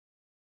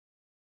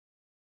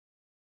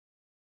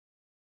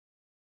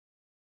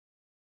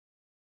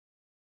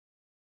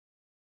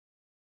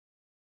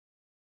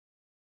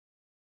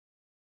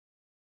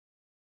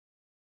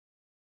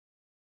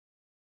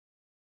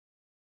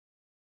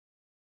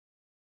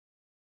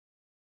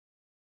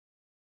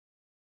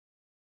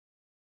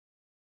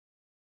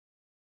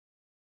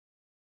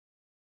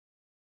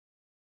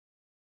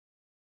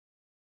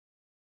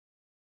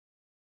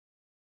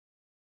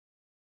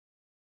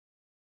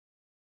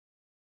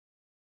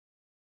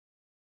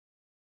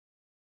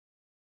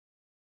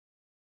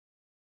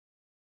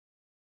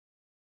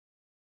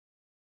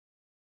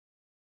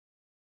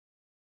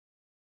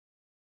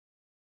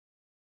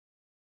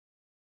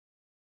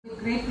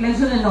Great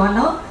pleasure and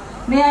honor.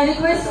 May I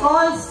request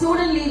all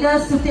student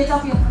leaders to take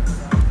up your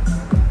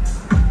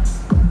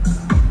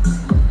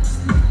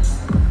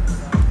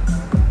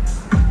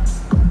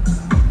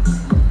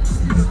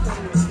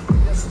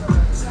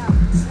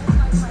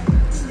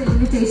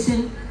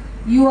invitation.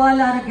 You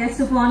all are a guest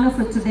of honor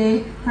for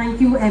today. Thank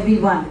you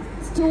everyone.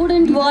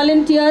 Student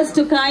volunteers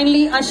to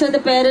kindly usher the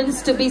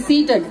parents to be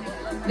seated.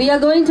 We are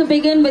going to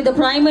begin with the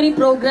primary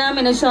program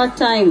in a short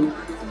time.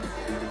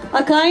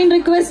 A kind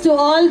request to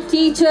all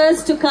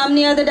teachers to come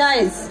near the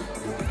dais.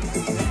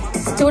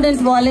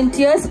 Student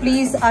volunteers,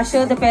 please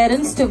usher the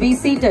parents to be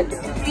seated.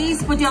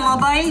 Please put your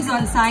mobiles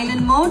on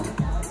silent mode.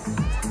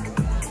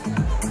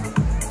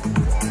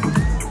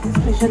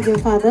 Special dear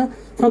Father,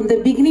 from the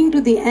beginning to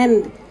the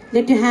end,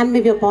 let your hand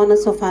may be upon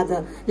us, O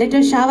Father. Let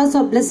your showers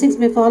of blessings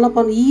may fall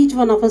upon each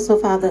one of us, O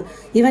Father.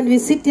 Even we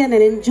sit here and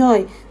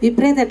enjoy, we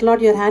pray that,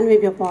 Lord, your hand may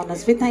be upon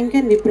us. We thank you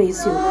and we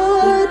praise you.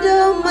 Lord,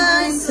 oh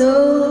my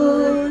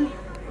soul,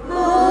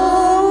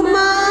 oh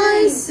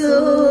my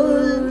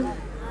soul,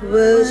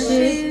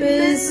 worship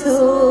His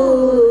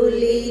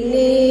holy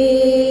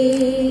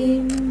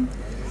name.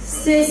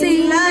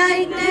 Sing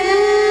like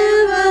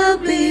never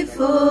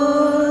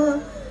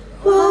before,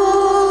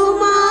 oh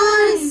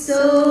my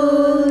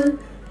soul,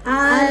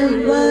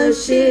 I'll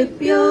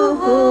worship your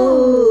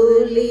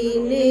holy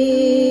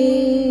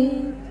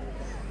name.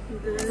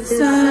 The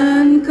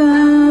sun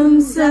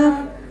comes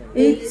up,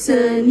 it's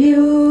a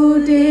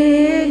new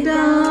day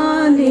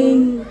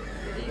dawning.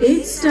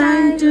 It's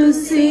time to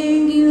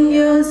sing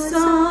your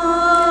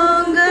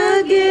song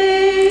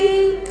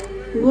again.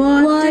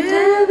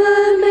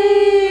 Whatever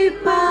may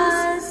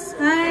pass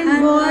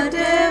and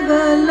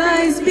whatever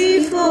lies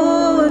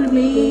before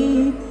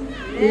me,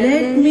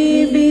 let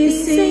me be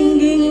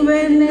singing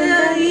when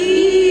the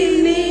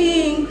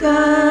evening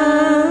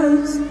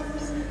comes.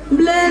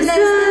 Bless the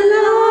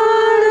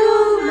Lord,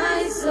 oh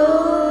my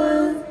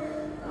soul,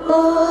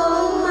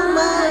 oh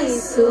my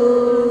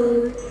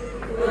soul,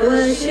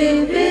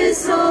 worship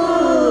His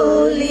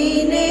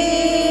holy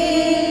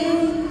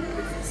name.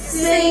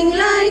 Sing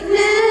like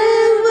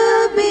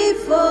never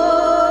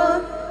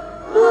before,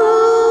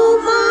 oh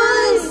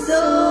my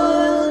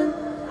soul,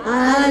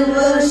 I'll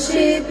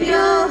worship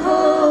your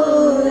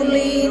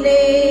holy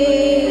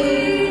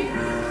name.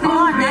 Come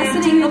on,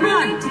 Destiny, come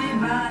on.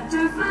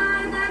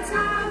 That's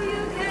how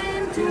you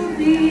came to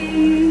be.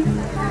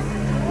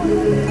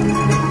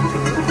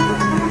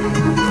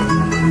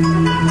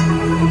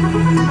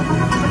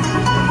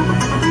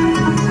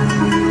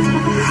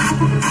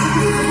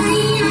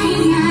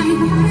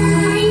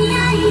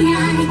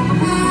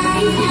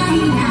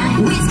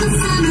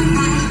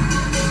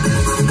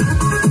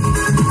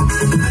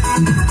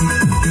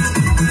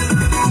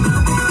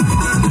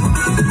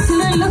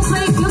 Looks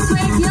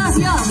right,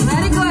 yeah,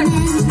 very good.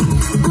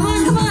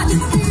 Come on,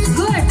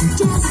 good.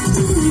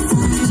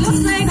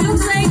 Looks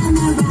right.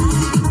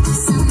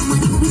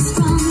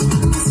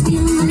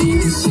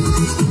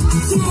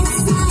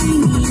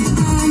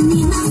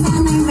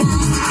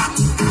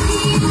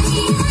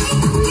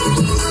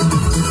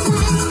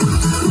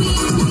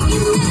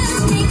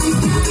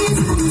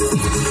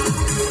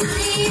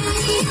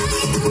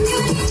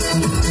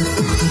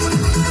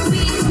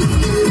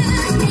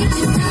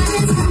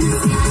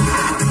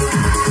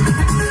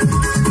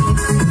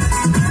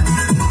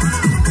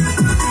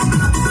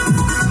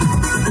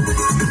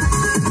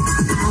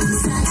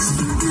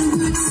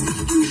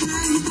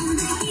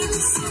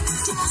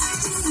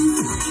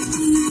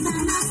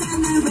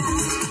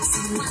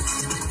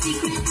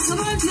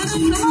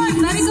 Come on,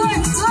 very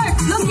good,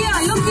 look here,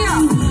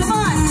 come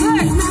on,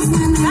 good,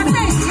 that's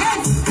it,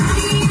 yes.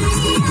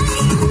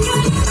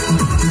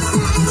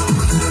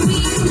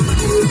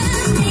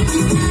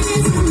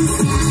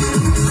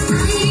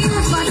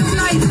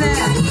 Butterflies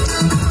there,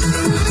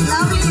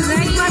 lovely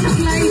red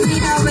butterflies we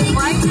have with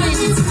white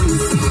wings.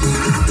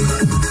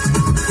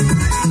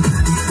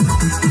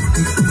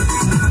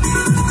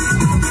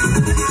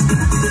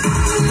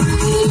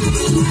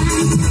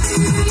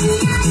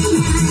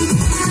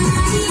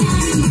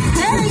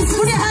 Parents,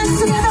 put your hands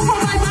together for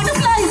my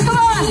butterflies. Come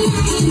on.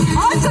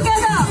 All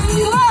together.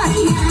 Come on.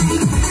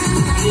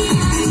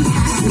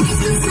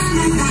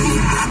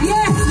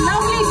 Yes,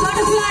 lovely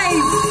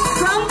butterflies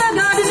from the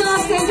garden of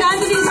St.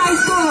 Anthony's High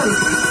School.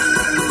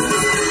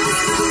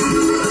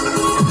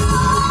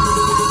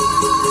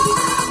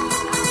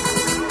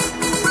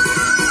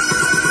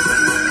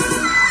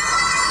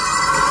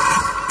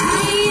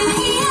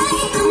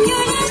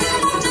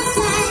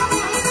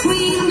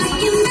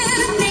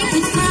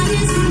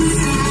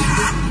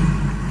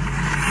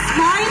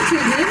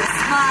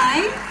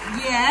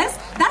 Yes,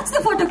 that's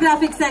the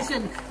photographic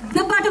session.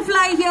 The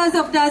Butterfly Heroes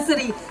of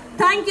Nursery.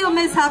 Thank you,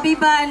 Miss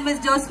Habiba and Miss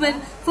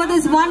Josephine, for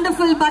this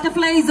wonderful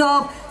butterflies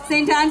of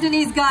St.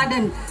 Anthony's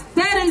Garden.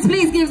 Parents,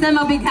 please give them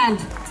a big hand.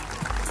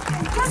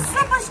 The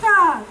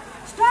superstar.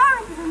 Star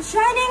represents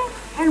shining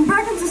and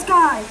brightens the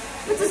sky.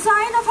 It's a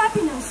sign of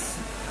happiness.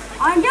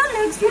 Aren't your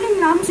legs feeling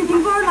numb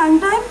sitting for a long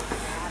time?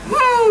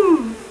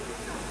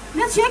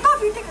 Let's shake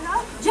off it together.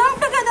 Jump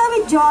together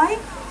with joy.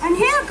 And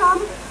here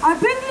come our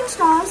brilliant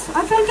stars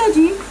at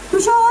LKG to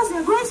show us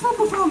their graceful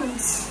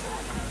performance.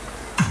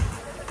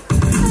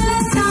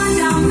 Let's start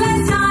jump,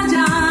 let's start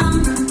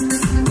jump.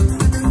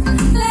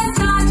 Let's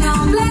start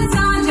jump, let's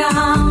start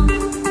jump.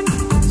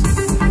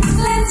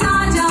 Let's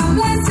start jump,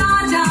 let's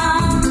start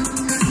jump.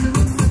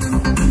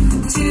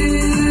 To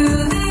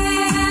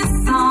this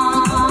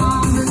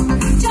song.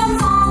 Jump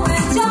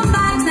forward, jump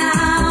back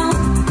now.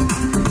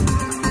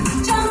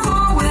 Jump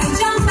forward,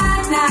 jump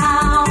back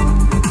now.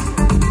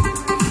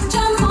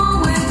 Jump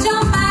forward,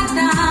 jump back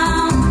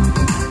now.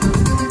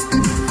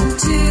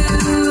 To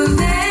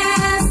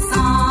this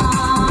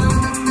song.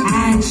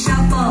 And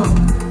shuffle.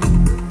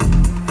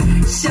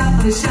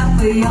 Shuffle,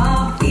 shuffle your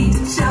feet.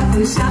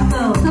 Shuffle,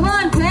 shuffle. Come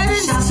on,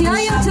 parents, cheer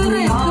your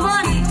children. Come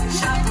on.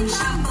 Shuffle,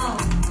 shuffle.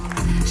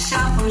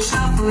 Shuffle,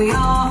 shuffle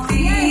your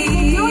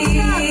feet.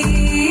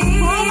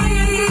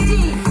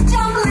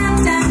 Jump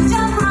left and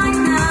jump right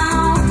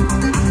now.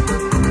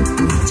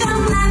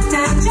 Jump left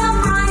and jump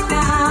right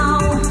now.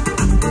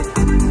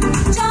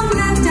 Jump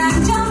left and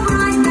jump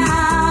right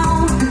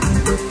now.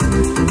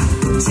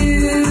 To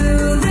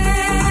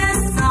this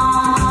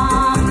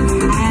song.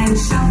 And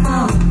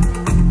shuffle.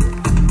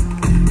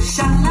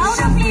 Shuffle,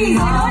 shuffle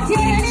your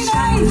feet.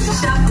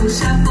 Shuffle,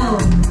 shuffle.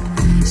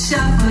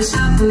 Shuffle,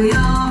 shuffle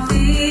your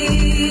feet.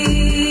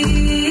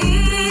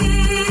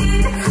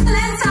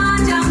 Let's all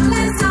jump,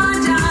 let's all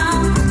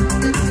jump.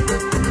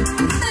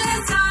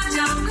 Let's all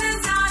jump,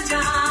 let's all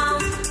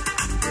jump.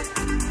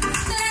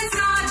 Let's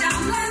all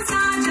jump, let's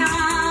all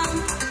jump.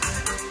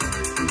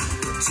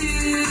 To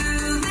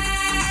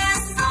this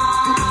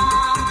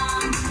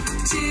song.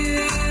 To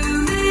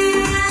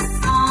this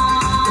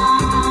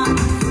song.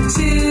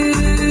 To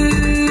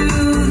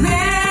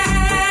this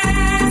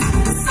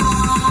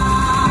song.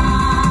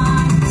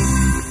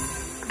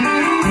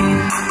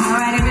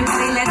 Alright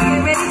everybody, let's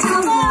get ready to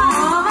move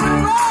on.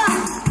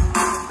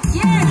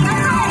 Yes,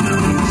 that's right.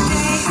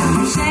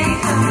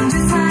 Shake them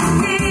just like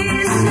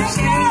this.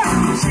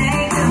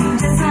 Shake them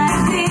just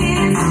like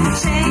this.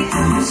 Shake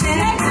them just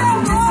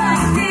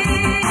like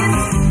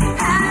this.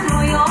 And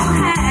roll your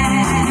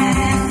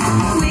hands.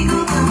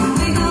 Wiggle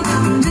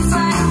them just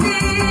like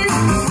this.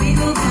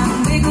 Wiggle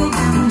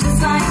them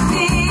just like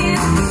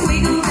this.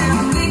 Wiggle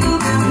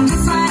them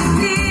just like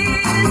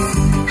this.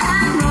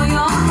 And roll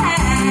your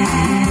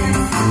hands.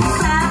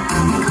 Clap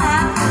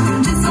them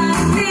just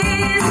like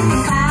this.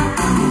 Clap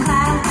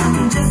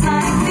them just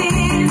like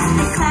this.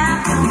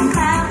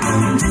 Clap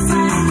them just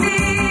like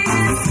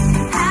this.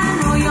 And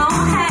roll your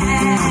hands.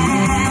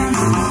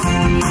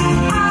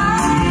 I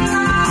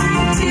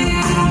like to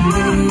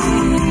move.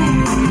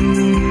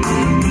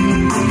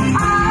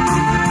 I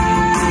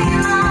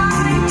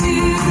like to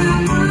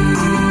move.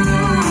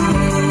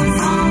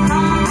 So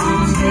come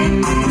on,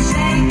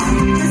 shake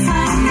just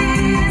like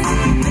this.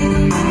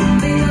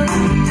 Wiggle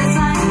just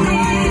like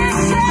this.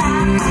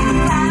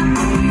 Clap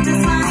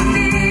just like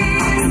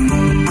this.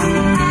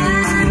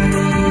 And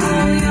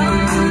roll your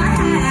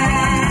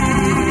hands.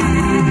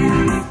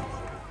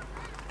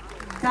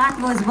 That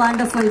was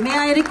wonderful. May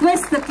I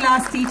request the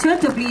class teacher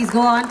to please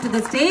go on to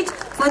the stage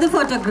for the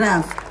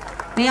photograph.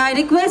 May I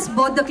request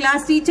both the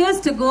class teachers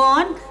to go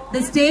on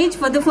the stage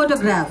for the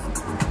photograph.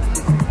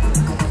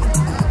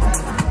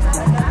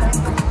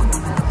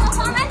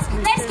 Performance,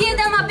 let's give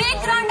them a big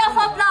round of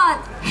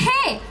applause.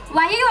 Hey,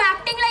 why are you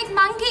acting like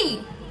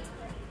monkey?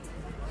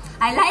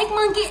 I like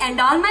monkey and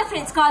all my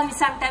friends call me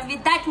sometimes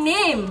with that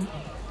name.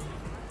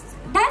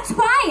 That's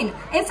fine.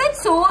 If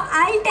it's so,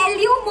 I'll tell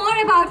you more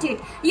about it.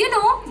 You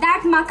know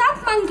that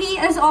macaque monkey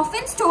is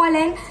often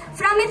stolen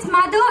from its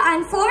mother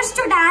and forced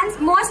to dance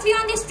mostly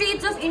on the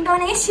streets of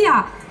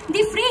Indonesia.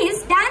 The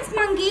phrase dance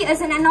monkey is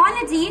an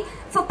analogy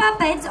for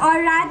puppets, or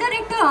rather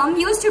a term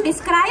used to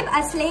describe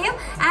a slave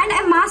and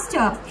a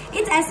master.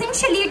 It's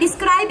essentially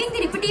describing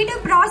the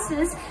repetitive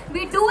process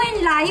we do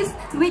in life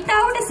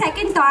without a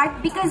second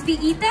thought, because we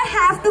either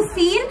have to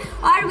feel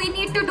or we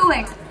need to do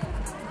it.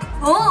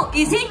 Oh,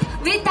 is it?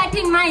 With that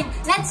in mind,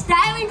 let's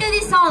dive into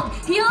the song.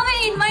 Here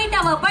we invite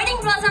our budding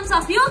blossoms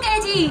of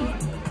UKG.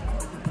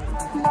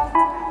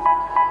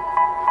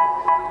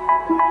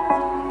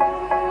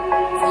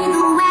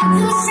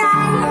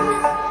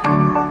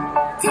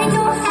 Take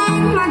your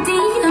hand, my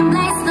dear, and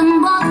place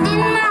them both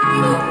in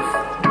mine.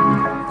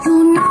 You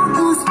know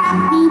you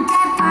stopped me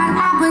dead while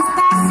I was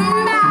passing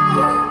by.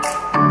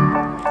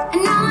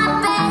 And now I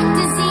beg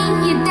to see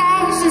you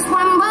dance just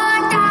one more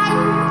time.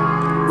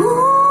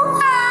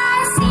 Ooh,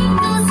 I see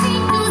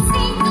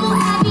through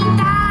every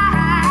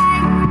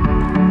time.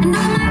 And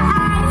on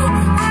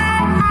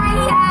my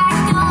eye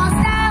goes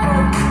down.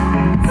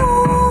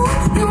 Ooh,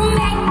 you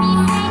make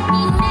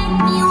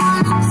me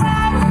wanna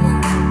cry.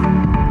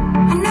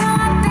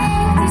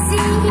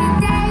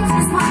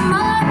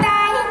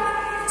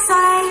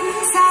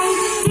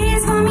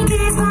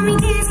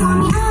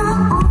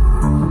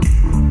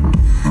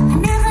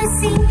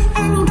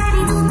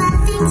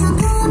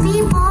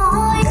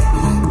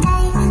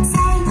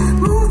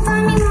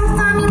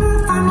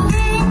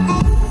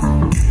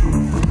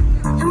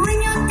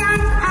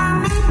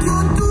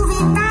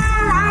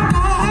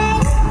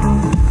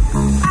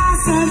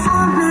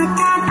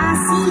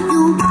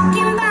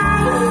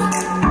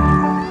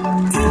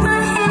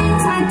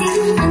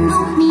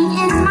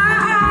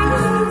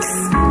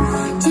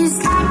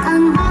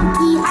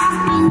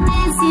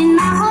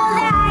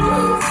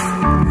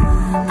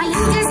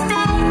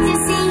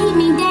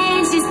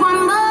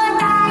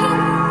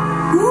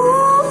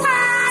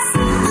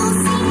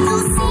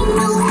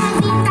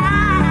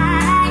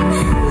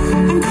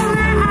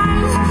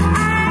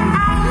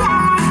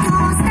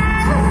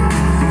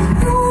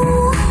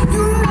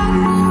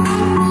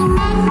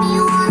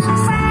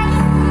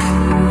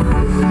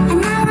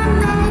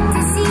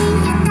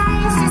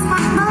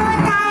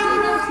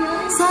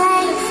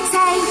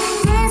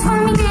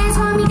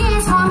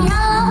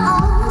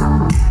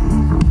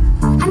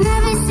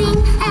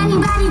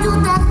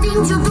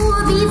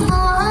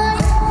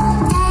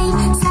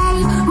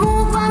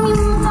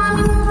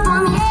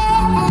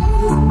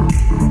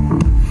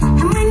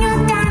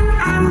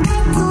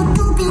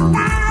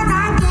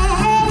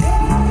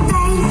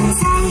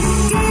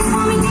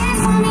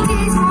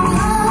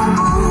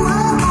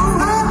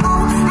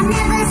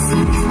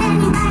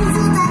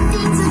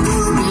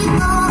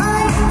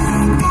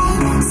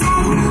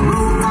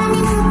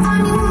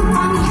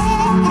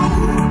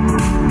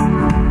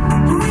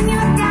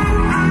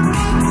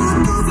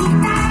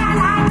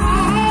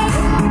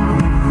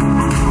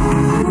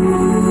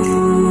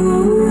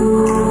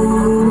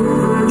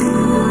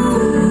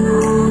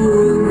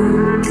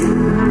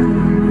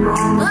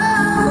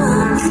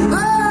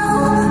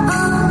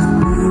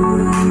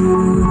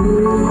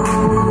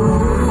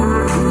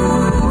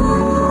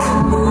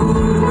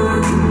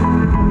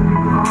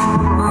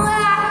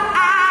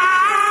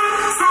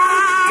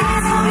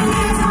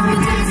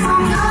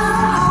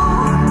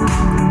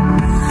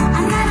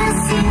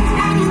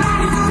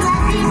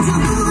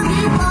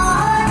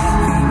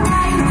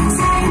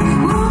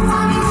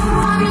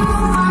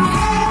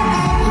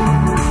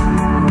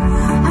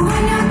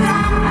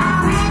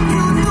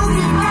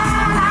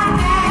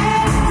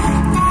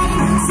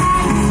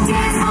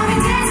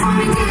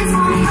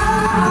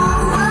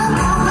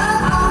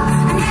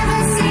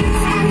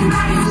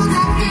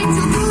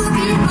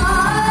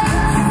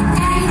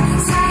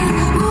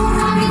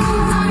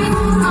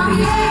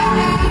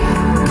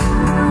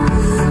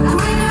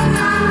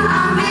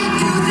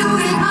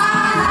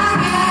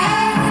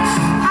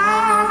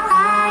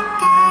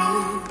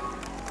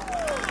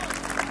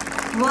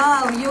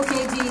 Wow,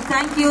 UKG,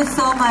 thank you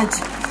so much.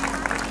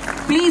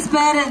 Please,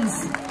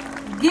 parents,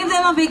 give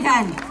them a big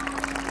hand.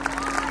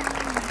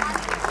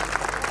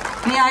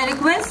 May I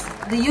request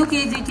the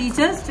UKG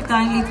teachers to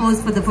kindly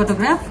pose for the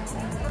photograph.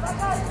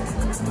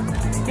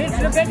 Kids,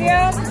 look at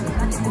here.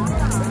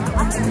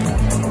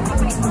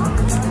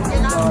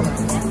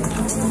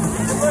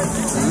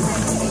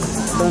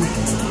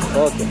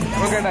 Okay.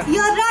 Okay, done.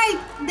 You're right.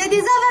 They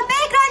deserve a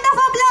big round of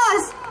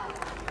applause.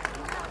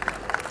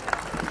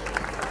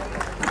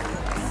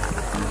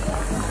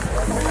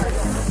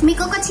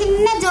 మీకు ఒక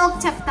చిన్న joke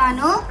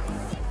చెప్తాను.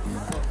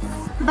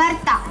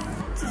 భర్త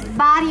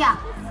భార్య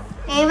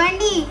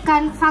ఏవండి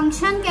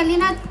ఫంక్షన్కి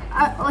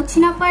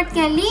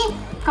వచ్చినప్పటికెళ్ళి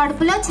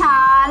కడుపులో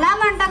చాలా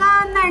మంటగా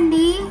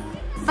ఉందండి.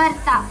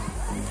 భర్త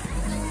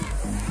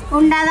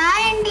ఉండదా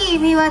ఏంటి,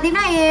 మీ వదిన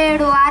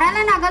 7 వారాల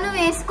నగలు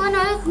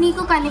వేసుకొని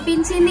నీకు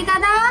కనిపించింది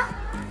కదా.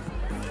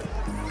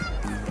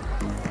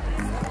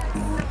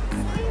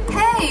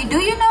 Hey, do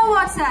you know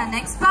what's our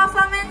next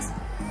performance?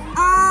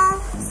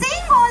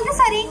 Seeing all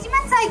these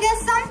arrangements, I guess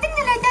something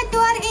related to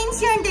our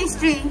ancient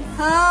history.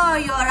 Oh,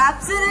 you're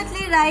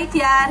absolutely right,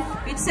 yaar.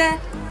 It's a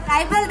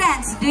tribal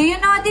dance. Do you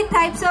know the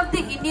types of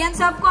the Indian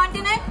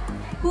subcontinent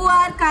who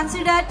are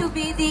considered to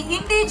be the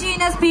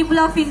indigenous people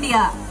of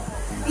India?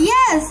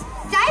 Yes,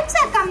 tribes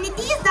are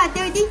communities that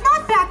they did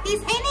not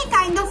practice any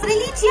kind of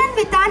religion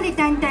with our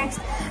written text.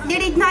 They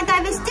did not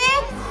have a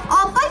state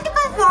or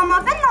political form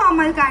of a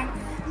normal kind.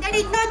 They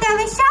did not have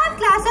a sharp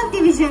class of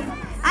division.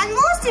 And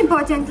most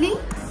importantly,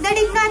 they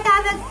did not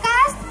have a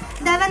caste.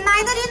 They were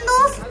neither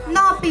Hindus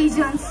nor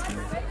pagans.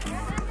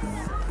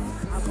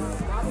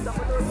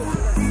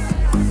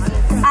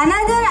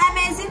 Another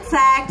amazing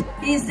fact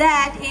is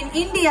that in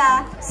India,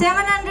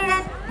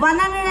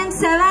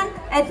 107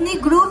 ethnic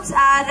groups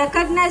are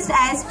recognized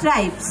as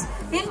tribes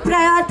in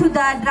prior to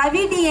the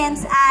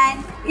Dravidians and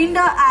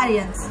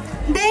Indo-Aryans.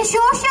 Their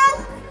social,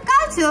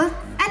 culture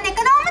and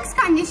economics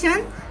condition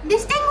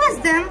distinguish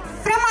them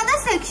from other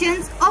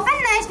sections of a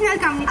national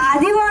community.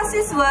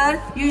 Adivasis were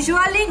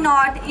usually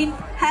not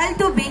held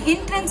to be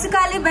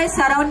intrinsically by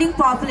surrounding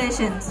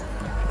populations.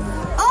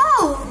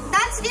 Oh,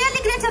 that's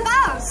really great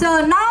about. So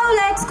now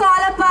let's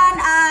call upon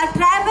our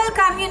tribal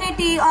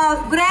community of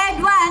grade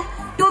 1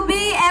 to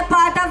be a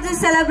part of the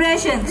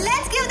celebrations.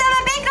 Let's give them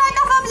a big round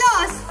of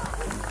applause.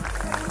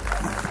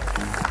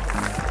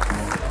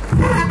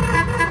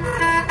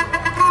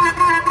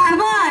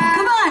 Come on,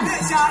 come on.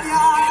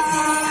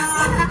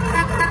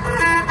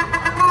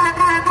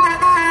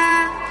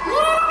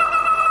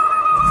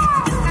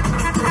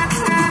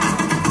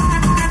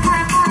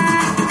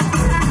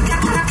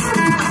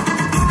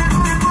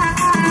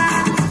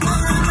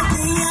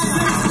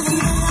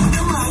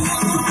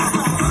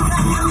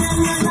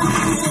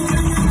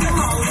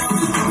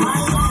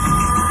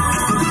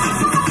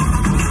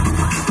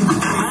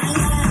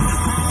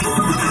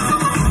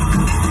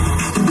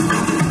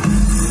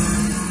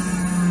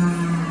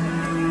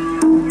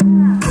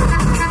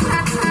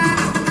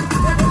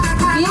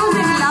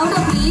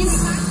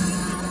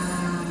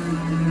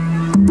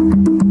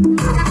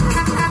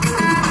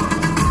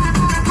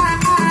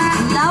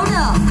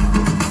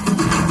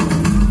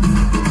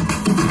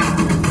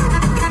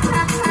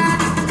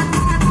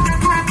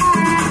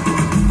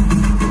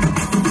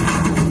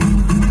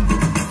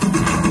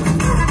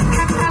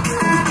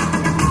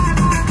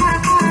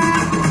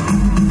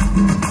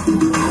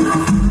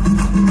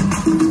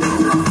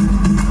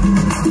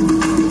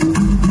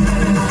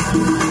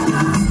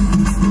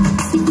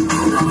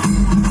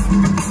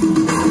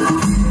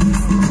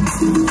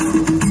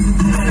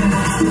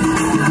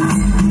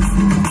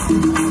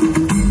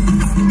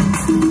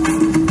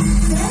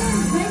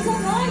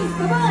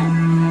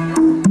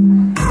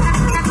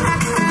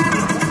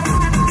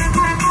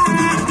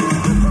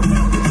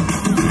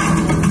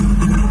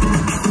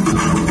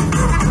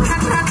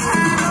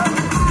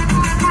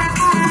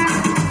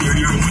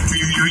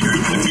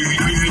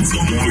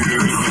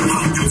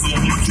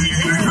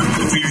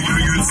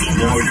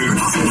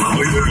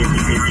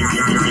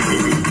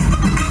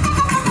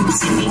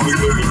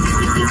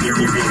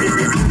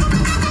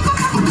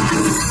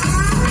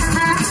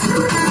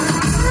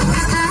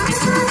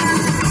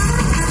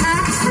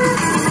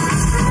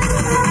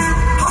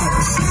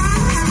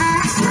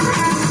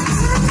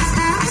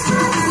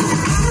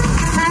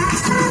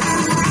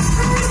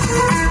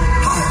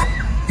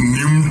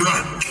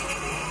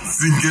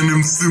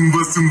 Singing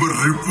Simba Simba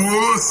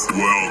Repos.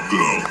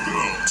 Welcome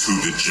to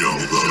the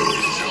jungle.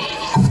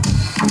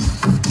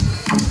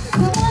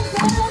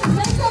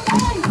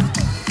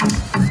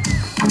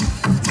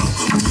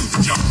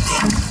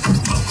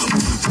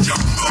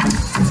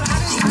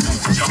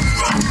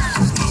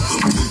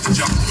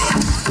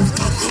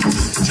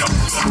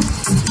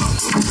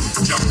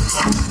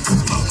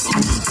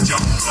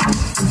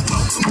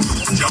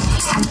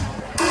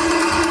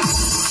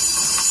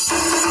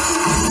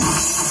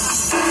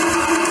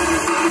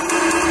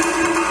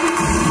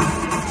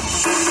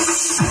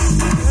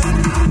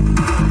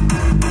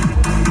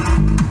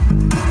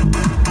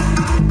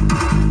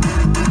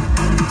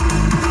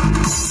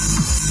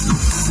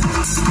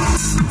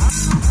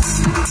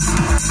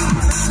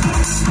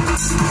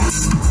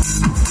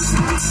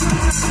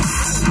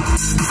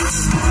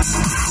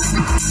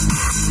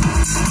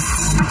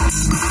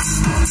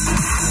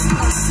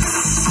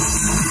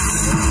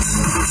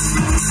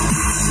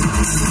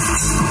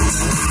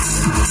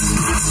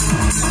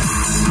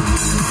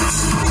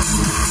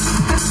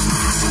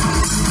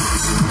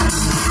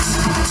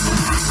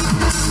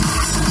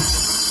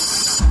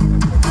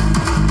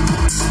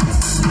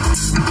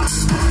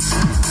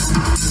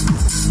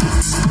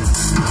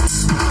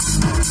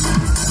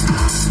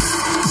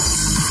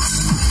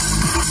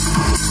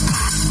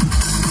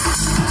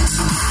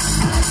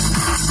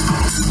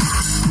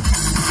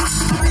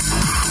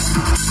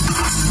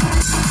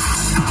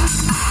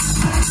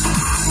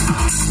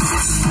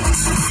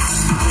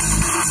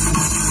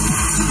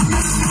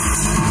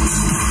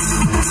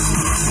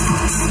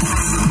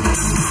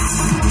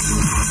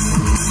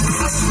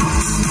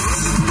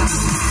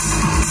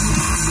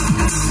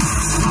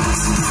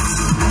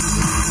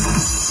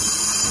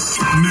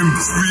 Nim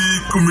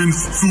freak min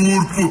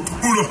surpu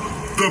ula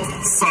tap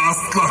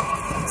sasla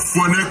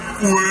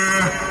Fonekwe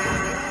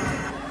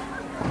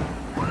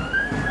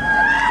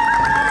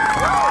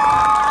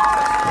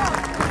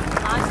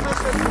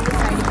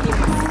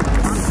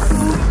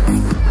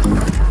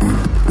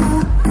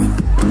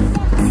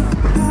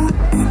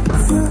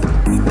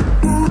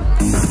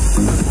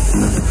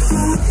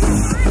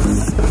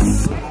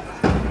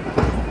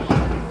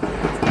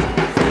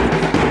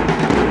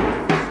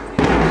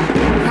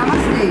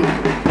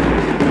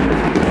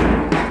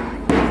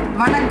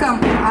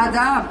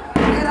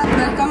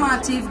Welcome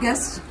our chief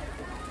guest,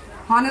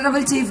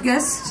 honorable chief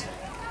guest.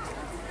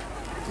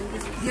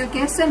 Dear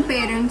guests and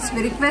parents,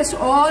 we request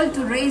all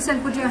to raise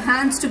and put your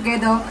hands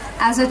together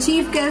as a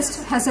chief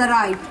guest has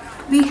arrived.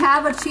 We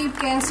have a chief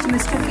guest,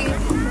 Mr. K.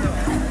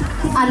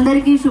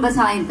 అందరికీ శుభ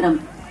సాయంత్రం.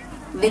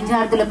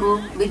 విద్యార్థులకు,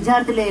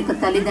 విద్యార్థుల యొక్క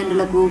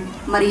తల్లిదండ్రులకు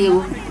మరియు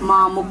మా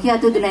ముఖ్య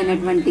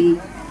అతిథులైనటువంటి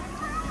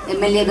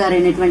ఎమ్మెల్యే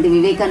గారైనటువంటి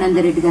వివేకానంద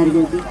రెడ్డి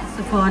గారికి.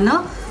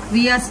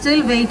 We are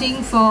still waiting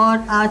for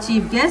our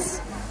chief guest,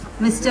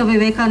 Mr.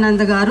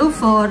 Vivekananda Garu,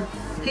 for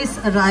his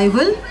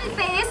arrival.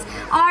 Face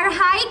or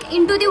hike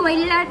into the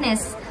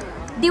wilderness.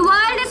 The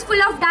world is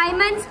full of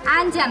diamonds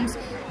and gems,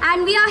 and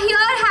we are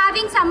here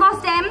having some of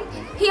them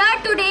here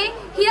today.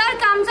 Here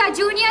comes our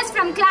juniors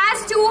from class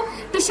 2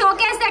 to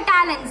showcase their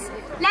talents.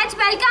 Let's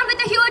welcome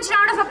with a huge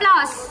round of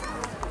applause.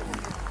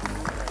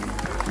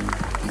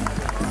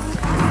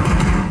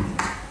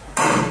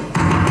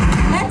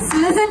 Let's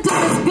listen to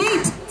this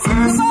beat.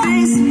 First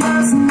things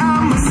first,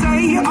 I'ma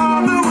say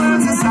all the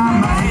words inside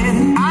my head.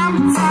 I'm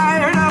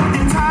tired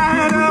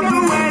of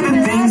the way that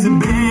things have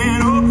been.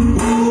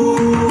 Oh,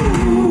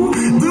 ooh,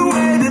 the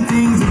way that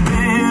things have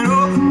been.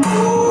 Oh,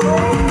 ooh.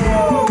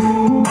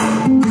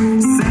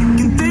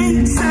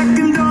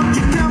 Second, don't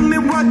you tell me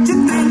what you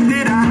think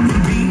that I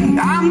could be.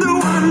 I'm the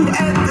one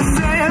at the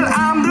sail,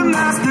 I'm the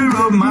master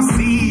of my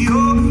sea.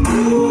 Oh,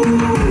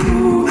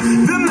 ooh,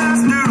 the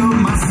master of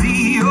my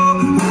sea. Oh,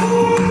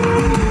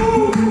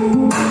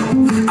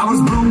 I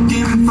was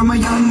broken from a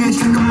young age,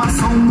 taking my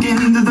soul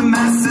into the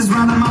masses,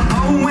 writing my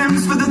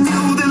poems for the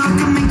few that look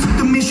at me, took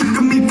to me, shook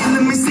at me,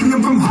 feeling me,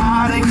 singing from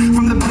heartache,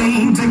 from the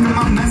pain, taking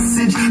my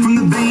message from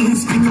the veins,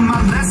 speaking my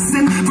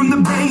lesson from the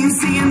brain,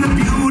 seeing the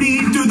beauty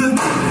through the.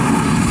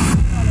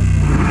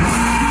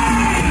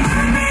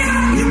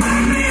 You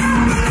make me a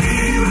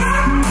believer,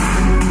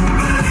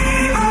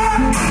 believer.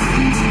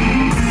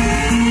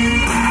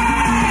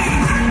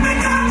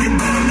 You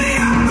make me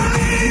a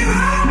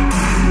believer.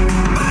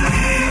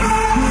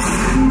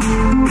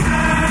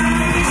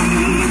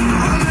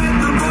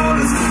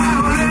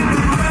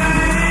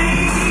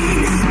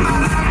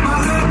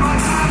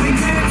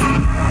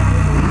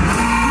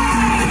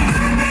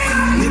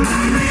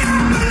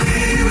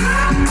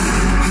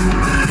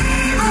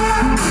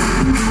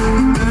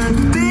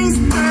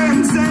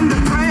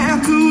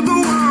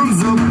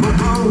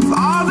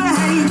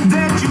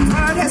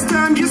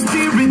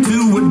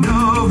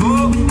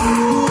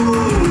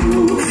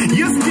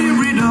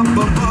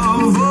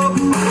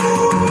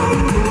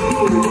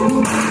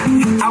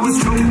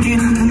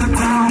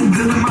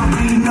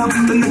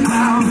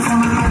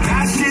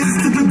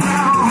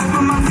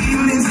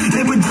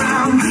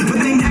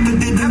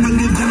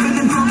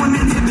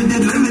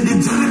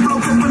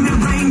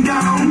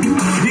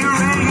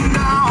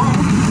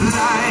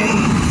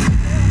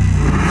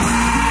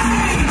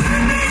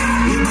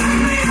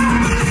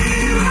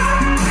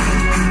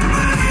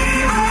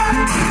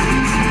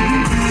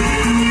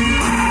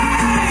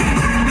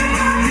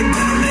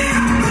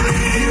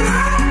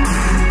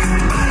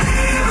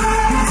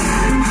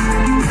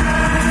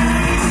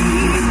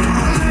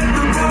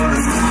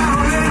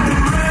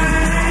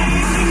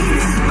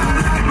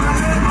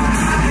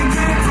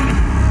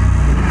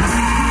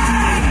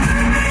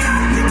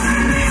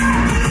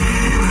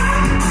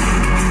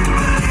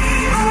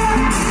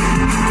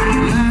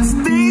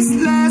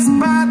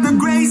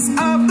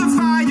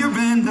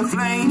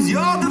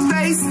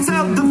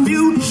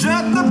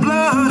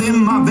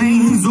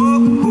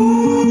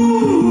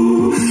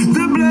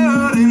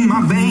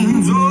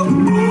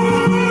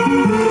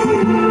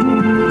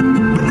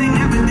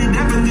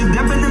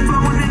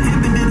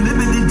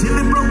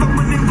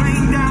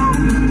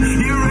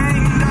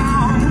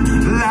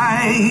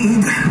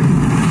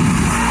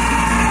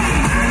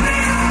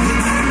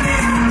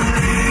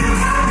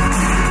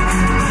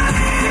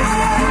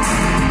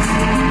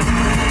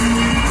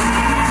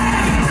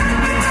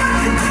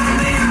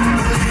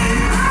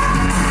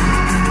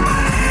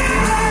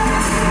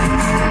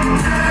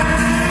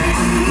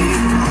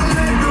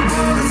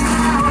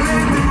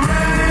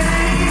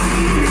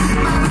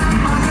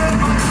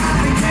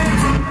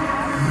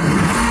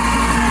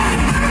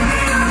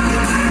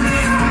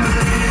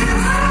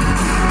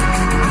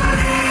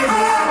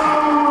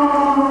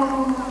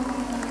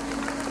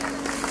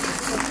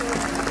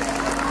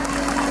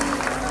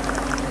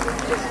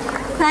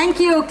 Thank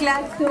you,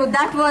 class 2.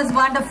 That was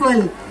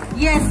wonderful.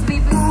 Yes,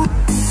 people.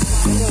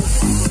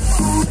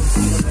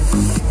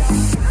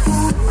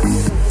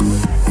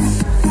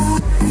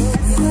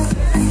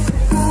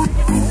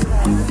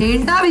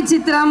 ఏంటా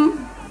విచిత్రం?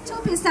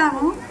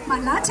 చూపిస్తాము,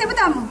 మళ్ళా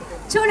చెబుతాము.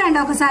 చూడండి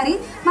ఒకసారి.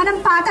 మనం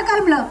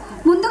పాతకాలంలో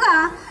ముందుగా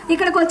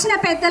ఇక్కడికి వచ్చిన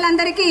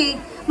పెద్దలందరికీ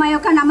మా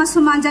యొక్క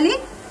నమస్సుమాంజలి.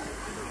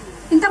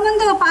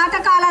 ఇంతకుముందు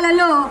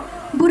పాతకాలాలలో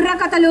బుర్ర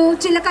కథలు,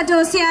 చిలక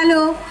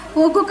జోస్యాలు,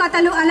 ఒగ్గు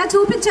కథలు అలా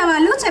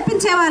చూపించేవాళ్ళు,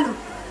 చెప్పించేవాళ్ళు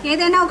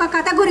ఏదైనా ఒక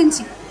కథ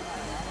గురించి.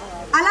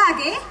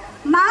 అలాగే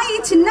మా ఈ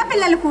చిన్న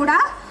పిల్లలు కూడా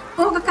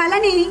ఒక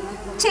కళని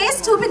చేసి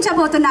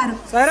చూపించబోతున్నారు.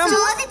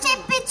 సోది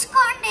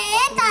చెప్పించుకోండి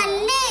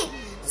తల్లి,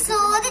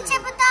 సోది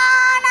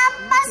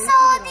చెబుతానమ్మ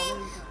సోది.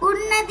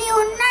 ఉన్నది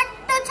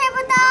ఉన్నట్టు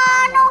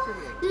చెబుతాను,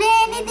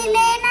 లేనిది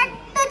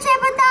లేనట్టు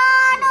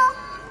చెబుతాను.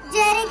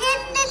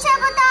 జరిగింది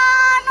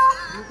చెబుతాను,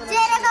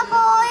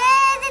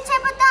 జరగబోయేది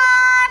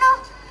చెబుతాను.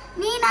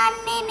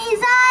 నేనన్ని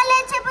నిజాలే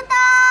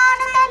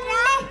చెబుతాను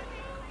తల్లి.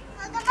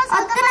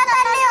 వస్తున్నా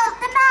తల్లి,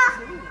 వస్తున్నా.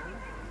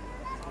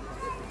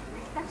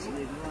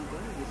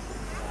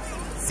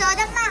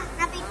 సోదమ్మ,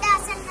 నా బిడ్డ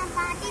అసలు నా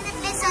పార్టీ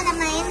నట్లే.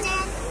 సోదమ్మ ఏం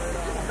చేయాలి?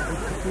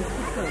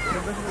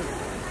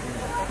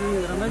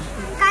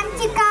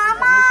 కంచి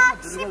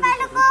కామాక్షి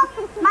పలుకు,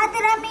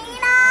 మధుర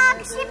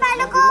మీనాక్షి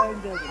పలుకు,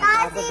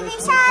 కాశీ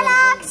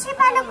విశాలాక్షి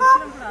పలుకు,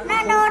 నా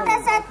నోట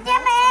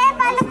సత్యమే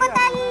పలుకు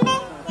తల్లి.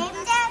 ఏం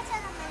చేయాలి?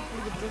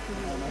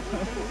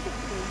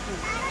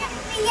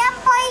 బియ్యం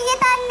పొయ్యి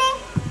తల్లి.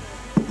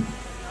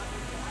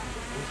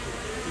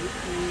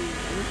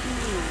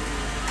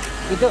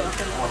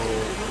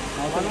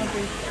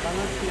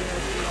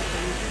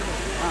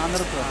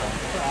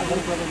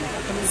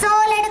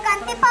 సోలెడు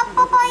కంది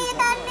పప్పు పోయి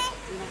తల్లి.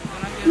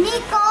 నీ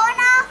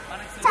కోన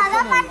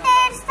చదవమంటే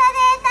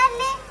ఏడుస్తదే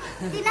తల్లి,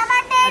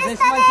 తినమంటే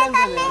ఏడుస్తదే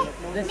తల్లి,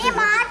 నీ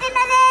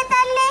మాటినదే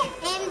తల్లి.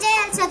 ఏం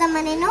చేయాలి చదమ్మ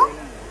నేను?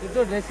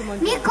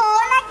 నీ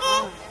కోనకి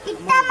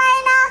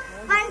ఇష్టమైన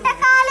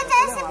వంటకాలు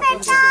చేసి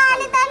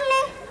పెట్టాలి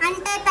తల్లి.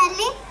 అంటే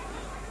తల్లి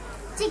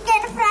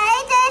చికెన్ ఫ్రై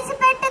చేసి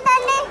పెట్టు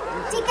తల్లి,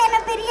 చికెన్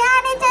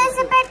బిర్యానీ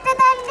చేసి పెట్టు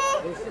తల్లి.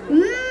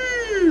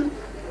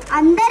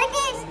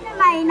 అందరికి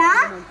ఇష్టమైన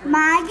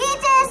మ్యాగీ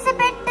చేసి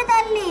పెట్టు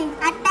తల్లి.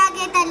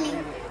 అట్టాగే తల్లి.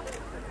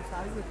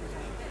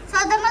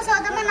 సోదమ్మ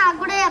సోదమ్మ నాకు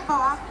కూడా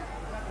చెప్పవా?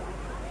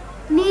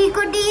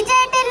 నీకు డీజే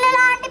టిల్లు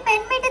లాంటి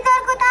పెన్మిటి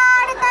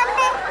దొరుకుతాడు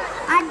తల్లి.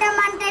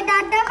 అడ్డమంటే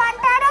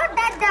డడ్డమంటాడు,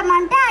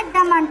 డడ్డమంటే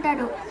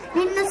అడ్డమంటాడు.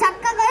 నిన్ను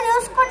చక్కగా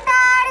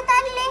చూసుకుంటాడు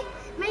తల్లి.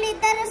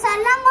 వీళ్ళిద్దరు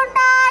సల్లంగా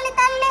ఉండాలి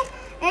తల్లి.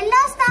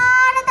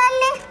 ఎల్లొస్తాను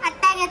తల్లి.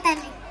 అట్టాగే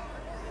తల్లి.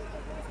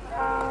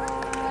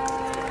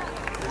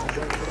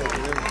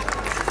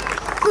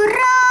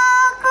 కుర్రో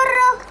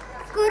కుర్రో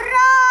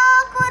కుర్రో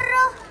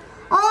కుర్రో,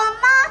 ఓ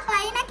అమ్మ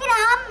పైనకి రా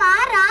అమ్మా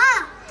రా.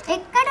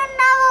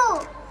 ఎక్కడున్నావు?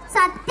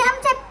 సత్యం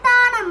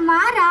చెప్తానమ్మా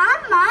రా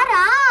అమ్మా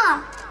రా.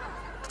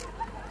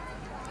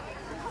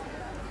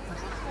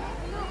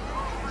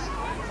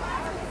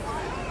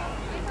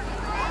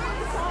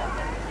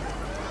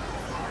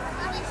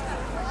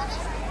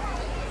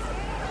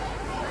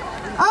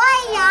 ఓ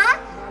అయ్యా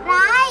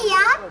రా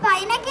అయ్యా,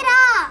 పైనకి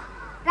రా.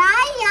 రా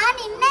అయ్యా,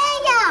 నిన్నే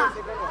అయ్యా.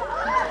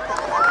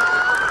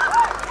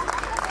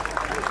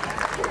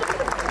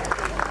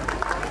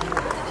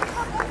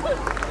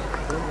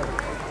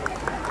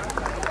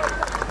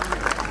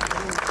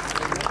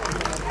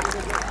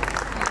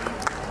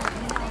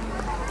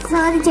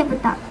 సారీ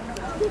చెబుతా.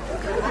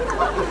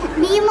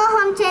 నీ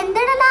మొహం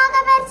చంద్రుడిలాగా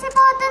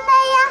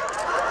మెరిసిపోతుందయ్యా.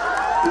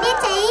 నీ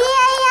చెయ్యి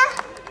అయ్యా.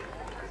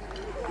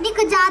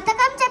 నీకు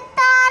జాతకం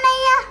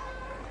చెప్తానయ్యా.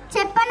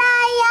 చెప్పనా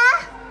అయ్యా?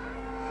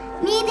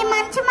 నీది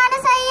మంచి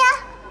మనసు అయ్యా.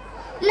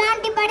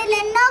 లాంటి బడులు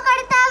ఎన్నో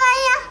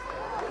కడతావయ్యా.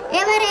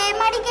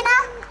 ఎవరేమడిగినా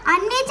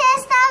అన్నీ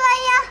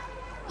చేస్తావయ్యా.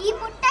 ఈ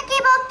పుట్టకి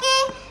బొక్కి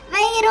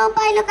 1000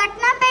 రూపాయలు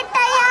కట్నం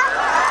పెట్టయ్యా.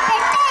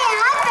 పెట్టయ్యా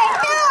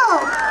పెట్టు.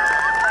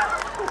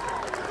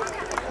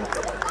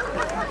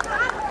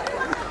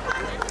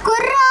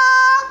 కుర్రో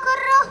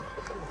కుర్రో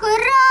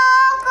కుర్రో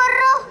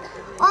కుర్రో,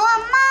 ఓ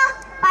అమ్మ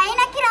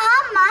పైనకి రా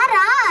అమ్మా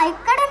రా.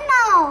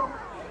 ఎక్కడున్నావు?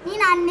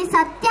 నేను అన్ని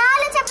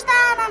సత్యాలు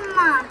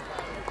చెప్తానమ్మా.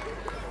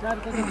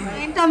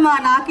 ఏంటమ్మా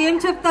నాకేం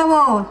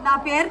చెప్తావో? నా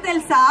పేరు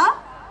తెలుసా?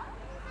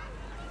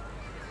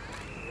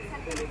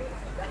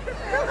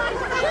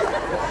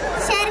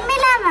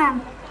 షర్మిల మ్యామ్.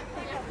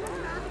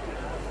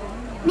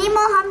 నీ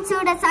మొహం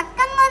చూడ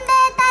చక్కగా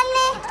ఉందే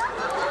తల్లి.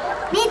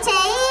 నీ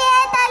చెయ్యి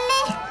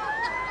తల్లి.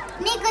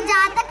 నీకు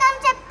జాతకం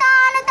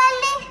చెప్తాను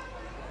తల్లి.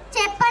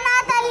 చెప్పనా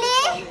తల్లి?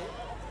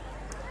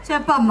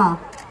 చెప్పమ్మా.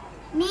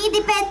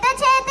 నీది పెద్ద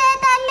చేతే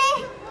తల్లి.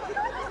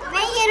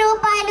 1000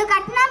 రూపాయలు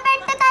కట్నం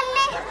పెట్టు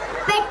తల్లి.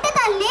 పెట్టు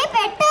తల్లి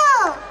పెట్టు.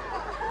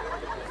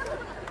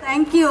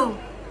 Thank you.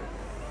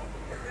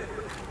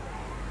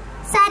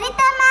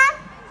 సరితమ్మ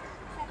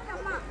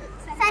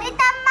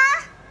సరితమ్మ.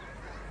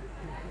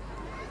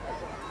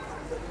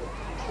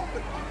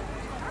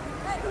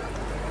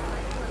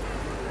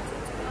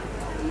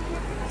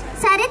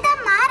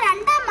 సరితమ్మ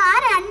రండమ్మా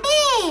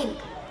రండి,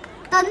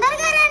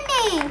 తొందరగా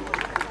రండి.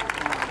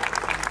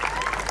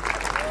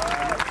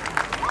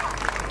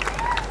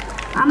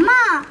 అమ్మా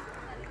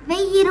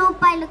 1000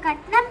 రూపాయలు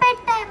కట్నం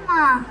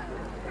పెట్టమ్మా.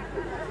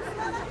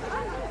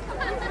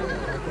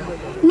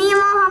 నీ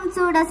మొహం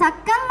చూడ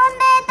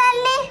సక్కంగుందే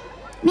తల్లి,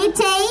 నీ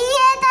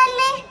చెయ్యే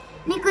తల్లి,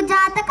 నీకు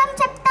జాతకం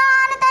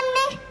చెప్తాను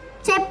తల్లి,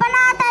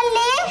 చెప్పనా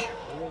తల్లి?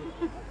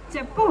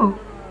 చెప్పు.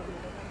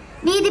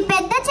 నీది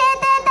పెద్ద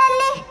చేతే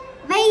తల్లి,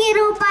 1000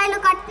 రూపాయలు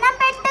కట్నం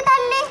పెట్టు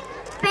తల్లి,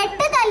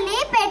 పెట్టు తల్లి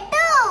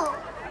పెట్టు.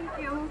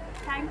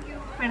 థ్యాంక్ యూ,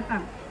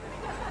 పెడతాను.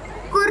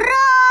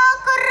 కుర్రో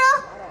కుర్రు.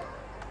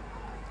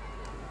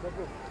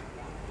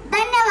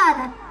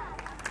 ధన్యవాదాలు.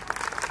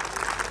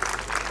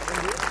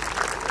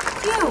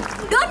 You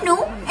don't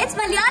know? It's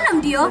Malayalam,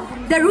 dear,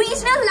 the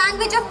regional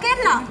language of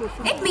Kerala.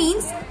 It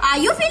means, are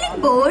you feeling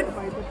bored?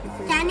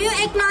 Can you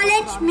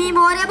acknowledge me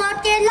more about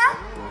Kerala?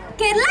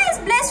 Kerala is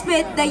blessed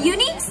with the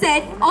unique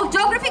set of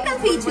geographical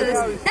features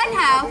that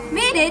have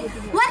made it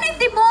one of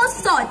the most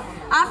sought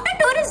after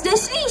tourist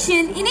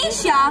destination in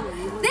Asia.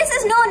 This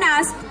is known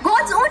as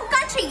God's own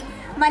country.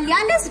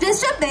 Malayalis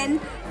dressed in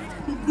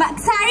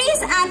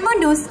saris and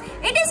mundus.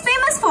 It is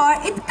famous for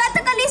its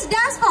Kathakali's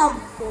dance form.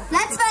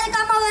 Let's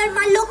welcome our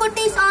Mallu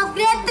Kuttis of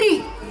grade 3.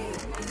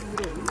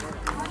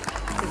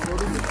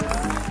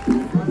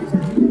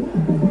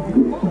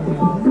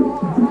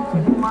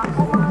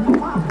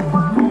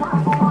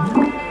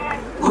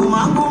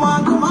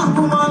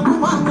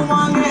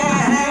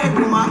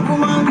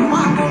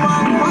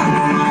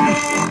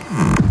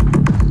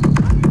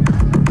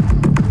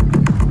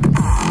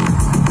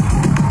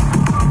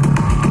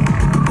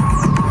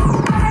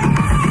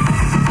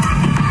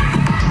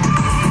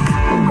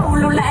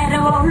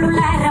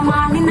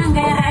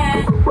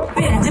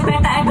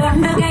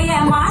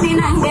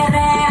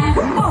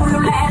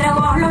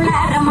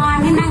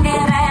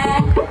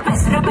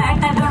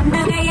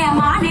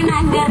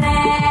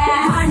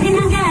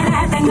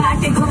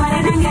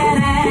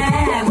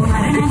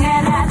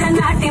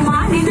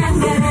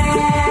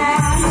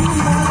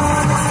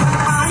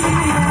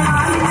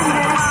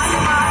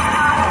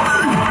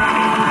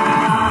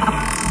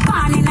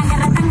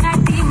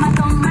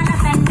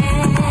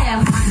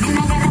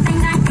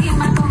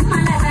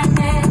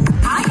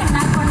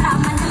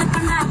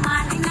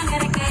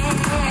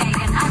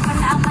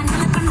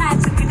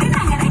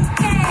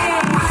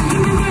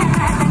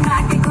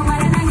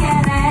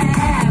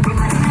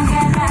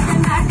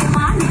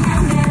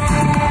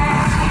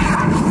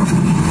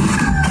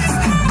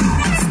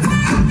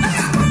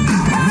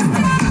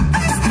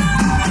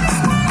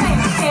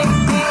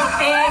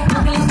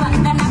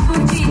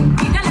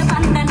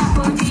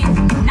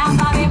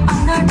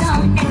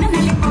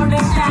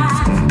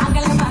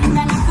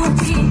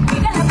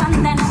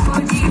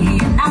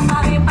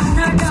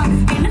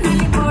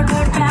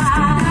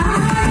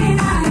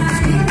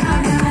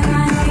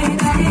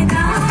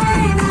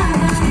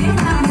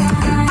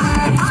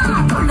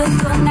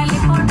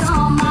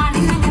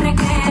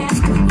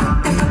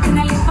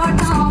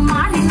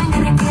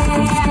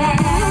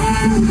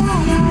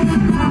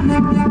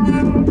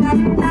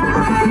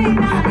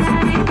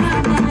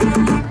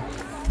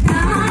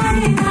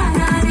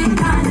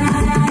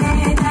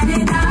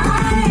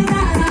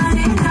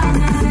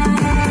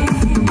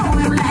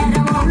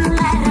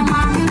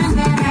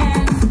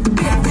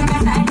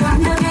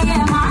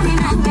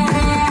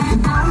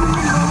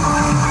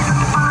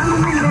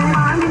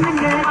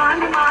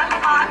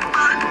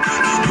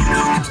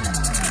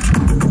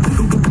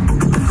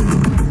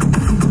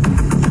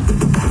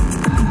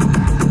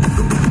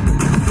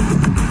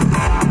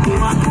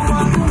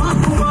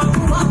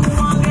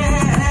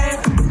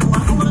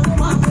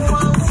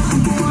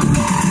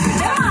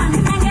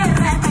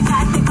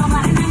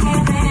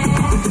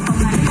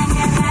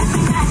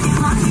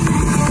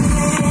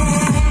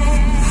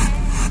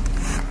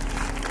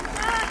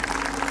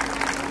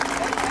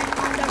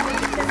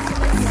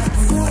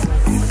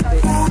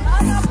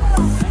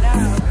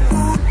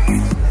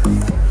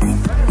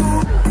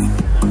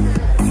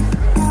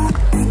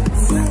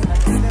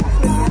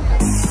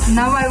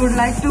 Now I would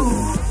like to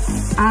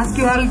ask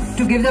you all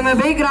to give them a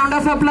big round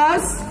of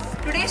applause.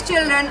 Today's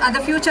children are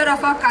the future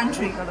of our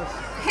country.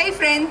 Hey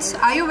friends,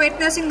 are you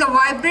witnessing the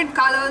vibrant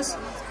colors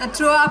that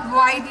throw up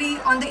widely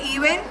on the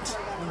event?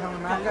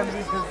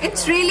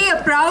 It's really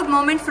a proud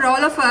moment for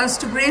all of us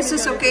to grace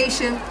this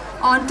occasion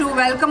on to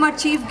welcome our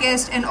chief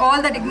guest and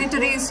all the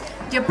dignitaries,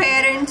 dear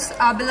parents,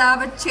 our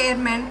beloved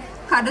chairman,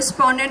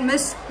 correspondent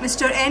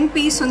Mr.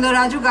 N.P.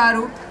 Sundaraju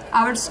Garu,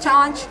 our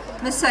staunch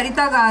Ms.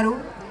 Sarita Garu,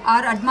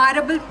 our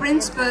admirable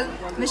principal,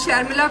 Ms.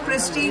 Sharmila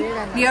Christie,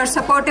 dear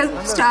supportive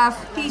staff,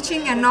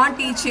 teaching and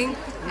non-teaching,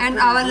 and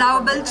our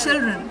lovable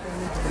children.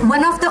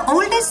 One of the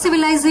oldest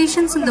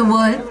civilizations in the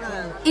world,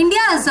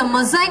 India is a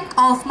mosaic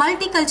of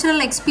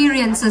multicultural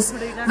experiences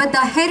with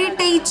a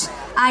heritage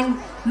and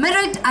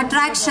myriad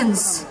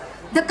attractions.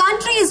 The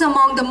country is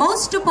among the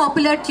most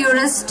popular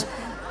tourist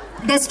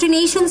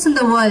destinations in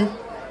the world.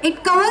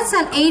 It covers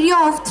an area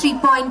of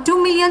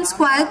 3.2 million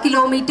square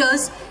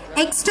kilometers,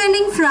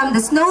 extending from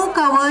the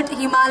snow-covered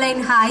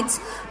Himalayan heights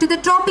to the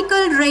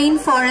tropical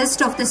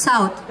rainforest of the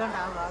south.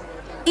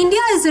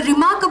 India is a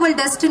remarkable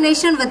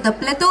destination with a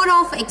plethora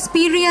of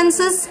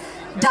experiences,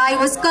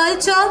 diverse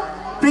culture,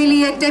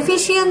 brilliant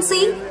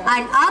efficiency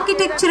and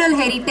architectural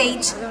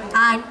heritage,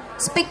 and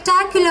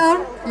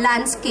spectacular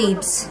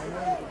landscapes.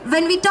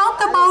 When we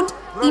talk about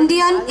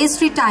Indian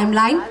history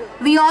timeline,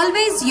 we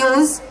always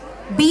use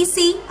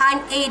BC and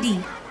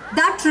AD.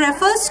 That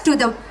refers to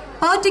the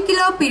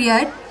particular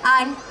period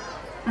and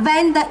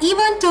when the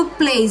event took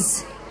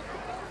place.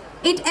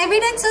 It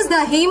evidences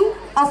the hymn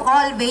of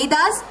all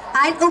Vedas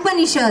and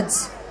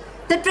Upanishads,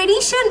 the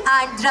tradition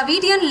and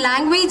Dravidian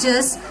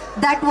languages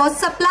that was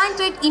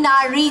supplanted in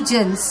our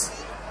regions.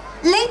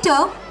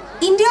 Later,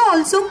 India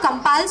also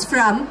compiles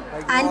from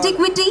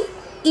antiquity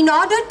in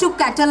order to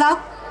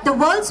catalogue the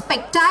world's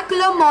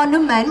spectacular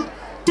monument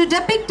to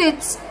depict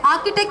its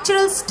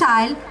architectural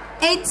style.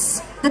 It's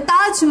the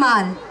Taj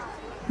Mahal,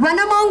 one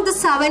among the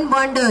 7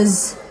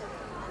 wonders.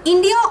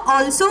 India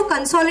also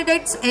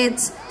consolidates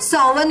its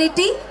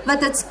sovereignty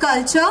with its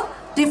culture,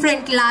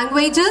 different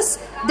languages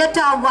that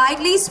are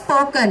widely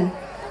spoken.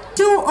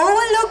 To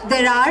overlook,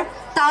 there are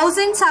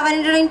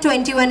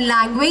 1,721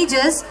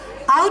 languages,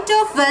 out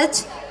of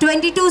which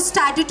 22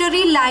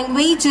 statutory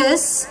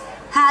languages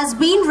has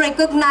been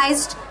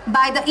recognized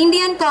by the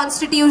Indian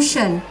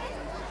Constitution.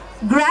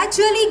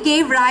 Gradually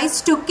gave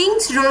rise to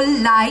kings' rule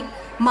like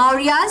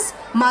Mauryas,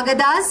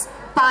 Magadhas,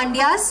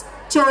 Pandyas,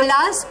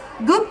 Cholas,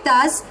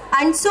 Guptas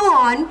and so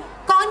on,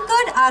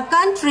 conquered our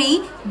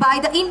country by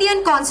the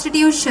Indian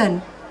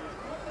Constitution.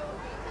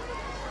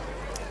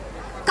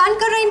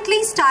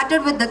 Concurrently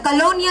started with the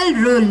colonial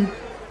rule.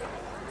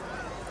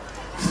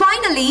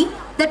 Finally,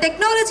 the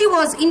technology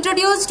was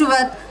introduced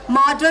with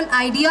modern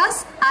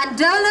ideas and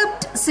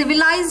developed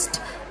civilized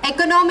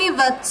economy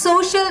with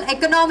social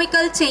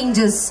economical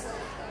changes.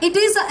 It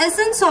is the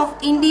essence of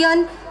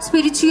Indian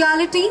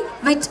spirituality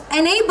which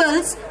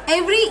enables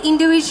every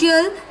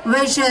individual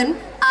vision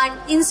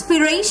and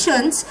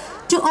inspirations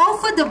to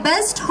offer the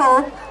best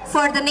hope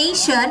for the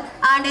nation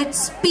and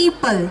its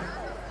people.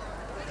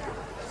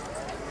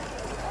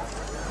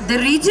 The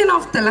region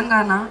of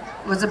Telangana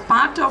was a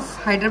part of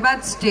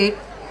Hyderabad state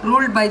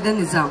ruled by the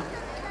Nizam.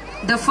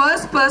 The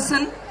first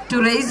person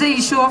to raise the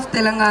issue of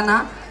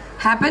Telangana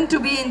happened to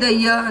be in the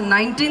year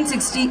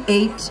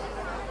 1968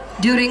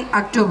 during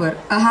October.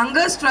 A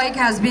hunger strike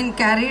has been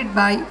carried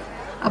by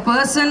a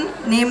person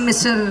named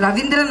Mr.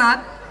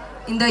 Ravindranath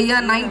in the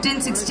year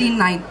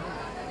 1969.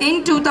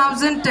 In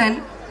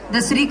 2010,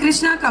 the Sri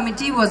Krishna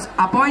Committee was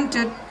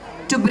appointed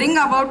to bring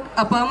about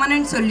a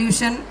permanent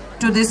solution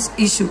to this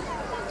issue.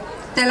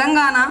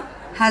 Telangana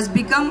has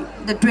become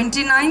the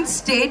 29th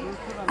state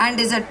and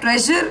is a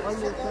treasure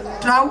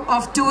trove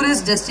of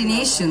tourist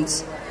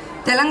destinations.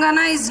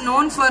 Telangana is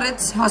known for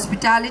its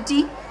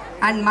hospitality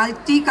and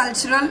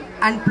multicultural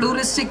and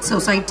pluralistic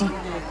society.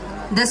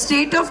 The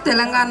state of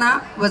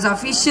Telangana was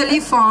officially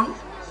formed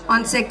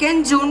on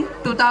 2nd June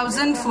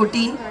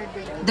 2014.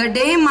 The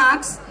day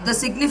marks the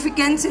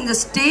significance in the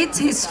state's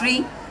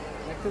history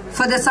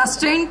for the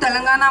sustained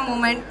Telangana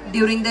movement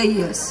during the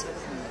years.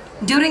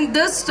 During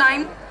this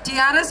time,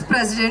 TRS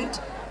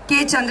President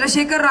K.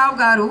 Chandrasekhar Rao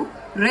Garu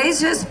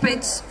raised his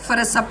pitch for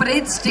a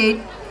separate state,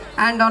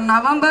 and on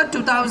November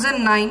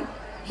 2009,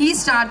 he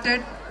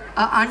started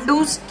an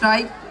undo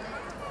strike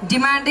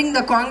demanding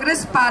the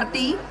Congress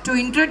party to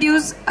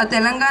introduce a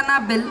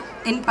Telangana bill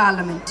in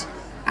Parliament.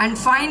 And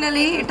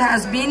finally, it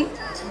has been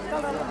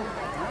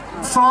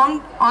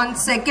formed on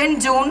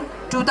 2nd June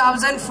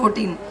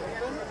 2014.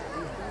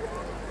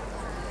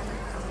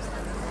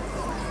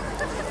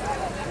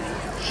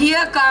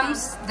 Here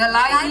comes the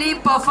lively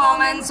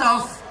performance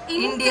of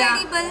India,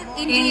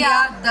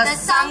 the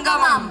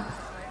Sangamam.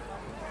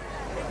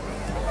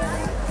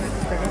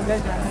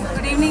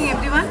 Good evening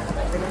everyone.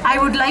 I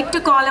would like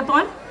to call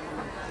upon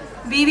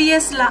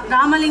VVS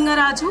Ramalinga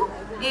Raju,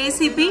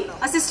 ACP,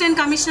 Assistant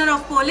Commissioner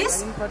of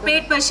Police,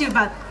 Pet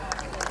Bashirabad.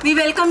 We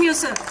welcome you,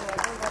 sir.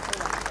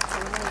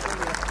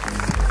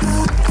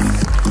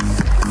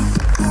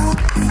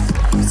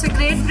 It's a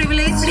great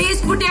privilege.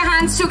 Please put your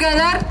hands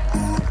together.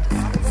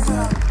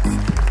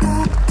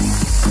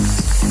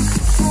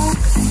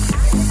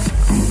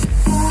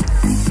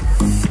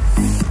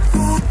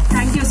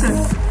 Thank you,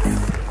 sir.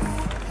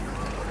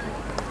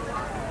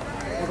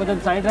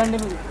 Side run.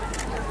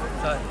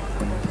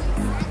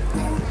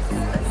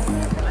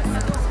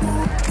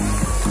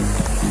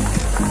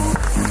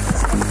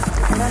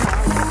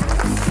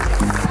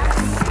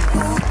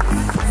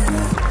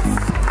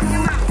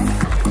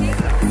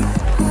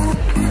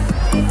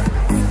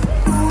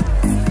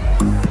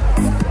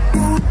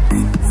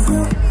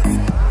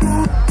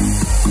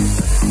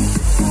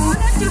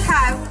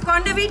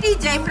 Kondaviti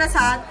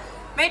Jaiprasad,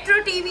 Metro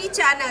TV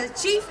channel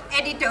Chief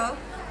Editor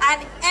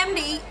and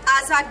MD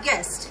as our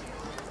guest.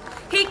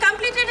 He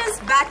completed his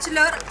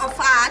Bachelor of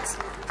Arts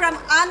from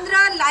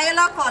Andhra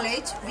Loyola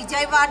College,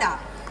 Vijayawada,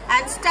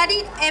 and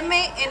studied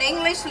MA in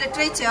English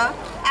Literature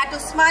at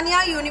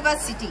Osmania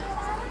University.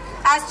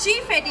 As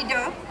Chief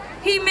Editor,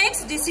 he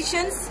makes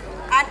decisions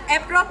and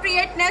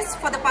appropriateness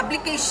for the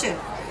publication.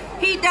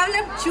 He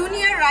developed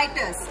junior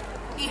writers.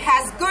 He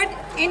has good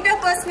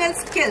interpersonal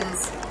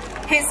skills.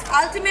 His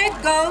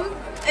ultimate goal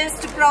is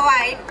to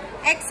provide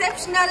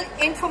exceptional,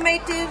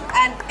 informative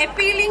and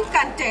appealing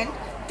content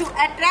to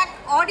attract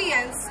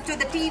audience to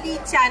the TV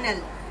channel.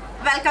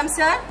 Welcome,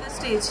 sir. The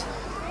stage.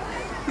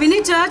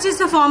 Vinny George is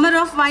the former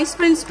of Vice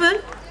Principal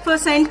for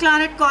St.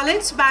 Claret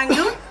College,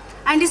 Bangalore,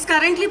 and is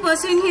currently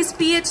pursuing his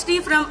PhD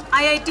from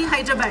IIT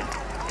Hyderabad.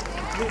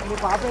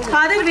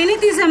 Father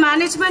Vinith is a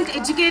management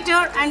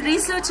educator and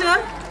researcher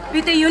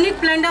with a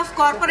unique blend of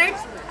corporate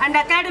and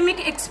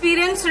academic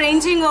experience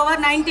ranging over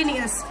 19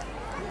 years.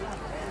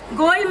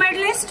 Gold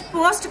medalist,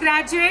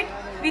 postgraduate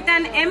with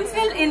an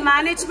MPhil in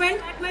management,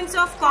 departments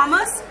of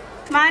commerce,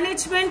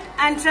 management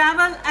and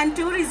travel and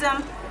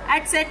tourism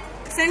at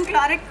St.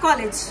 Claret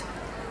College.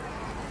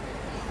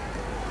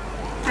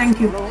 Thank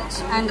you.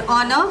 And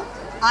honor,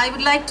 I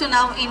would like to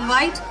now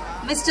invite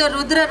Mr.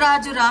 Rudra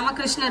Raju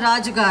Ramakrishna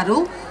Raju Garu,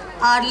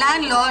 our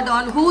landlord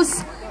on whose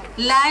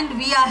land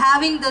we are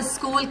having the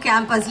school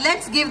campus.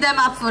 Let's give them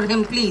up for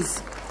him,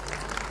 please.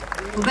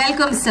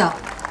 Welcome, sir.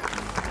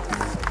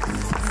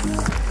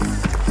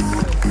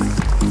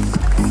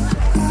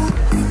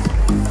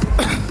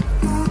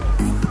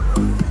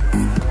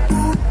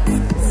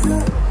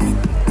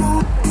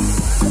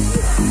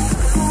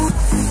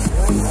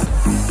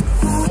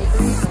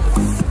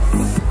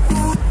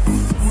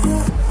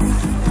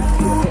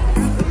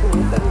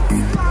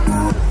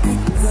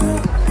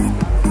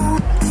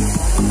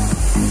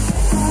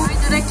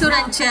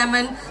 And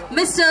Chairman,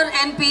 Mr.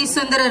 N.P.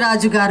 Sundara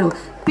Raju Garu.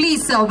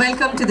 Please, sir,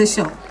 welcome to the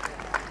show.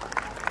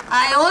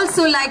 I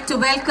also like to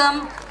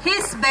welcome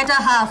his better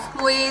half,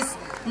 who is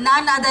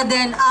none other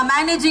than our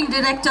Managing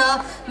Director,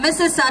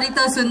 Mrs.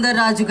 Sarita Sundar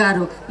Raju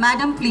Garu.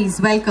 Madam,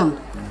 please, welcome.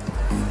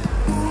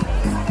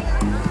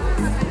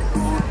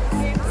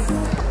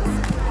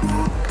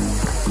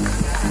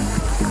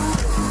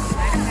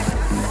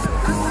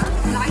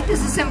 Light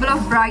is a symbol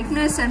of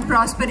brightness and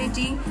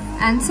prosperity,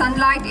 and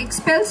sunlight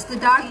expels the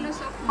darkness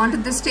onto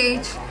the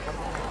stage.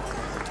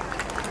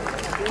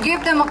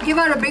 Give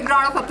her a big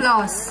round of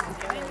applause.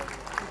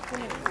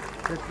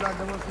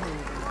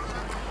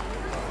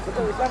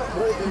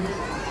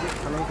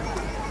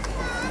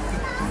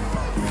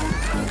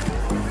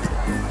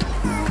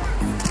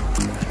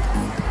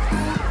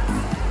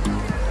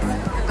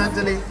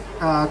 Patanjali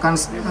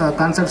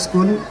Concept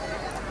School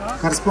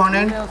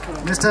correspondent,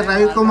 Mr.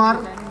 Ravi Kumar,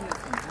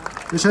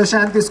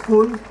 Vishwashanti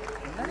School,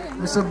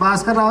 Mr.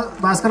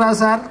 Bhaskara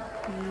sir,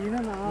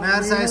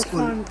 Mayor's High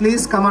School.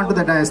 Please come on to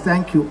the dais.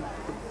 Thank you.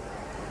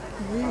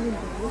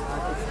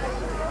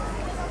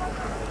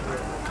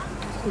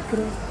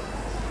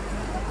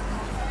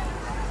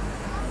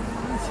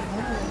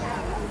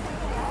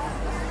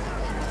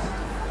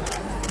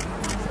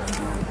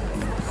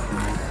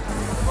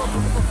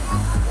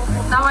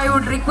 Now I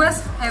would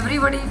request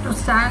everybody to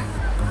stand.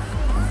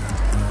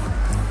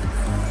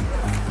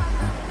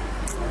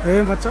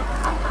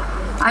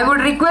 I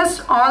would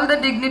request all the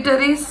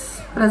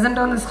dignitaries present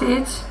on the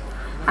stage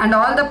and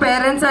all the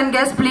parents and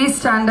guests, please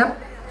stand up.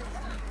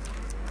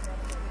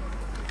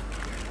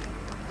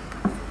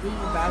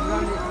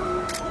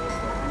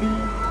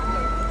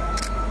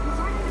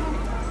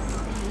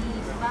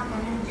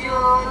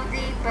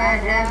 Jyoti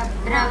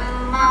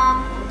Parabrahmam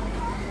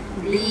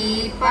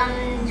Deepam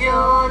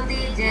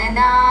Jyoti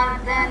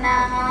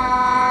Janardanaha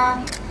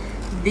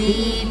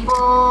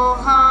Deepo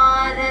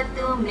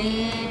Haratu Me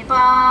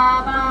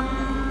Papam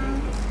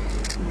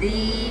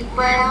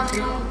Deepam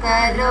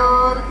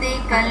Karoti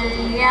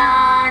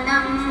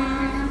Kalyanam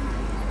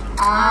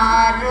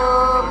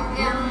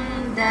Arogyam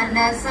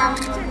Dana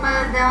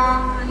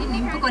Sampadam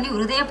నింపుకొని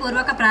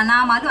హృదయపూర్వక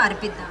ప్రణామాలు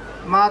అర్పిద్దాం.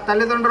 మా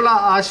తల్లిదండ్రుల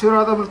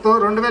ఆశీర్వాదంతో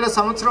 2000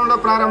 సంవత్సరంలో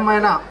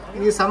ప్రారంభమైన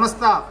ఈ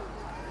సంస్థ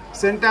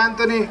సెయింట్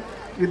ఆంథోనీ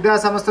విద్యా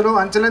సంస్థలు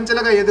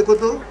అంచెలంచెలుగా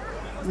ఎదుగుతూ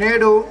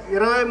నేడు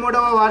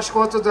 23వ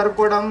వార్షికోత్సవం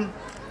జరుపుకోవడం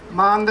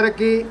మా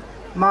అందరికీ,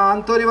 మా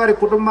ఆంథోనీ వారి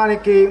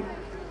కుటుంబానికి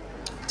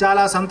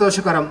చాలా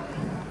సంతోషకరం.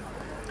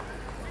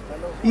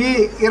 ఈ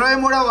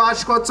 23వ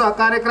వార్షికోత్సవ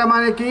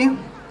కార్యక్రమానికి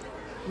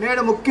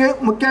నేడు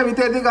ముఖ్య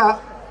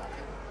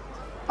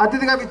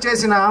అతిథిగా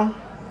విచ్చేసిన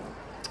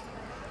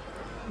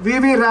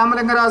వివి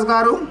రామలింగరాజు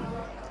గారు,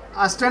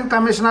 assistant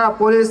commissioner of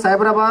police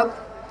Cyberabad.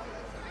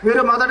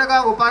 వీరు మొదటగా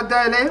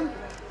ఉపాధ్యాయులే.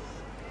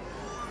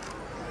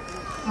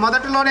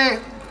 మొదటిలోనే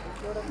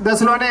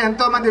దశలోనే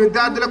ఎంతోమంది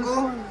విద్యార్థులకు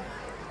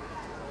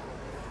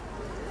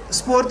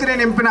స్ఫూర్తిని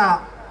నింపిన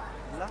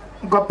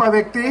గొప్ప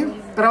వ్యక్తి.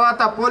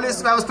 తర్వాత పోలీస్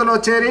వ్యవస్థలో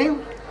చేరి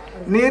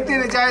నీతి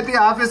నిజాయితీ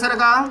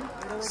ఆఫీసర్గా,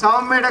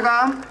 సౌమ్యుడిగా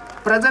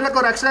ప్రజలకు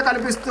రక్షణ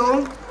కల్పిస్తూ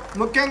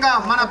ముఖ్యంగా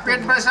మన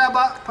పేట్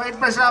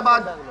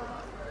బషీరాబాద్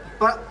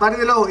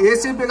పరిధిలో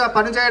ఏసీపీగా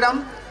పనిచేయడం,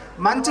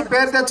 మంచి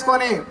పేరు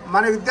తెచ్చుకొని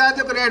మన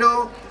విద్యార్థులకు నేడు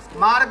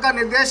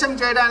మార్గనిర్దేశం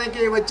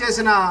చేయడానికి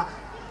వచ్చేసిన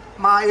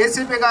మా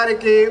ఏసీపీ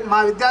గారికి మా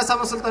విద్యా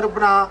సంస్థల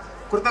తరపున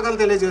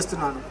కృతజ్ఞతలు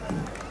తెలియజేస్తున్నాను.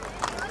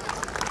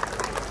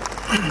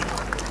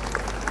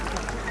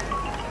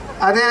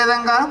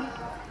 అదేవిధంగా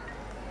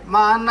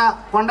మా అన్న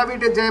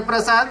కొండవీటి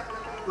జయప్రసాద్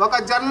ఒక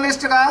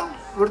జర్నలిస్ట్గా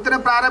వృత్తిని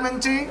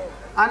ప్రారంభించి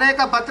అనేక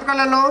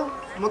పత్రికలలో,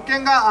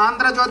 ముఖ్యంగా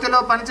ఆంధ్రజ్యోతిలో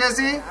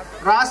పనిచేసి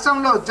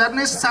రాష్ట్రంలో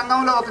జర్నలిస్ట్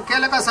సంఘంలో ఒక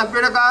కీలక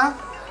సభ్యుడిగా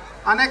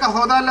అనేక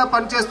హోదాల్లో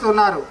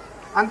పనిచేస్తున్నారు.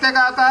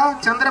 అంతేకాక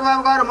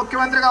చంద్రబాబు గారు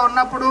ముఖ్యమంత్రిగా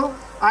ఉన్నప్పుడు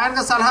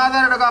ఆయనకు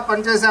సలహాదారుడుగా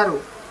పనిచేశారు.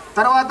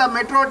 తర్వాత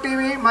మెట్రో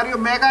టీవీ మరియు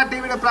మెగా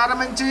టీవీని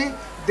ప్రారంభించి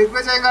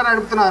దిగ్విజయంగా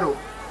నడుపుతున్నారు.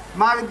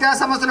 మా విద్యా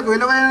సంస్థలకు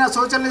విలువైన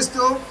సూచనలు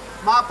ఇస్తూ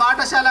మా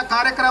పాఠశాల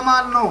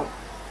కార్యక్రమాలను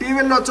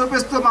టీవీల్లో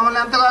చూపిస్తూ మమ్మల్ని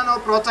ఎంతగానో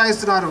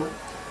ప్రోత్సహిస్తున్నారు.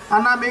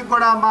 అన్న మీకు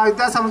కూడా మా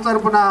విద్యా సంస్థ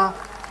తరపున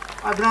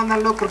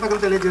అభినందనలు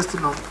కృతజ్ఞతలు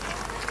తెలియజేస్తున్నాం.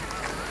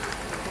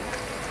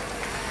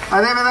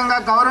 అదేవిధంగా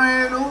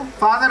గౌరవనీయులు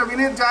ఫాదర్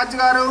వినీత్ జార్జ్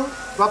గారు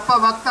గొప్ప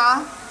వక్త.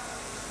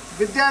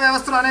 విద్యా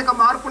వ్యవస్థలో అనేక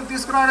మార్పులు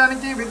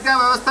తీసుకురావడానికి విద్యా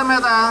వ్యవస్థ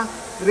మీద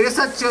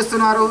రీసెర్చ్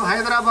చేస్తున్నారు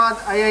హైదరాబాద్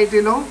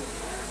ఐఐటిలో.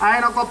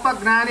 ఆయన గొప్ప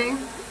జ్ఞాని,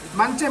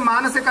 మంచి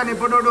మానసిక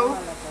నిపుణుడు,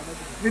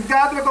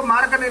 విద్యార్థులకు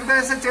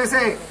మార్గనిర్దేశం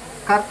చేసే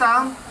కర్త.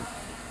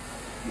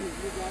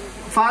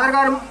 ఫాదర్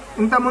గారు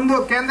ఇంతకుముందు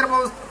కేంద్ర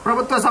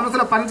ప్రభుత్వ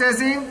సంస్థలో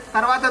పనిచేసి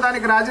తర్వాత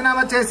దానికి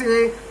రాజీనామా చేసి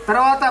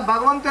తర్వాత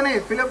భగవంతుని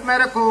పిలుపు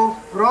మేరకు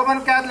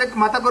రోమన్ క్యాథలిక్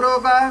మత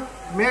గురువుగా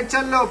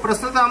మేడ్చల్లో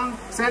ప్రస్తుతం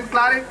సెయింట్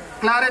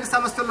క్లారెట్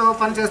సంస్థలో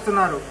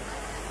పనిచేస్తున్నారు.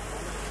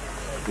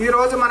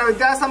 ఈరోజు మన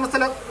విద్యా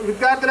సంస్థల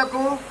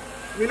విద్యార్థులకు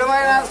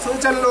విలువైన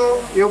సూచనలు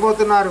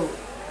ఇవ్వబోతున్నారు.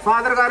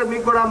 ఫాదర్ గారు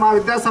మీకు కూడా మా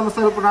విద్యా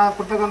సంస్థలకు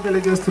కృతజ్ఞతలు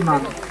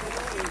తెలియజేస్తున్నాను.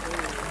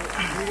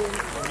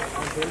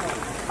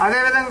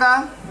 అదేవిధంగా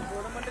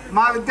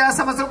మా విద్యా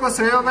సంస్థలకు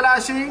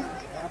శ్రేయోభిలాషి,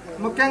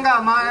 ముఖ్యంగా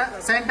మా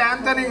సెయింట్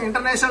ఆంథనీ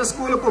ఇంటర్నేషనల్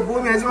స్కూల్కు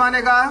భూమి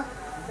యజమానిగా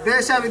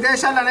దేశ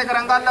విదేశాల్లో అనేక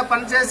రంగాల్లో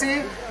పనిచేసి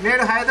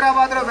నేడు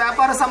హైదరాబాద్లో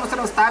వ్యాపార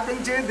సంస్థను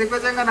స్థాపించి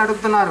దిగ్విజయంగా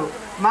నడుపుతున్నారు.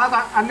 మాకు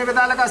అన్ని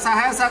విధాలుగా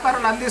సహాయ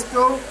సహకారాలు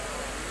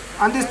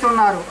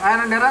అందిస్తున్నారు.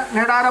 ఆయన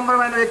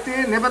నిరాడంబరమైన వ్యక్తి,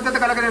 నిబద్ధత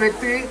కలిగిన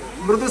వ్యక్తి,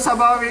 మృదు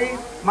స్వభావి.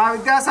 మా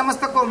విద్యా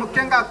సంస్థకు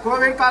ముఖ్యంగా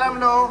కోవిడ్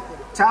కాలంలో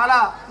చాలా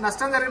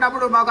నష్టం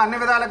జరిగినప్పుడు మాకు అన్ని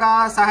విధాలుగా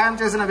సహాయం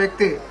చేసిన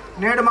వ్యక్తి.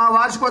 నేడు మా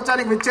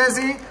వార్షికోత్సవానికి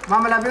విచ్చేసి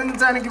మమ్మల్ని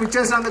అభినందించడానికి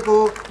విచ్చేసినందుకు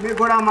మీకు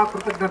కూడా మా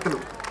కృతజ్ఞతలు.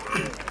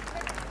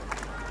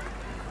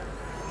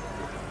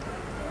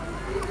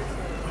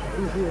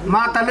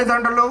 మా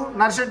తల్లిదండ్రులు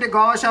నర్సిటి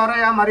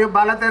గోవశౌరయ్య మరియు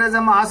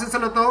బాలతెరేజమ్మ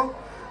ఆశీస్సులతో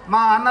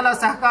మా అన్నల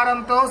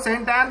సహకారంతో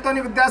సెయింట్ ఆంథోనీ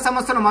విద్యా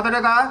సంస్థను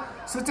మొదటగా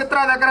సుచిత్ర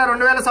దగ్గర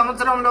 2000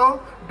 సంవత్సరంలో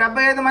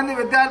 75 మంది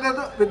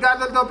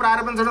విద్యార్థులతో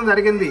ప్రారంభించడం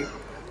జరిగింది.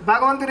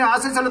 భగవంతుని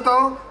ఆశీస్సులతో,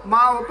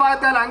 మా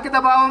ఉపాధ్యాయుల అంకిత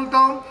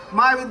భావంతో,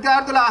 మా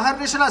విద్యార్థుల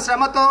అహర్నిశల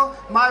శ్రమతో,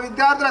 మా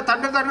విద్యార్థుల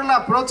తండ్రిదండ్రుల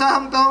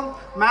ప్రోత్సాహంతో,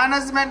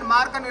 మేనేజ్మెంట్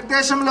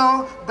మార్గనిర్దేశంలో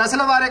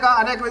దశల వారీగా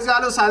అనేక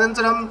విజయాలు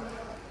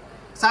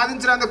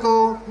సాధించినందుకు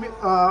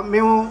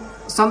మేము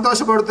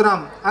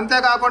సంతోషపడుతున్నాం.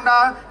 అంతేకాకుండా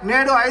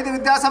నేడు 5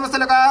 విద్యా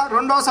సంస్థలుగా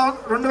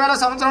 2000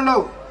 సంవత్సరంలో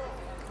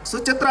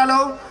సుచిత్రలో,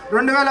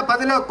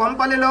 2010లో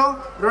కొంపల్లిలో,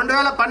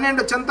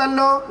 2012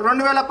 చింతల్లో,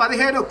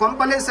 2015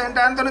 Kompally Saint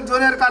Anthony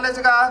junior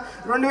కాలేజీగా,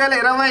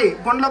 2020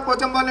 Gundla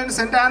పోచంపల్లిని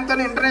Saint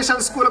Anthony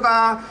international స్కూల్గా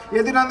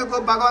ఎదిగినందుకు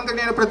భగవంతుని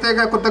నేను ప్రత్యేక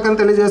కృతజ్ఞతలు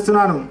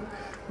తెలియజేస్తున్నాను.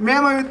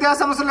 మేము విద్యా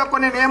సంస్థల్లో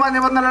కొన్ని నియమ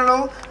నిబంధనలు,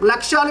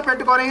 లక్ష్యాలు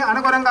పెట్టుకొని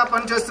అనుగుణంగా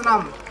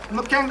పనిచేస్తున్నాం.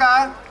 ముఖ్యంగా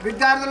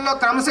విద్యార్థుల్లో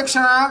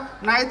క్రమశిక్షణ,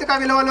 నైతిక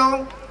విలువలు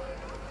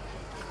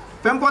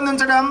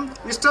పెంపొందించడం,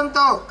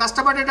 ఇష్టంతో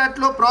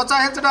కష్టపడేటట్లు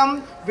ప్రోత్సహించడం,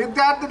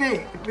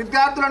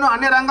 విద్యార్థులను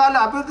అన్ని రంగాల్లో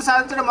అభివృద్ధి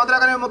సాధించడం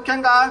మొదలగునవి.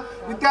 ముఖ్యంగా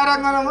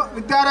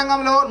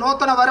విద్యారంగంలో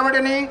నూతన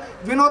వరవడిని,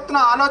 వినూత్న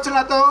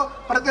ఆలోచనలతో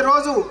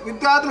ప్రతిరోజు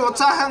విద్యార్థులు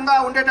ఉత్సాహంగా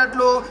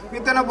ఉండేటట్లు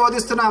విద్యను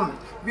బోధిస్తున్నాం.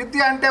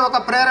 విద్య అంటే ఒక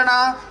ప్రేరణ,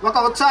 ఒక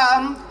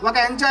ఉత్సాహం, ఒక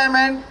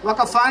ఎంజాయ్మెంట్,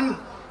 ఒక ఫన్,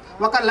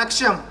 ఒక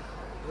లక్ష్యం.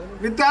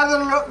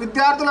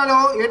 విద్యార్థులలో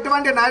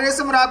ఎటువంటి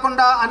నైరాశ్యం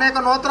రాకుండా అనేక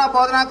నూతన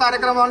బోధనా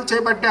కార్యక్రమాలను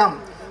చేపట్టాం.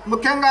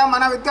 ముఖ్యంగా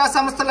మన విద్యా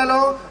సంస్థలలో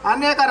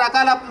అనేక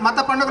రకాల మత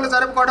పండుగలు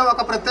జరుపుకోవడం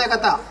ఒక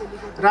ప్రత్యేకత.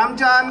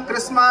 రంజాన్,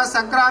 క్రిస్మస్,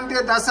 సంక్రాంతి,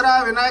 దసరా,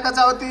 వినాయక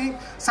చవితి,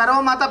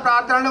 సర్వమత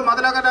ప్రార్థనలు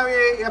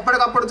మొదలగునవి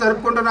ఎప్పటికప్పుడు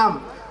జరుపుకుంటున్నాం.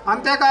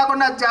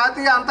 అంతేకాకుండా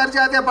జాతీయ,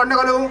 అంతర్జాతీయ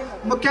పండుగలు,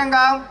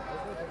 ముఖ్యంగా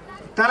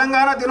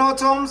తెలంగాణ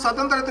దినోత్సవం,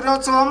 స్వతంత్ర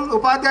దినోత్సవం,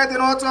 ఉపాధ్యాయ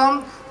దినోత్సవం,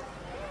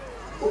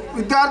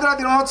 విద్యార్థుల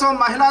దినోత్సవం,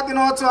 మహిళా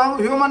దినోత్సవం,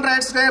 హ్యూమన్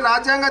రైట్స్ డే,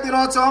 రాజ్యాంగ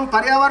దినోత్సవం,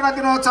 పర్యావరణ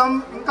దినోత్సవం,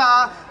 ఇంకా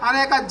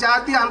అనేక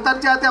జాతీయ,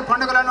 అంతర్జాతీయ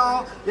పండుగలను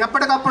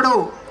ఎప్పటికప్పుడు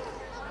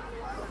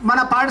మన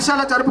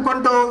పాఠశాల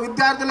జరుపుకుంటూ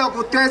విద్యార్థుల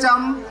ఉత్తేజం,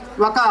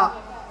 ఒక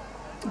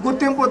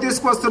గుర్తింపు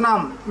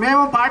తీసుకొస్తున్నాం.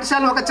 మేము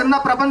పాఠశాల ఒక చిన్న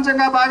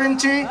ప్రపంచంగా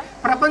భావించి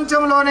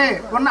ప్రపంచంలోనే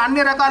ఉన్న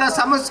అన్ని రకాల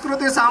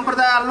సంస్కృతి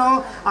సాంప్రదాయాలను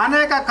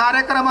అనేక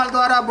కార్యక్రమాల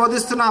ద్వారా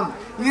బోధిస్తున్నాం.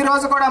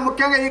 ఈరోజు కూడా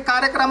ముఖ్యంగా ఈ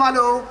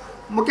కార్యక్రమాలు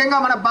ముఖ్యంగా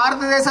మన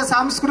భారతదేశ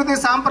సంస్కృతి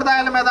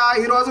సాంప్రదాయాల మీద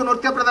ఈరోజు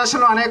నృత్య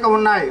ప్రదర్శనలు అనేక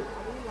ఉన్నాయి.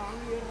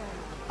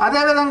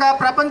 అదేవిధంగా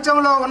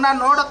ప్రపంచంలో ఉన్న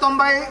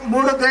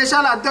 193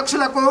 దేశాల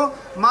అధ్యక్షులకు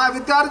మా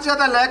విద్యార్థి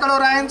చేత లేఖలు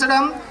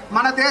రాయించడం,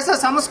 మన దేశ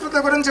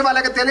సంస్కృతి గురించి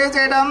వాళ్ళకి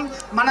తెలియజేయడం,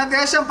 మన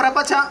దేశం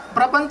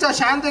ప్రపంచ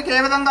శాంతికి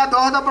ఏ విధంగా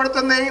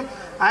దోహదపడుతుంది,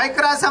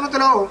 ఐక్యరాజ్య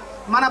సమితిలో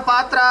మన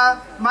పాత్ర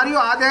మరియు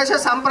ఆ దేశ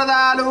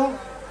సంప్రదాయాలు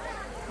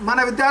మన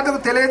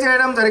విద్యార్థులకు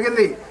తెలియజేయడం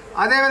జరిగింది.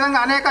 అదేవిధంగా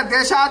అనేక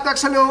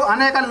దేశాధ్యక్షులు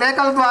అనేక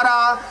లేఖల ద్వారా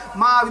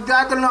మా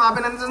విద్యార్థులను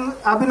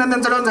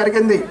అభినందించడం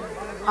జరిగింది.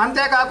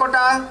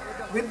 అంతేకాకుండా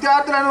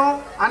విద్యార్థులను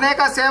అనేక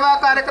సేవా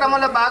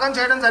కార్యక్రమాల్లో భాగం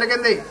చేయడం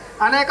జరిగింది.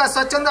 అనేక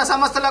స్వచ్ఛంద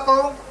సంస్థలకు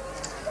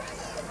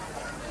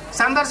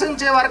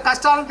సందర్శించి వారి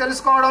కష్టాలను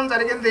తెలుసుకోవడం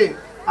జరిగింది.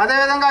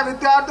 అదేవిధంగా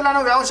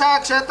విద్యార్థులను వ్యవసాయ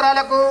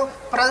క్షేత్రాలకు,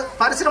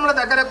 పరిశ్రమల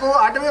దగ్గరకు,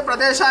 అటవీ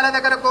ప్రదేశాల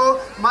దగ్గరకు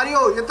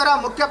మరియు ఇతర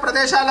ముఖ్య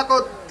ప్రదేశాలకు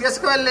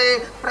తీసుకువెళ్ళి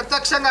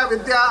ప్రత్యక్షంగా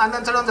విద్య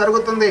అందించడం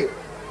జరుగుతుంది.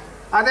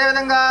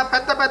 అదేవిధంగా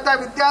పెద్ద పెద్ద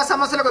విద్యా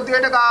సమస్యలకు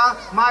ధీటుగా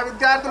మా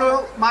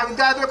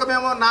విద్యార్థులకు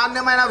మేము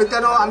నాణ్యమైన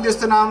విద్యను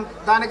అందిస్తున్నాం.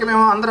 దానికి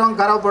మేము అందరం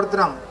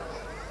గర్వపడుతున్నాం.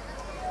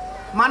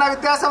 మన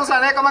విద్యా సంస్థలు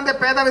అనేక మంది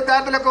పేద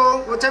విద్యార్థులకు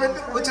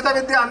ఉచిత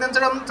విద్య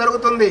అందించడం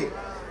జరుగుతుంది.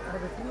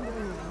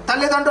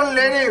 తల్లిదండ్రులు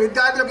లేని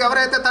విద్యార్థులకు,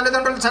 ఎవరైతే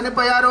తల్లిదండ్రులు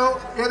చనిపోయారో,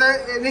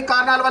 ఎన్ని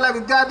కారణాల వల్ల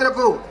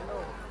విద్యార్థులకు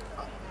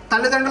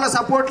తల్లిదండ్రుల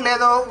సపోర్ట్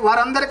లేదో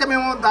వారందరికీ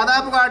మేము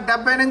దాదాపుగా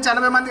 70 నుంచి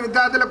 80 మంది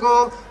విద్యార్థులకు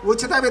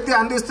ఉచిత విద్య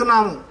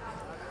అందిస్తున్నాము.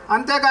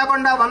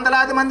 అంతేకాకుండా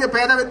వందలాది మంది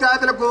పేద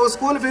విద్యార్థులకు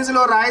స్కూల్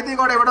ఫీజులో రాయితీ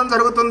కూడా ఇవ్వడం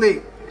జరుగుతుంది.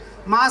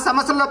 మా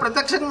సంస్థల్లో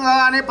ప్రత్యక్షంగా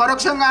కానీ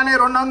పరోక్షంగానే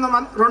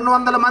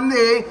 200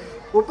 మంది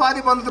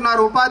ఉపాధి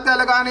పొందుతున్నారు.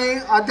 ఉపాధ్యాయులు కానీ,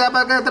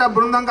 అధ్యాపకేతర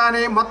బృందం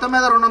కానీ మొత్తం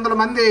మీద 200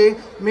 మంది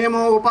మేము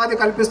ఉపాధి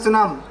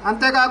కల్పిస్తున్నాం.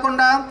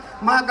 అంతేకాకుండా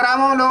మా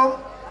గ్రామంలో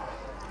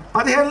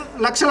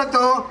 15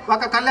 లక్షలతో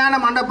ఒక కళ్యాణ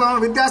మండపం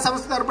విద్యా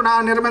సంస్థ తరపున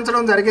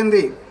నిర్మించడం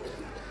జరిగింది.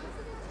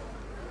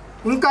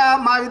 ఇంకా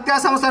మా విద్యా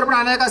సంస్థ తరపున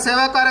అనేక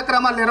సేవా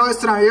కార్యక్రమాలు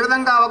నిర్వహిస్తున్నాం. ఈ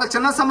విధంగా ఒక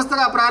చిన్న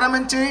సంస్థగా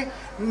ప్రారంభించి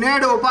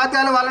నేడు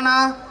ఉపాధ్యాయుల వలన,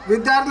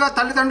 విద్యార్థుల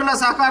తల్లిదండ్రుల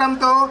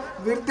సహకారంతో,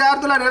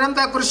 విద్యార్థుల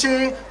నిరంతర కృషి,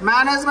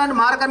 మేనేజ్మెంట్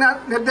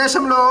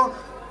మార్గనిర్దేశంలో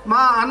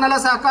మా అన్నల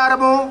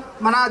సహకారము,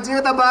 మన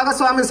జీవిత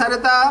భాగస్వామి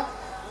సరిత,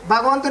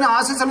 భగవంతుని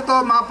ఆశీస్సులతో,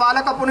 మా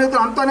పాలక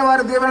పునీతులు అంతోని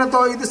వారి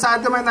దీవెనతో ఇది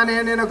సాధ్యమైందని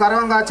నేను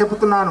గర్వంగా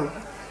చెబుతున్నాను.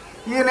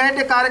 ఈ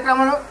నేటి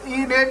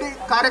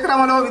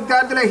కార్యక్రమంలో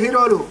విద్యార్థుల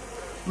హీరోలు.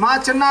 మా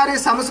చిన్నారి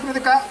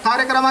సాంస్కృతిక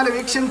కార్యక్రమాలు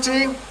వీక్షించి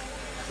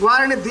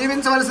వారిని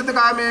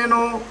దీవించవలసిందిగా నేను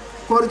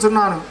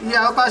కోరుచున్నాను. ఈ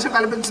అవకాశం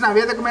కల్పించిన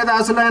వేదిక మీద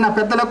ఆశలైన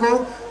పెద్దలకు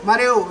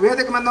మరియు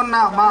వేదిక మీద ఉన్న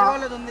మా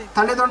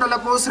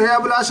తల్లిదండ్రులకు,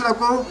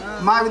 శ్రేయాభిలాషులకు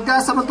మా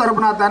విద్యాసంస్థ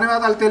తరపున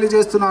ధన్యవాదాలు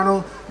తెలియజేస్తున్నాను.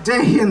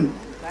 జై Hind.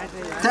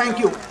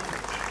 Thank you.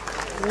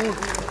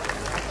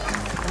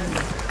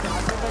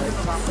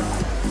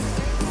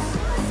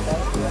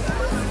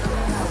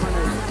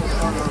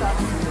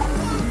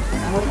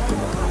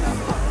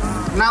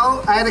 Now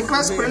I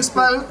request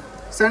Principal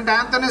St.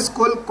 Anthony's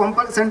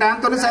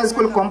High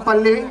School,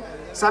 Kompally,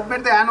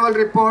 submit the annual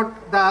report,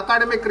 the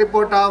academic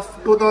report of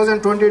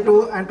 2022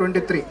 and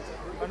 23.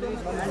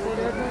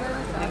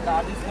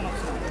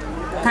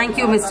 Thank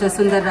you, Mr.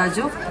 Sundar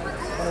Raju.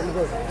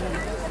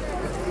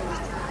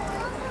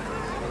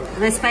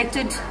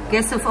 Respected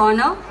guests of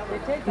honor,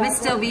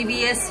 Mr.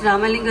 VVS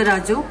Ramalinga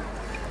Raju,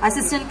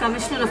 Assistant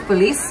Commissioner of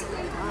Police,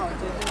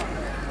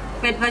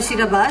 Pet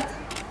Bashirabad,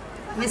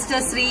 Mr.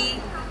 Sri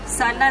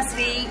Sanna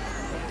Sri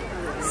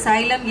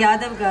Sailam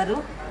Yadav Garu,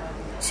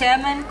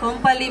 Chairman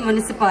Kompally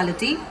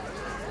Municipality,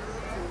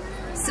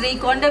 Sri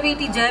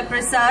Kondaviti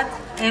Jayaprasad,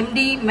 MD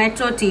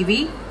Metro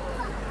TV,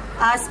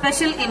 our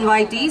special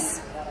invitees,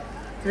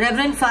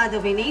 Reverend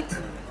Father Vineet,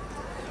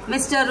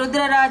 Mr.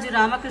 Rudra Raju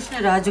Ramakrishna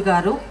Raju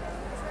Garu,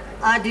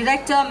 our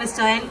Director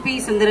Mr. NP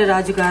Sundara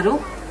Raju Garu,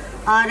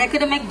 our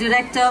Academic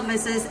Director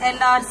Mrs.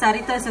 NR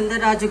Sarita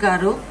Sundar Raju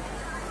Garu,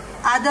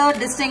 other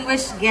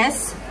distinguished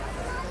guests,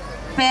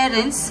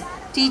 parents,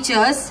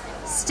 teachers,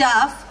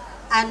 staff,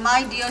 and my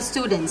dear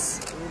students.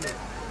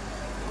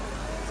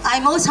 I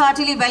most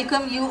heartily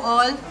welcome you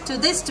all to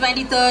this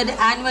 23rd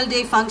annual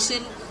day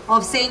function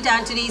of St.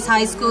 Anthony's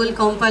High School,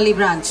 Kompally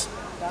branch.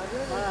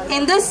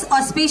 In this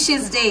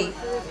auspicious day,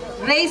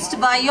 graced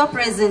by your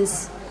presence,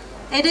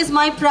 it is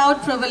my proud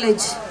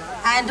privilege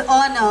and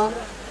honor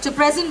to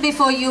present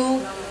before you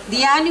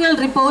the annual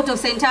report of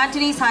St.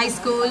 Anthony's High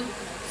School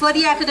for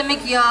the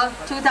academic year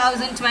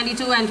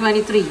 2022 and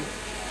 23.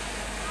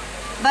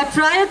 But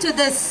prior to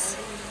this,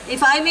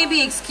 if I may be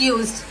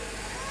excused,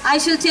 I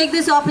shall take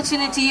this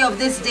opportunity of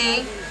this day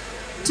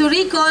to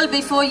recall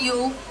before you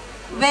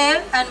where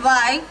and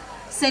why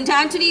St.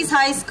 Anthony's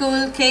High School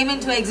came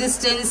into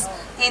existence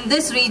in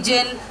this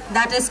region,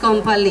 that is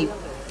Kompally.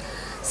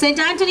 St.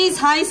 Anthony's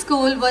High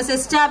School was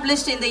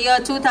established in the year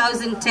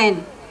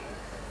 2010.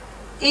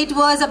 It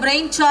was a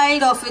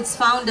brainchild of its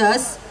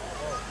founders,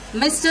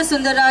 Mr.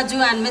 Sundaraju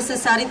and Mrs.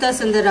 Sarita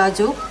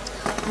Sundaraju,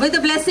 with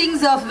the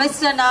blessings of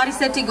Mr.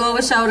 Narisetti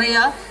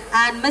Govashauraya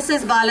and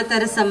Mrs.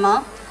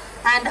 Balatarasamma,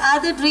 and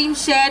other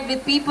dreams shared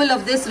with people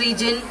of this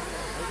region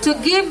to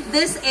give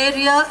this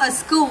area a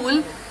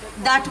school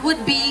that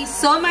would be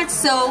so much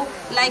so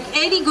like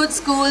any good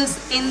schools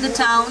in the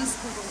towns,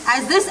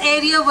 as this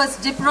area was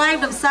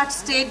deprived of such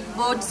state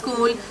board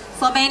school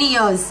for many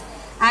years,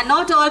 and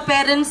not all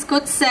parents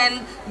could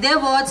send their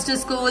wards to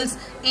schools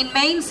in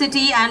main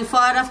city and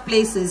far off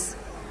places.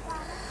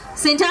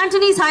 St.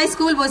 Anthony's High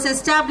School was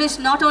established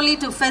not only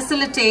to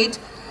facilitate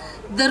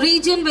the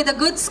region with a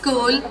good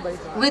school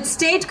with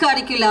state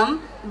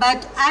curriculum,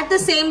 but at the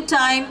same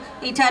time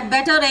it had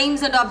better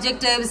aims and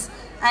objectives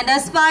and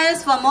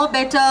aspires for more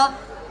better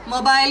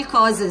mobile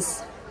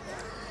causes.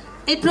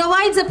 It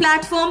provides a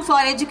platform for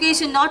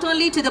education not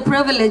only to the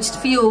privileged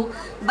few,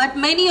 but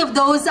many of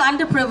those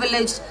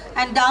underprivileged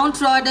and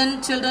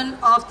downtrodden children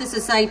of the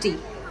society.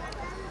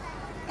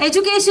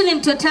 Education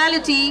in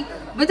totality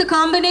with a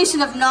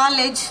combination of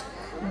knowledge,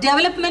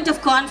 development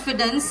of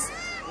confidence,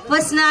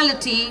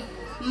 personality,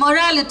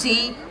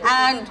 morality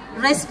and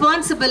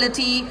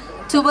responsibility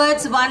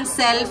towards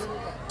oneself,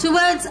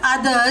 towards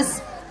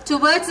others,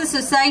 towards the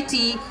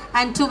society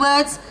and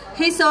towards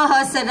his or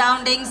her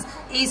surroundings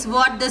is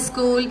what the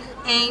school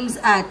aims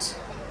at.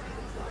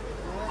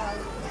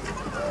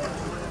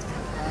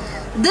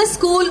 This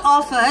school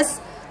offers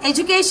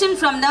education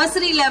from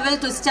nursery level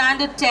to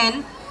standard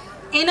 10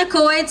 in a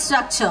co-ed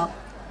structure.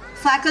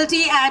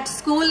 Faculty at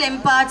school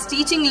imparts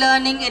teaching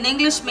learning in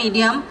English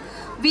medium.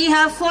 We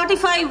have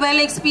 45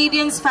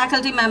 well-experienced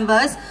faculty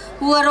members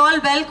who are all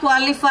well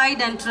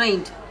qualified and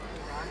trained.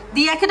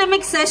 The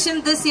academic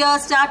session this year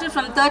started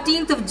from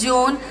 13th of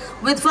June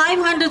with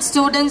 500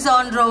 students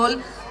on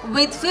roll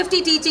with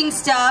 50 teaching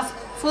staff,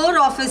 4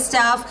 office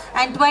staff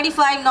and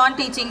 25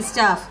 non-teaching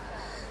staff.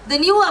 The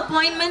new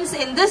appointments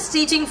in this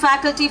teaching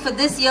faculty for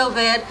this year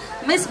were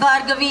Miss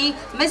Bhargavi,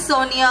 Miss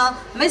Sonia,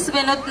 Miss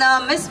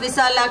Vinutna, Miss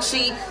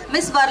Visalakshi,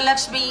 Miss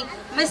Varalakshmi,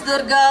 Miss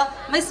Durga,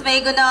 Miss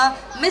Meghana,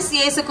 Miss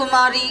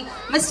Yesukumari,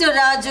 Mr.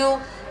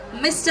 Raju,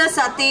 Mr.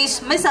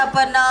 Satish, Miss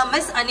Aparna,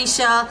 Miss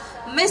Anisha,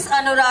 Miss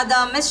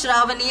Anuradha, Miss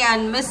Shravani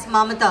and Miss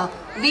Mamata.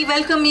 We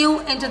welcome you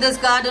into this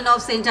garden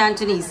of St.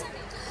 Anthony's.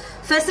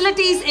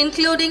 Facilities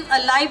including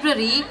a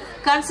library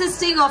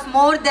consisting of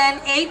more than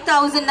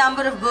 8,000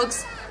 number of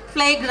books,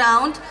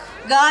 playground,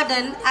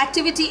 garden,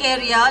 activity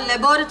area,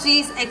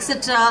 laboratories,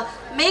 etc.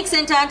 make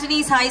St.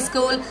 Anthony's High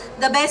School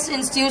the best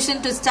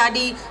institution to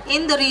study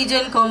in the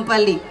region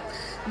Kompally.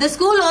 The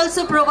school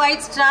also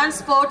provides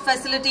transport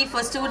facility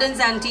for students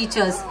and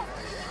teachers.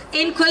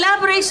 In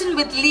collaboration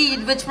with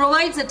LEAD, which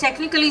provides a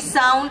technically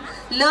sound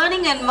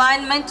learning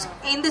environment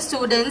in the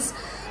students,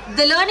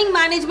 the learning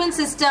management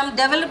system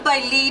developed by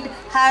LEAD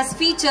has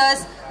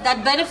features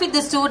that benefit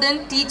the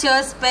student,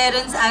 teachers,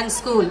 parents and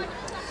school.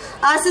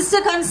 Our sister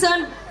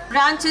concerned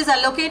branches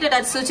are located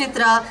at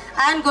Suchitra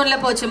and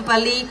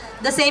Gunlapochimpalli,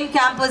 the same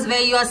campus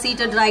where you are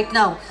seated right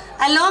now,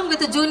 along with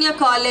the junior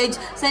college,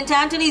 St.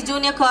 Anthony's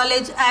Junior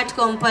College at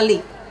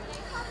Kompally.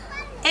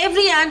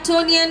 Every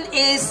Antonian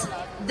is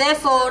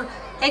therefore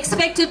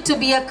expected to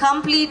be a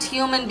complete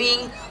human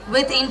being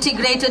with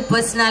integrated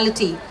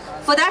personality.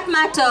 For that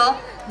matter,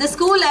 the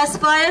school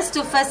aspires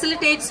to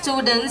facilitate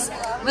students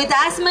with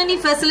as many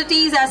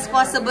facilities as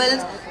possible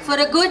for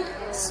a good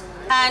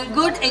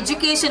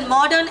education,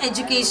 modern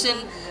education,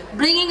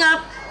 bringing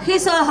up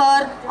his or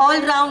her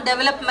all-round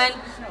development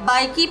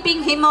by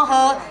keeping him or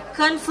her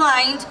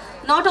confined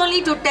not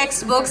only to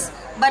textbooks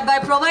but by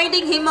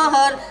providing him or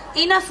her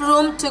enough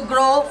room to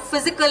grow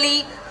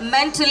physically,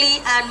 mentally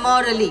and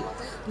morally,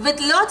 with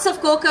lots of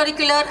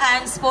co-curricular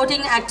and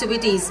sporting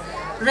activities,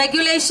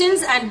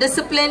 regulations and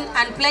discipline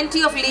and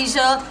plenty of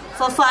leisure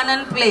for fun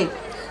and play.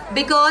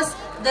 Because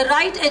the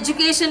right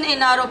education,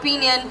 in our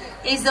opinion,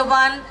 is the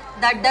one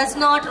that does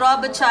not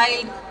rob a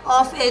child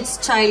of its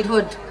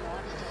childhood.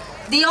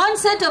 The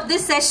onset of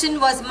this session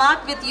was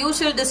marked with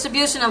usual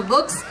distribution of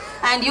books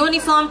and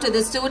uniform to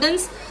the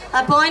students,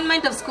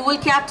 appointment of school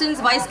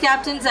captains, vice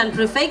captains and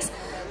prefects,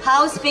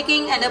 house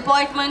picking and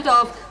appointment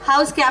of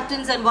house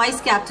captains and vice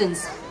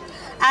captains.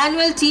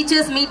 Annual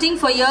teachers meeting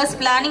for years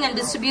planning and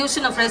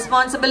distribution of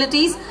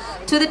responsibilities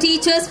to the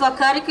teachers for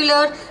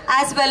curricular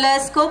as well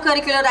as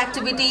co-curricular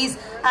activities,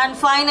 and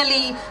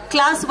finally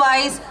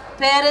class-wise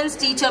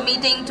parents-teacher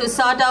meeting to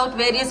sort out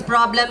various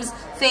problems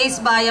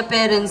faced by your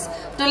parents,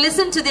 to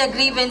listen to their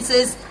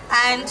grievances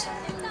and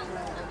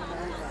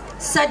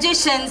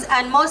suggestions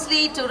and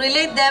mostly to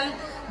relate them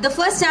the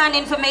first-hand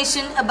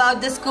information about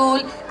the school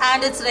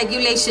and its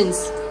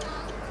regulations.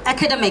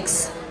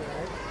 Academics.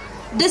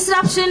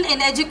 Disruption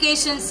in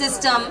education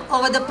system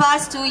over the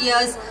past 2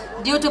 years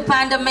due to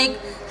pandemic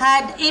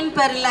had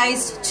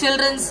imperilized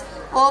children's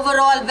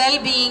overall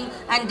well-being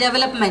and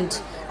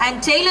development,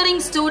 and tailoring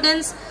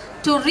students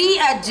to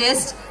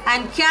readjust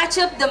and catch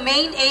up the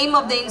main aim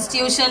of the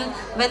institution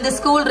when the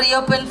school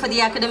reopened for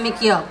the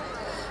academic year.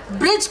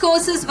 Bridge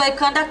courses were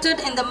conducted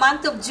in the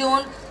month of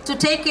June to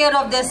take care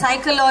of their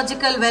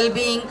psychological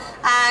well-being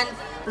and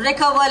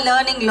recover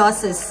learning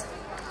losses.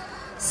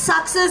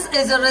 Success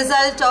is a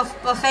result of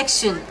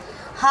perfection,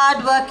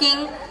 hard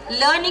working,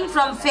 learning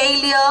from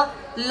failure,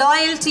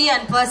 loyalty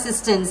and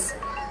persistence.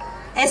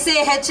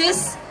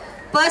 SAHS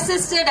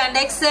persisted and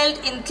excelled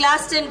in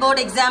Class 10 board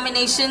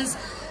examinations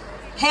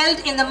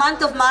held in the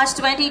month of March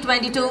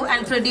 2022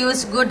 and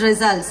produced good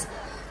results.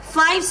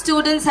 5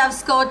 students have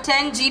scored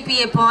 10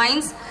 GPA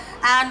points,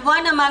 and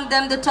one among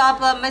them the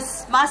topper,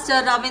 Master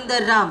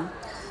Ravinder Ram.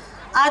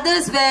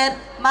 Others were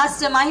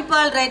Master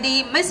Mahipal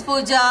Reddy, Miss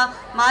Pooja,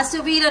 Master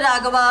Veera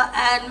Raghava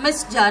and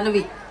Miss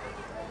Janavi.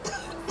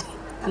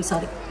 I'm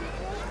sorry.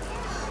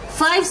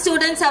 5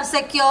 students have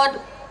secured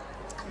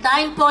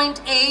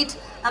 9.8,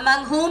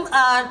 among whom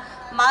are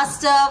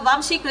Master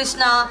Vamshi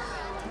Krishna,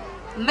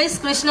 Miss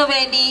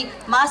Krishnaveni,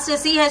 Master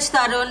C.H.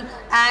 Tarun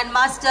and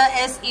Master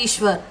S.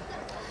 Ishwar.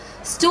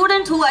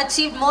 Students who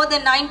achieved more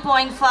than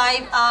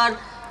 9.5 are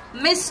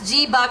Miss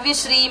G.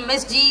 Bhavyashri,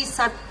 Miss G.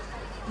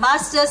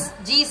 Masters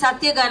G.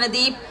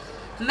 Satyaganadeep,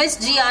 Miss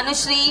G.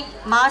 Anushri,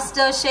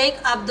 Master Sheikh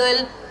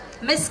Abdul,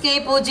 Miss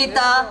K.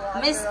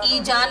 Pujita, Miss E.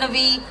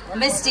 Janavi,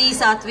 Miss T.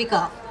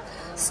 Satvika.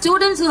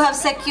 Students who have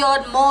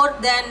secured more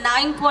than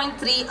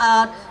 9.3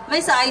 are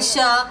Miss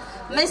Aisha,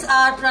 Miss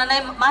R.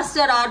 Pranay,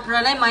 Master R.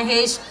 Pranay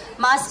Mahesh,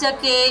 Master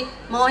K.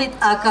 Mohit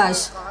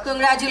Akash.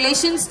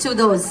 Congratulations to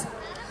those.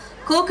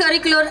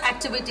 Co-curricular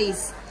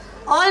activities.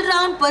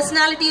 All-round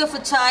personality of a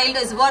child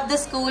is what the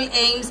school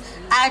aims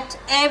at.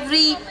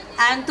 Every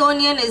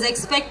Anthonian is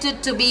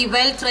expected to be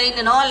well-trained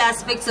in all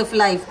aspects of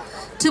life,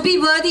 to be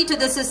worthy to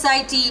the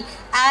society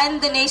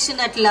and the nation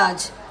at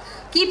large.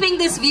 Keeping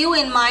this view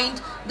in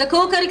mind, the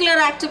co-curricular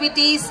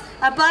activities,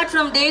 apart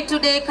from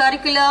day-to-day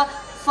curricula,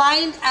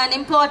 find an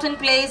important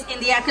place in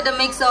the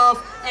academics of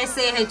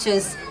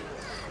SAHS.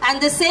 And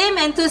the same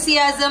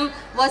enthusiasm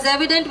was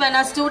evident when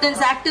our students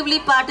actively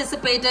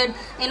participated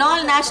in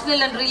all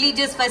national and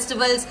religious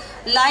festivals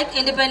like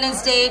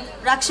Independence Day,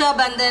 Raksha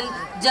Bandhan,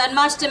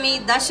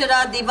 Janmashtami,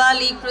 Dashara,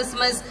 Diwali,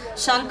 Christmas,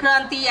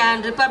 Shankranti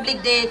and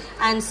Republic Day,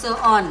 and so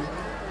on.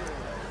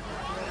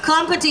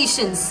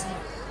 Competitions.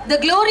 The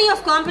glory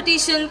of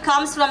competition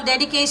comes from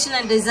dedication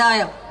and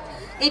desire.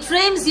 It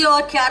frames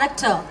your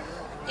character.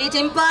 It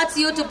imparts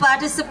you to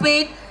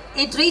participate.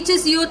 It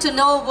reaches you to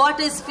know what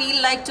it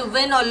feels like to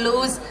win or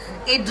lose.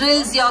 It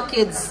drills your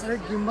kids.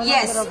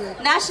 Yes,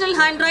 National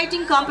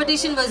Handwriting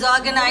Competition was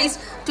organized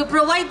to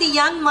provide the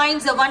young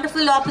minds a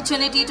wonderful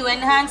opportunity to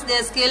enhance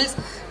their skills,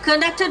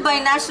 conducted by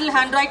National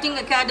Handwriting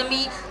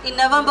Academy in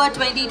November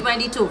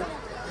 2022.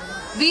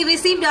 We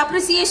received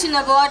Appreciation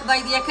Award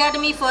by the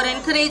Academy for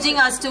encouraging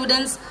our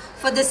students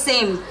for the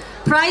same.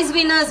 Prize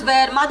winners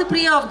were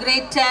Madhupriya of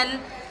grade 10,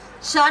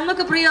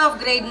 Shanmukapriya of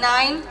grade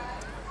 9,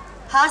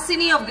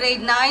 Hasini of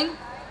grade 9,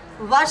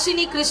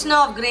 Varshini Krishna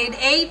of grade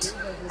 8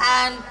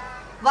 and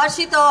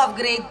Varshita of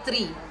grade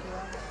 3.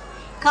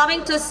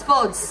 Coming to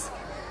sports.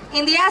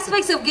 In the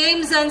aspects of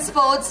games and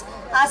sports,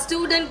 our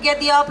students get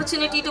the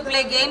opportunity to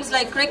play games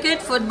like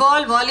cricket,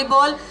 football,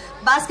 volleyball,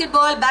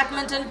 basketball,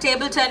 badminton,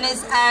 table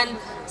tennis and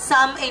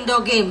some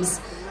indoor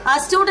games. Our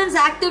students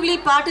actively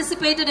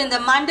participated in the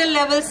mandal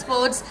level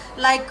sports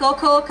like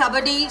Kho-Kho,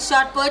 Kabaddi,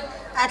 Shot Put,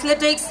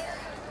 Athletics,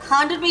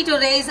 100-meter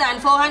race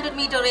and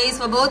 400-meter race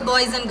for both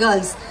boys and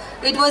girls.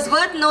 It was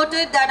worth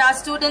noted that our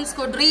students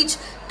could reach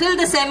till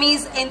the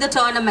semis in the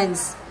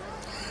tournaments.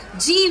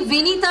 G.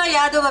 Vinita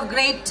Yadav of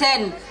grade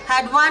 10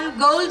 had won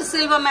gold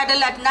silver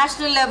medal at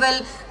national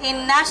level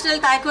in National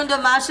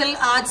Taekwondo Martial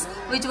Arts,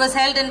 which was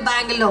held in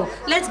Bangalore.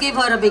 Let's give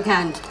her a big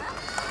hand.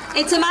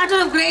 It's a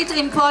matter of great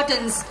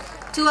importance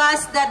to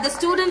us that the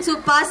students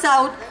who pass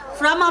out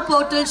from our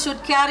portal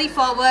should carry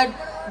forward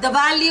the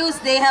values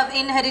they have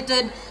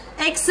inherited,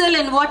 excel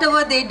in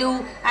whatever they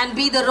do and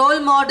be the role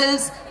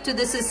models to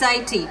the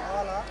society.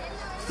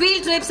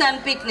 Field trips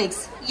and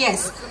picnics.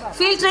 Yes,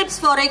 field trips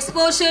for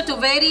exposure to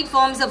varied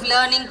forms of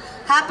learning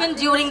happened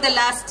during the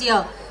last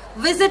year.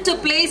 Visit to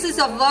places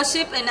of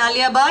worship in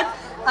Aliabad,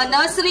 a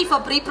nursery for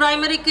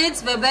pre-primary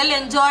kids were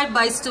well enjoyed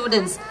by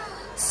students.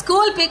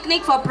 School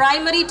picnic for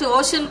primary to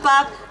Ocean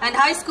Park and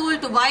high school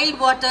to Wild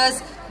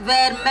Waters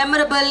were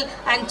memorable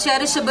and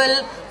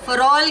cherishable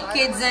for all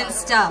kids and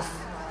staff.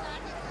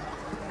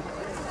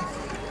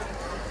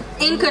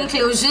 In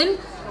conclusion,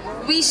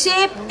 we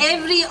shape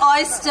every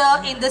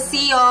oyster in the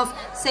sea of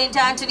St.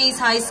 Anthony's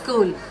High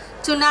School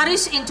to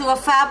nourish into a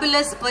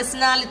fabulous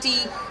personality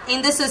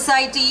in the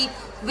society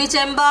which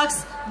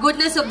embarks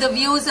goodness of the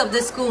views of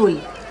the school.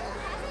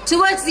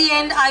 Towards the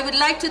end, I would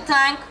like to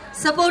thank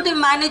supportive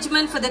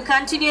management for the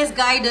continuous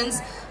guidance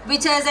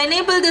which has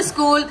enabled the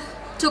school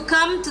to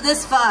come to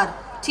this far.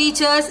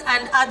 Teachers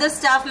and other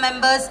staff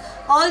members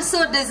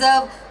also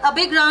deserve a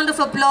big round of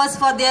applause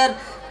for their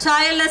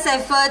tireless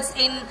efforts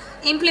in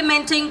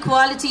implementing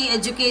quality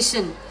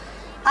education.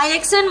 I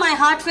extend my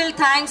heartfelt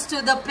thanks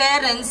to the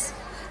parents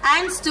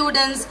and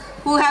students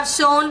who have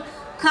shown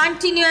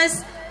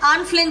continuous,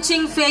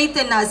 unflinching faith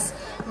in us.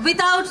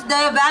 Without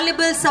their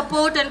valuable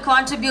support and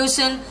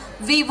contribution,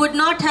 we would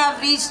not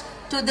have reached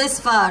to this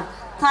far.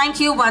 Thank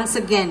you once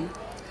again.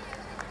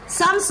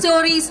 Some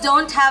stories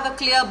don't have a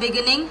clear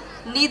beginning,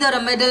 neither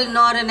a middle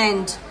nor an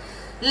end.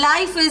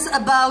 Life is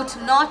about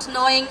not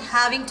knowing,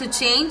 having to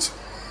change,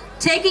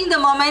 taking the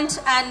moment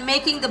and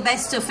making the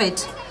best of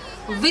it,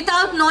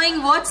 without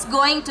knowing what's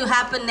going to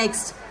happen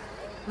next.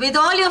 With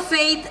all your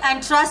faith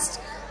and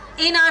trust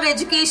in our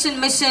education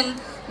mission,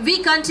 we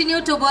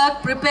continue to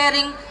work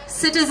preparing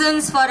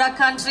citizens for our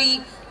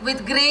country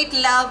with great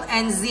love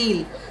and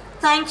zeal.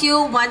 Thank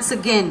you once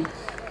again.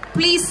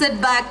 Please sit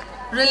back,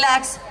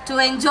 relax to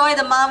enjoy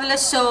the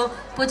marvelous show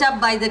put up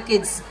by the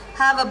kids.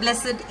 Have a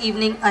blessed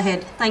evening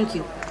ahead. Thank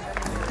you.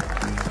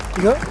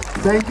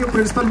 Thank you,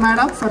 Principal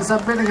Madam, for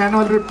submitting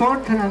annual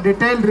report and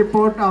detailed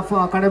report of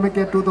academic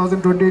year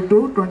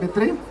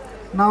 2022-23.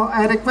 Now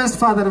I request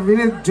Father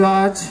Vinith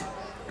George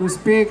to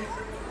speak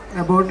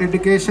about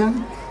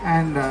education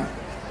and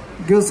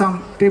give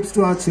some tips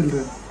to our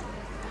children.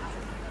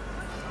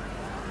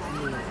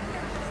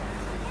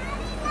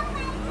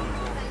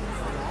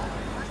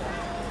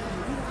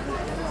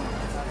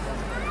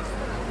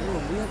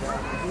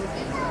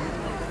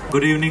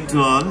 Good evening to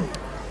all.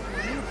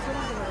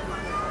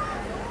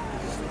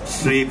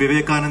 Shri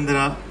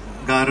Vivekananda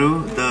Garu,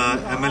 the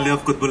MLA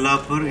of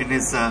Kutbullapur, in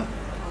his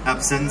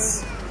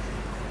absence.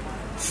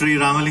 Shri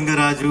Ramalinga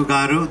Raju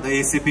Garu, the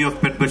ACP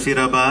of Pet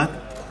Bashirabad.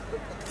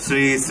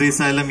 Shri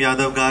Sailam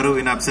Yadav Garu,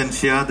 in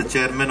absentia, the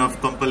chairman of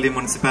Kompally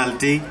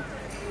Municipality.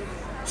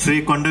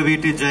 Shri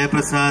Kondaviti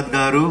Jayaprasad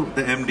Garu,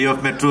 the MD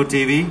of Metro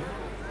TV.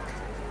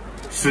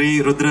 Shri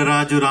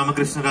Rudraraju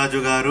Ramakrishna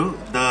Raju Garu,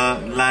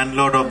 the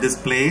landlord of this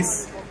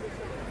place.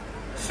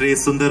 Shri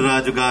Sundar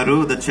Raju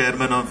Garu, the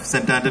chairman of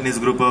St. Anthony's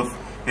Group of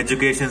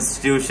Education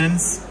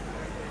Institutions.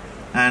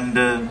 And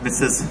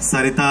Mrs.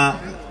 Sarita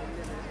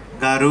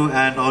Garu,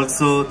 and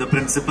also the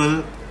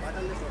principal,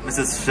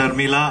 Mrs.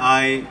 Sharmila.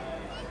 I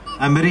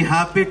am very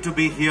happy to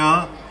be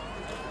here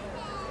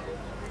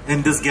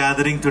in this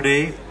gathering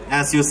today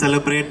as you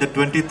celebrate the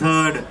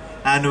 23rd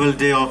annual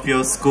day of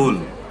your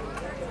school.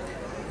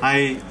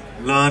 I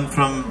learned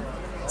from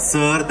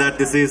Sir that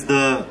this is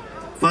the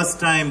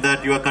first time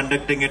that you are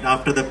conducting it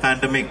after the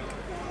pandemic,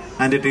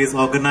 and it is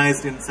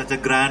organized in such a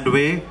grand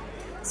way.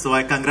 So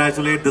I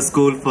congratulate the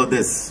school for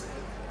this.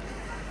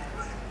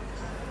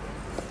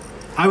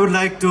 I would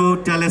like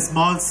to tell a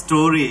small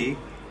story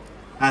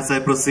as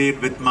I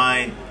proceed with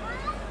my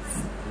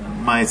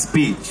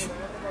speech.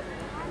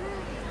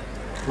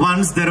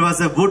 Once there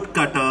was a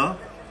woodcutter,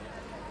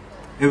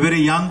 a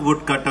very young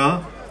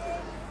woodcutter,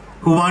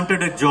 who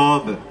wanted a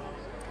job.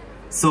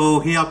 So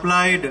he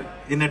applied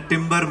in a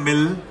timber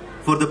mill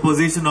for the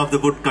position of the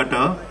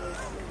woodcutter,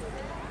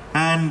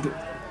 and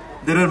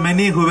there were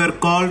many who were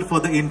called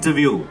for the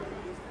interview,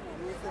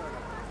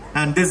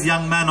 and this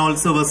young man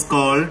also was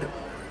called.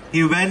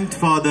 He went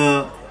for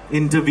the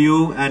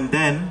interview, and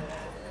then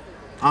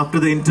after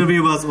the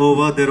interview was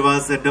over, there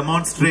was a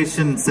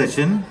demonstration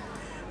session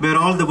where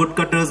all the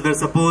woodcutters were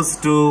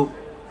supposed to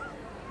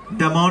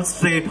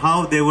demonstrate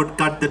how they would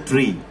cut the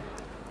tree.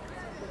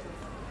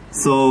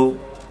 So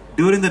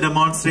during the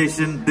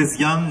demonstration, this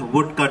young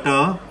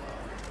woodcutter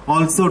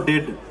also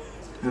did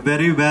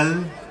very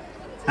well,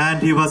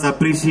 and he was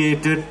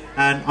appreciated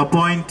and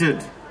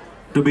appointed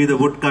to be the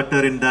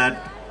woodcutter in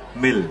that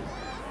mill.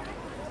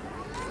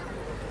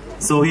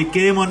 So he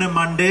came on a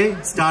Monday,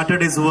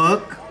 started his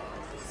work.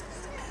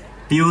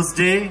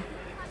 Tuesday,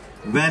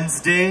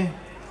 Wednesday,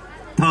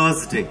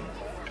 Thursday.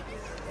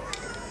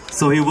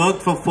 So he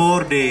worked for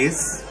 4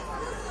 days,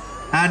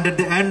 and at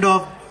the end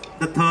of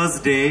the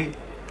Thursday,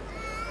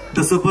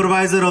 the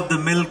supervisor of the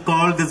mill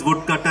called this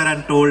woodcutter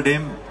and told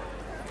him,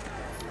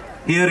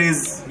 "Here is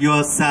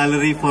your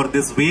salary for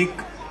this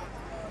week."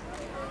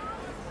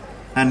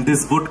 And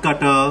this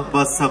woodcutter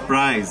was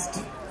surprised,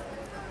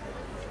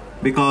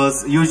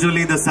 because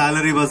usually the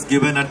salary was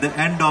given at the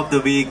end of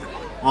the week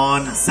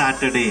on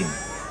Saturday.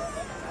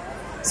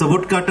 So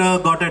woodcutter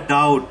got a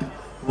doubt,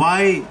 why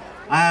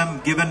I am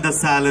given the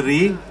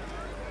salary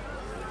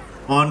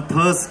on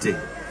Thursday?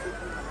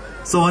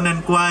 So on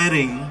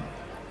inquiring,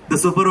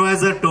 the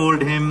supervisor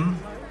told him,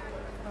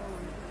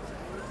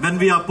 "When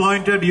we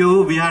appointed you,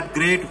 we had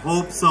great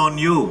hopes on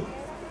you.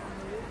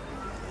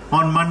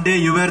 On Monday,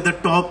 you were the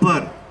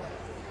topper.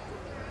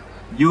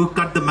 You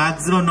cut the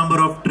maximum number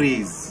of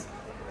trees.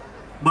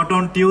 But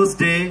on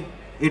Tuesday,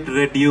 it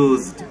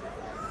reduced.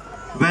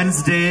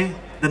 Wednesday,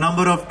 the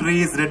number of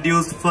trees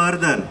reduced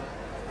further.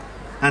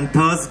 And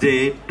Thursday,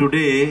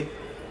 today,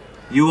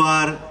 you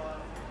are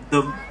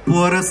the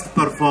poorest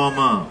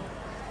performer.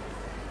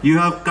 You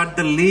have cut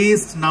the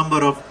least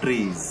number of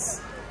trees.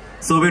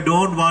 So we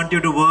don't want you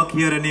to work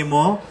here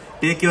anymore.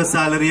 Take your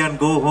salary and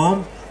go home.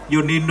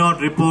 You need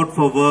not report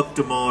for work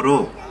tomorrow."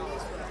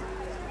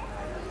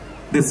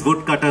 This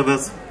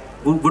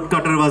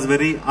woodcutter was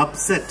very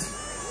upset.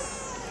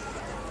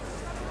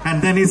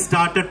 And then he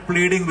started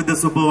pleading with the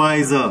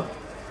supervisor.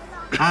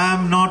 "I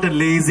am not a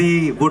lazy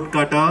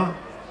woodcutter.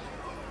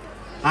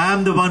 I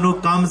am the one who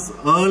comes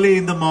early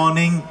in the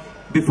morning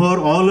before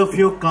all of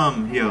you come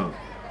here.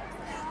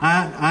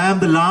 I am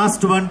the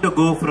last one to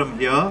go from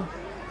here.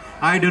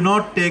 I do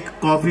not take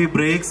coffee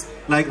breaks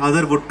like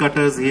other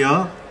woodcutters here.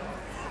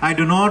 I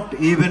do not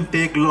even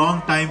take long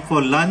time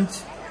for lunch.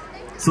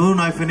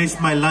 Soon I finish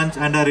my lunch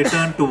and I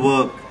return to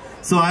work.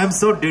 So I am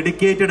so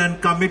dedicated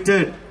and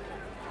committed.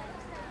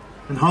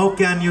 And how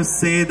can you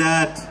say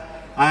that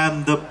I am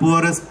the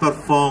poorest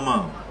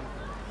performer?"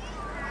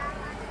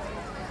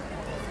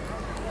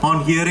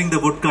 On hearing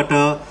the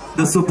woodcutter,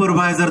 the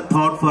supervisor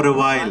thought for a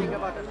while.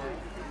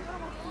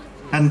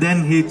 And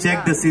then he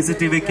checked the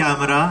CCTV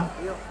camera,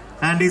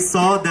 and he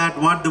saw that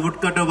what the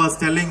woodcutter was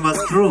telling was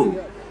true.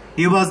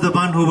 He was the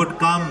one who would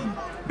come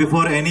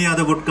before any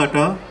other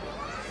woodcutter.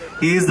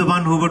 He is the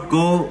one who would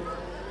go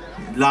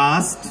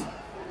last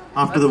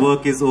after the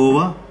work is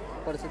over.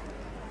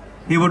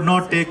 He would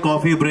not take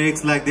coffee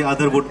breaks like the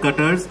other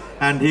woodcutters,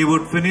 and he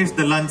would finish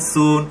the lunch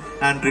soon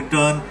and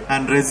return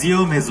and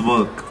resume his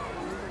work.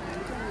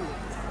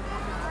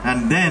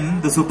 And then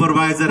the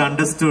supervisor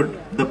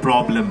understood the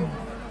problem.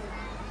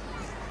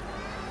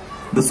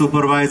 The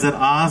supervisor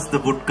asked the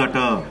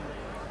woodcutter,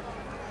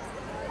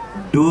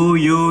 "Do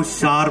you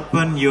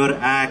sharpen your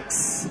axe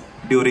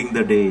during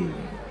the day?"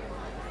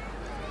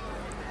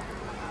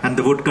 And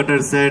the woodcutter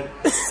said,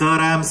 "Sir,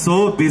 I am so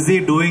busy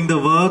doing the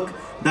work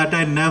that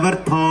I never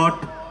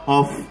thought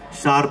of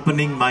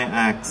sharpening my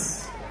axe.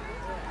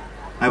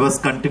 I was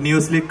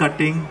continuously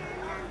cutting."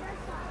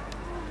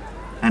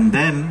 And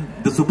then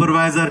the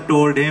supervisor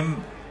told him,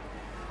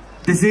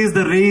 "This is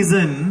the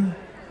reason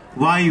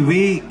why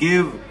we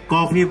give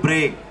coffee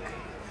break,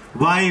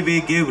 why we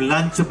give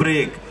lunch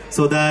break,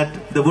 so that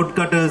the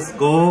woodcutters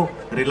go,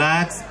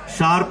 relax,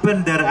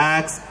 sharpen their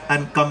axe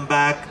and come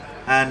back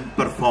and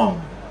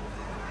perform.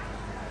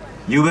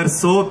 You were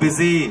so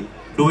busy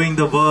doing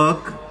the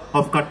work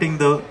of cutting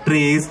the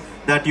trees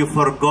that you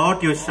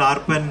forgot to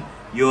sharpen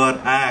your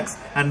axe,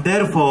 and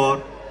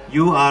therefore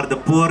you are the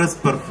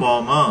poorest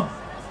performer."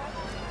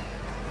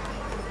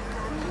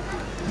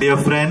 Dear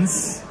friends,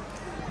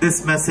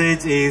 this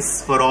message is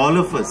for all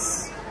of us.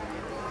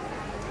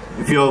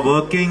 If you are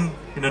working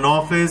in an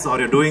office, or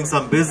you're doing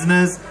some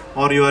business,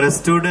 or you are a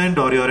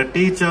student, or you are a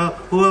teacher,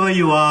 whoever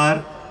you are,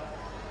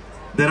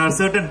 there are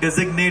certain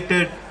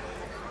designated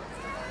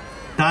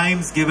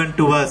times given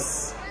to us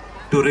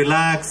to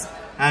relax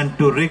and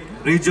to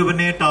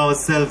rejuvenate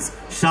ourselves,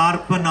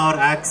 sharpen our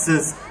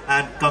axes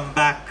and come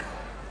back.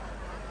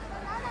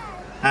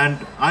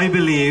 And I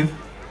believe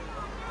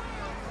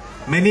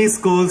many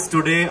schools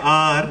today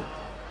are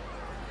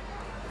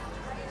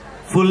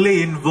fully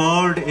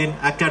involved in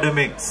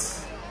academics.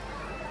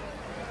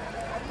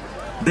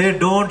 They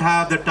don't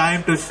have the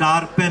time to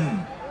sharpen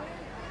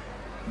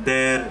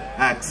their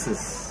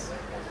axes.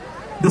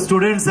 The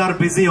students are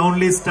busy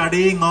only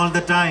studying all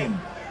the time.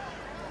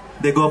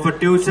 They go for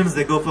tuitions,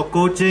 they go for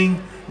coaching,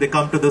 they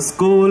come to the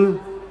school,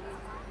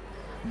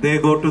 they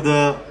go to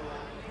the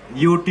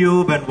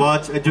YouTube and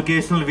watch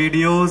educational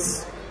videos.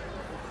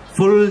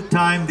 Full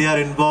time they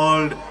are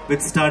involved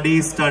with study.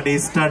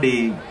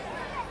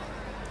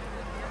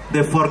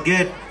 They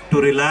forget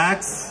to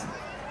relax.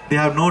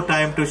 They have no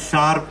time to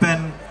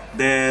sharpen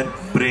their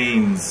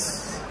brains.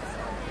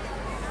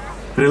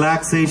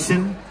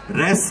 Relaxation,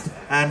 rest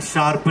and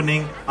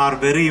sharpening are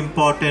very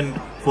important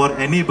for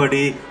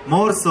anybody,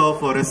 more so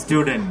for a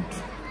student.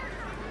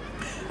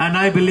 And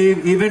I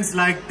believe events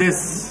like this,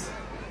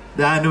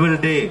 the annual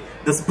day,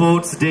 the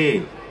sports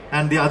day,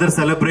 and the other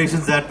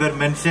celebrations that were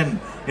mentioned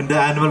in the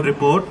annual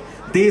report,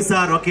 these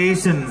are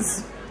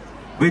occasions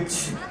which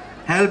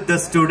help the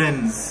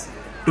students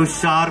to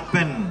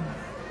sharpen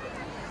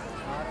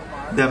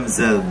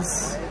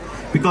themselves.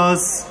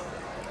 Because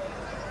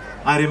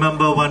I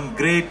remember one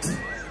great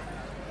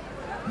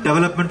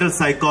developmental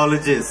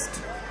psychologist,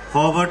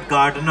 Howard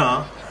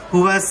Gardner,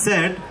 who has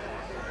said,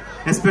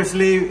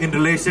 especially in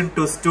relation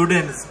to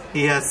students,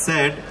 he has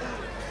said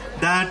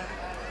that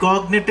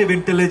cognitive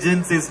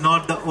intelligence is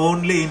not the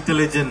only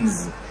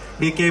intelligence.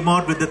 He came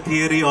out with the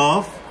theory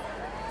of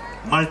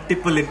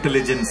multiple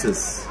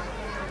intelligences.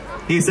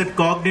 He said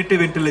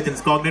cognitive intelligence,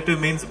 cognitive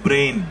means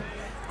brain.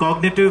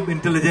 Cognitive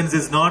intelligence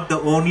is not the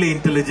only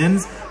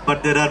intelligence,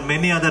 but there are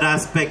many other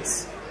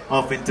aspects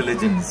of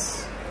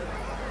intelligence.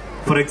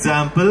 For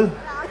example,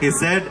 he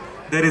said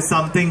there is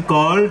something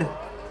called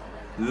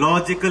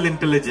logical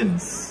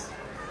intelligence,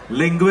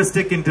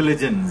 linguistic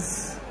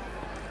intelligence,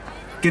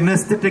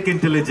 kinesthetic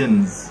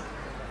intelligence,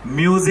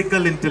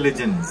 musical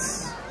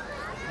intelligence,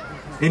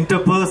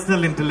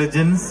 interpersonal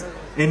intelligence,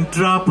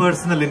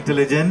 intrapersonal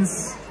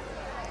intelligence,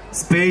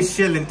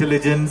 spatial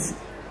intelligence,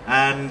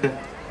 and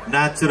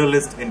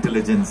naturalist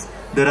intelligence.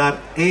 There are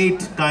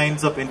 8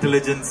 kinds of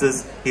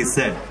intelligences, he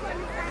said.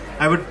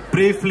 I would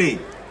briefly,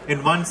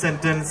 in one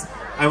sentence,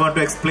 I want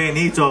to explain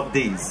each of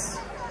these.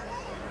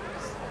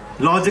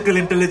 Logical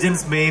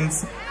intelligence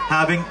means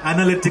having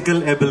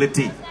analytical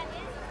ability.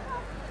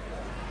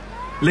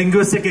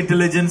 Linguistic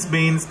intelligence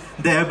means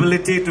the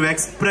ability to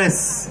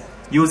express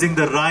using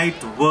the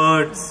right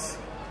words.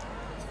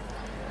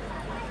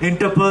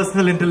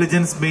 Interpersonal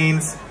intelligence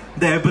means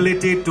the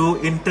ability to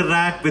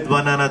interact with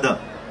one another.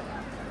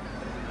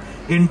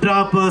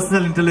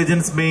 Intrapersonal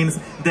intelligence means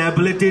the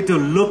ability to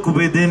look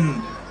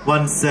within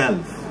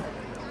oneself.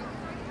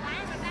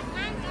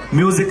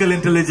 Musical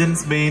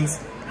intelligence means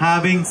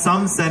having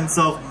some sense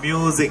of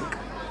music.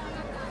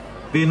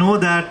 We know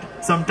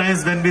that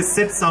sometimes when we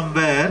sit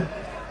somewhere,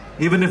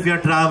 even if we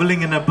are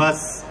traveling in a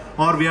bus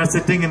or we are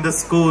sitting in the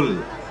school,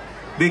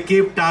 we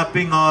keep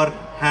tapping our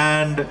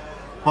hand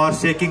or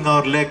shaking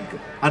our leg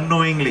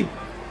unknowingly.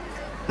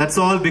 That's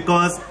all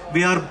because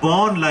we are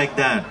born like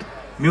that.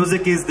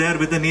 Music is there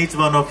within each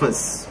one of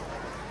us.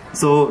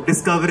 So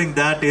discovering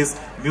that is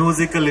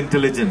musical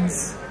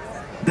intelligence.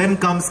 Then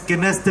comes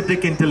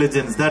kinesthetic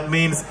intelligence. That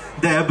means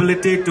the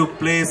ability to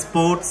play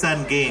sports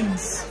and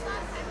games.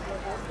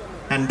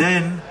 And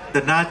then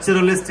the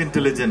naturalist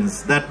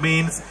intelligence. That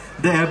means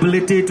the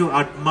ability to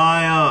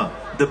admire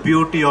the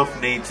beauty of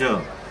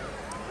nature.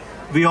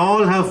 We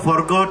all have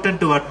forgotten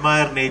to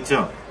admire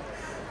nature.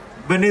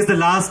 When is the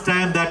last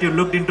time that you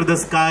looked into the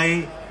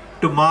sky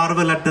to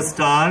marvel at the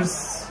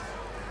stars?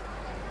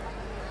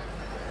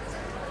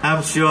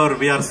 I'm sure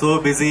we are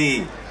so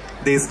busy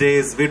these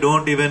days, we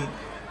don't even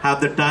have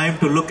the time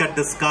to look at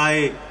the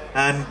sky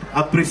and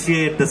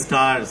appreciate the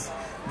stars.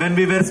 When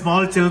we were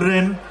small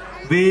children,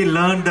 we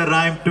learned the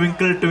rhyme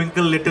Twinkle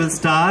Twinkle Little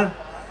Star.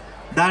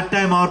 That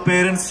time our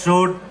parents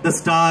showed the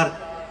star.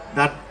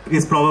 That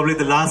is probably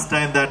the last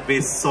time that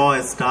we saw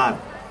a star.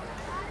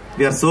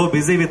 We are so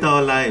busy with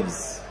our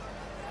lives.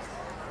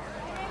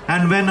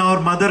 And when our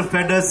mother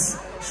fed us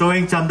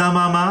showing Chanda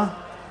Mama,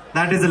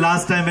 that is the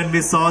last time when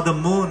we saw the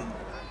moon.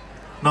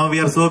 Now we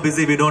are so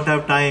busy, we don't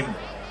have time.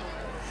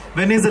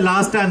 When is the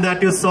last time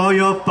that you saw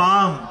your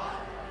palm,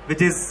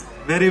 which is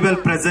very well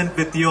present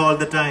with you all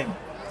the time?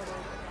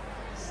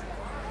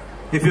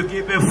 If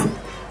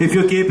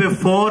you keep a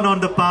phone on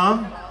the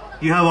palm,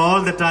 you have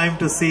all the time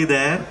to see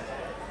there.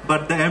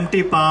 But the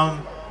empty palm,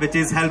 which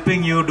is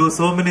helping you do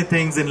so many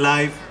things in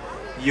life,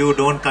 you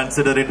don't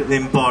consider it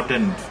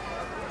important.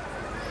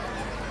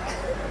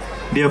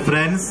 Dear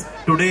friends,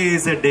 today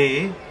is a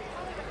day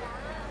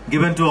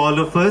given to all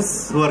of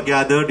us who are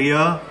gathered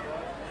here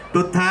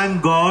to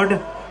thank God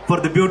for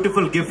the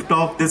beautiful gift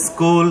of this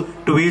school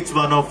to each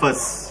one of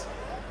us.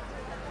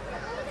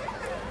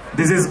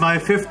 This is my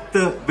 5th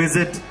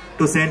visit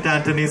to St.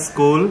 Anthony's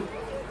School,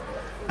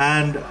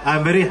 and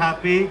I'm very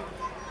happy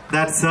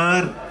that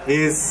Sir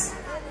is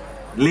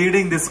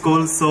leading this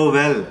school so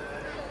well.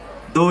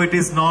 Though it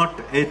is not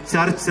a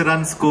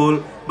church-run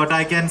school, but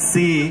I can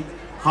see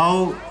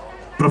how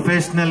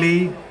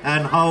professionally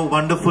and how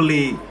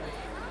wonderfully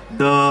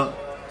the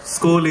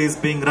school is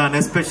being run,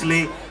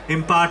 especially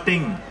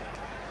imparting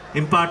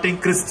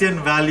Christian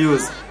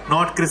values,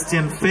 not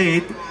Christian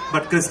faith,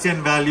 but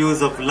Christian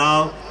values of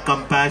love,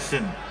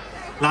 compassion.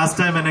 Last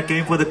time when I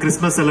came for the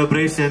Christmas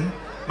celebration,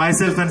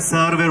 myself and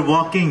Sir were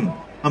walking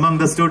among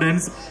the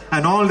students,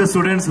 and all the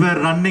students were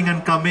running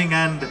and coming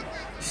and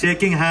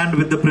shaking hand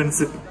with the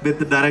principal, with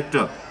the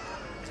director.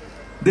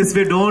 This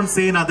we don't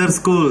see in other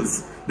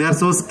schools. They are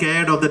so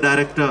scared of the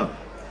director.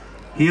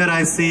 Here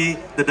I see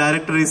the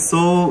director is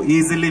so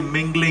easily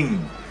mingling.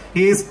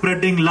 He is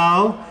spreading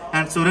love,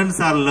 and students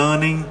are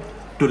learning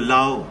to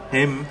love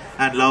him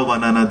and love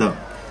one another.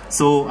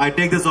 So I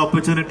take this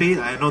opportunity,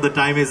 I know the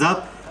time is up,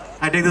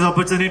 I take this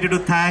opportunity to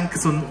thank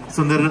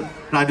Sundar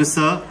Raju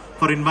sir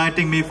for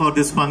inviting me for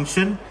this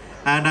function,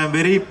 and I am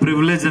very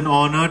privileged and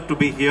honored to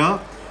be here.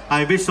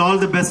 I wish all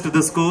the best to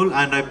the school,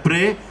 and I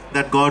pray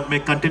that God may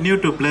continue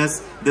to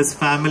bless this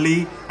family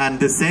and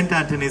the St.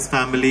 Anthony's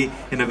family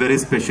in a very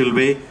special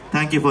way.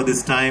 Thank you for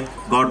this time.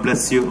 God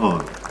bless you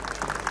all.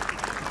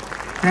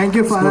 Thank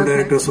you, Father.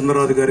 Director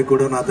Sundaraj గారికి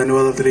కూడా నా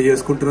ధన్యవాదాలు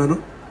తెలియజేసుకుంటున్నాను.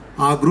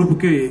 ఆ group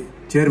కి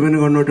chairman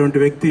గా ఉన్నటువంటి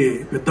వ్యక్తి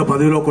పెద్ద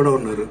పదవిలో కూడా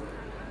ఉన్నారు.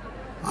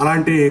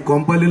 అలాంటి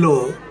కొంపల్లిలో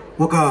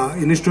ఒక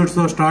ఇన్స్టిట్యూట్స్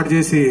తో స్టార్ట్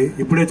చేసి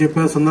ఇప్పుడే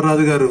చెప్పారు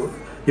సుందరరాజు గారు,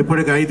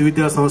 ఇప్పటికి 5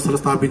 విద్యా సంస్థలు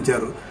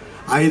స్థాపించారు.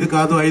 5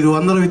 కాదు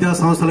 500 విద్యా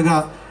సంస్థలుగా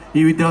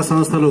ఈ విద్యా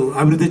సంస్థలు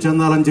అభివృద్ధి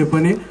చెందాలని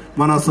చెప్పని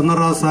మన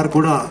సుందరరాజు సార్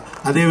కూడా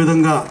అదే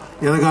విధంగా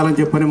ఎదగాలని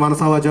చెప్పని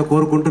మనసావాచా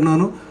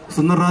కోరుకుంటున్నాను.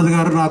 సుందరరాజు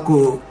గారు నాకు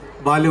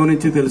బాల్యం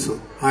నుంచి తెలుసు.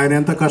 ఆయన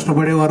ఎంత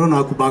కష్టపడేవారో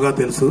నాకు బాగా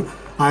తెలుసు.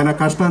 ఆయన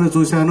కష్టాన్ని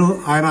చూశాను,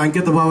 ఆయన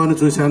అంకిత భావాన్ని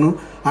చూశాను.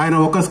 ఆయన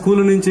ఒక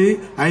స్కూల్ నుంచి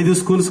 5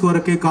 స్కూల్స్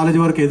వరకు కాలేజీ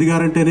వరకు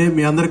ఎదిగారంటేనే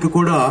మీ అందరికీ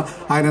కూడా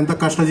ఆయన ఎంత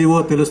కష్టజీవో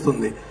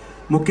తెలుస్తుంది.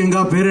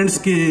 ముఖ్యంగా పేరెంట్స్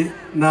కి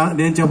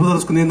నేను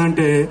చెప్పదలుచుకుంది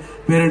ఏంటంటే,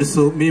 పేరెంట్స్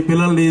మీ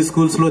పిల్లల్ని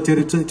స్కూల్స్ లో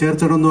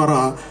చేర్చడం ద్వారా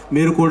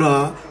మీరు కూడా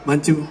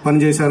మంచి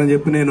పని చేశారని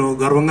చెప్పి నేను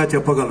గర్వంగా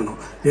చెప్పగలను.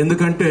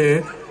 ఎందుకంటే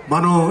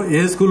మనం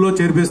ఏ స్కూల్లో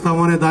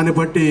చేర్పిస్తామో అనే దాన్ని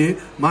బట్టి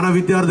మన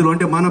విద్యార్థులు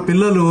అంటే మన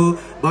పిల్లలు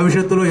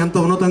భవిష్యత్తులో ఎంత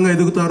ఉన్నతంగా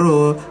ఎదుగుతారో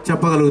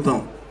చెప్పగలుగుతాం.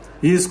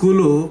 ఈ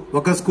స్కూలు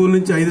ఒక స్కూల్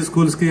నుంచి 5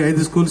 స్కూల్స్ కి,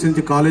 5 స్కూల్స్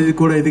నుంచి కాలేజీ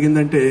కూడా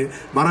ఎదిగిందంటే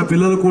మన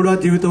పిల్లలు కూడా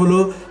జీవితంలో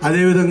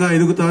అదే విధంగా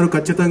ఎదుగుతారు.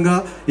 ఖచ్చితంగా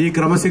ఈ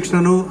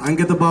క్రమశిక్షణను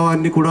అంకిత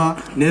భావాన్ని కూడా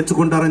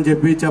నేర్చుకుంటారని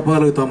చెప్పి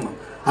చెప్పగలుగుతాం.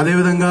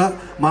 అదేవిధంగా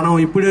మనం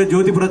ఇప్పుడే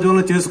జ్యోతి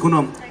ప్రజ్వలన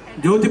చేసుకున్నాం.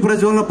 జ్యోతి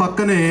ప్రజ్వలన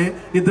పక్కనే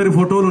 2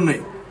 ఫోటోలు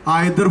ఉన్నాయి. ఆ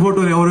 2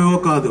 ఫోటోలు ఎవరివో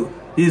కాదు,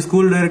 ఈ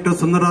స్కూల్ డైరెక్టర్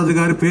సుందరరాజు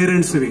గారి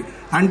పేరెంట్స్వి.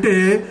 అంటే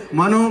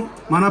మనం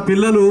మన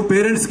పిల్లలు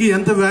పేరెంట్స్ కి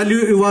ఎంత వాల్యూ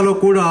ఇవ్వాలో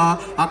కూడా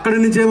అక్కడి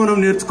నుంచే మనం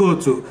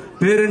నేర్చుకోవచ్చు.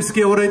 పేరెంట్స్ కి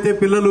ఎవరైతే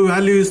పిల్లలు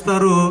వాల్యూ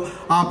ఇస్తారో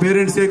ఆ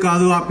పేరెంట్సే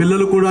కాదు, ఆ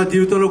పిల్లలు కూడా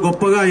జీవితంలో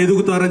గొప్పగా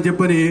ఎదుగుతారని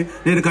చెప్పని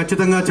నేను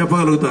ఖచ్చితంగా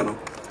చెప్పగలుగుతాను.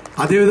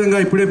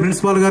 అదేవిధంగా ఇప్పుడే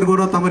ప్రిన్సిపాల్ గారు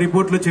కూడా తమ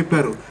రిపోర్ట్లో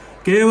చెప్పారు,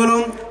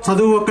 కేవలం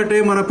చదువు ఒక్కటే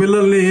మన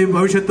పిల్లల్ని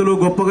భవిష్యత్తులో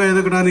గొప్పగా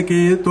ఎదగడానికి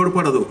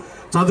తోడ్పడదు.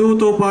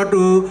 చదువుతో పాటు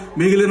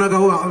మిగిలిన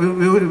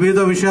వివిధ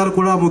విషయాలు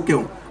కూడా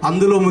ముఖ్యం.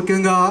 అందులో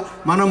ముఖ్యంగా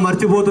మనం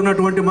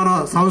మర్చిపోతున్నటువంటి మన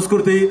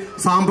సంస్కృతి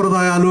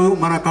సాంప్రదాయాలు,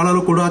 మన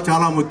కళలు కూడా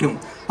చాలా ముఖ్యం.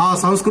 ఆ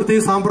సంస్కృతి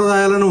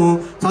సాంప్రదాయాలను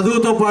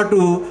చదువుతో పాటు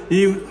ఈ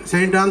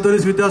సెయింట్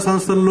ఆంథోనీస్ విద్యా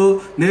సంస్థల్లో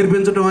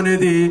నేర్పించడం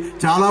అనేది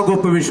చాలా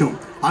గొప్ప విషయం.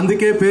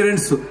 అందుకే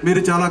పేరెంట్స్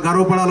మీరు చాలా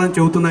గర్వపడాలని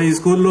చెబుతున్నా. ఈ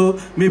స్కూల్లో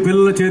మీ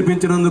పిల్లలను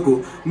చేర్పించినందుకు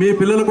మీ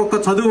పిల్లలకు ఒక్క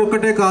చదువు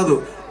ఒక్కటే కాదు,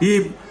 ఈ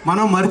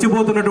మనం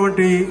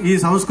మర్చిపోతున్నటువంటి ఈ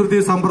సంస్కృతి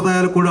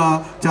సంప్రదాయాలు కూడా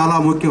చాలా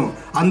ముఖ్యం.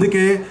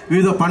 అందుకే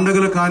వివిధ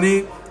పండుగలు కానీ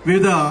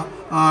వివిధ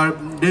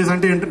డేస్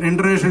అంటే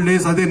ఇంటర్నేషనల్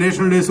డేస్, అదే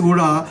నేషనల్ డేస్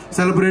కూడా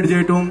సెలబ్రేట్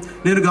చేయటం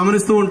నేను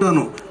గమనిస్తూ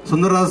ఉంటాను.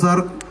 సుందరరాజు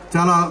సార్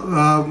చాలా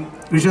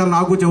విషయాలు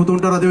నాకు చెబుతూ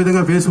ఉంటారు.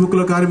 అదేవిధంగా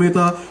ఫేస్బుక్లో కానీ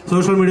మిగతా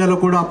సోషల్ మీడియాలో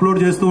కూడా అప్లోడ్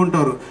చేస్తూ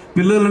ఉంటారు.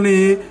 పిల్లలని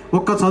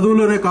ఒక్క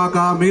చదువులోనే కాక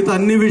మిగతా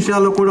అన్ని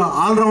విషయాల్లో కూడా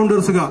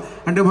ఆల్రౌండర్స్గా,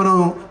 అంటే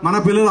మన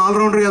పిల్లలు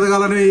ఆల్రౌండర్గా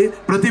ఎదగాలని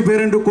ప్రతి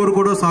పేరెంట్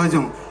కోరుకోవడం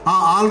సహజం. ఆ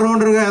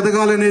ఆల్రౌండర్గా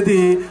ఎదగాలనేది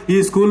ఈ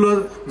స్కూల్లో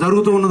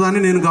జరుగుతూ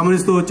ఉన్నదాన్ని నేను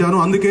గమనిస్తూ వచ్చాను.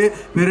 అందుకే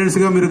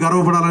పేరెంట్స్గా మీరు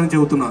గర్వపడాలని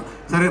చెబుతున్నాను.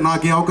 సరే,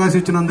 నాకు ఈ అవకాశం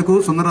ఇచ్చినందుకు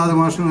సుందరరాజు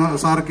మాస్టర్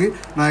సార్కి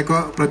నా యొక్క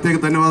ప్రత్యేక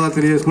ధన్యవాదాలు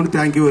తెలియజేసుకుంటూ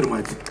థ్యాంక్ యూ వెరీ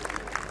మచ్.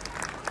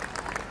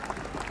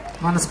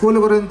 మన స్కూల్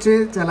గురించి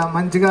చాలా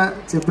మంచిగా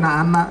చెప్పిన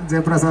అన్న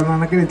జయప్రసాద్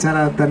అన్నకి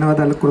చాలా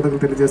ధన్యవాదాలు,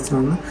 కృతజ్ఞతలు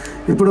తెలియజేస్తున్నాను.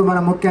 ఇప్పుడు మన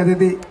ముఖ్య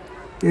అతిథి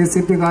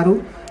ఏసీపీ గారు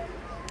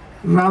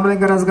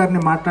రామలింగరాజు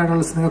గారిని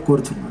మాట్లాడాల్సిందిగా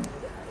కోరుచున్నాను.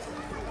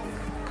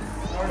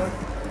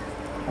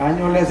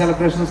 యాన్యువల్ డే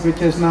సెలబ్రేషన్స్కి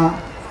ఇచ్చేసిన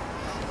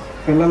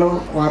పిల్లలు,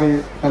 వారి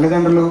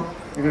తల్లిదండ్రులు,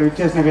 ఇక్కడ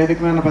ఇచ్చేసిన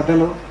వేదికమైన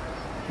పెద్దలు,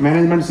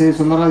 మేనేజ్మెంట్ శ్రీ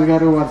సుందరరాజు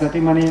గారు, వారి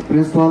సతీమణి,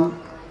 ప్రిన్సిపాల్,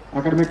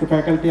 అకాడమిక్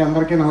ఫ్యాకల్టీ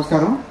అందరికీ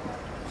నమస్కారం.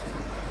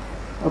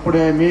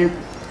 అప్పుడే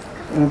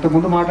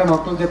ఇంతకుముందు మాట్లాడిన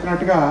వక్తలు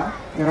చెప్పినట్టుగా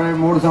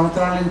 23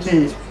 సంవత్సరాల నుంచి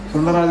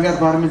సుందరరాజు గారు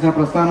ప్రారంభించిన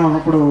ప్రస్థానం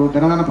ఇప్పుడు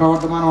దినదిన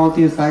ప్రవర్తమానం అవుతూ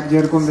ఈ స్థాయికి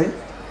చేరుకుంది.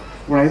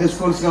 ఇప్పుడు 5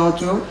 స్కూల్స్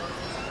కావచ్చు,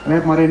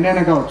 రేపు మరి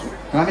ఎన్నైనా కావచ్చు.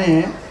 కానీ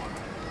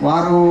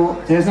వారు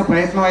చేసిన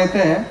ప్రయత్నం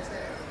అయితే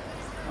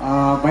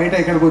బయట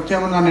ఇక్కడికి వచ్చే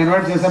ముందు నన్ను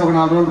ఇన్వైట్ చేశారు. ఒక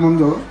 4 రోజుల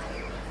ముందు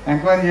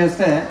ఎంక్వైరీ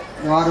చేస్తే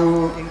వారు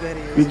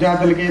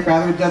విద్యార్థులకి,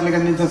 పేద విద్యార్థులకి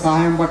అందించే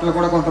సహాయం పట్ల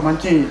కూడా కొంత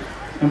మంచి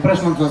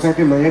ఇంప్రెషన్ ఉంది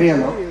సొసైటీలో,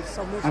 ఏరియాలో.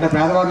 అంటే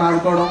పేదవారిని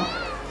ఆదుకోవడం,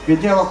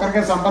 విద్య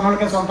ఒక్కరికే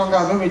సంపన్నులకే సొంతం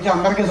కాదు, విద్య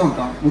అందరికీ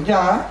సొంతం. విద్య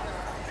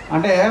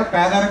అంటే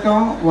పేదరికం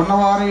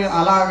ఉన్నవారు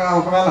అలాగా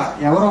ఒకవేళ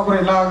ఎవరో ఒకరు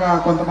ఇలాగా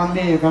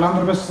కొంతమంది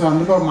ఫిలాంథ్రపిస్ట్,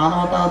 అందుకో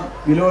మానవతా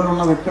విలువలు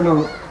ఉన్న వ్యక్తులు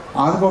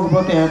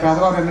ఆదుకోకపోతే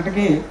పేదవారు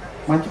అన్నిటికీ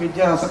మంచి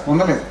విద్య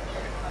పొందలేదు.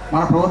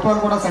 మన ప్రభుత్వాలు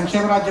కూడా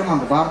సంక్షేమ రాజ్యం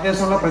ఉంది.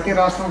 భారతదేశంలో ప్రతి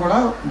రాష్ట్రం కూడా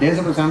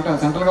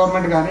సెంట్రల్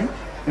గవర్నమెంట్ కానీ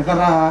ఇతర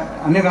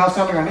అన్ని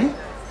రాష్ట్రాలు కానీ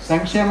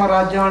సంక్షేమ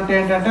రాజ్యం అంటే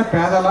ఏంటంటే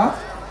పేదల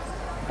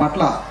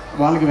పట్ల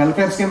వాళ్ళకి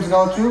వెల్ఫేర్ స్కీమ్స్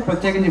కావచ్చు,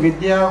 ప్రత్యేకించి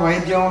విద్య,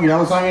 వైద్యం,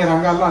 వ్యవసాయ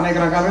రంగాల్లో అనేక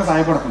రకాలుగా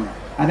సహాయపడుతుంది.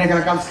 అనేక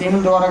రకాల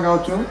స్కీముల ద్వారా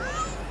కావచ్చు,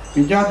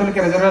 విద్యార్థులకి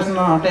రిజర్వేషన్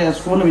అంటే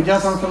స్కూల్ విద్యా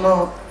సంస్థల్లో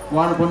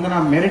వాళ్ళు పొందిన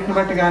మెరిట్ని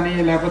బట్టి కానీ,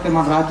 లేకపోతే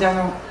మన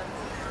రాజ్యాంగం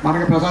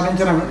మనకి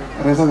ప్రసాదించిన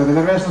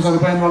రిజర్వేషన్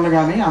సదుపాయం వల్ల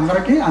కానీ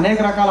అందరికీ అనేక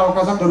రకాల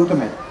అవకాశాలు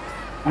దొరుకుతున్నాయి.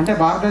 అంటే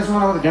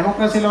భారతదేశంలో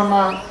డెమోక్రసీలో ఉన్న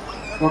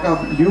ఒక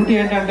బ్యూటీ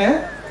ఏంటంటే,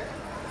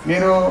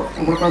 మీరు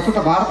ఇప్పుడు ప్రస్తుత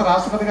భారత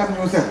రాష్ట్రపతి గారిని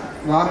చూశారు.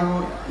 వారు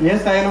ఏ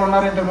స్థాయిలో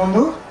ఉన్నారు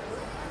ఇంతకుముందు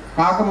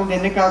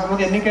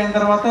ఎన్నికైన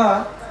తర్వాత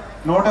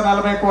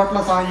 140 కోట్ల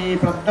ఈ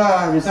పెద్ద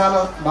విశాల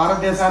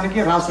భారతదేశానికి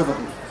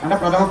రాష్ట్రపతి అంటే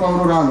ప్రథమ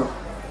పౌరురాలు.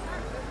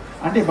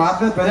 అంటే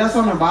భారతదేశ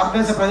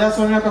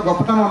ప్రజాస్వామ్యం యొక్క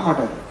గొప్పతనం అనమాట.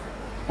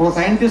 ఓ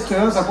scientist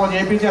suppose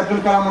APJ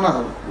Abdul Kalam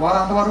ఉన్నారు. వారు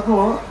అంతవరకు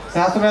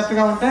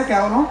శాస్త్రవేత్తగా ఉంటే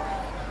కేవలం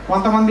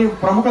కొంతమంది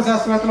ప్రముఖ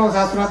శాస్త్రవేత్తలు ఒక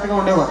శాస్త్రవేత్తగా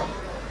ఉండేవారు.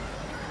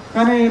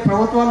 కానీ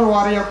ప్రభుత్వాలు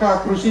వారి యొక్క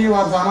కృషి,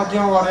 వారి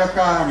సామర్థ్యం, వారి యొక్క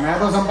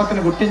మేధో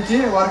సంపత్తిని గుర్తించి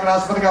వారికి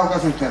రాష్ట్రపతికి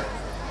అవకాశం ఇచ్చారు.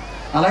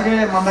 అలాగే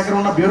మన దగ్గర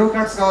ఉన్న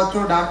బ్యూరోక్రాట్స్ కావచ్చు,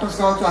 డాక్టర్స్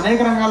కావచ్చు, అనేక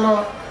రంగాల్లో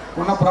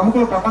ఉన్న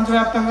ప్రముఖులు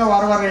ప్రపంచవ్యాప్తంగా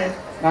వారి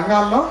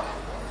రంగాల్లో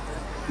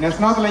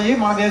నిష్ణాతులు అయ్యి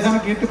మన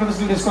దేశానికి కీర్తి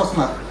ప్రతిష్టలు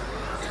తీసుకొస్తున్నారు.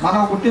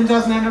 మనం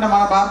గుర్తించాల్సిన ఏంటంటే,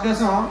 మన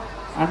భారతదేశం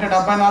అంటే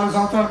 74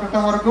 సంవత్సరాల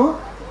క్రితం వరకు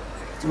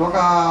ఒక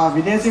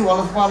విదేశీ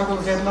వలస పాలకుల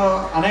చేతిలో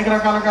అనేక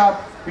రకాలుగా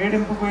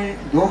పీడింపుకి,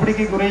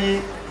 దోపిడీకి గురయ్యి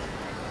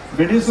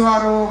బ్రిటిష్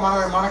వారు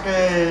మనకి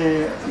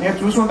మీరు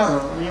చూసుంటారు.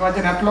 ఈ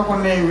మధ్య నెట్లో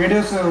కొన్ని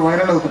వీడియోస్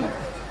వైరల్ అవుతున్నాయి.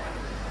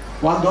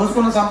 వాళ్ళు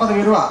దోచుకున్న సంపద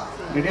విలువ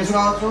బ్రిటిష్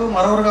కావచ్చు,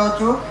 మరొకరు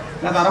కావచ్చు,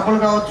 లేదా అరబ్బులు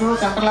కావచ్చు,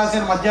 సెంట్రల్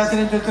ఆసియా, మధ్య ఆసియా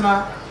నుంచి వచ్చిన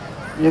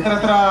ఇతర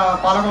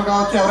పాలకులు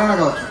కావచ్చు, ఎవరైనా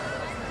కావచ్చు,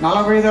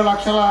 45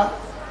 లక్షల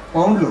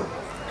పౌండ్లు.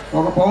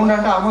 ఒక పౌండ్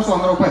అంటే ఆల్మోస్ట్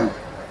 100 రూపాయలు.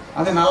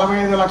 అది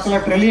 45 లక్షల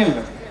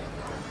ట్రిలియన్లు.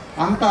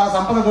 అంత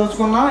సంపద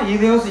దోచుకున్న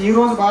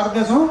ఈరోజు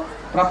భారతదేశం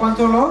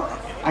ప్రపంచంలో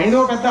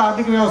 5వ పెద్ద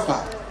ఆర్థిక వ్యవస్థ.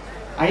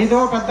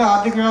 5వ పెద్ద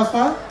ఆర్థిక వ్యవస్థ,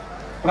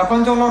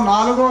 ప్రపంచంలో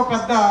 4వ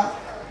పెద్ద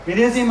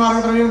విదేశీ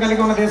మార్గద్రవ్యం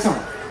కలిగి ఉన్న దేశం.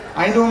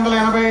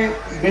 $580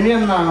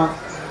 బిలియన్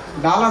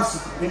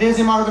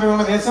విదేశీ మార్గద్రవ్యం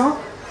ఉన్న దేశం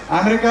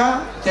అమెరికా,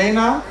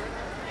 చైనా,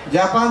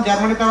 జపాన్,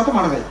 జర్మనీ తర్వాత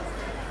మనది.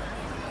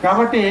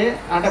 కాబట్టి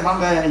అంటే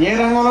మన ఏ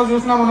రంగంలో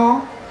చూసినా మనం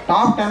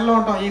టాప్ 10లో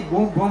ఉంటాం ఈ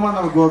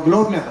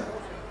గ్లోబ్ మీద.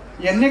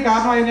 ఇవన్నీ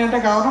కారణం ఏంటంటే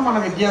కారణం మన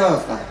విద్యా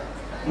వ్యవస్థ.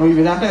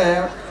 అంటే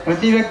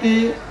ప్రతి వ్యక్తి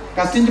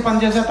కష్టించి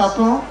పనిచేసే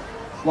తత్వం,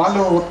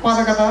 వాళ్ళు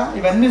ఉత్పాదకత,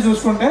 ఇవన్నీ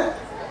చూసుకుంటే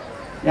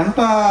ఎంత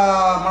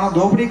మనం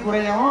దోపిడీకి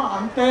గురయ్యామో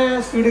అంతే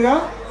స్పీడ్గా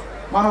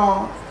మనం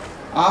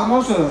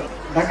ఆల్మోస్ట్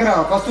దగ్గర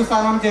ఫస్ట్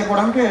స్థానానికి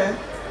చేరుకోవడానికి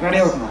రెడీ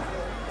అవుతున్నాం.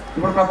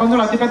 ఇప్పుడు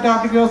ప్రపంచంలో అతిపెద్ద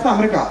ఆర్థిక వ్యవస్థ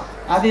అమెరికా.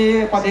 అది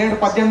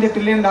 17-18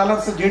 ట్రిలియన్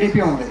డాలర్స్ జీడిపి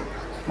ఉంది.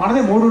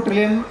 మనది 3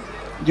 ట్రిలియన్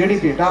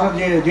జీడిపి.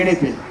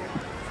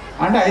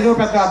 అంటే 5వ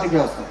పెద్ద ఆర్థిక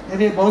వ్యవస్థ.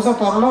 ఇది బహుశా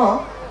త్వరలో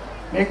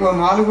మీకు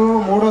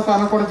 3వ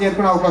స్థానం కూడా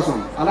చేరుకునే అవకాశం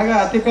ఉంది. అలాగే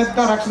అతిపెద్ద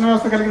రక్షణ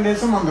వ్యవస్థ కలిగిన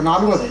దేశం ఉంది,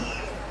 4వది.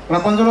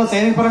 ప్రపంచంలో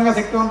సైనిక పరంగా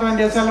శక్తివంతమైన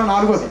దేశాల్లో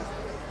 4వది.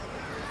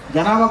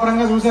 జనాభా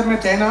పరంగా చూసారు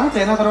మీరు,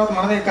 చైనా తర్వాత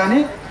మనదే. కానీ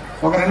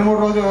ఒక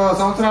 2-3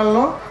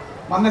 సంవత్సరాల్లో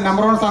మనది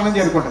నెంబర్ 1 స్థానం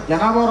చేరుకుంటుంది.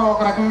 జనాభా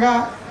ఒక రకంగా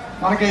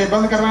మనకి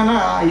ఇబ్బందికరమైన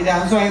ఇది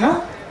అంశం అయినా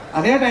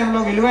అదే టైంలో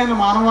విలువైన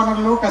మానవ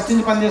వనరులు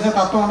కష్టించి పనిచేసే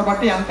తత్వం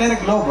ఉండబట్టి ఎంటైర్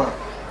గ్లోబ్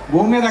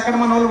భూమి మీద ఎక్కడ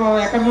మన వాళ్ళు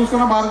ఎక్కడ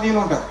చూసుకున్నా భారతీయులు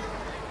ఉంటారు.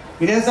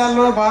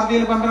 విదేశాల్లో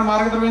భారతీయులు పంపిన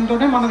మార్గద్రవ్యంతో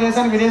మన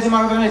దేశానికి విదేశీ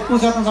మార్గద్రవ్యం ఎక్కువ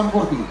శాతం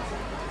సమకూరుతుంది.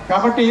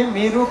 కాబట్టి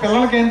మీరు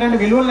పిల్లలకి ఏంటంటే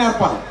విలువలు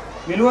నేర్పాలి.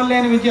 విలువలు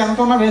లేని విద్య ఎంత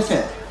ఉన్నా వేస్టే.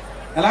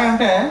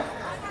 ఎలాగంటే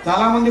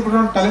చాలామంది ఇప్పుడు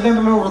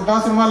తల్లిదండ్రులు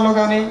వృద్ధాశ్రమాల్లో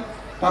కానీ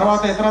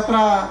తర్వాత ఇతరత్ర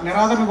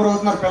నిరాదరణకు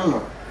గురవుతున్నారు పిల్లలు.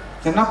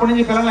 చిన్నప్పటి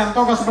నుంచి పిల్లలు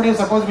ఎంతో కష్టపడి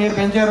సపోజ్ మీరు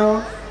పెంచారు,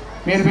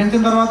 మీరు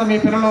పెంచిన తర్వాత మీ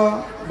పిల్లలు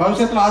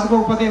భవిష్యత్తులో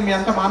ఆదుకోకపోతే మీ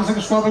ఎంత మానసిక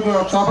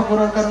క్షోభకు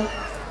గురవుతారు.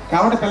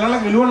 కాబట్టి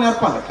పిల్లలకు విలువలు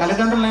నేర్పాలి.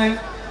 తల్లిదండ్రులని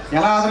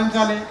ఎలా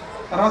ఆదరించాలి,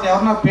 తర్వాత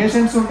ఎవరైనా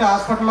పేషెంట్స్ ఉంటే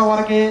హాస్పిటల్లో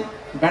వాళ్ళకి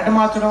బెడ్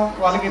మార్చడం,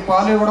 వాళ్ళకి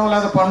పాలు ఇవ్వడం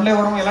లేదా పండ్లు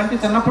ఇవ్వడం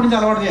ఇలాంటివి చిన్నప్పటి నుంచి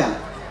అలవాటు చేయాలి.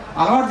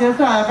 అలవాటు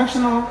చేస్తే ఆ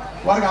ఎఫెక్షన్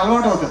వారికి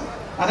అలవాటు అవుతుంది.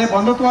 అదే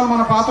బంధుత్వాలు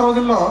మన పాత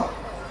రోజుల్లో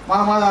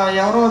మన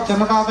ఎవరో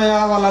చిన్న తాతయ్య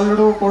వాళ్ళ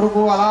అల్లుడు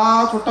కొడుకు అలా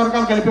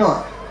చుట్టారుకాలు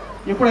కలిపేవారు.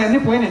 ఇప్పుడు అన్నీ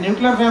పోయినాయి.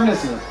 న్యూక్లియర్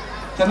ఫ్యామిలీస్,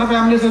 చిన్న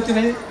ఫ్యామిలీస్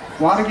వచ్చినాయి.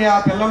 వారికి ఆ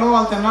పిల్లలు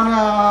వాళ్ళ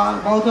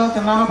బహుశా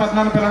చిన్నాన్న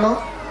పెద్దనాన్న పిల్లలు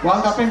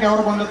వాళ్ళు తప్ప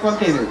ఇంకెవరు బంధుత్వాలు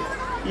తెలియదు.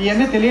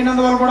 ఇవన్నీ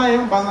తెలియనందువల్ల కూడా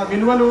ఏం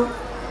విలువలు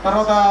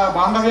తర్వాత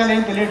బాంధవ్యాలు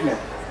ఏం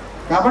తెలియట్లేదు.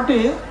 కాబట్టి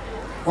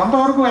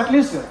కొంతవరకు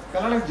అట్లీస్ట్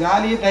పిల్లలకి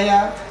జాలి దయ,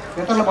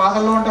 ఇతరుల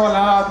బాధల్లో ఉంటే వాళ్ళు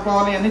ఎలా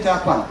ఆదుకోవాలి ఇవన్నీ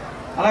చెప్పాలి.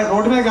 అలాగే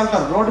రోడ్డు మీదకి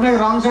వెళ్తారు, రోడ్డు మీద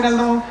రాంగ్ సైడ్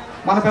వెళ్దాం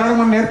మన పిల్లలకు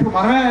మనం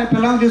మనమే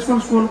పిల్లల్ని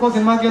తీసుకుని స్కూల్కో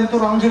సినిమాకి వెళ్తూ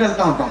రాంగ్ సైడ్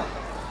వెళ్తూ ఉంటాం.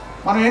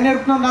 మనం ఏం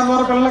నేర్పుతున్నాం దాని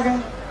ద్వారా పిల్లలకి?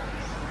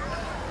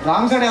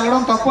 రాంగ్ సైడ్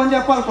వెళ్ళడం తప్పు అని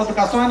చెప్పాలి. కొద్ది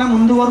కష్టమైనా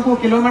ముందు వరకు 1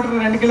 కిలోమీటర్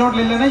 2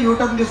 కిలోమీటర్లు వెళ్ళినా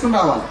యూటర్న్ తీసుకుని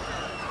రావాలి.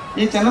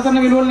 ఈ చిన్న చిన్న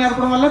విలువలు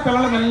నేర్పడం వల్ల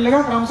పిల్లలు మెల్లిగా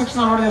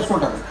క్రమశిక్షణ అలవాటు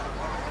చేసుకుంటారు.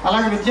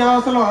 అలాగే విద్యా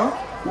వ్యవస్థలో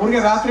ఊరికే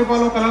రాత్రి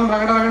పాలు పిల్లలను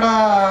రగడ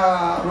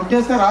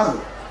రుద్దేస్తే రాదు.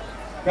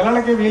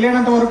 పిల్లలకి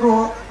వీలైనంత వరకు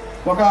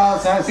ఒక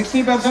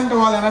 60%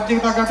 వాళ్ళ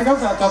ఎనర్జీకి తగ్గట్టుగా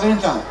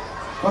చదివించాలి.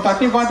 ఒక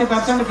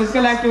 30-40%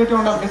 ఫిజికల్ యాక్టివిటీ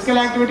ఉండాలి. ఫిజికల్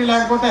యాక్టివిటీ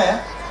లేకపోతే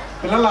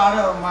పిల్లలు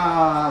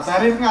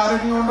శారీరకంగా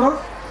ఆరోగ్యంగా ఉండరు.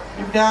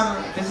 If they are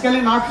physically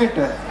not fit,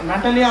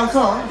 mentally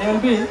also they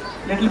will be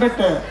little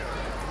bit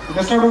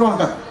డిస్టర్బ్డ్గా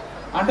ఉంటారు.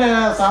 అంటే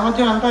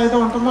సామర్థ్యం ఎంత అయితే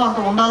ఉంటుందో అంత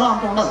ఉండాలో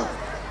అంత ఉండదు.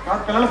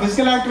 కాబట్టి పిల్లల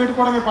ఫిజికల్ యాక్టివిటీ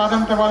కూడా మీరు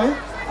ప్రాధాన్యత ఇవ్వాలి.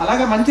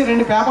 అలాగే మంచి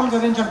 2 పేపర్లు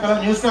చదివించండి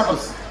పిల్లలు. న్యూస్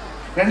పేపర్స్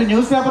 2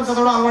 న్యూస్ పేపర్స్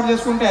చదవడం అలవాటు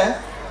చేసుకుంటే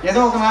ఏదో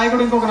ఒక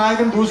నాయకుడు ఇంకొక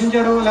నాయకుడిని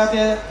దూషించాడు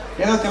లేకపోతే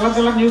ఏదో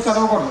చిల్లర న్యూస్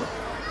చదవకూడదు.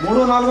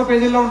 3-4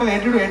 పేజీల్లో ఉంటుంది.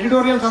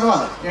 ఎడిటోరియల్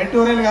చదవాలి.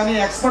 ఎడిటోరియల్ కానీ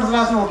ఎక్స్పర్ట్స్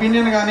రాసిన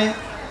ఒపీనియన్ కానీ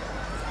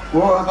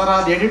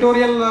తర్వాత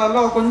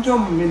ఎడిటోరియల్లో కొంచెం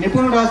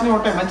నిపుణులు రాసినవి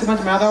ఉంటాయి, మంచి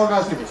మంచి మేధావులు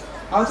రాసినవి,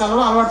 అవి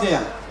చదవడం అలవాటు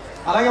చేయాలి.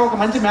 అలాగే ఒక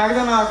మంచి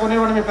మ్యాగజైన్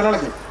కొనేవాడు మీ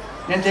పిల్లలకి.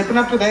 నేను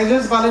చెప్పినట్టు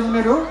దయచేసి పాలించి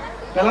మీరు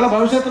పిల్లల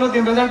భవిష్యత్తులో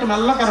దీని రిజల్ట్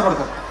మెల్లగా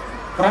కనబడతారు.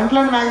 ఫ్రంట్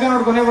లైన్ మ్యాగజైన్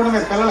ఒకటి కొనేవాడు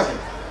మీరు పిల్లలకి.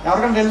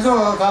 ఎవరికైనా తెలుసు,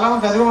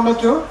 చాలామంది చదివి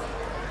ఉండొచ్చు.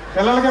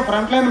 పిల్లలకి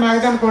ఫ్రంట్ లైన్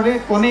మ్యాగజైన్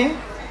కొని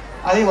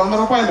అది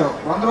 100 రూపాయలు.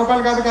 100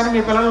 రూపాయలు కాదు కానీ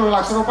మీ పిల్లలు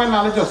 1,00,000 రూపాయలు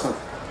నాలెడ్జ్ వస్తుంది.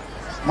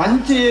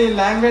 మంచి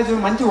లాంగ్వేజ్,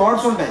 మంచి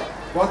వర్డ్స్ ఉంటాయి.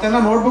 ఒక చిన్న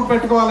నోట్బుక్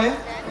పెట్టుకోవాలి.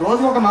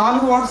 రోజు ఒక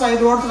 4 వర్డ్స్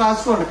 5 వర్డ్స్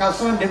రాసుకోండి,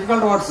 కష్టమైన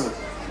డిఫికల్ట్ వర్డ్స్.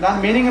 దాని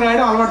మీనింగ్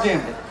రాయడం అలవాటు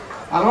చేయండి.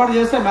 అలవాటు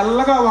చేస్తే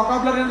మెల్లగా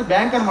వొకాబులరీ అనేది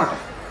బ్యాంక్ అనమాట.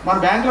 మన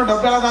బ్యాంకులో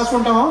డబ్బు ఎలా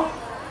దాచుకుంటామో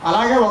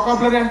అలాగే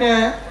వొకాబులరీ అంటే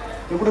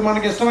ఇప్పుడు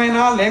మనకి ఇష్టమైన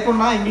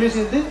లేకున్నా English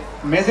is the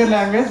major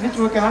language which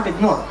we cannot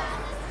ignore.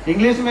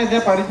 English మీద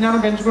పరిజ్ఞానం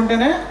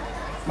పెంచుకుంటేనే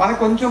మనకు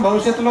కొంచెం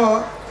భవిష్యత్తులో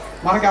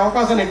మనకి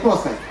అవకాశాలు ఎక్కువ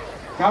వస్తాయి.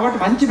 కాబట్టి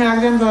మంచి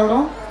మ్యాగజైన్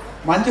చదవడం,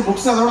 మంచి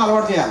బుక్స్ చదవడం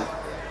అలవాటు చేయాలి.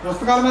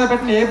 పుస్తకాల మీద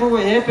పెట్టిన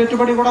ఏ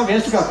పెట్టుబడి కూడా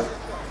వేస్ట్ కాదు.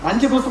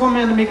 మంచి పుస్తకం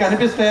మీద మీకు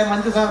అనిపిస్తే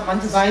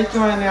మంచి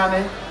సాహిత్యం అని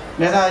కానీ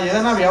లేదా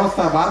ఏదైనా వ్యవస్థ,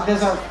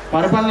 భారతదేశ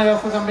పరిపాలన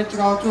వ్యవస్థ సంబంధించి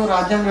కావచ్చు,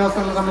 రాజ్యాంగ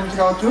వ్యవస్థలకు సంబంధించి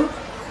కావచ్చు,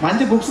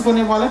 మంచి బుక్స్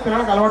కొనివ్వాలి,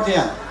 పిల్లలకు అలవాటు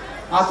చేయాలి.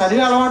 ఆ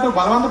చదివే అలవాటు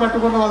బలవంత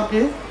పెట్టుకున్న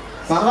వాళ్ళకి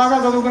సరదాగా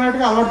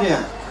చదువుకునేట్టుగా అలవాటు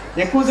చేయాలి.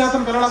 ఎక్కువ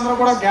శాతం పిల్లలందరూ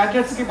కూడా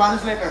గ్యాడ్జెట్స్కి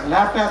బానిసలైపోయారు.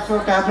 ల్యాప్టాప్స్,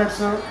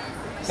 ట్యాబ్లెట్స్,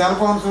 సెల్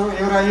ఫోన్స్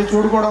ఇవి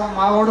చూడుకోవడం.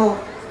 మా వాడు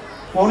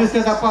ఫోన్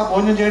ఇస్తే తప్ప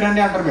భోజనం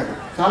చేయడండి అంటారు మీరు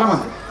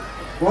చాలామంది.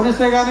 ఫోన్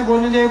ఇస్తే కానీ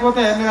భోజనం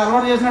చేయకపోతే మీరు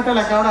అలవాటు చేసినట్టే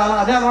లెక్క,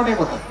 అదే అలవాటు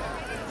అయిపోతుంది.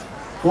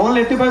 ఫోన్లు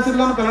ఎట్టి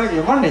పరిస్థితుల్లోనూ పిల్లలకి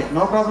ఇవ్వండి,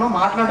 నో ప్రాబ్లం,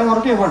 మాట్లాడే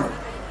వరకు ఇవ్వండి.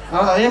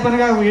 తర్వాత అదే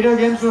పనిగా వీడియో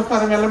గేమ్స్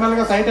చూస్తారు,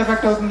 మెల్లమెల్లగా సైట్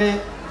ఎఫెక్ట్ అవుతుంది,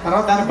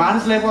 తర్వాత దానికి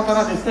బానిసలు అయిపోతారు.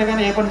 అది ఇస్తే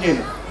కానీ ఏ పని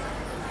చేయలేదు.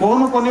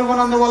 ఫోన్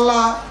కొనివ్వనందువల్ల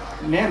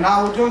నా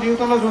ఉద్యోగ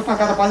జీవితంలో చూస్తాను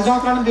కదా, 10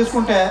 సంవత్సరాలను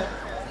తీసుకుంటే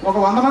ఒక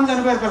 100 మంది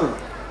చనిపోయారు పిల్లలు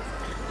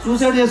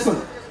సూసైడ్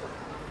చేసుకుని.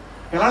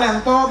 పిల్లలు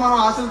ఎంతో మనం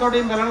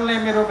ఆశలతోటి పిల్లల్ని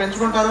మీరు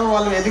పెంచుకుంటారు.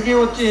 వాళ్ళు ఎదిగి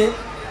వచ్చి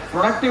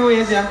ప్రొడక్టివ్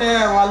ఏజ్ అంటే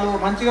వాళ్ళు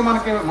మంచిగా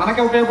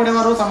మనకి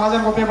ఉపయోగపడేవారు,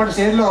 సమాజానికి ఉపయోగపడే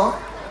స్టేజ్లో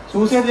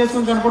సూసైడ్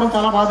చేసుకుని చనిపోవడం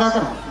చాలా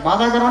బాధాకరం.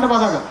 బాధాకరం అంటే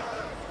బాధాకరం.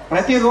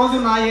 ప్రతిరోజు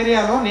నా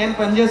ఏరియాలో, నేను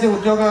పనిచేసే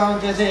ఉద్యోగం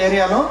చేసే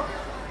ఏరియాలో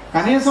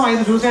కనీసం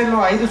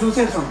 5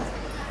 సూసైడ్స్ ఉన్నాయి.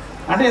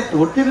 అంటే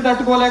ఒత్తిడి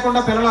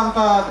తట్టుకోలేకుండా పిల్లలు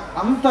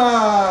అంత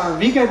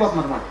వీక్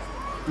అయిపోతున్నారు అన్నమాట.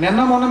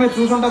 మొన్న మీరు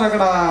చూసుంటారు,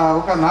 అక్కడ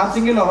ఒక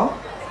నార్సింగిలో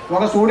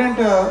ఒక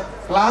స్టూడెంట్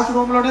క్లాస్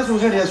రూమ్లోనే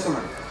సూసైడ్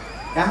చేసుకున్నాడు.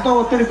 ఎంతో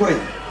ఒత్తిడి గురై.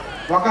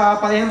 ఒక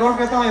 15 రోజుల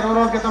క్రితం 20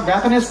 రోజుల క్రితం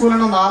బేతనీ స్కూల్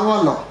అని ఉంది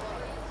ఆల్వాల్లో.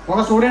 ఒక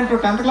student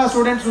 10th class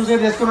student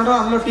suicide చేసుకున్నాడు.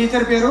 అందులో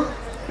టీచర్ పేరు,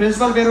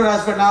 ప్రిన్సిపల్ పేరు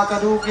రాసిపెట్టి, నా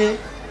చదువుకి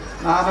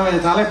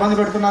నన్ను చాలా ఇబ్బంది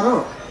పెడుతున్నారు,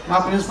 మా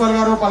ప్రిన్సిపల్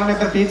గారు పలానా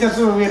 2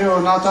 టీచర్స్ వీరు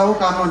నా చదువు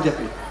కారణం అని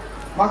చెప్పి.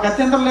 మాకు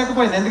గత్యంతరం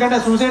లేకపోయింది. ఎందుకంటే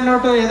సూసైడ్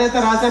నోట్ ఏదైతే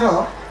రాశారో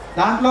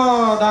దాని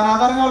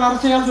ఆధారంగా వాళ్ళు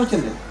అరెస్ట్ చేయాల్సి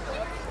వచ్చింది.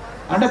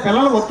 అంటే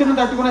పిల్లలు ఒత్తిడిని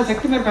తట్టుకునే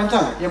శక్తి మీరు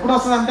పెంచాలి. ఎప్పుడు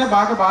వస్తుందంటే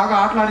బాగా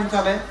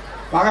ఆటలాడించాలి,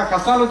 బాగా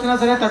కష్టాలు వచ్చినా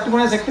సరే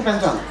తట్టుకునే శక్తి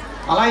పెంచాలి.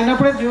 అలా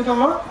అయినప్పుడే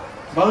జీవితంలో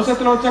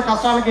భవిష్యత్తులో వచ్చే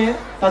కష్టాలకి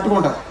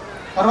తట్టుకుంటారు.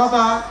 తర్వాత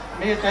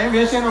మీ టైం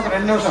వేస్ట్ అయిన ఒక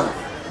 2 నిమిషాలు.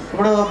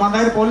 ఇప్పుడు మన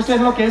దగ్గర పోలీస్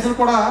స్టేషన్లో కేసులు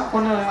కూడా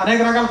అనేక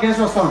రకాల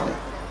కేసులు వస్తూ ఉంటాయి.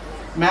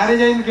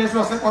 మ్యారేజ్ అయిన కేసులు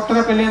వస్తాయి,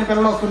 కొత్తగా పెళ్ళి అయిన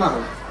పిల్లలు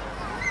వస్తున్నారు.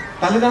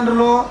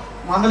 తల్లిదండ్రులు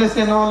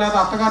మందలిస్తేనో, లేదా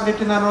అత్తగారు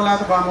తిట్టిందనో,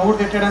 లేదా మొగుడు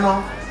తిట్టాడనో,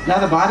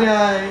 లేదా భార్య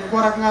ఇంకో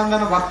రకంగా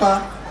ఉందనో, భర్త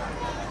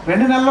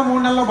 2 నెలల్లో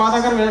 3 నెలల్లో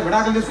బాధాకర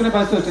విడాకులు తీసుకునే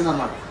పరిస్థితి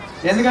వచ్చిందన్నమాట.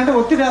 ఎందుకంటే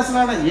ఒత్తిడి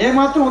వేస్తున్నాడు,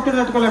 ఏమాత్రం ఒత్తిడి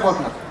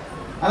తట్టుకోలేకపోతున్నారు.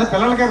 అదే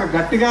పిల్లలకి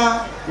గట్టిగా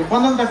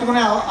ఇబ్బందులు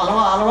తట్టుకునే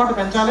అలవాటు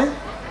పెంచాలి.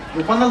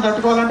 ఇబ్బందులు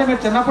తట్టుకోవాలంటే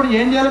మీరు చిన్నప్పుడు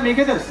ఏం చేయాలో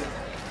మీకే తెలుసు.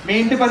 మీ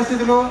ఇంటి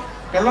పరిస్థితులు,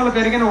 పిల్లలు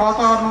పెరిగిన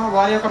వాతావరణం,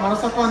 వారి యొక్క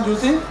మనస్తత్వాన్ని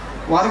చూసి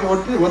వారికి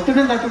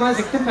ఒత్తిడిని తట్టుకునే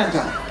శక్తిని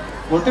పెంచాలి.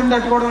 ఒత్తిడిని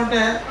తట్టుకోవడం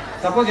అంటే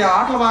సపోజ్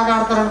ఆటలు బాగా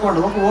ఆడతారనుకోండి,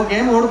 ఓ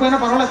గేమ్ ఓడిపోయినా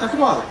పర్వాలేదు,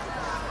 తట్టుకోవాలి.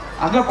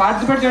 అందులో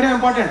పార్టిసిపేట్ చేయడం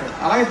ఇంపార్టెంట్.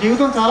 అలాగే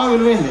జీవితం చాలా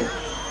విలువైంది.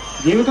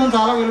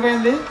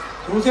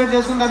 సూసైడ్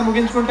చేసుకుని దాన్ని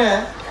ముగించుకుంటే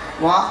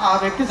ఆ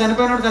వ్యక్తి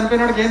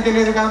చనిపోయినాడు ఏం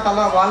తెలియదు. కానీ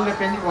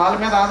వాళ్ళ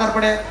మీద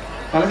ఆధారపడే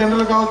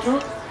తల్లిదండ్రులు కావచ్చు,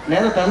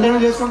 లేదా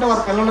తల్లిదండ్రులు చేసుకుంటే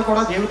వారి పిల్లలు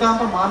కూడా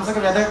జీవితాంతం మానసిక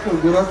వ్యధకు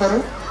గురవుతారు.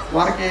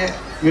 వారికి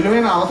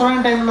విలువైన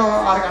అవసరమైన టైంలో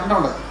వారికి అండ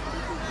ఉండదు.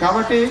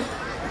 కాబట్టి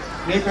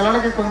మీ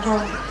పిల్లలకి కొంచెం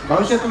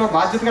భవిష్యత్తులో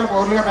బాధ్యత గల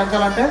పౌరులుగా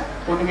పెంచాలంటే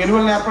కొన్ని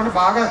విలువలు నేర్పండి.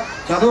 బాగా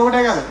చదువు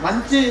ఒకటే కాదు,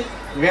 మంచి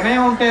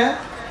వినయం ఉంటే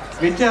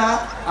విద్య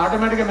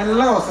ఆటోమేటిక్గా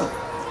మెల్లగా వస్తుంది.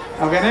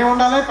 ఆ వినయం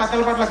ఉండాలి,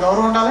 పెద్దల పట్ల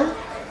గౌరవం ఉండాలి,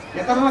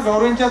 ఇతరులను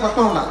గౌరవించే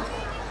తత్వం ఉండాలి.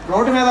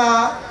 రోడ్డు మీద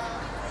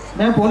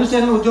నేను పోలీస్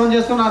స్టేషన్లో ఉద్యోగం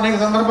చేస్తున్న అనేక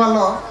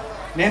సందర్భాల్లో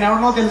నేను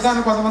ఎవరినో తెలుసా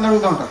అని కొంతమంది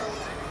అడుగుతూ ఉంటారు.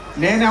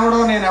 నేను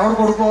ఎవడు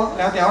కొడుకో,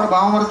 లేకపోతే ఎవడు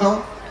బావమరితో,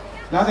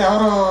 లేకపోతే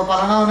ఎవరు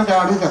పలానా అని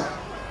అడుగుతారు.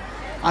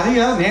 అది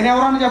కాదు,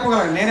 నేనెవరు అని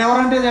చెప్పగలను.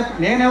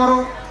 నేనెవరు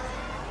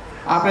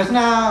ఆ ప్రశ్న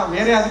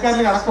వేరే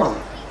అధికారులకు అడగకూడదు.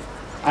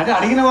 అంటే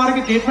అడిగిన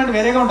వారికి ట్రీట్మెంట్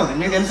వేరేగా ఉంటుంది,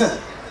 మీకు తెలుసది.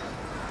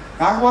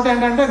 కాకపోతే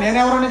ఏంటంటే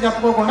నేనెవరని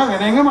చెప్పుకోకుండా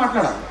వినయంగా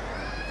మాట్లాడాలి.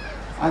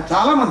 అది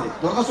చాలామంది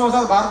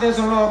దురదృష్టవశాత్తు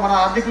భారతదేశంలో మన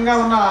ఆర్థికంగా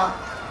ఉన్న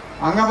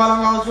అంగబలం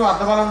కావచ్చు,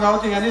 అర్థబలం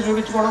కావచ్చు, ఇవన్నీ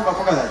చూపించుకోవడం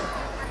గొప్ప కదా.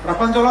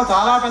 ప్రపంచంలో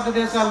చాలా పెద్ద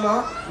దేశాల్లో,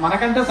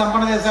 మనకంటే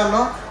సంపన్న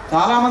దేశాల్లో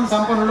చాలామంది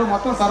సంపన్నులు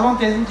మొత్తం సర్వం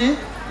త్యజించి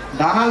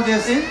దానాలు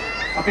చేసి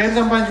ఆ పేరు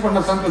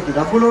సంపాదించుకుంటున్నారు. సంతృప్తి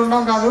డబ్బులు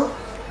ఉండడం కాదు.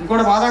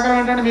 ఇంకోటి బాధాకరం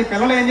ఏంటంటే మీ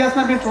పిల్లలు ఏం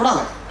చేస్తున్నారు మీరు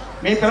చూడాలి.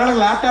 మీ పిల్లలకు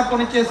ల్యాప్టాప్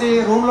కొనిచ్చేసి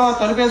రూమ్లో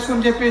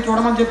తలుపేసుకుని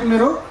చూడమని చెప్పి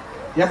మీరు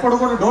ఎప్పుడు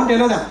కూడా డోంట్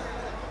ఎలో దెమ్.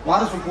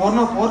 వారు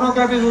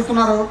పోర్నోగ్రఫీ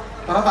చూస్తున్నారు.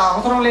 తర్వాత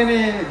అవసరం లేని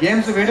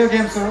గేమ్స్, వీడియో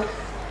గేమ్స్,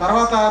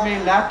 తర్వాత మీ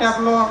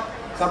ల్యాప్టాప్లో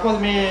సపోజ్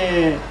మీ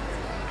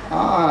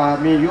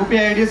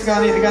యూపీఐ ఐడీస్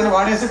కానీ ఇది కానీ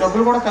వాడేసి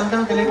డబ్బులు కూడా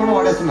తల్లిదండ్రులు తెలియకుండా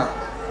వాడేస్తున్నారు.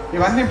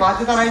 ఇవన్నీ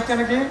బాధ్యత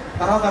రాహిత్యానికి,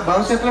 తర్వాత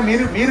భవిష్యత్తులో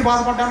మీరు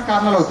బాధపడడానికి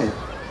కారణాలు అవుతాయి.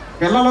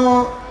 పిల్లలు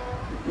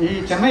ఈ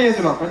చిన్న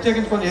ఏజ్లో,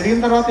 ప్రత్యేకించి కొంచెం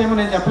ఎదిగిన తర్వాత ఏమో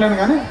నేను చెప్పలేను,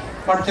 కానీ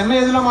వాటి చిన్న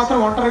ఏజ్లో మాత్రం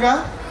ఒంటరిగా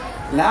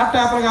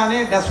ల్యాప్టాప్లు కానీ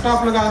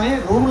డెస్క్టాప్లు కానీ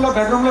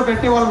బెడ్రూమ్లో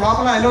పెట్టి వాళ్ళ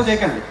లోపల అలో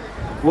చేయకండి.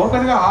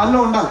 ఓపెన్గా హాల్లో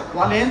ఉండాలి.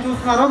 వాళ్ళు ఏం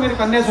చూస్తున్నారో మీరు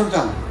కన్నేసి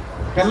ఉంచాలి.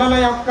 పిల్లల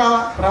యొక్క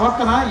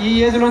ప్రవర్తన ఈ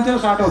ఏజ్లోంచే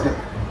స్టార్ట్ అవుతుంది.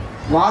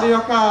 వారి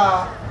యొక్క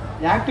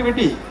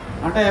యాక్టివిటీ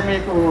అంటే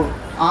మీకు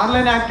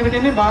ఆన్లైన్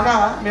యాక్టివిటీని బాగా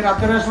మీరు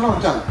అబ్జర్వేషన్లో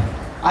ఉంచాలి.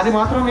 అది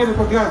మాత్రం మీరు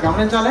కొద్దిగా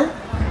గమనించాలి.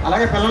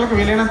 అలాగే పిల్లలకు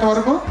వీలైనంత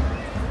వరకు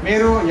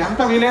మీరు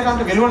ఎంత వీలైతే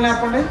అంత విలువలు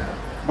నేర్పండి.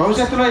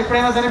 భవిష్యత్తులో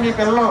ఎప్పుడైనా సరే మీ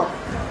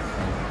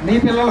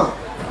పిల్లలు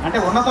అంటే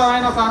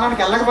ఉన్నతమైన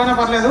స్థానానికి వెళ్ళకపోయినా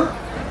పర్లేదు,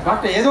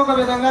 బట్ ఏదో ఒక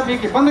విధంగా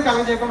మీకు ఇబ్బంది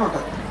కలగజేయకుండా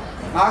ఉంటుంది.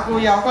 నాకు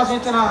ఈ అవకాశం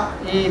ఇచ్చిన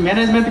ఈ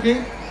మేనేజ్మెంట్కి,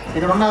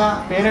 ఇక్కడ ఉన్న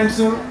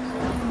పేరెంట్స్,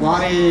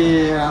 వారి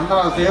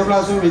అందరూ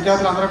శ్రేయోభిలాషు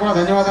విద్యార్థులు అందరూ కూడా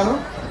ధన్యవాదాలు.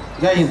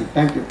 జై Hind.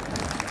 Thank you.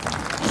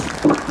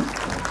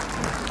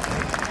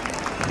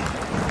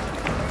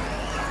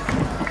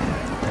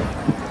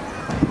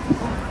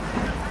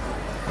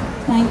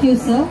 Thank you,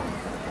 sir.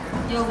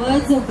 Your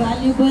words of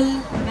valuable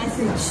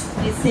message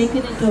is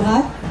taken into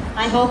heart.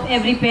 I hope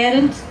every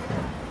parent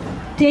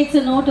takes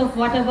a note of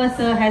whatever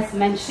sir has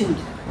mentioned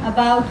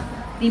about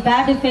the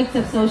bad effects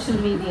of social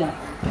media.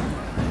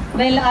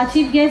 Well, our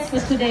chief guest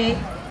for today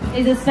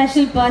is a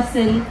special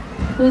person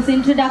whose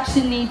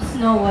introduction needs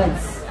no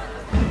words.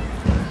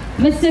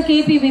 Mr.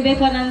 K.P.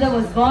 Vivekananda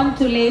was born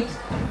to late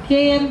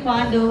K.M.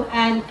 Pandu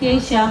and K.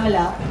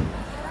 Shyamala.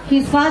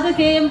 His father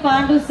K.M.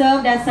 Pandu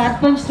served as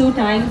Sarpanch 2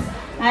 times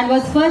and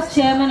was first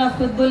chairman of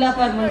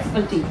Kutbulapur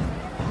municipality.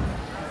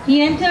 He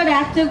entered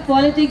active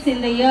politics in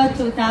the year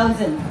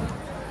 2000.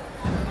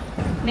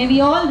 May we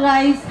all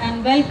rise and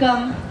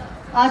welcome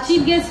our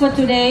chief guest for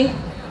today,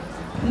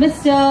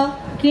 Mr.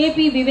 K.P.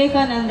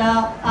 Vivekananda,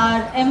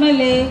 our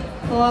MLA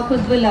for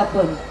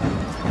Kutbulapur.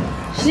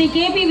 Shri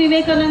K.P.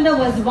 Vivekananda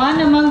was one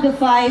among the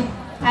 5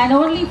 and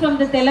only from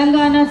the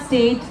Telangana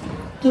state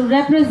to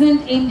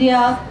represent India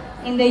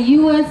in the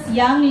US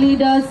Young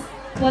Leaders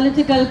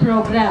Political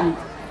Program,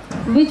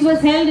 which was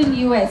held in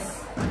US.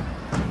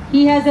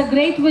 He has a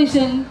great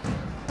vision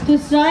to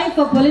strive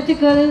for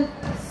political,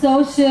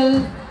 social,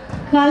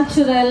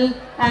 cultural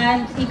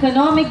and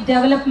economic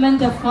development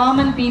of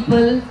common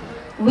people,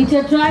 which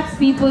attracts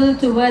people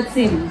towards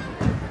him.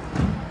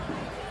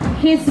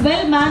 His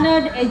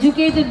well-mannered,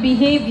 educated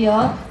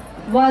behavior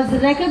was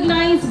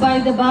recognized by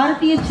the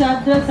Bharatiya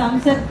Chhatra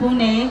Samsad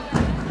Pune,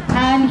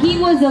 and he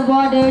was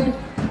awarded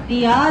the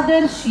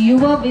Adarsh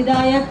Yuva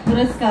Vidayak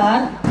Puraskar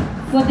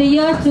for the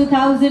year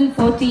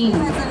 2014.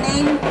 Has a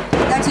name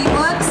that he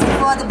works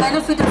for the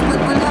benefit of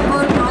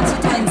Kutbulapur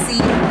constituency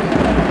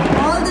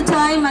all the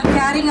time and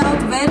carrying out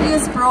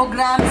various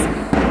programs,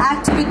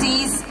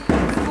 activities.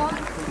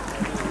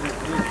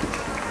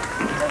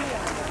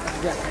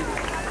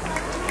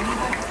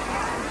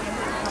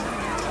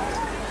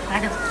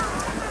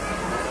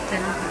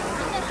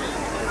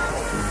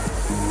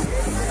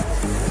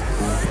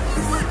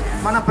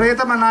 మన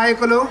ప్రియతమ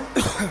నాయకులు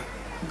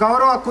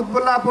గౌరవ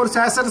కుత్బుల్లాపూర్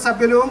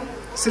శాసనసభ్యులు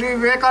శ్రీ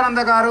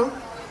వివేకానంద గారు,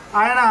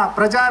 ఆయన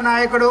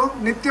ప్రజానాయకుడు,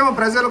 నిత్యం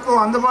ప్రజలకు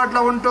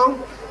అందుబాటులో ఉంటూ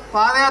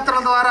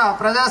పాదయాత్రల ద్వారా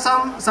ప్రజా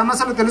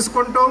సమస్యలు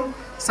తెలుసుకుంటూ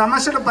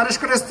సమస్యలు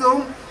పరిష్కరిస్తూ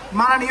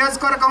మన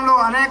నియోజకవర్గంలో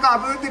అనేక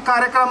అభివృద్ధి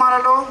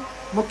కార్యక్రమాలలో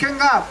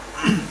ముఖ్యంగా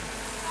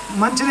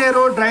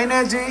మంచినీరు,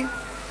 డ్రైనేజీ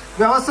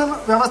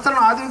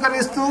వ్యవస్థలను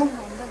ఆధునీకరిస్తూ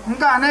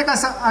ఇంకా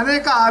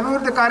అనేక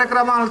అభివృద్ధి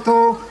కార్యక్రమాలతో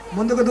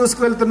ముందుకు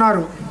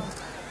దూసుకువెళ్తున్నారు.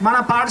 మన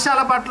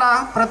పాఠశాల పట్ల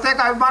ప్రత్యేక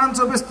అభిమానం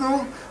చూపిస్తూ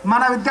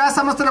మన విద్యా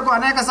సంస్థలకు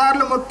అనేక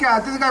సార్లు ముఖ్య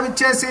అతిథిగా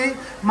విచ్చేసి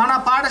మన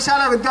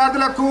పాఠశాల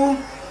విద్యార్థులకు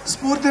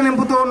స్ఫూర్తి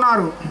నింపుతూ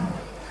ఉన్నారు.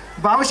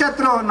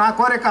 భవిష్యత్తులో నా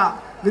కోరిక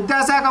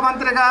విద్యాశాఖ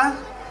మంత్రిగా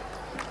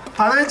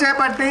పదవి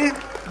చేపట్టి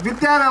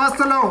విద్యా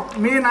వ్యవస్థలో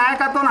మీ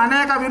నాయకత్వం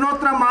అనేక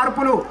వినూత్న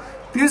మార్పులు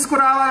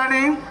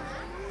తీసుకురావాలని,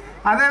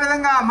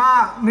 అదేవిధంగా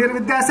మీరు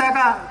విద్యాశాఖ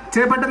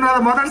చేపట్టిన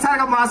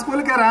మొదటిసారిగా మా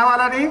స్కూల్కే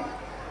రావాలని,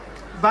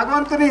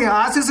 భగవంతుని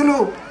ఆశీస్సులు,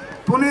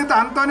 పునీత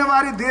అంతోని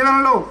వారి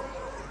దీవెనలు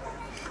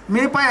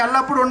మీపై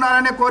ఎల్లప్పుడూ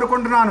ఉండాలని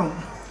కోరుకుంటున్నాను.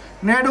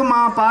 నేడు మా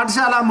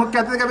పాఠశాల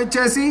ముఖ్య అతిథిగా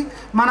విచ్చేసి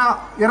మన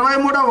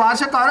 23వ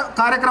వార్షిక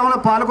కార్యక్రమంలో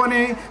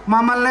పాల్గొని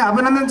మమ్మల్ని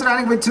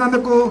అభినందించడానికి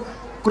వచ్చినందుకు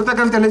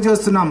కృతజ్ఞతలు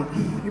తెలియజేస్తున్నాము.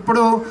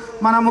 ఇప్పుడు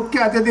మన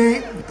ముఖ్య అతిథి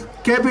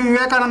కేపీ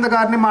వివేకానంద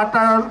గారిని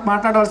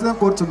మాట్లాడవలసిందిగా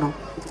కోరుచున్నాం.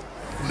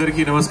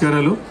 అందరికీ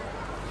నమస్కారాలు.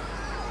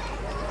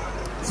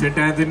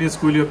 సెయింట్ ఆంథనీ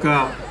స్కూల్ యొక్క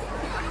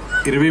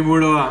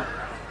 23వ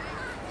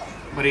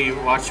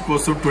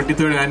వార్షికోత్సవం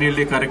 23rd యాన్యువల్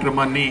డే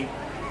కార్యక్రమాన్ని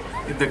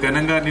ఇంత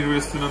ఘనంగా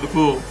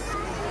నిర్వహిస్తున్నందుకు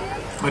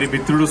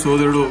మిత్రుడు,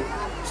 సోదరుడు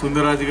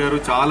సుందరరాజు గారు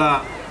చాలా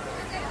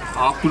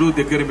ఆప్తుడు,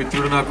 దగ్గర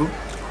మిత్రుడు నాకు.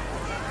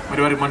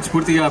 వారి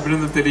మనస్ఫూర్తిగా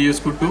అభినందనలు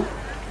తెలియజేసుకుంటూ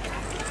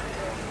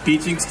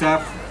teaching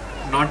staff,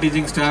 non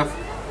teaching staff,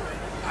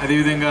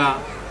 అదేవిధంగా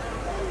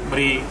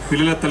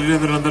పిల్లల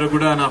తల్లిదండ్రులందరూ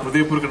కూడా నా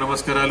హృదయపూర్వక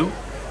నమస్కారాలు.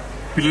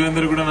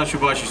 పిల్లలందరూ కూడా నా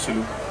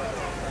శుభాశిస్సులు.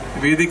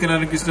 వేదికను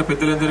అలంకరించిన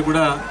పెద్దలందరూ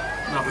కూడా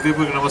నా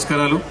హృదయపూర్వక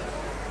నమస్కారాలు.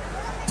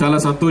 చాలా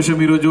సంతోషం.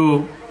 ఈరోజు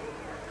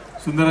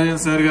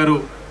సుందరరాజన్ సార్ గారు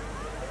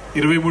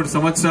 23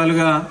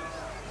 సంవత్సరాలుగా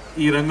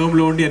ఈ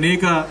రంగంలో ఉండి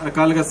అనేక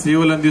రకాలుగా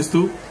సేవలు అందిస్తూ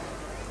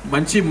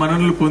మంచి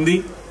మన్ననలు పొంది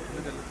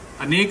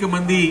అనేక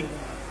మంది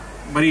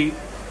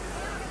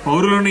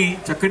పౌరులని,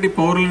 చక్కటి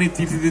పౌరులని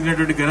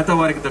తీర్చిదిద్దినటువంటి ఘనత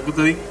వారికి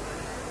దక్కుతుంది.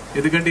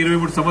 ఎందుకంటే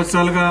 23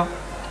 సంవత్సరాలుగా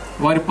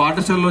వారి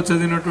పాఠశాలలో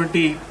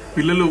చదివినటువంటి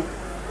పిల్లలు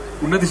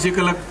ఉన్నత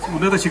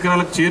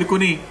శిఖరాలకు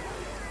చేరుకొని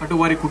అటు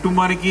వారి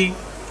కుటుంబానికి,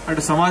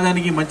 అటు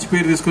సమాజానికి మంచి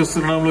పేరు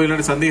తీసుకొస్తుండడంలో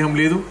ఎలాంటి సందేహం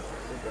లేదు.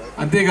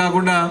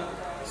 అంతేకాకుండా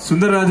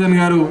సుందరరాజన్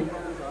గారు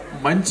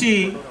మంచి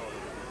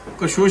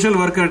ఒక సోషల్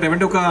వర్కర్,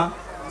 అంటే ఒక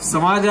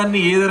సమాజాన్ని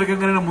ఏ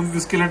రకంగా ముందుకు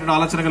తీసుకెళ్ళినటువంటి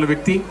ఆలోచన గల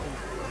వ్యక్తి,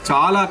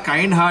 చాలా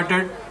కైండ్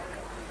హార్టెడ్,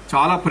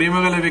 చాలా ప్రేమ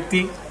గల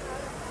వ్యక్తి.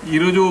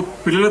 ఈరోజు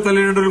పిల్లల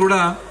తల్లిదండ్రులు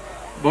కూడా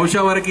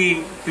బహుశా వారికి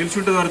తెలిసి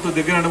ఉంటుంది, వారితో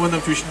దగ్గర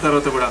అనుబంధం చూసిన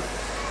తర్వాత కూడా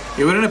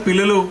ఎవరైనా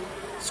పిల్లలు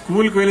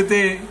స్కూల్కి వెళితే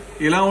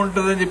ఎలా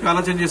ఉంటుందని చెప్పి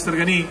ఆలోచన చేస్తారు.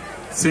 కానీ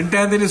సెయింట్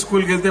ఆంథనీ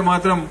స్కూల్కి వెళ్తే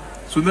మాత్రం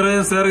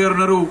సుందరరాజన్ సార్ గారు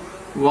ఉన్నారు,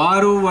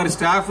 వారి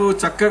స్టాఫ్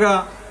చక్కగా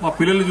మా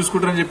పిల్లల్ని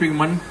చూసుకుంటారని చెప్పి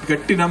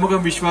గట్టి నమ్మకం,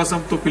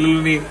 విశ్వాసంతో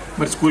పిల్లల్ని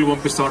స్కూల్కి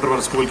పంపిస్తూ ఉంటారు.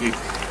 వారి స్కూల్కి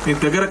నేను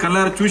దగ్గర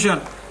కళ్ళారా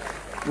చూశాను.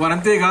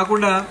 వారంతే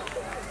కాకుండా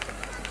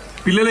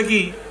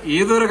పిల్లలకి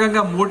ఏదో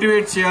రకంగా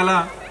మోటివేట్ చేయాలా,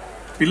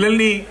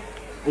 పిల్లల్ని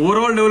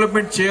ఓవరాల్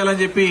డెవలప్మెంట్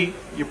చేయాలని చెప్పి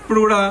ఎప్పుడు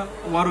కూడా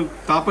వారు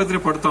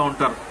తాపత్రయపడుతూ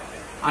ఉంటారు.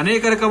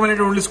 అనేక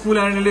రకమైనటువంటి స్కూల్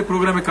యాన్యువల్ డే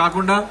ప్రోగ్రామే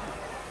కాకుండా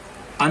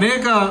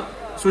అనేక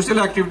సోషల్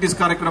యాక్టివిటీస్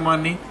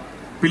కార్యక్రమాన్ని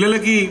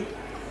పిల్లలకి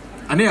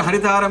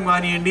హరితహారం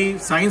కానివ్వండి,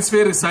 సైన్స్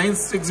ఫేర్,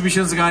 సైన్స్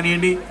ఎగ్జిబిషన్స్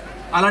కానివ్వండి,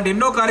 అలాంటి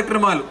ఎన్నో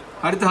కార్యక్రమాలు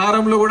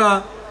హరితహారంలో కూడా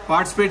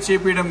పార్టిసిపేట్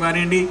చేయించడం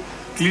కానివ్వండి,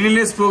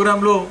 క్లీన్లీనెస్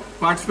ప్రోగ్రాంలో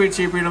పార్టిసిపేట్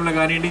చేయించడంలో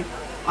కానివ్వండి,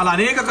 అలా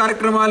అనేక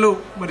కార్యక్రమాలు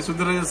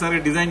సుందరరాజన్ సార్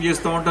డిజైన్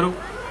చేస్తూ ఉంటారు.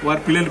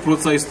 వారి పిల్లల్ని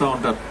ప్రోత్సహిస్తూ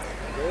ఉంటారు.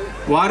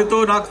 వారితో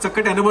నాకు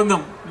చక్కటి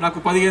అనుబంధం, నాకు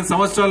 15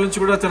 సంవత్సరాల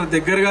నుంచి కూడా చాలా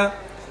దగ్గరగా,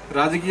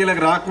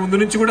 రాజకీయాలకు రాకముందు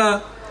నుంచి కూడా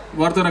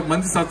వారితో నాకు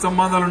మంచి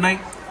సత్సంబంధాలు ఉన్నాయి.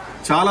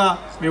 చాలా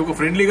మేము ఒక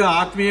ఫ్రెండ్లీగా,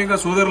 ఆత్మీయంగా,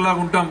 సోదరులాగా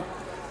ఉంటాం.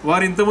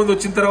 వారు ఇంతకుముందు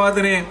వచ్చిన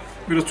తర్వాతనే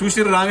మీరు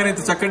చూసిన రాగానే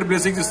ఇంత చక్కటి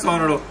బ్లెస్సింగ్స్ ఇస్తూ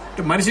ఉన్నాడు.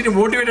 మనిషిని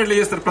మోటివేట్ ఎట్లా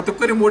చేస్తారు, ప్రతి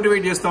ఒక్కరిని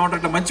మోటివేట్ చేస్తూ ఉంటారు,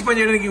 అట్లా మంచి పని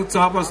చేయడానికి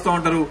ఉత్సాహపరుస్తూ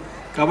ఉంటారు.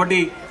 కాబట్టి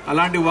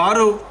అలాంటి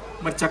వారు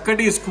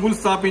చక్కటి స్కూల్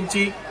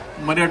స్థాపించి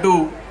అటు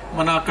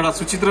మన అక్కడ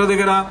సుచిత్ర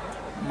దగ్గర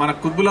మన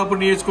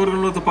కుత్బుల్లాపూర్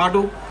నియోజకవర్గంతో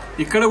పాటు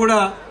ఇక్కడ కూడా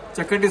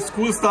చక్కటి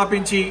స్కూల్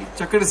స్థాపించి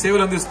చక్కటి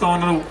సేవలు అందిస్తూ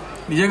ఉన్నారు.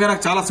 నిజంగా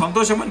నాకు చాలా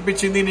సంతోషం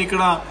అనిపించింది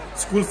ఇక్కడ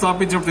స్కూల్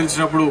స్థాపించినప్పుడు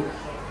తెలిసినప్పుడు.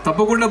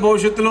 తప్పకుండా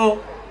భవిష్యత్తులో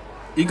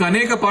ఇంకా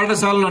అనేక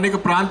పాఠశాలలు అనేక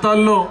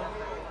ప్రాంతాల్లో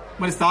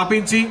మరి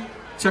స్థాపించి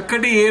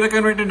చక్కటి ఏ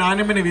రకమైన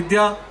నాణ్యమైన విద్య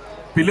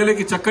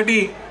పిల్లలకి చక్కటి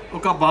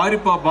ఒక భావి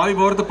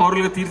భారత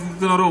పౌరులుగా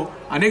తీర్చిదిద్దుతున్నారో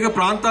అనేక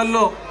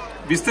ప్రాంతాల్లో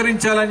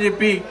విస్తరించాలని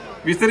చెప్పి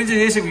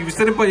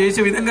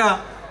విస్తరింపజేసే విధంగా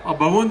ఆ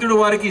భగవంతుడు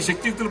వారికి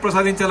శక్తియుక్తులు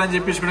ప్రసాదించాలని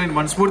చెప్పేసి కూడా నేను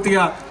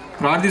మనస్ఫూర్తిగా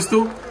ప్రార్థిస్తూ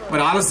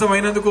మరి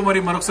ఆలస్యమైనందుకు మరి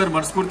మరొకసారి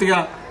మనస్ఫూర్తిగా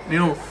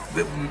నేను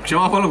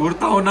క్షమాపణలు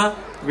కోరుతా ఉన్నా.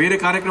 వేరే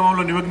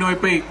కార్యక్రమంలో నిమగ్నం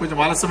అయిపోయి కొంచెం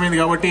ఆలస్యమైంది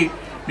కాబట్టి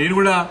నేను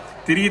కూడా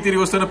తిరిగి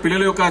వస్తున్న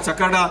పిల్లల యొక్క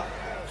చక్కగా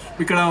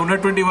ఇక్కడ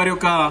ఉన్నటువంటి వారి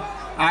యొక్క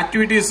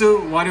యాక్టివిటీస్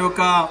వారి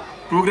యొక్క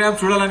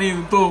ప్రోగ్రామ్స్ చూడాలని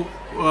ఎంతో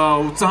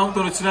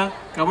ఉత్సాహంతో వచ్చిన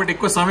కాబట్టి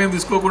ఎక్కువ సమయం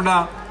తీసుకోకుండా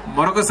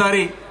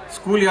మరొకసారి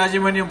స్కూల్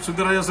యాజమాన్యం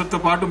సుందరరాజతో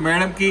పాటు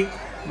మేడంకి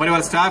మరి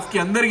వాళ్ళ స్టాఫ్కి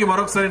అందరికీ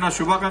మరొకసారి నా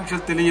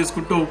శుభాకాంక్షలు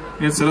తెలియజేసుకుంటూ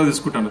నేను సెలవు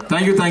తీసుకుంటాను.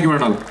 Thank you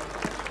madam.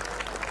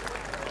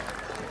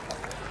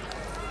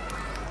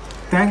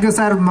 Thank you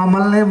sir.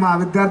 మమ్మల్ని మా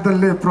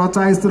విద్యార్థుల్ని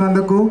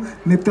ప్రోత్సహిస్తున్నందుకు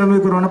నిత్యం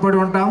మీకు రుణపడి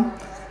ఉంటాం.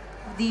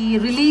 The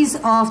release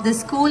of the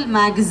school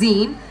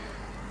magazine,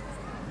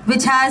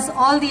 which has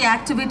all the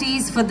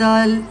activities for the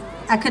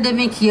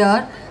academic year.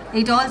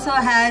 It also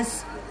has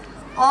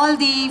all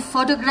the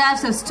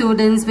photographs of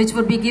students which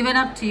would be given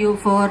up to you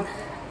for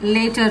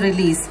later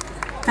release.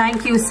 Thank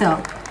you, sir.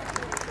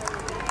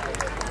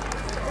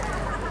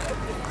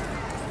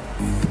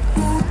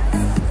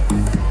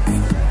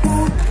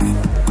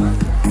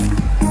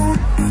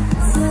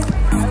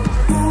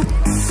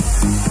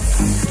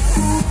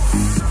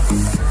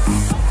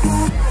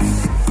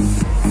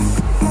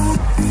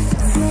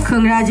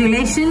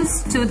 Congratulations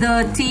to the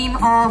team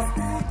of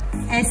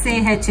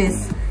SAHS.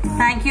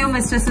 Thank you,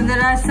 Mr.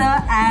 Sundaraj sir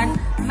and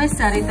Ms.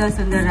 Sarita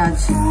Sundaraj.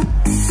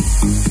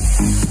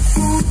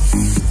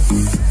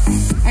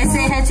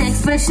 SAH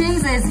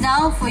Expressions is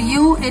now for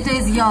you. It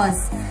is yours.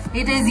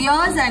 It is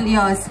yours and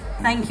yours.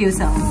 Thank you,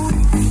 sir.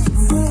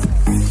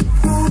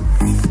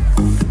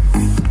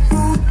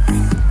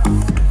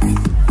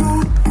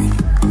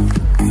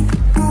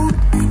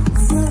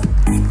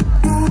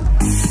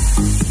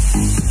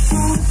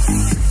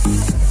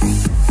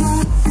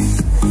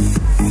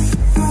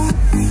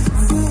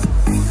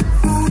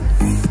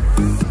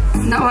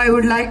 Now I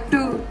would like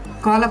to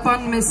call upon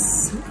Miss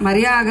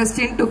Maria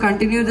Agustin to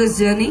continue this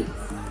journey.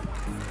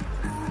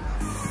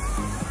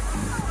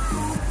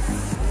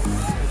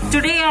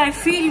 Today I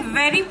feel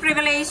very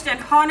privileged and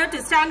honored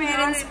to stand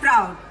parents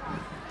proud.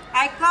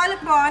 I call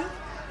upon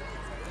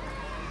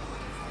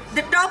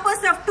the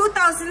toppers of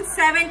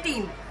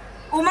 2017,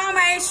 Uma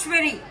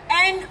Maheshwari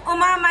and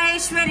Uma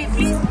Maheshwari,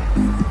 please.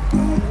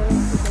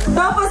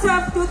 Toppers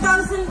of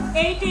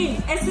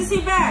 2018 SSC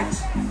batch,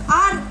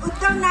 R.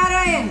 Uttam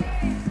Narayan.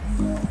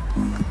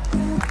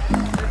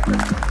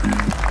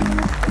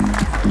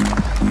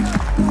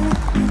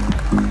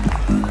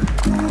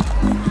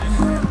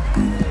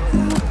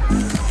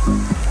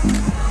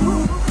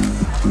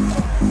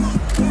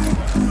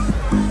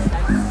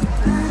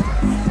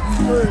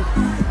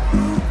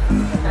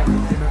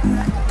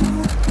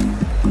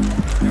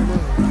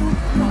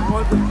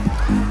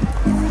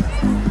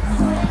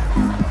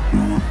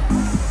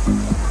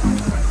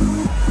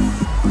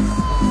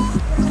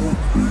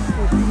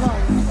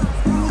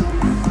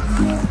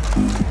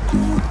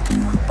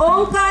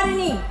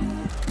 Omkarini,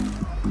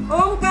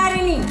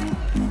 Omkarini,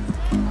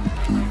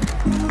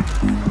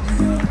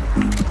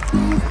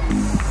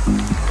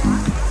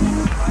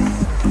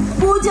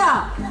 Pooja,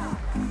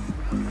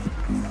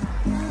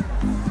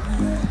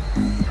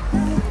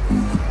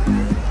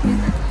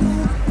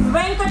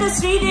 Venkata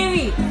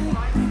Sridevi,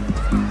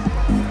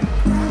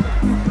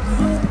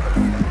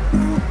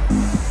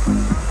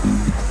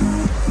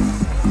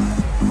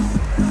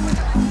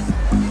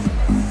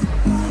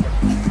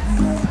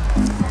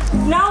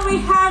 now we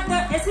have the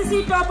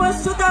SSC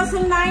toppers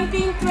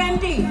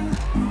 2019-20.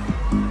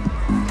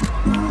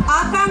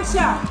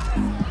 Akanksha,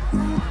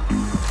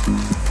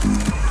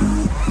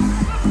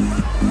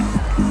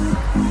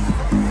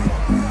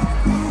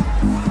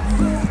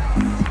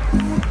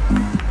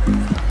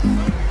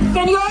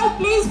 can you all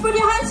please put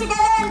your hands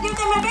together and give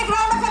them a big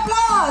round of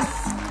applause?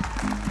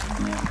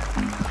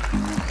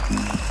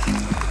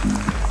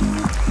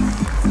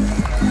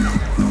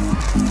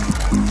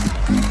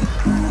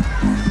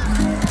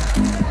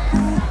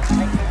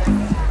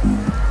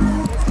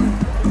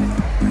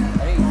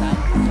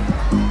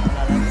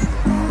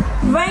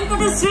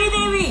 Venkata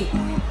Sridevi,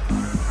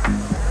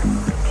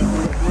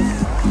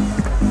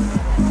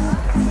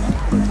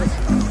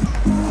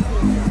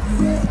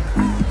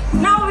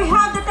 now we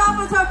have the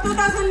toppers of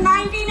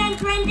 2019 and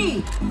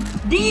 20,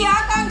 D.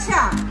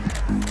 Akanksha,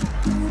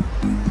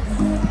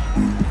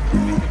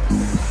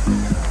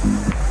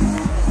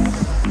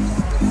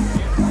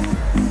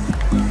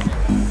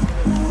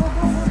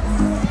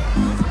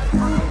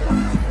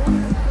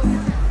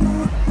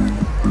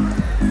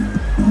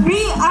 B.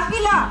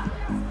 Akila,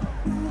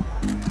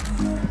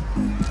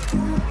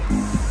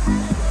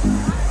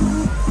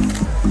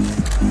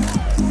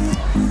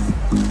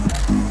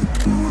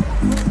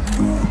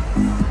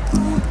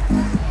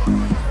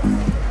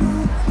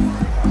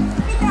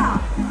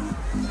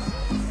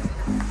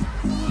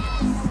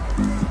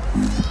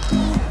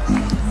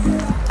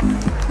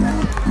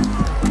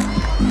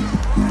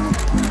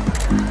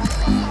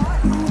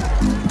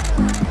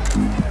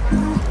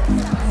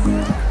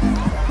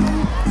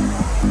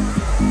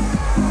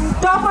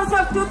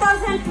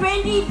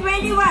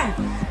 2021,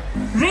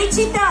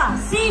 Richita,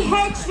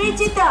 C.H.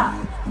 Richita.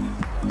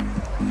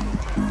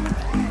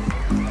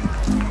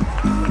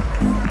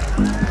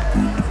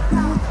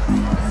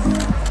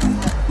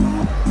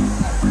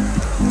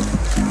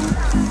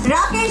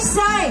 Rakesh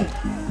Sai.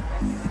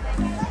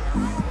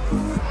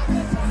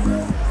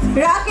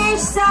 Rakesh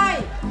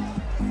Sai.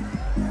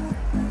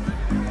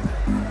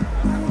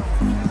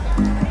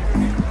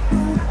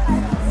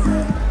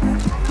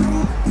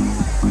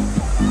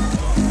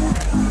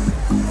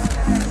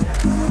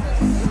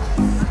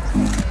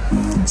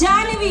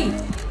 Janavi.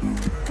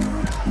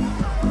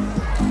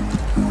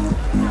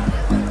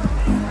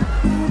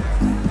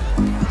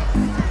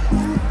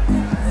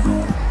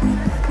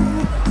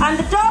 And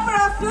the topper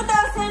of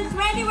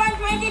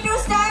 2021-22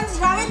 stands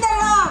Ravindra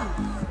Ram.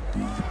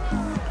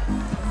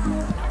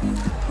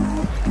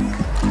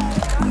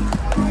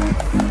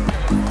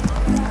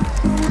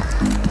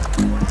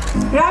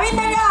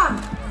 Ravindra Ram.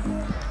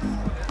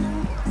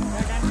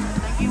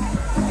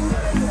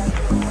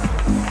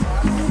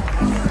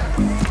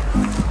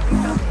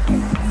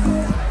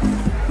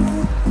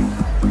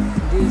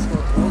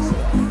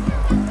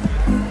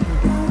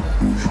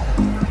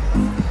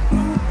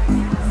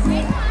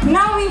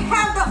 Now we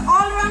have the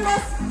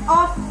all-rounders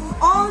of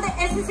all the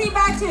SSC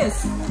batches.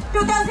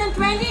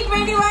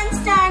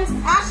 2020-21 stands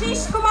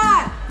Ashish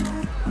Kumar.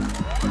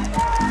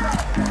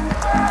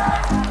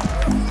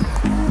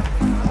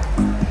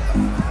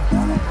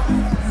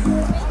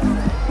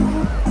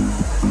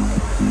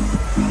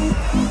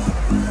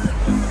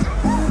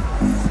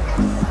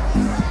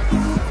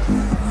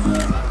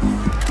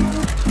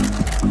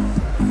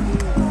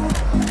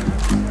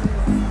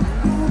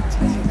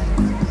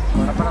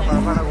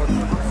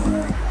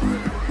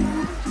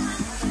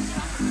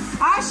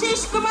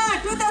 Ashish Kumar,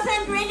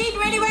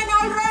 2020-21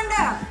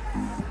 all-rounder.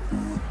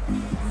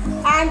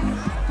 And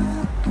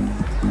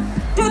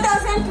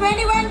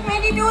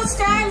 2021-22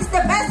 stands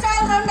the best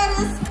all-rounder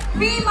is P.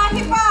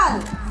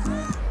 Mahipal.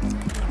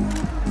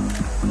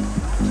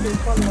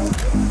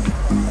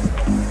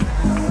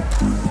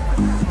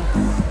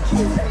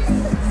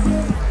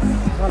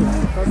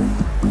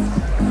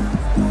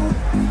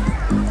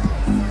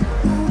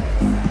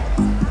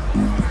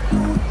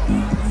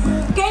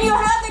 Can you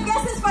have the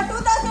guesses for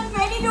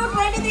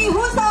 2022-23?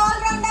 Who's the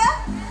all-rounder?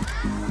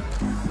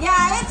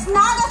 Yeah, it's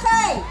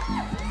Nagasai.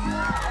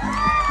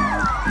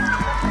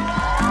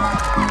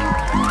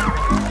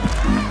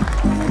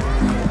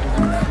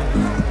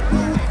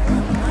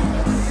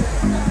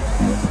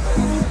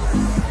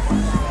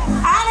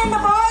 And in the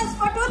boys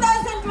for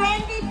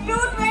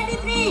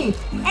 2022-23,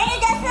 any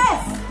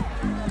guesses?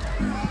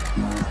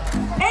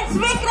 It's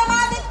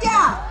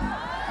Vikramaditya.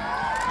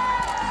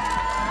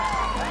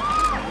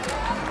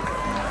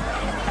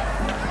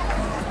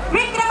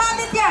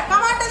 Vikramaditya,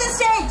 come onto the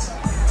stage.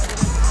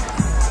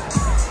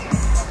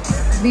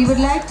 We would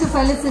like to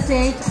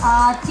felicitate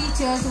our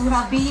teachers who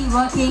have been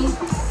working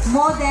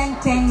more than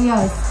 10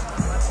 years.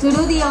 To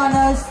do the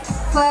honors,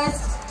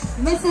 first,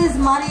 Mrs.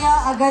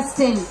 Maria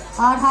Agustin,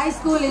 our high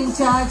school in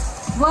charge,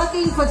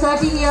 working for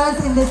 13 years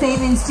in the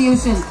same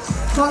institution.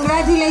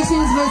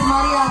 Congratulations, Ms.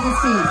 Maria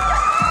Agustin.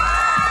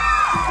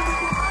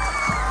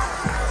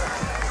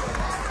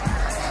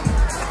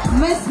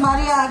 Miss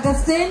Maria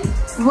Agustin,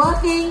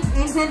 working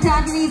in St.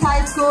 Anthony's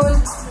High School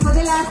for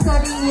the last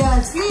 13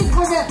 years. Please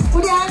put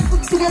your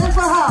hands together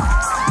for her.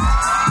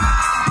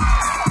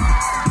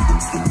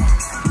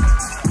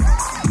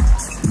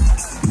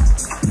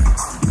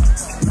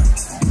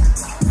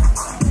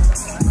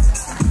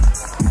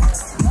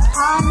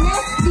 Our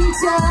next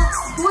teacher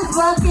who's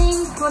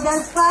working for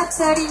the past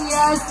 13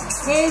 years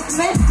is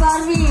Miss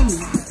Parveen.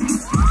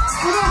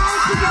 Put your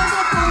hands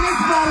together for Miss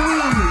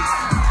Parveen.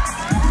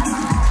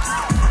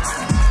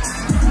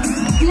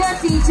 Dear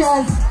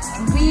teachers,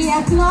 we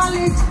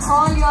acknowledge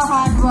all your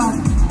hard work.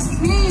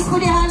 Please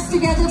put your hands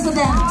together for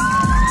them.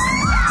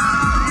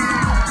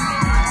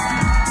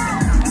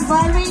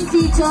 Parveen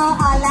teacher,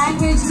 our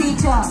language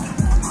teacher.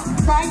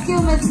 Thank you,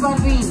 Miss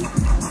Parveen.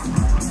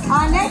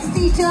 Our next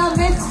teacher,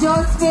 Miss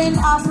Josephine,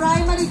 our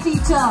primary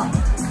teacher.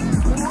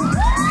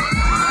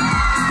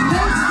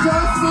 Miss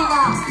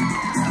Josephina.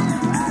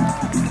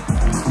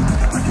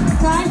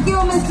 Thank you,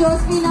 Miss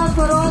Josephina,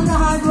 for all the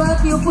hard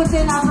work you put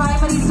in our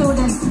primary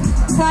students.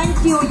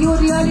 Thank you. You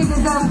really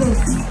deserve this.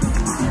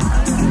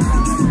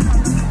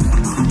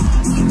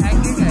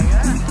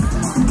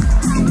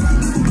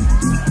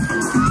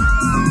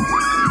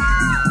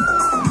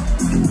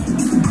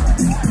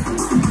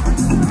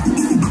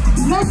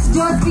 Miss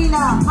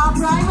Josephina, our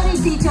primary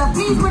teacher.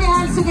 Please put your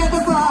hands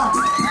together for her.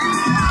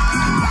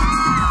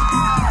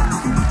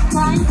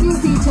 Thank you,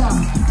 teacher.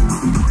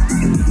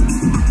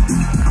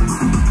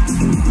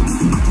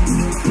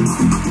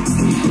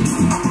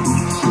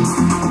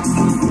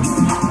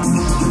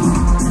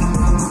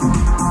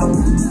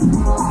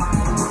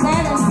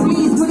 Parents,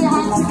 please put your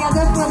hands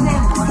together for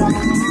them.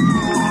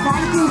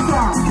 Thank you,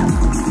 sir.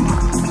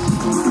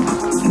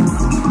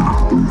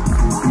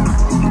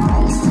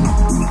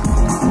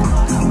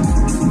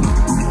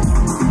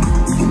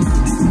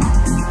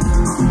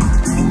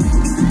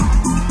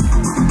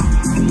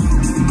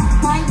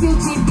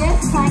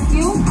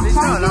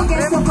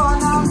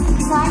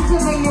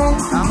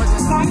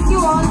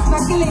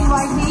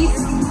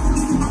 please.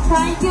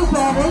 Thank you,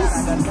 parents.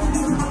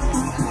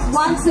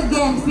 Once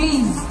again,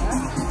 please.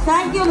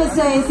 Thank you,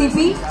 Mr. ACP.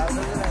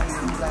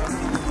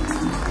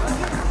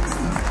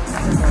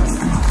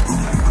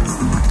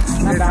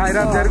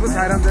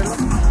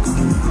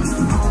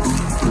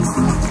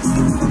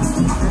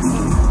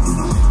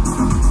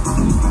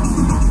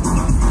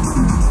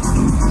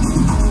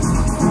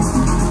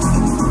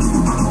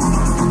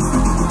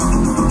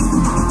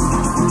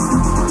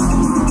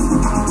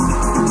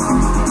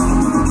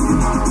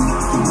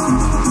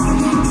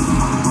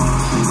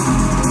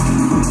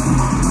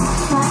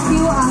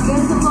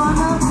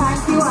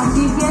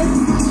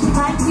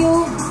 Thank you,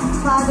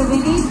 Father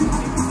Vinny.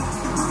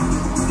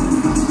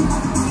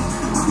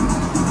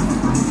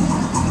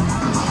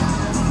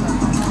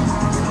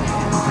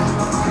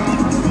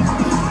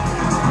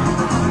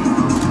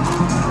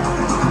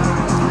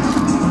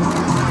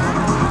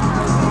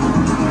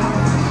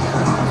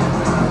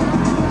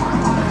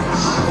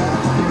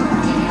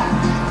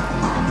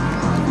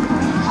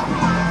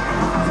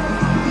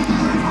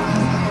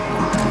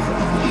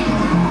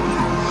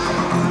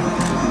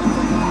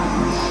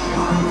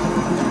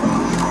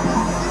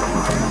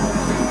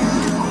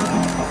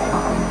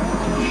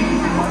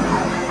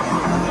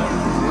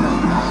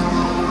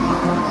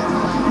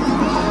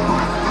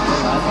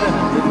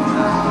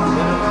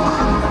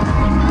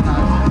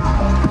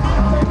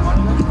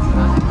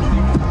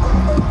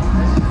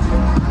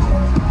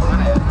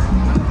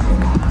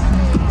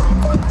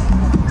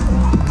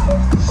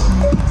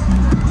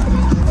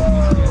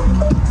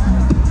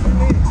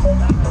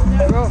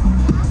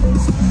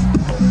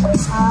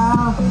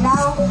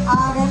 Now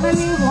our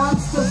MLA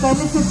wants to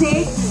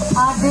felicitate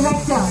our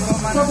director.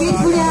 So please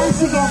put your hands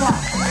together.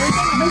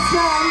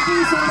 Mr. M.P.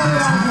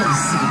 Sundararajan,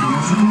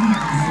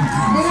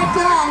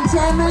 Director and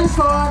Chairman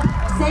for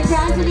St.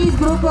 Anthony's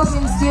Group of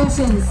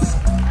Institutions.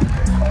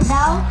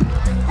 Now,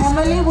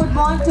 MLA would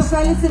want to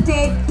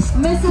felicitate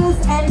Mrs.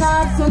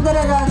 N.R.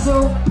 Sundararaju,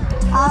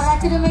 our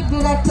Academic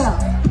Director.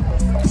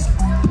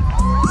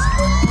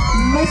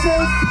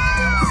 Mrs.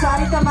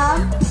 Sarita Ma'am,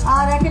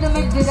 our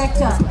Academic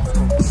Director.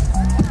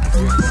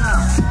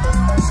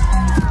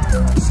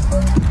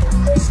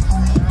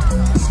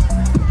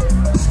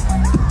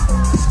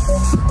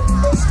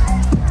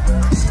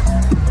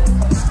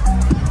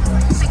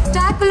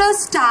 Spectacular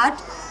start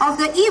of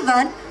the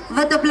event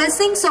with the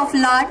blessings of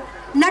Lord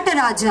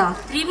Nataraja.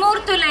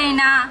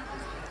 త్రిమూర్తులైన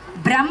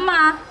Brahma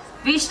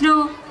Vishnu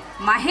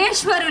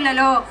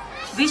మహేశ్వరులలో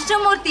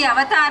Vishnumurthy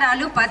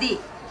అవతారాలు 10.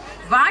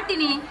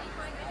 వాటిని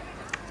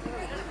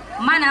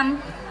మనం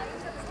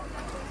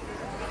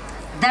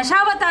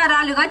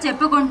దశావతారాలుగా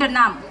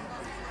చెప్పుకుంటున్నాం.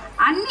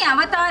 అన్ని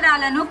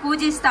అవతారాలను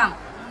పూజిస్తాం.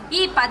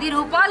 ఈ 10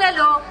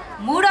 రూపాలలో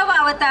 3వ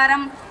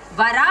అవతారం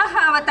వరాహ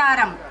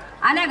అవతారం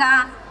అనగా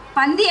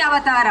పంది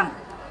అవతారం.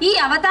 ఈ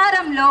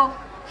అవతారంలో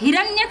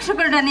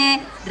హిరణ్యక్షకుడనే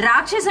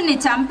రాక్షసుని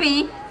చంపి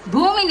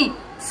భూమిని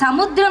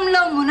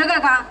సముద్రంలో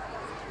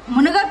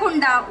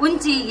మునగకుండా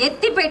ఉంచి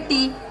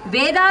ఎత్తిపెట్టి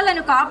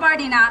వేదాలను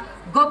కాపాడిన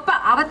గొప్ప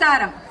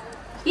అవతారం.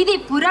 ఇది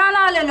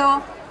పురాణాలలో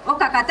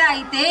ఒక కథ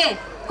అయితే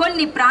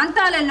కొన్ని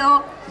ప్రాంతాలలో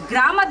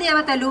గ్రామ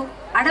దేవతలు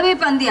అడవి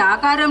పంది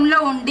ఆకారంలో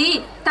ఉండి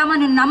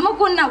తమను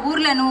నమ్ముకున్న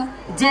ఊర్లను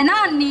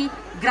జనాన్ని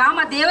గ్రామ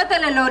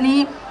దేవతలలోని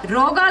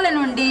రోగాల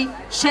నుండి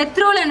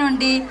శత్రువుల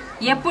నుండి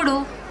ఎప్పుడు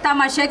తమ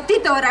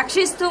శక్తితో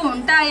రక్షిస్తూ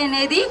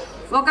ఉంటాయనేది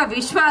ఒక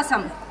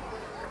విశ్వాసం.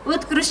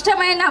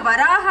 ఉత్కృష్టమైన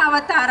వరాహ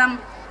అవతారం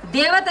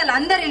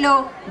దేవతలందరిలో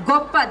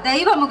గొప్ప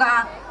దైవముగా,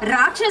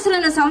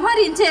 రాక్షసులను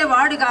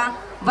సంహరించేవాడుగా,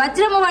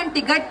 వజ్రము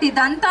వంటి గట్టి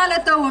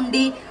దంతాలతో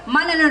ఉండి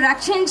మనను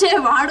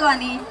రక్షించేవాడు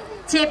అని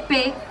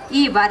చెప్పే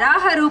ఈ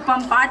వరాహ రూపం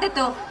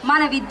పాటతో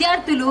మన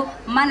విద్యార్థులు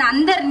మన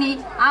అందరినీ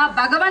ఆ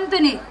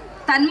భగవంతుని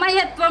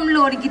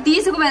తన్మయత్వంలోనికి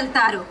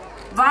తీసుకువెళ్తారు.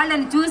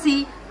 వాళ్ళని చూసి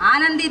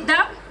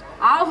ఆనందిద్దాం,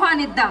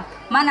 ఆహ్వానిద్దాం.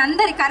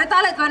 మనందరి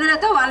కరతాళ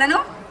ధ్వనులతో వాళ్ళను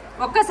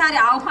ఒక్కసారి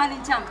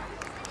ఆహ్వానించాం.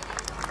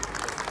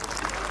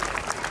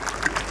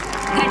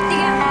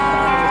 గట్టిగా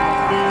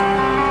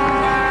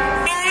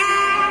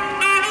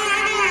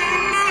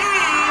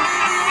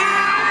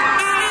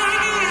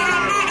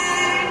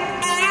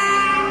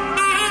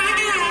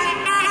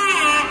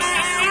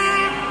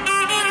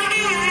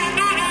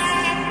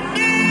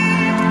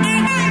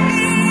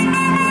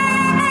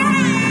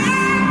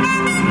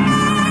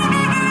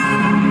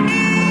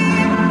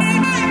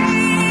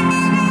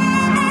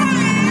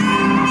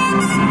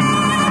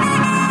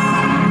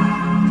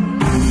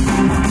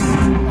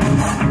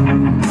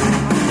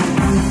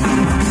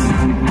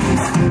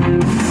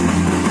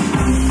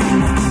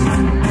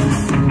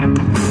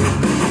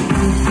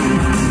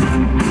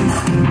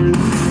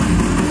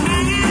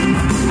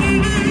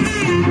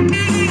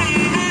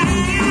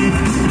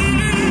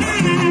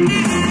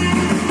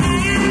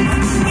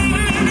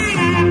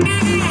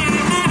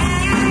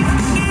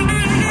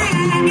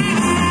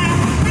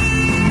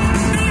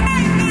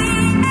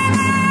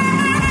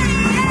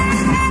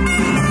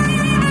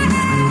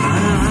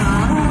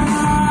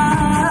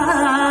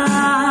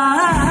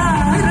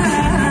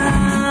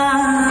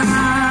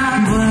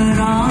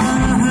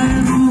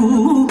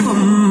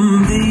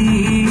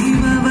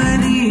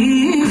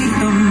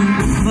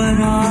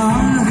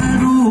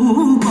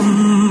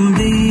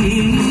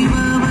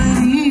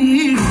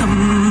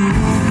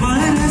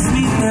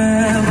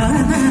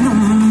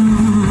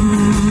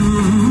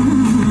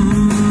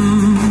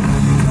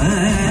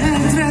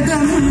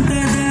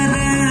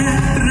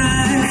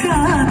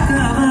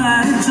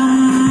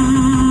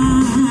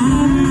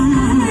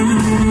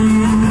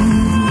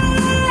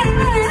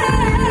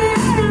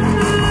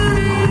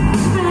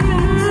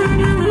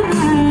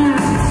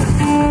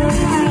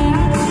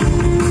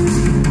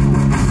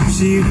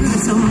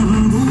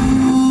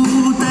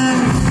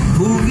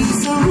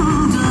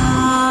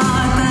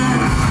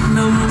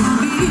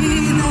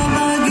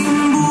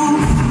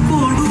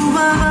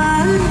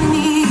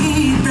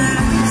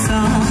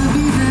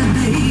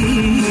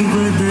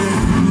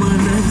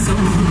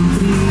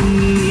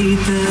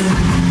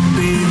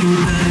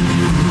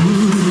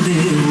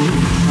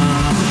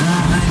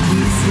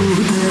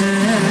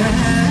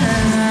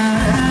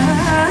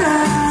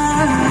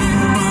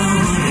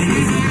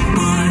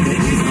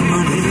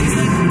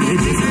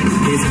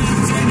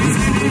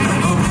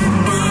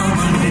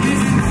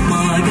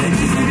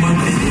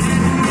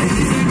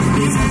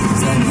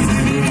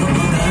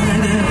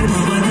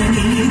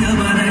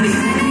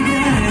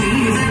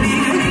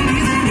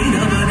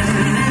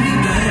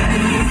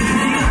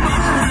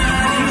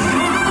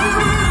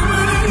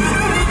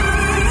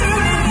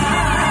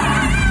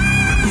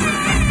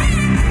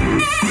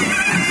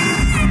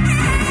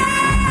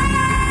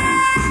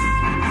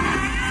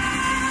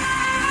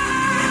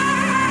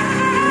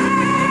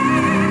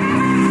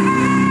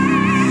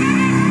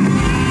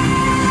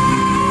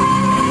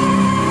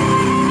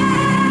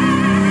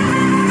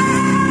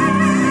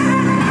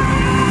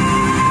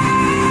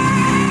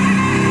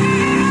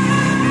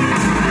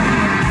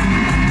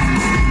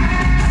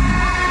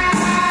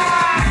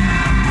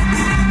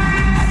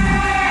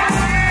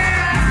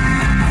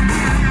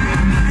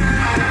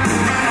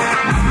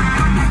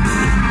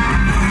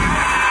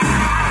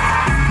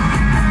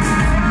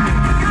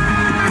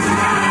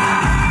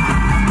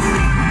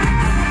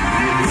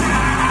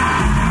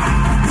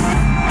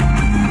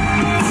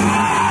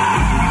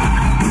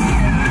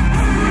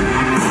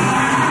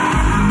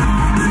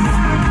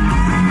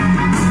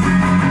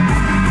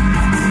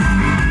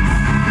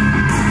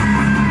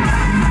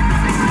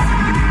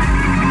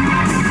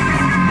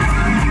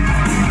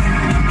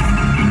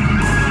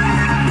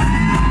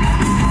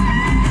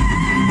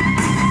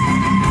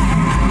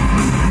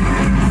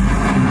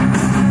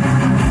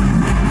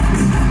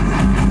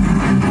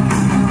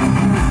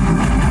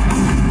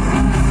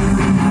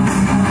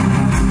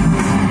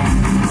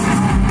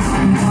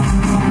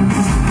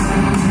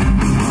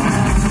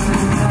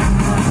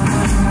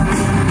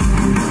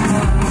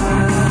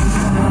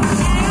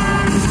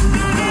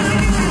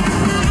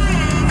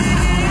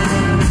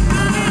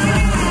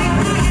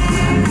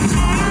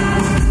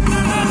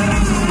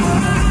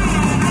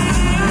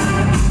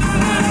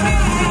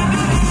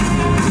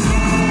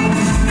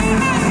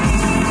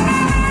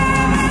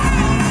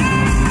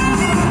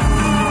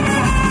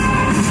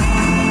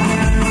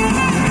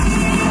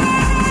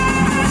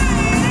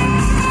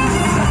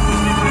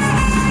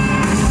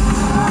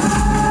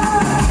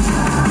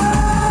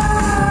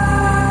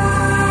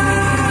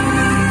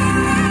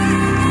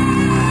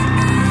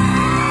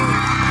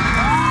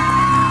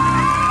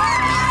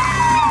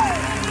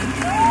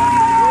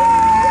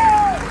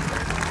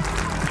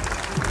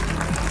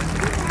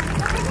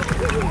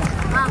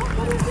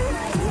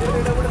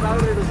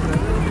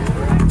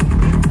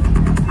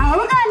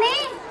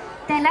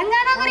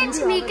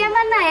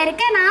నీకేమన్నా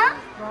ఎరికేనా?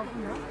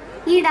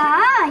 ఈడా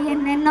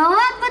ఎన్నెన్నో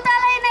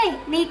అద్భుతాలైనాయి,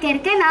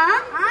 నీకెరికేనా?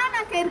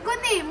 నాకు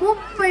ఎరుకుంది.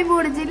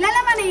 33 జిల్లాల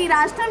మన ఈ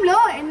రాష్ట్రంలో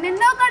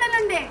ఎన్నెన్నో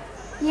కడలుండే.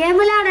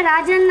 ఏములాడ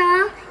రాజన్న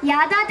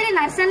యాదాద్రి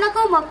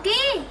నరసన్నకు మొక్కి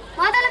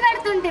మొదలు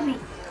పెడుతుంటిమి.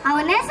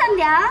 అవునే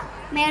సంధ్య,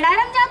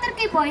 మేడారం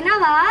జాతరకి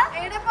పోయినావా?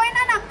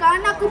 ఏడపోయినానక్క,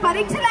 నాకు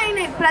పరీక్షలు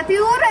అయినాయి. ప్రతి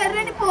ఊరు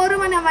ఎర్రని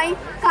పోరుమనమై,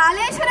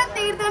 కాళేశ్వరం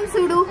తీర్థం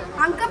చూడు,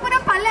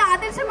 అంకపురం పల్లె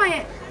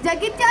ఆదర్శమయ్యే,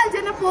 జగిత్యాల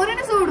జన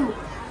పోరుని చూడు.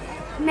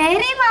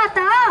 మేరీ మాత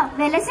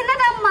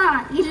వెలసినదమ్మా,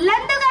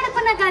 ఇల్లందు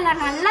గడుపున గల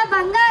నల్ల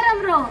బంగారం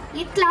రో.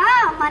 ఇట్లా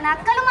మన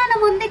అక్కలు మన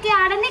ముందుకి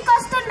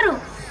ఆడనీకొస్తుండ్రు.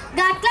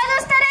 గట్లా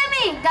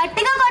చూస్తారేమి,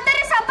 గట్టిగా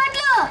కొట్టరి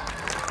సప్పట్లు.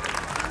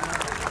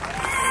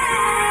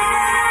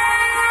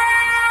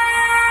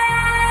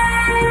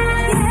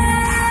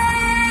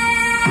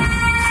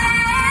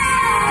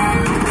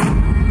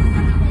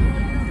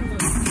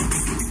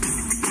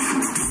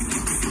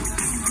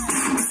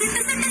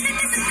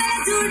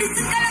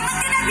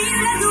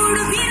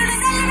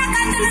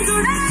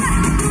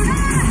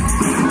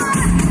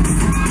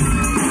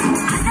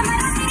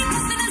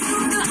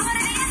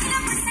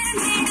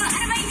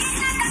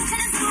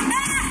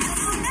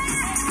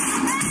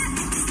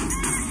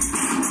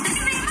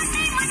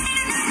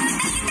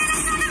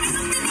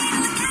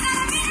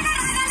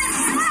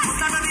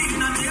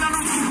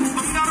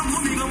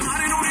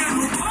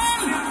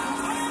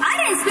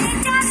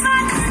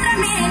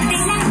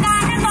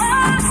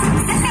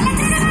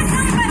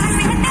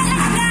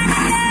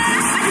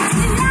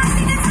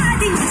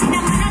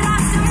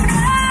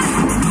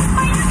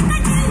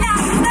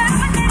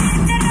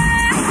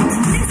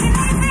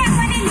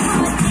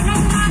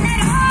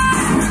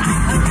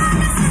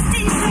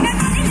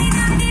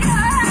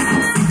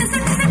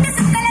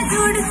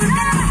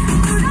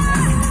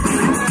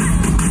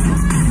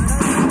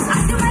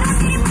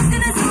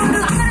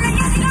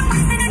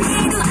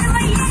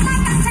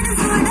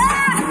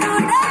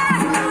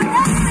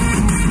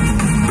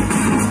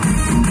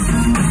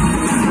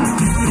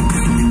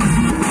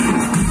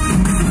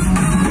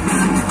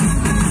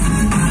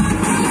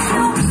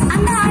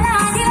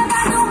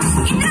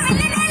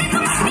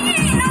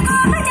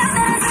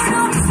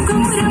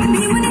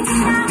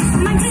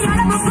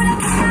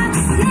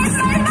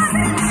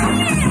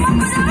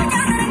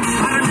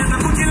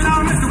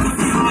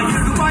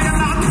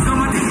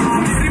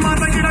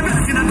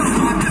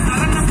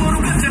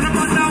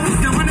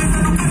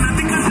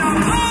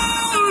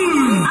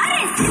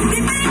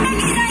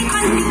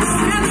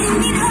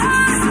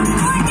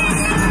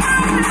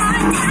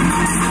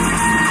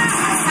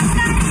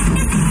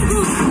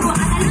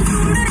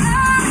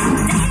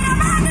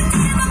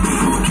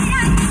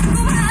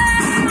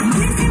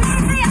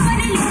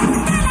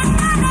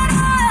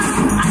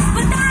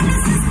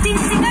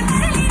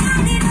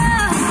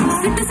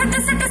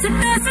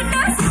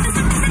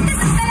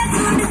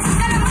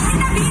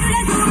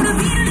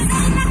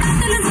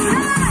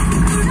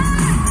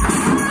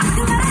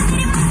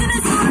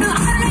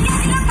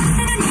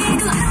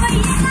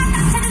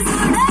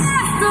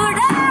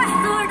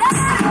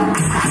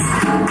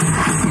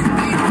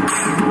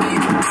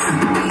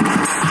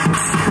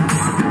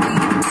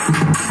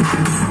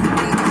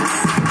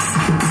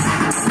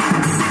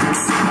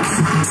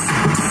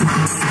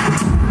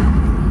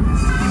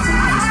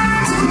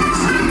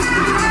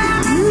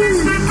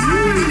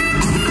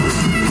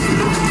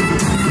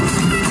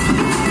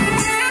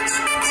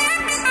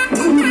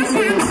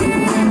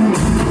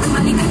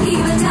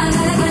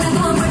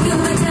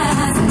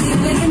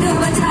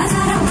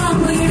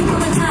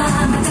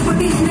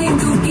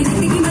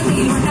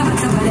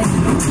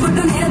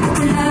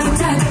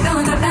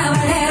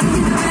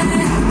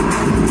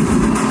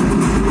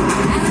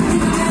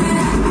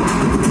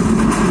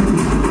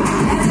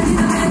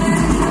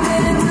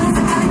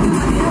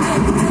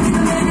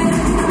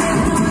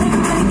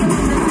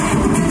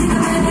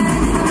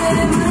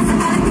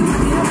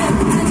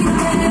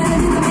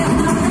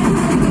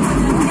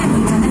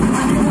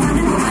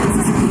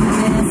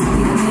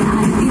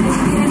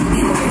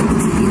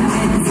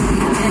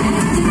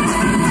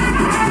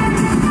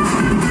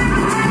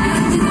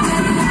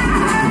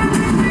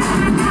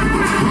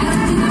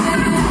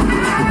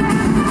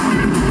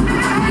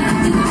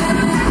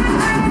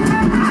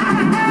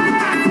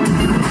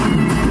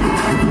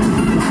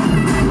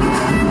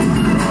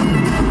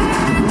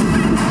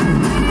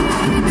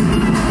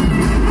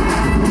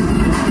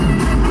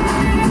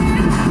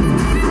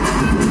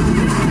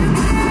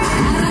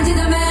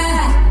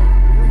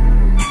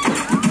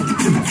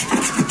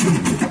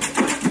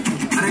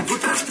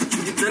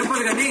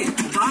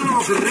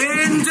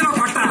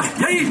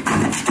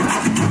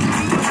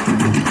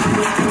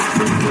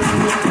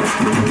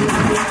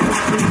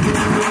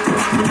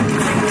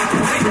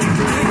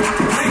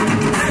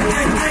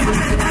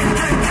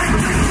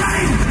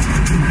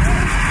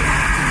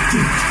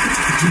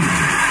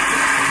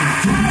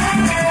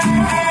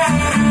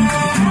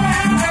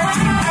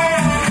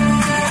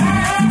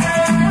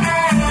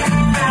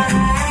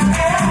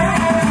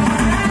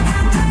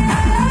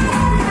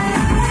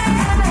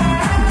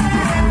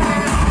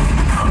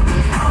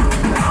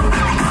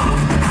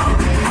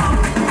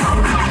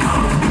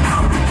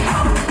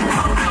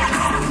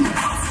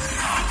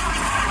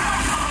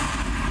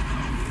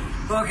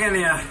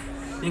 ఓకేనయ్యా,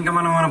 ఇంకా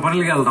మనం మన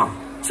పనులకి వెళ్దాం.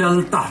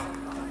 చల్తా.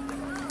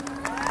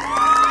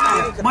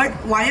 But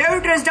why are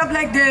you dressed up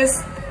like this?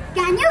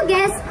 Can you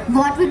guess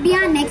what would be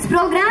our next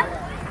program?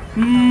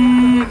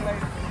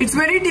 It's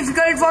very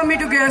difficult for me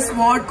to guess.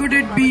 What could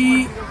it be?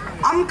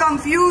 I'm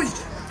confused.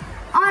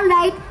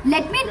 Alright,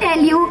 let me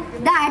tell you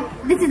that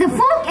this is the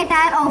folk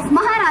attire of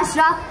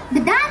Maharashtra.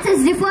 The dance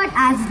is referred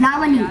as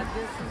Lavani.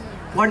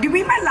 What do you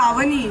mean by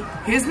Lavani?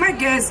 Here's my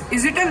guess.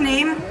 Is it a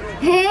name?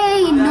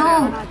 Hey, no.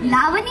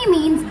 Lavani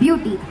means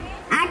beauty.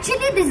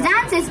 Actually, this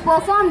dance is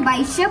performed by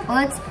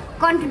shepherds,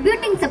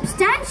 contributing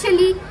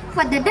substantially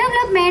for the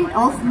development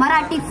of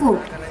Marathi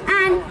folk.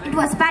 And it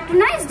was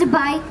patronized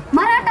by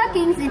Maratha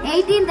kings in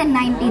 18th and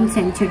 19th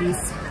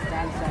centuries.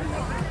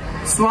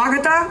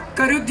 Swagata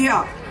Karudhya.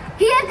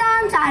 Here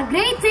comes our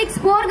grade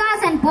 6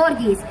 Porgas and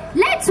Porgis.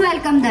 Let's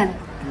welcome them.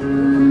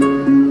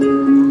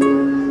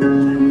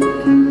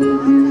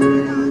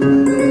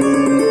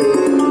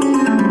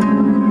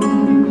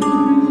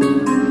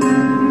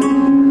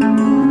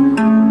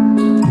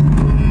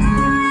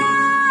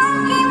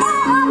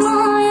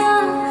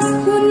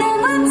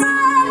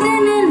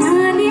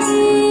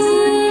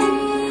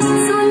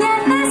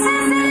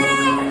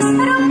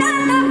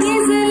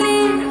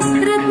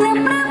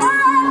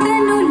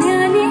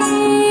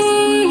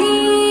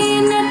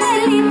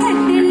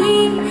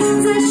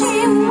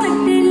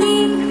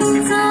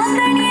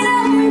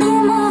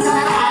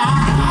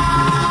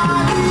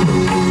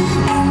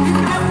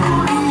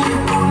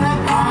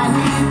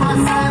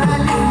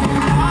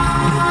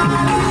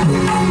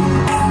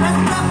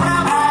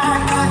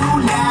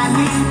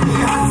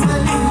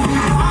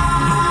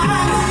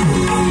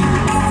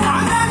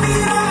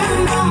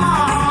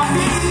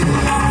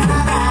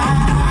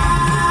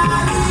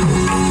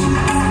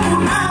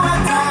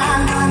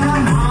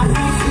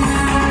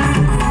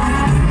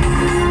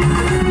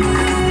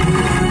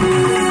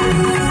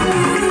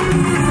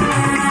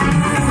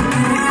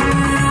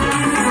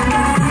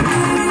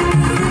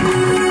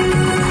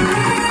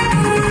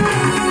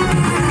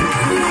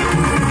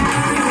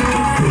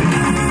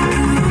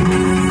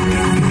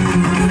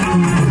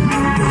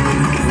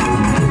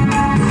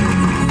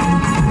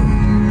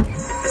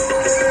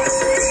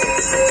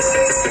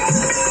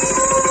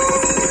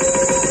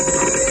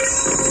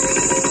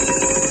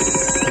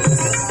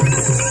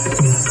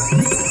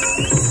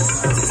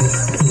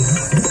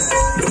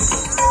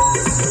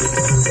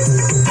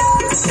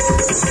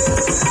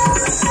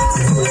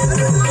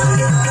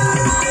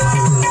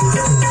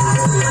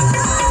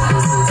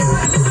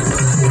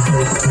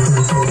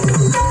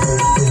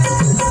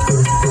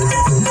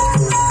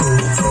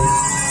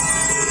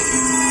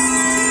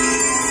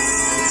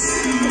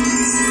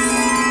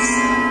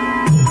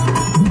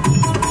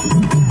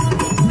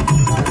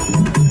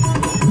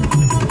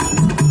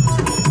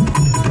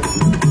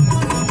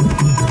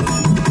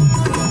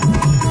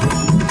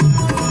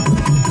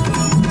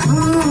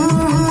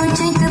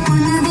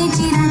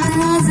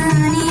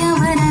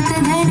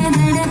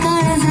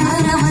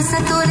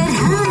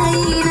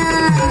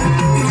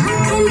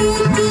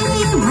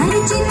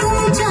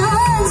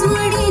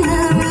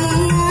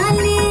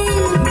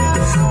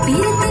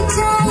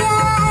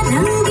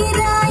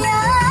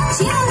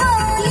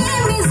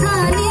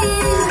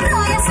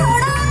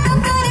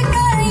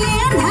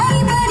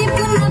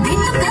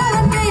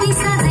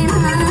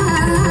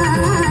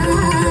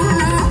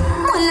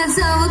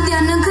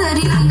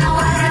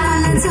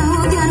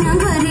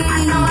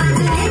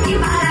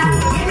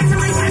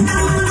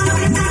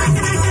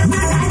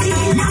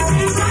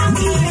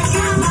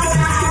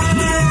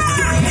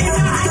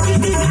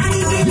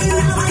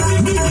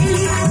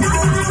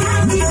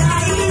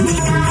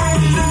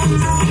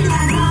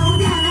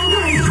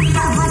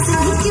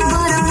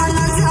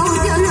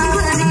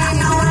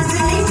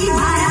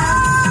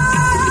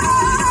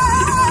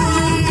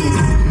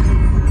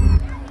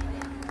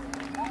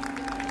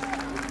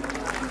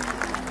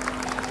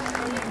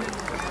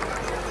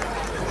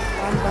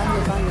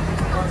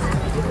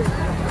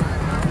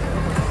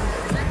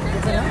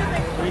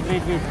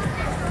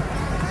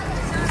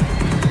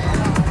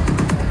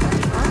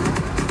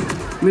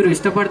 మీరు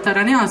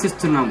ఇష్టపడతారని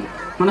ఆశిస్తున్నాము.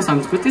 మన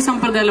సంస్కృతి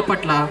సంప్రదాయాల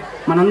పట్ల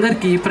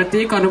మనందరికీ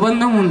ప్రత్యేక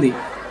అనుబంధం ఉంది.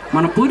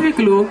 మన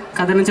పూర్వీకులు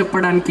కథను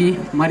చెప్పడానికి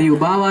మరియు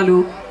భావాలు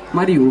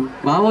మరియు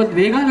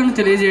భావోద్వేగాలను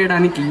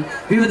తెలియజేయడానికి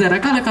వివిధ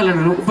రకాల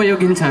కళలను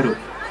ఉపయోగించారు.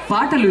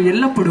 పాటలు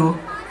ఎల్లప్పుడూ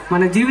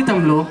మన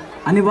జీవితంలో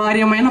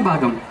అనివార్యమైన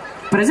భాగం.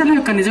 ప్రజల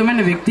యొక్క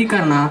నిజమైన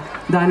వ్యక్తీకరణ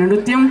దాని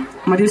నృత్యం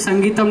మరియు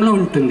సంగీతంలో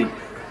ఉంటుంది.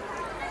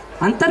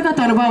 అంతర్గత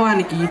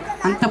అనుభవానికి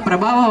అంత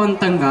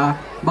ప్రభావవంతంగా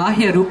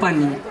బాహ్య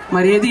రూపాన్ని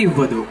మరేది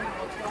ఇవ్వదు.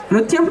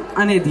 నృత్యం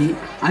అనేది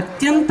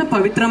అత్యంత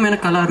పవిత్రమైన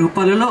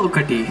కళారూపాలలో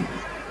ఒకటి.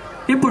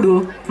 ఇప్పుడు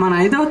మన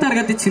 5వ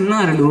తరగతి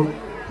చిన్నారులు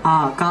ఆ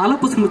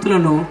కాలపు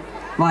స్మృతులను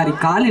వారి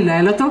కాలి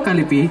లయలతో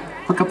కలిపి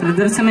ఒక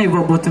ప్రదర్శన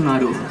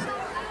ఇవ్వబోతున్నారు.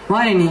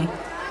 వారిని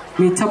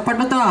మీ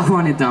చప్పట్లతో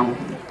ఆహ్వానిద్దాము.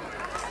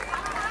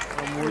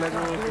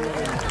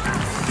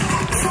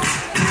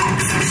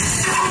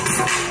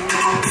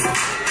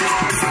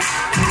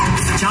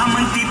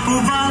 చామంతి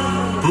పువ్వా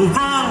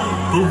పువ్వా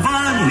పువ్వా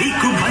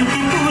నీకు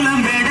బంతి పూల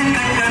మేడ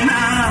కట్టనా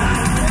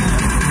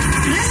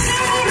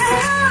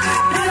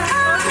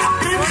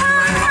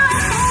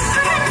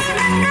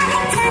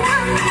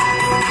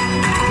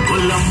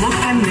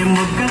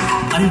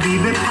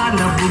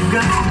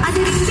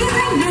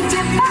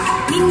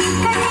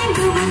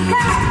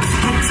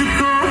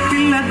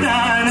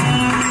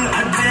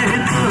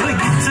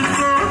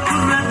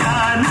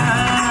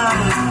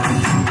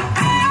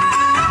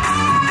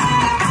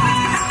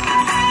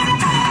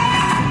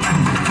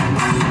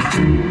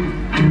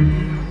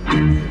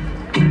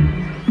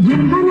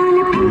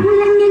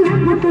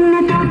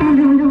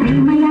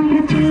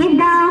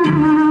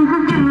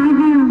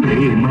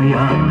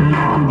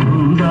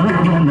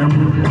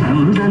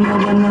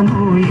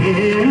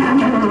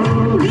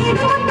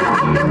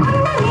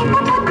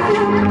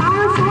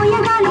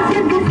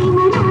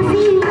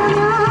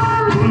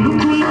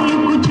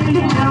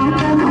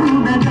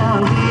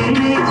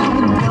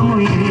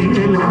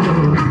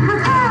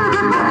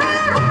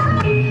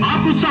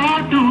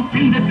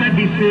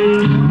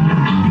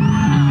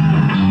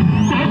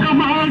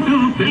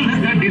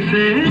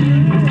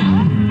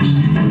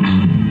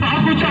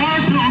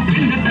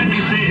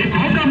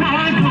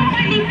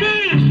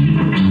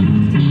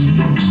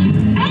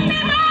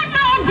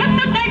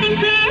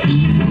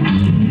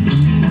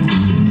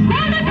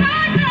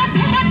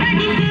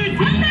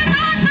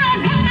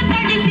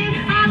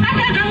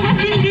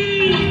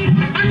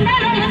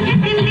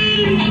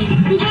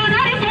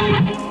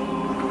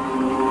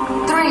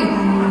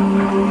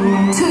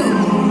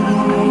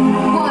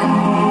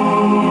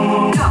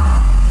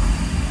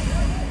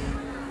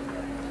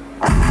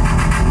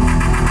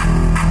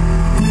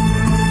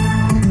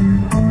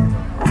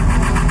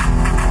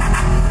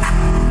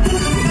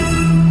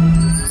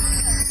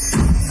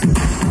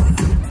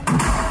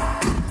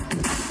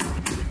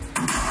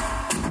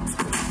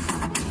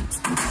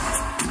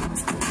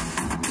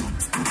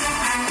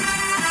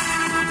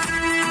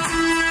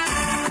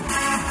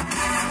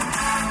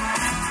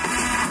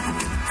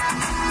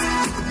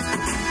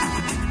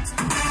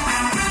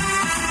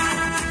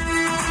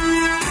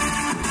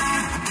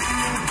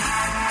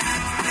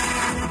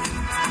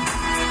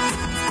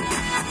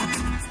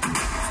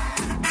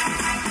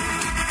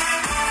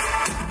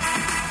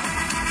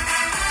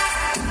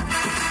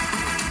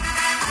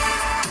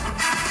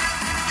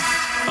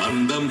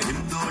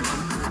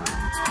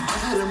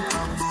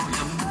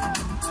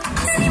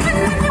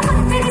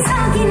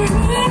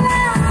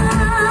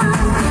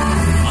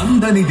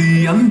అందనిది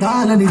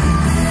అందాలనిది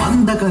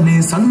అందకనే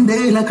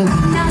సందేలకని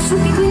నా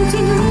శృతి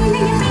గుంచెను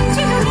నీలయ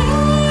పెంచెను నీ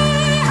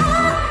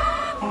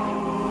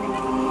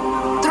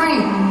 3,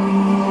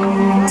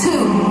 2,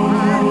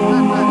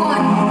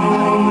 1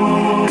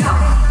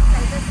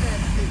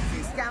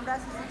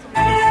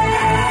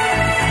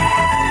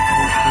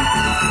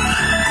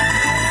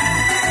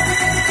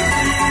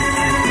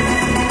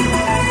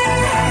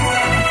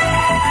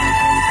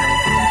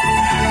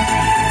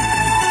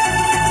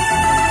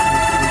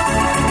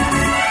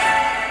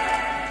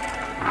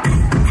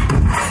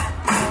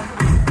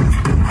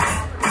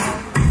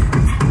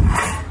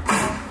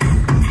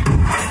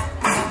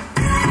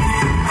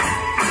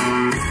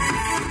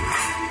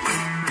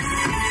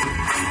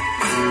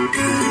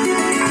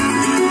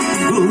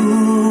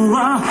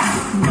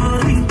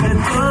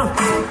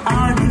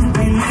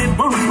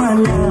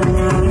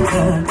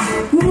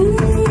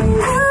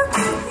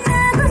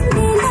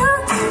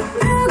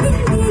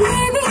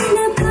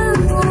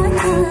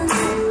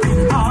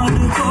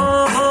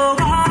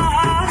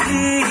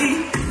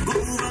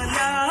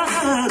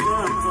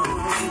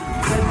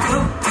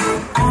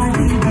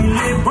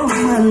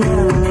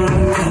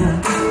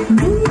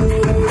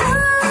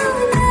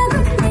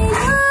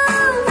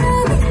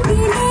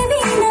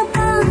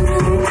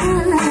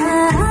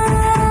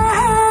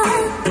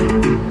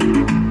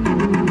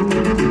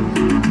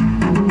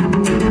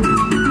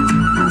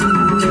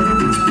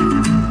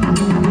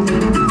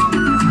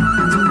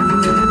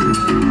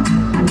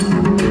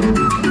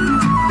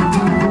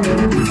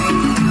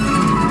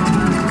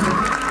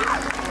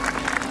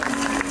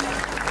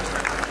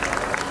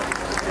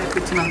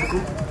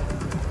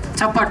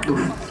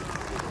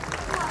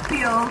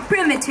 Pure,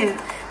 primitive,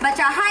 but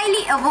are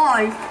highly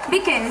evolved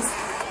because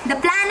the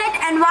planet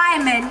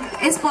environment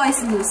is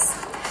poisonous.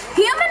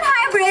 Human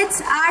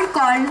hybrids are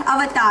called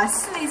avatars,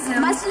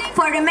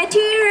 for a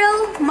material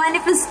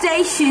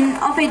manifestation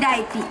of a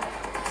deity.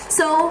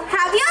 So,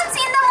 have you all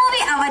seen the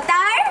movie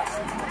Avatar?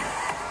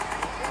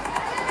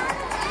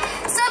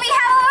 So we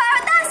have our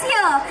avatars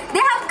here.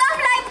 They have come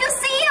live to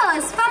see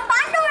us from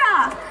Pandora.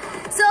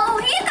 So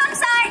here comes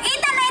our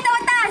 8th and 9th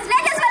avatars.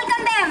 Let us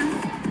welcome them.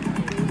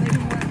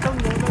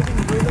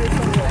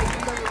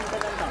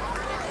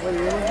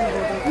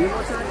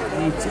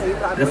 Nature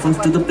refers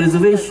to the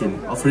preservation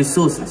of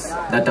resources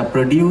that are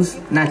produced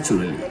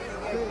naturally.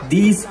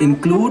 These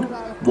include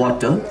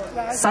water,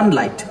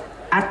 sunlight,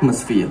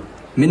 atmosphere,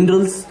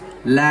 minerals,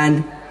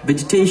 land,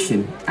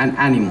 vegetation, and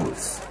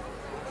animals.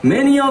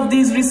 Many of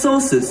these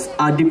resources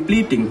are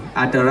depleting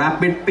at a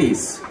rapid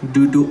pace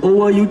due to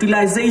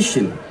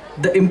overutilization.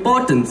 The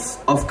importance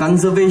of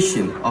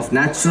conservation of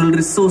natural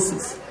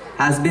resources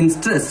has been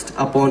stressed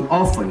upon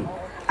often,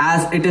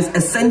 as it is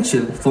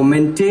essential for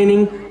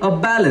maintaining a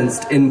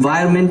balanced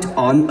environment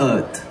on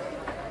Earth.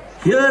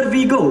 Here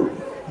we go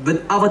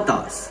with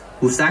avatars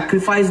who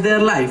sacrifice their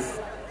life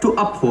to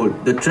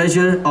uphold the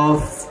treasure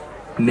of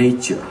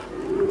nature.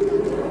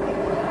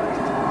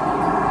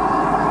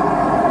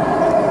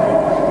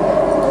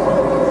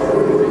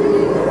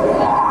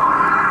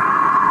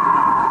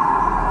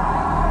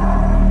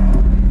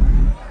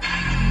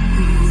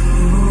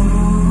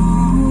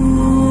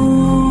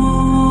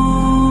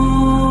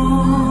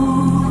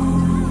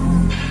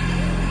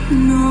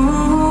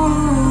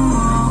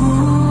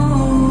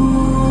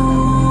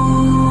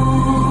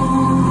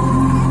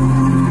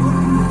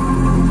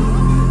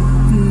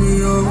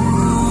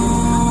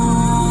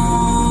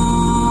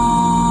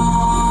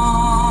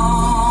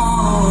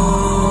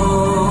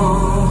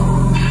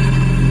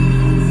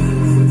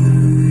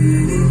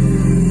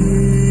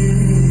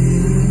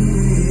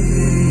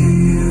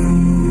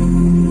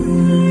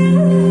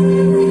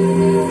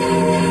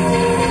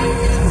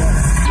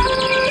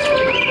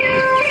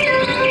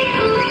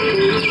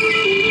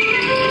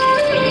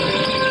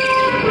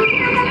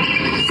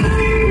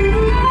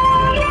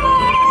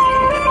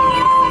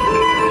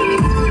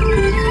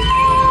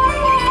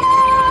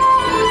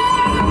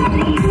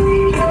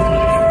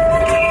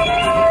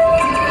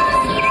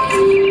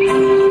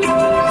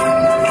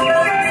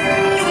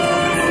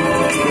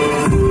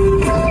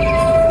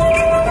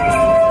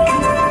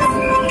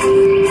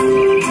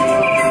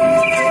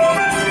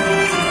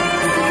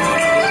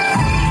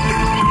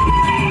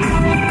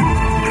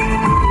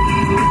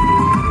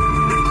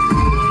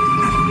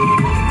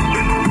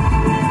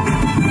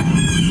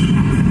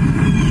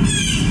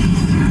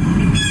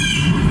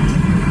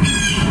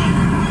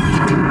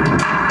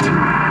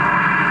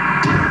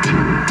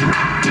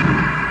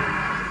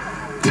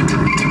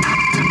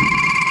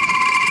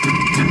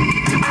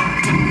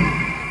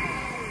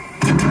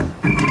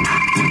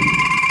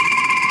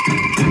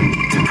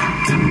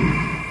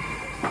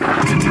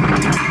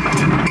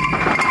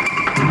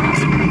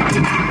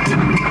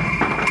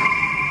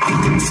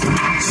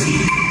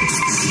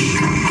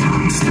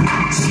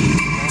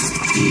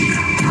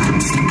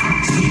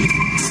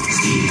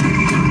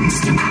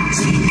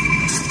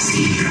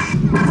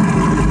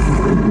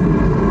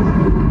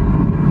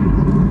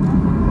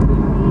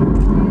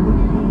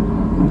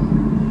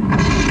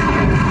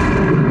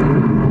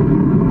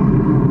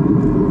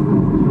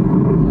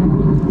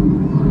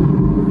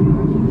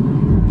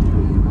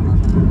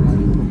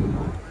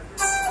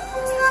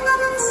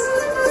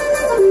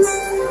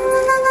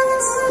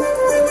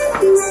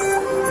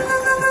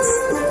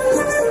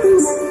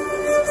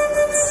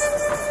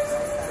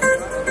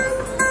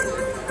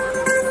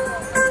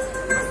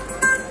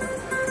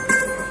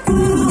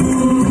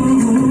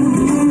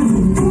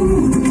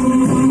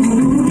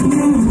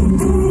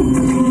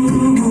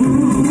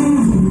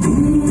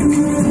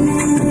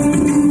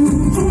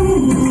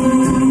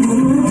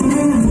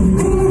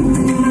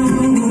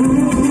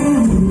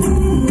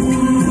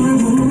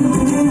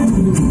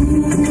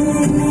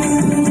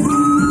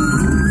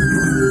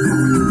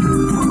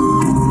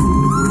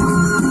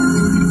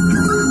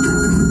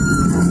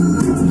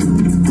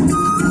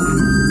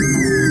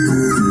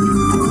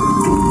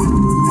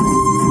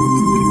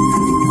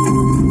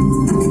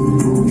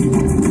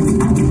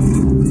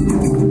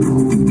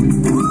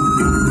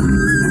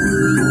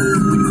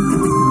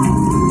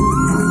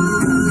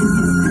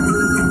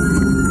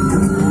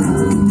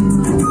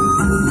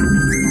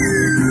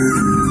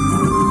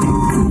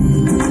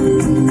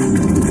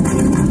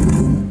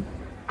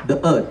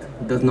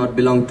 Does not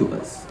belong to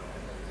us,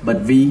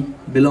 but we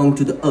belong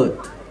to the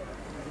earth.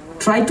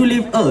 Try to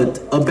leave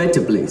Earth a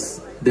better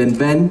place than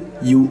when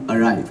you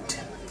arrived.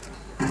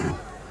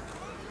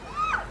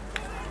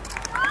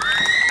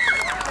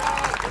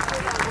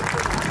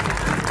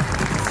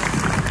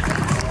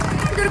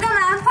 Durga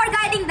ma'am for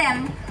guiding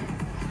them.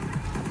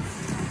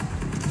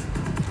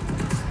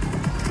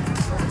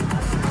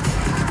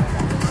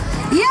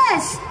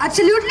 Yes,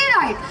 absolutely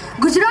right.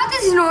 Gujarat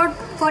is known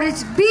for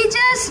its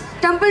beaches,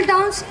 temple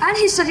towns and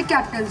historic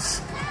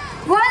capitals.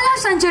 Wildlife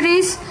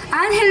sanctuaries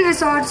and hill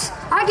resorts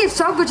are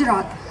gifts of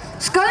Gujarat.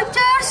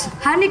 Sculptures,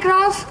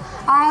 handicraft,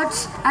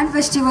 arts and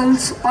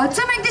festivals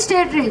also make the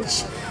state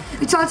rich.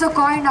 It's also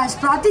coined as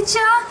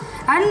Praticya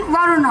and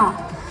Varuna.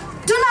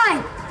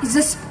 Tonight is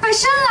a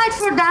special night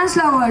for dance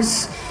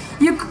lovers.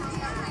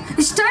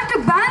 It's time to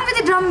bang with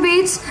the drum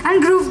beats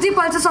and groove the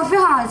pulses of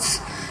your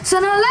hearts. So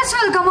now let's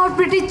welcome our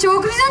pretty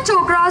chokris and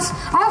chokras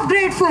of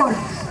grade 4.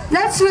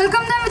 Let's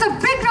welcome them with a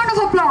big round of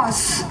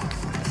applause.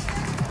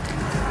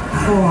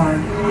 4,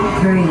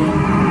 3,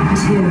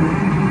 2,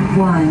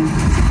 1.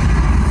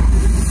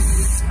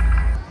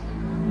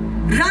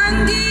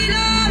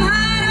 Rangila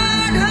Bharat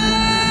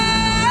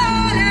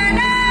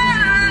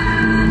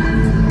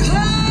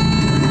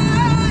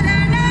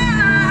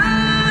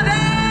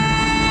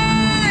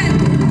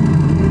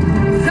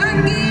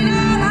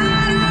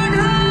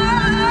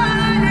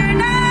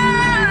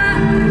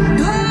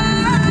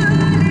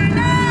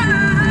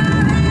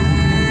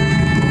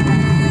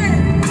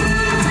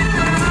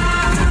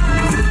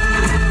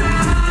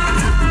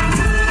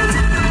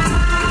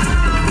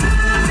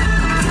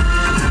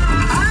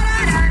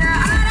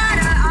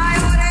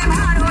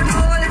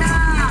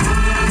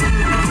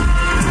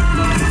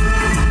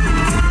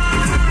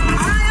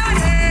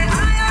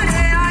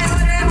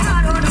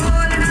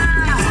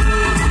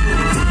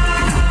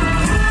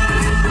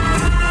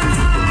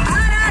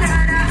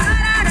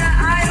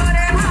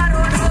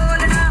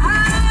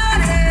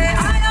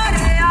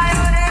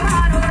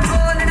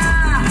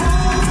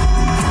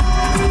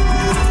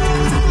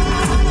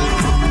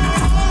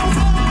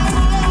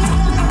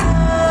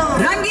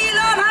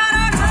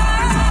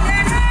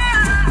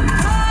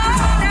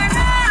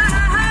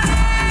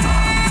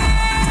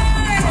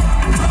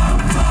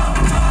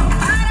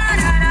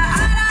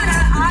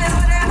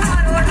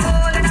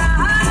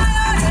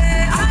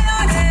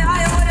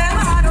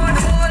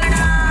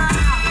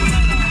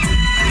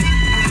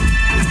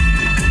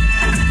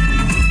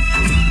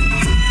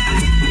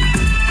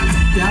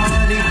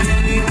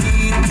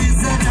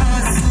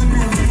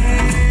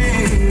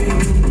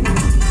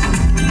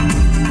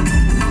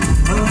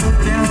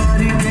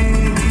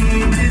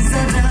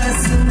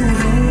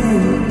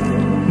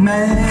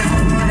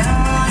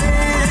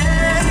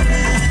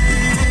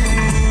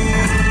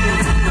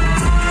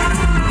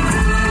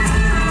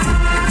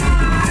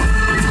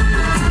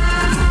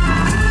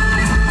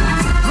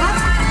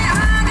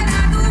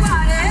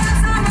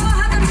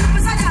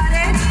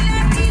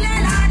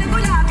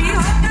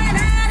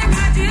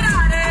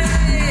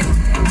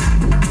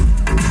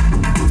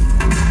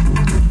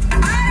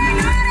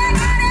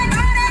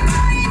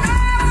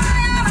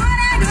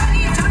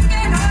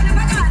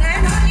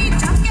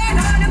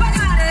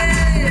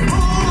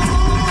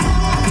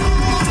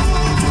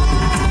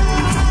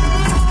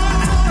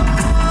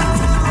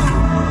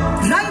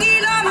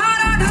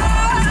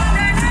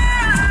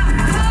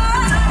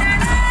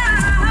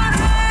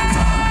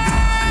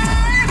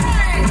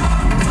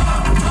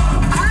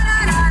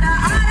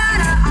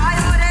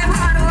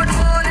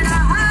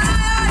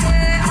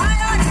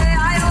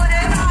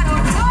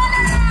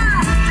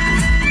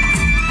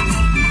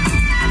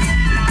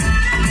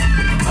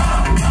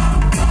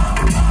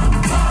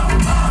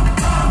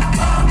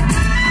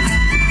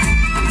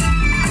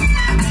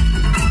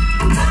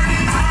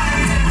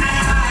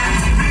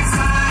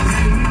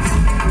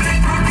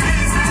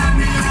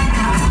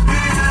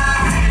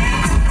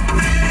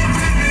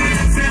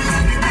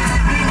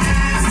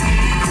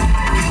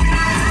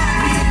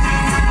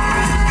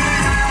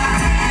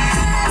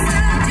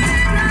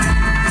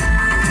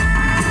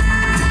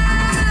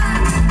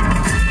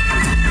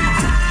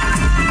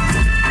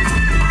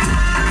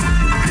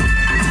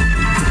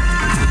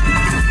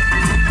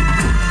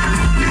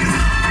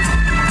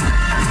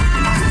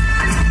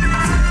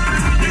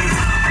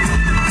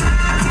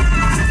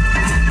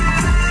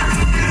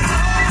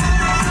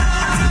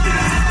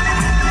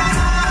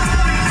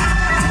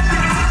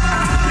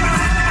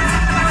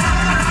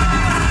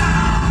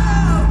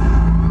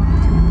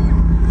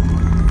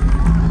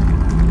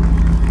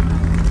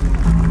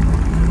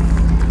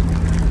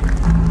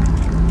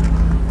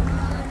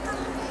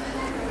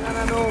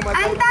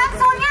And thanks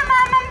Sonia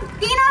ma'am and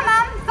Tina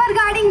ma'am for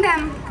guiding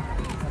them.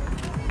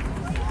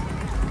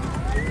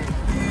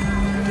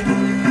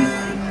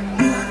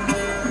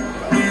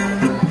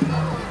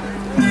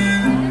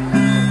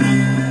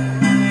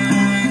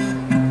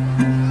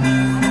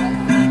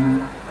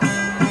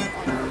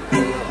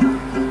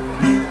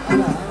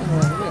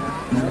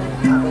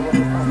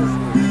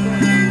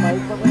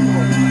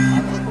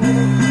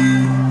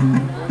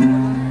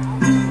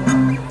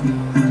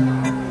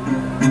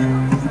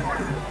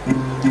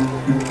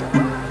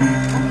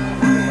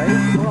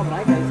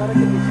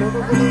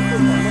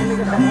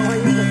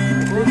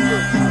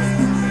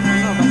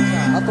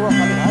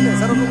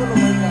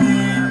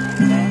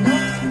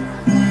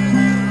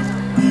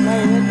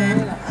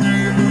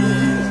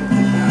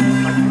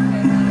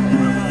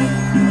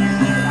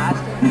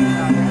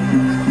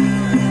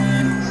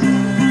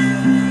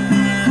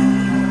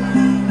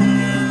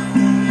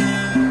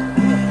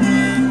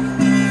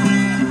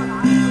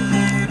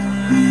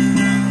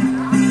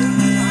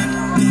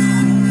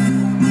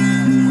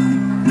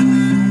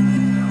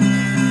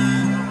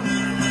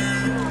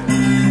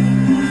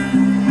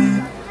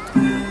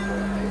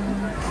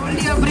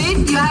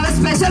 You have a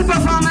special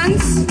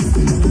performance.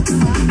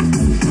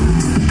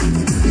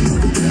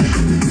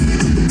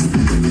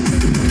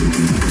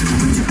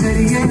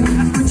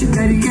 कुछ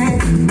करिए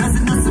नस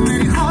नस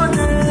मेरी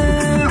होने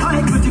हाय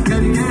कुछ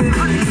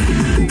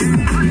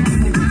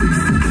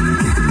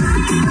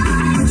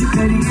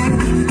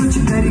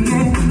करिए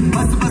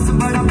बस बस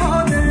बड़ा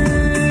बोले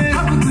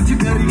अब कुछ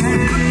करिए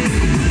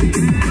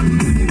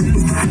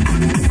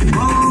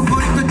ओ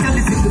कोई तो चल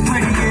सिद्ध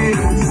पड़िए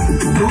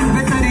तुम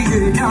बेतरिए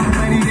क्या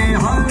करिए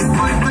हर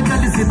कोई तो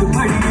चल सिद्ध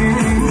पड़िए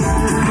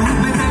तुम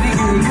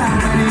बेतरिए क्या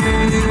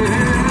करिए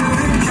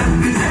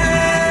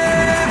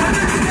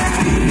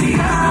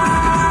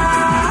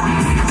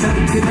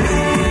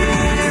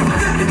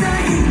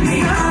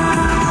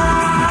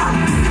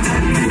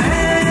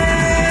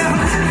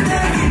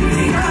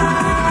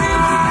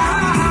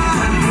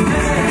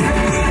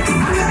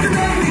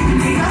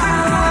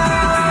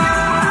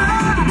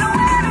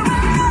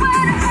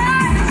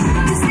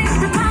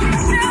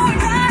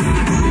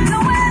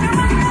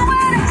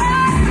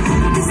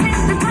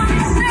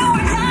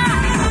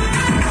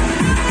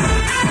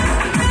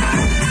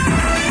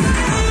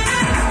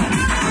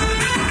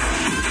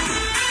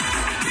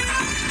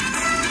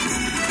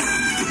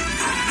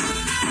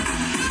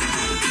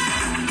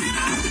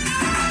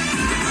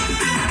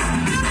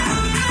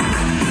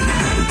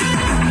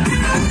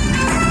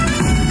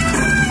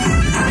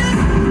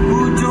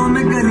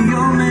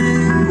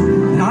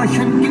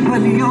राशन की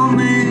बलियों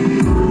में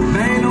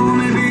बैलों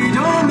में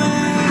बीजों में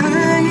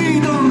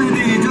ईदों में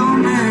बीजों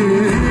में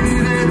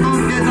रेतों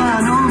के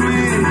दानों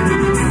में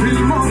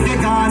फिल्मों के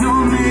गानों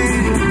में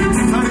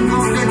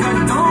सड़कों के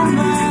गड्ढों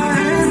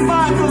में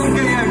बातों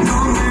के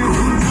अड्डों में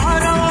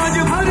सारा आज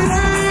भर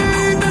ले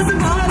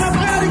 10-12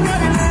 बार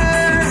कर ले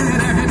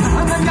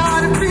रहना न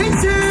यार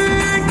पीछे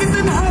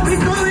कितना भी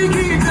कोई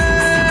खींचे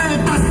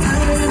बस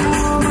है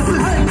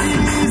जी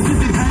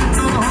जिद है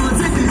तो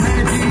जिद है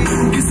जी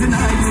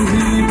किसना यूं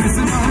ही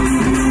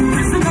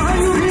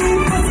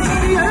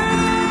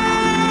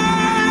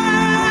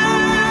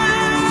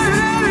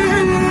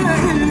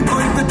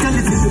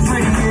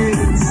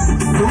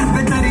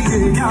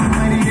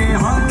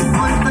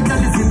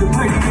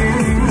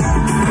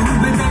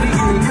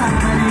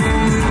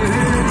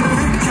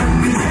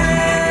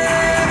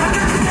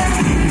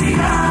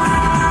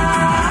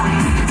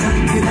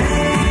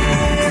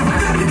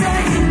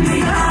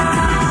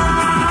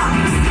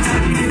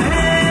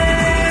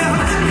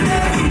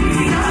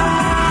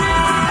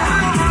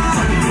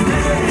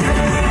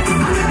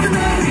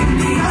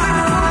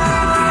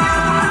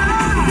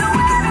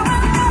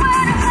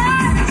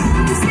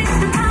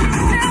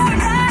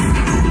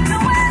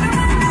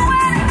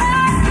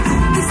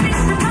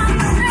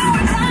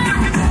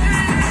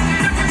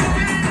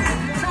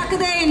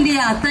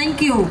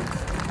Thank you.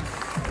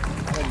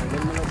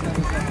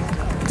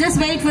 Just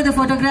wait for the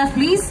photograph,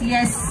 please.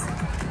 Yes.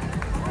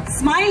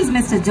 Smiles,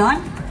 Mr.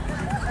 John.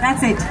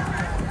 That's it.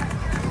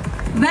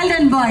 Well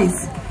done, boys.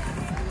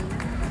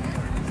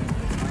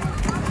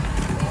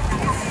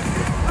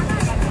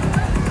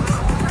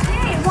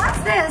 Hey,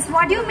 what's this?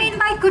 What do you mean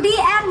by Kudi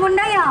and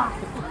Mundaya?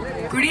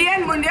 Kudi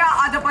and Mundaya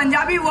are the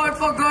Punjabi word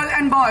for girl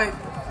and boy.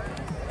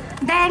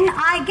 Then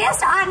I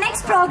guess our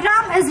next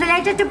program is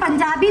related to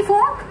Punjabi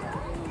folk.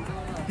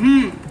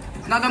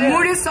 Now the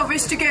mood is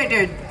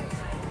sophisticated.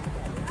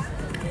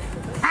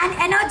 An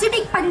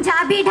energetic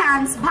Punjabi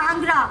dance,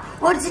 Bhangra,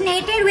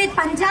 originated with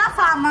Punjab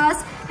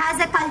farmers, has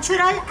a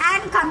cultural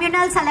and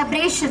communal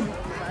celebration.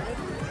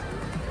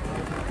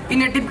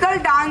 In a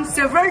typical dance,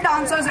 several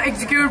dancers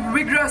execute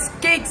vigorous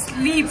kicks,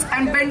 leaps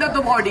and bend of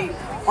the body,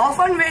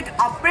 often with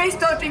upraised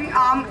thirteen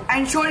arm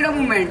and shoulder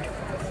movement.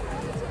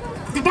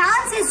 The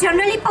dance is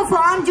generally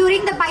performed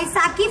during the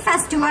Baisakhi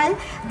festival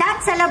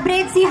that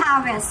celebrates the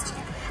harvest.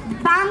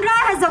 Bhangra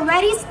has a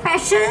very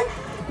special,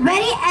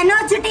 very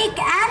energetic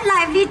and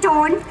lively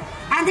tone,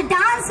 and the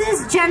dance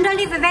is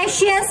generally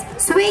vivacious,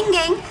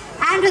 swinging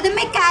and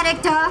rhythmic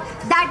character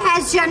that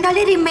has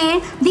generally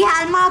remained the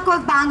hallmark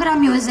of Bhangra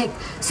music.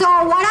 So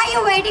what are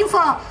you waiting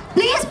for?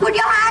 Please put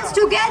your hands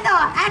together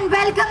and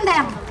welcome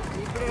them.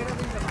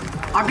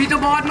 अभी तो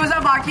बहुत मजा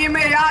बाकी है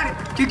मेरे यार,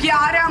 क्योंकि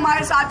आ रहे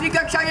हमारे 7वीं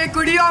कक्षा के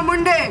कुड़ी और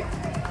मुंडे।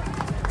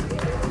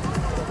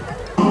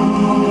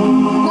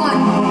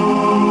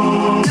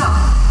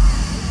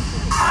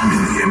 I'm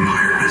in the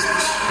empire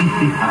business.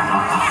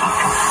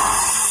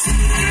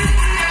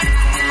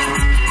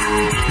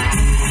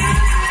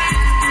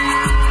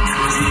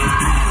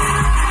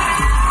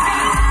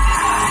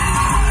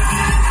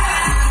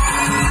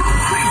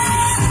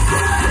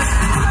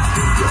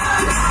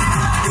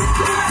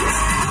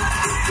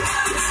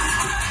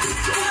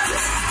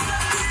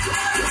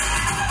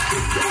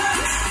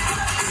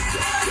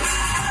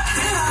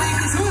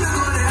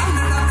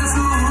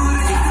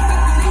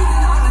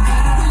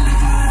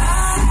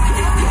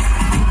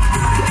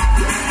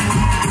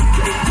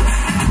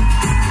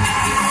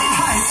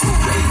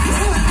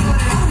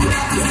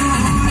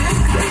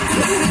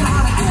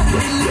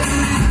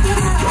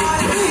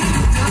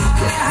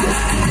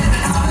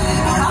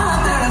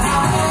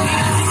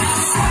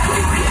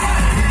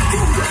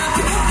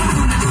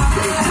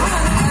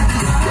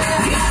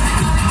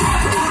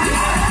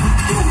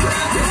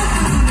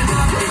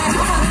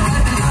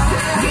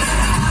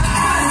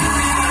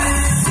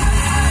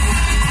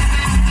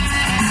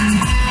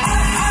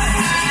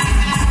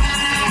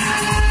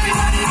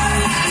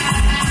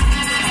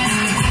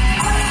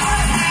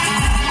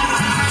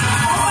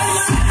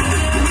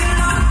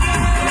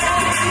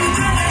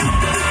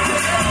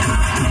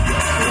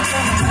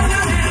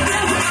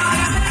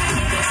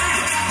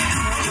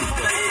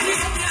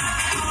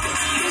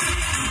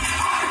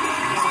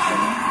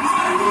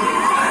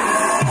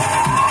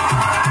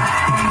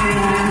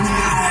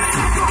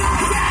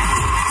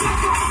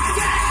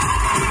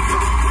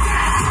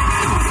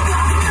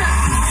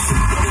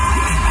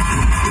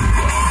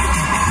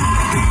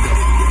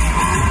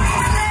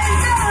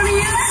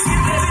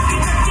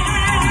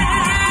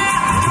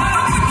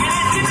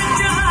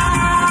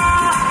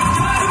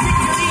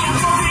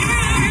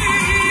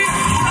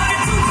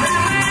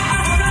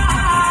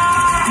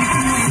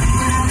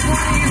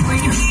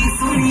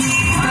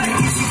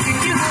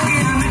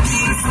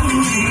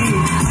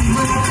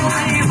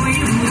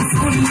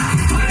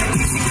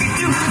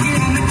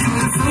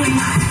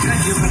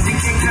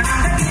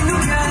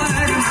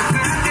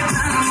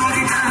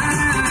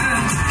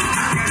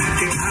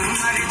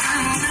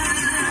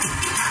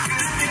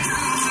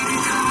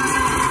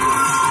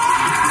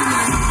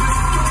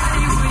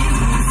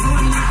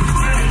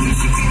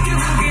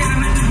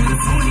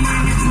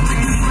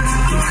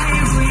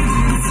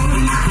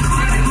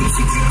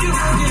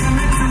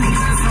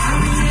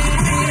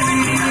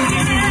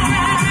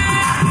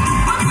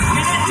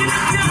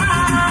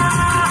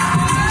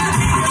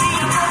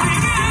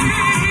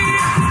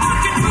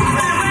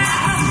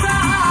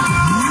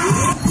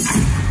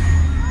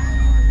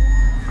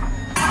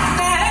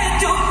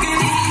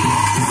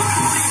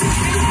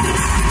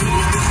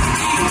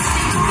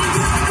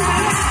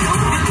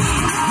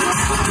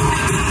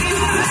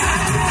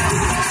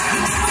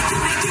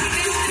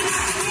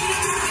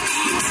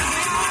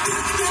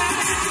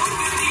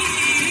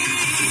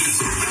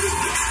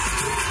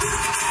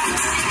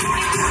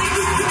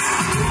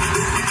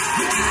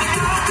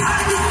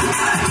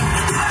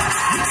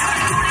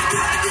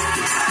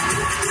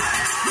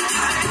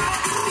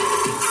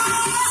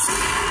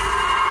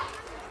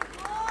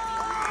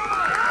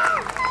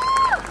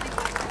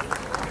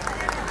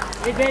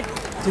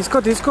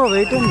 Disco,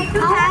 wait in. To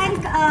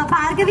thank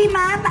Bhargavi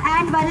ma'am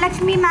and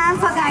Varalakshmi ma'am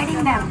for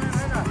guiding them.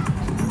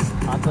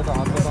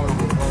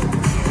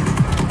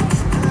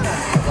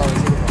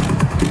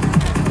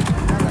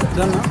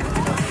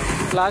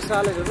 Class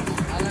सारे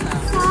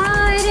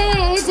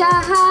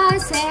जहां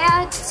से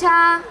अच्छा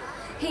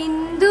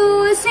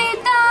हिंदू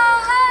सीता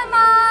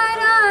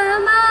हमारा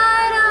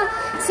हमारा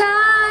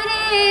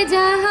सारे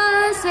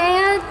जहां से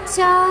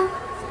अच्छा.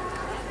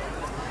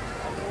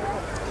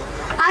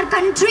 Our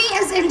country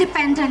is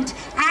independent,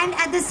 and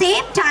at the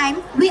same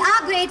time, we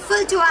are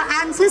grateful to our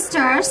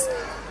ancestors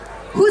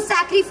who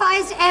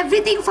sacrificed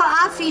everything for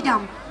our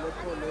freedom.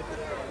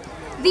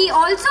 We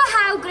also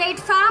have great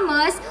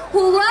farmers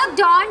who work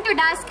dawn to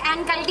dusk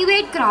and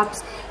cultivate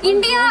crops.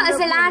 India is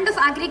a land of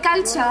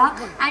agriculture,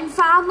 and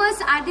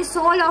farmers are the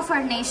soul of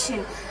our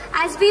nation.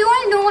 As we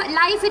all know,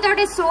 life without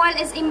a soul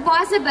is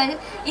impossible.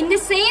 In the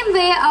same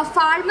way, a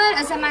farmer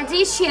is a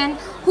magician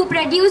who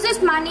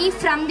produces money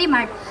from the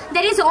mud.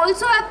 There is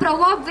also a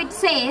proverb which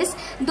says,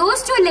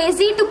 those too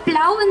lazy to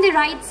plow in the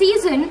right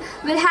season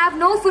will have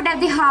no food at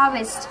the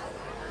harvest.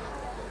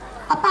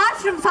 Apart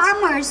from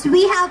farmers,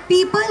 we have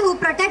people who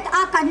protect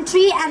our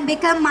country and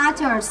become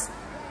martyrs.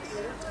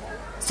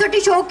 So to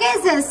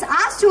showcase this,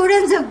 our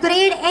students of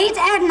grade 8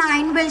 and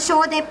 9 will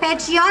show their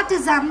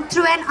patriotism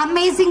through an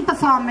amazing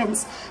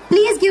performance.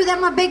 Please give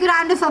them a big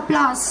round of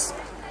applause.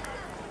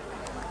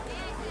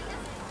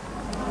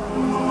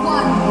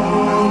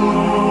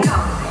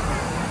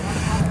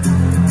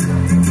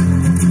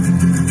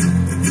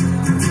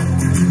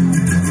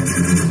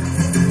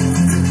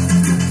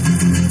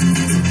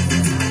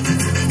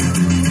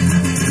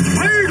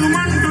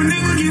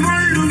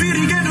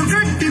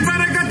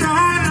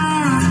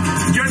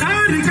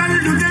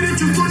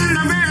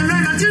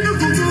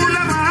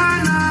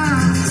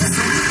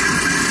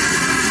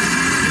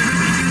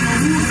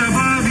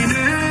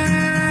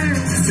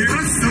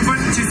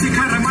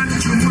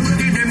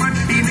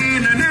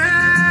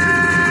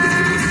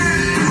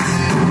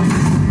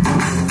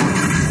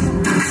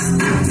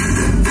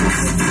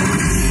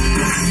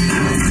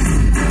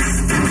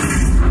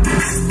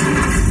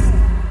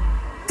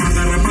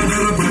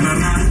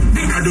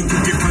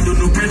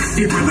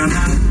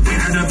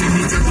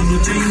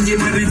 చెయ్యి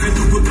మరి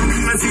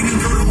వెతుకుతున్న సిరి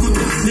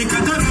దొరుకుతుంది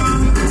కదరా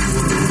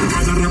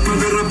పదర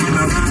పదర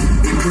పదర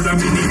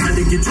ఇప్పుడమిని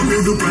అడిగి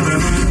చూడు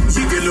పదరా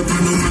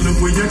చిగెలుపును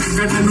మలుపు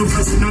ఎక్కడను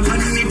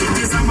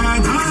ప్రశ్నలన్నిటికీ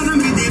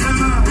సమాధానమిదిరా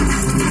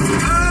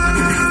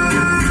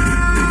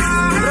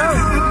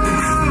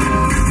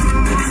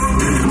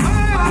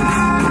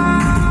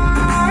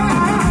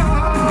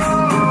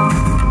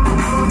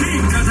నీ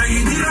కథ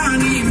ఇదిరా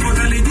నీ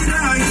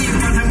మొదలిదిరా ఈ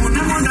పదమున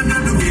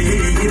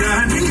మొదటడుగేరా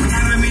నీ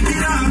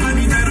తరమిదిరా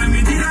అని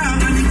తరమిదిరా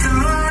అని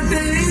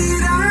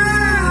చాటేరా.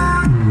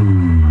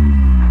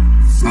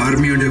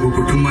 ఆర్మీ అంటే ఒక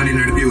కుటుంబాన్ని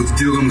నడిపే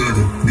ఉద్యోగం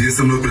కాదు,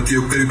 దేశంలో ప్రతి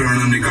ఒక్కరి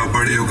ప్రాణాన్ని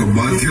కాపాడే ఒక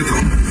బాధ్యత.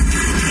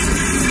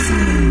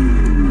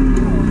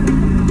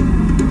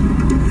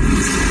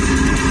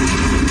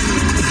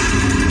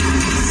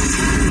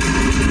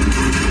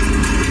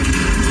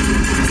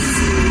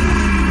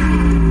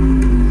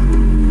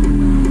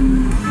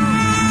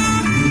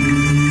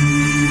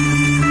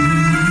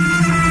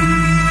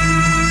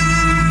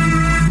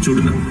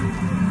 చూడునా,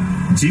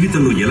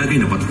 జీవితంలో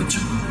ఎలాగైనా బతకచ్చు,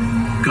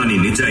 కానీ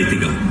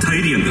నిజాయితీగా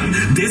ధైర్యంగా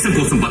దేశం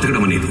కోసం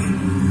బతకడం అనేది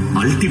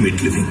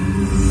ultimate living.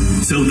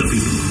 Serve the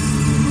people,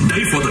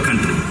 die for the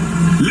country,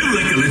 live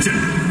like a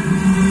legend.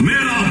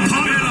 మేరా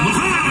భారత్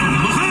మహాన్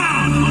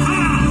మహాన్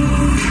మహాన్.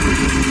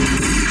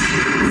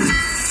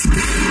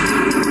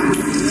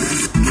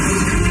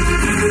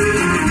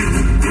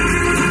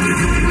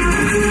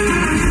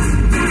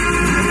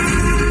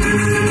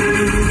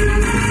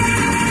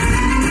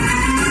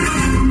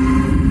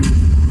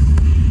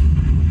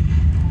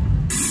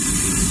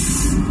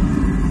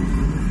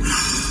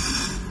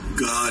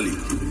 గాలి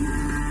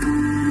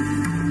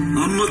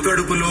అమ్మ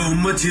కడుపులో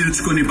ఉమ్మ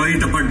చీల్చుకుని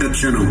బయటపడ్డ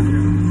క్షణం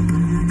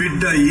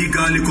బిడ్డ ఈ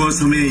గాలి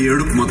కోసమే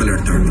ఏడుపు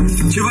మొదలెట్టాడు.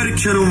 చివరి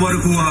క్షణం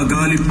వరకు ఆ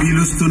గాలి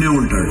పీలుస్తూనే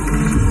ఉంటాడు.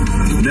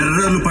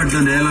 నెర్రలు పడ్డ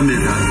నేల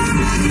మీద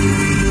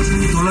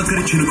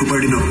తొలకరి చినుకు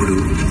పడినప్పుడు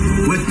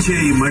వచ్చే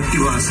ఈ మట్టి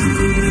వాసన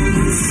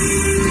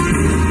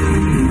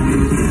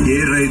ఏ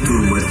రైతు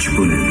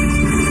మర్చిపోలేదు.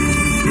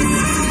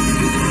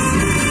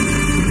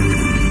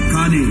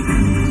 కానీ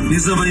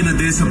నిజమైన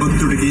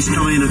దేశభక్తుడికి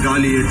ఇష్టమైన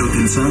గాలి ఏంటో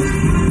తెలుసా?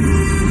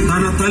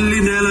 తన తల్లి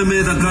నేల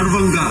మీద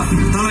గర్వంగా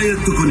తల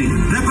ఎత్తుకుని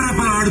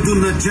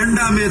రెపరెపలాడుతున్న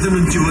జెండా మీద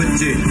నుంచి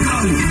వచ్చే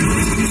గాలి.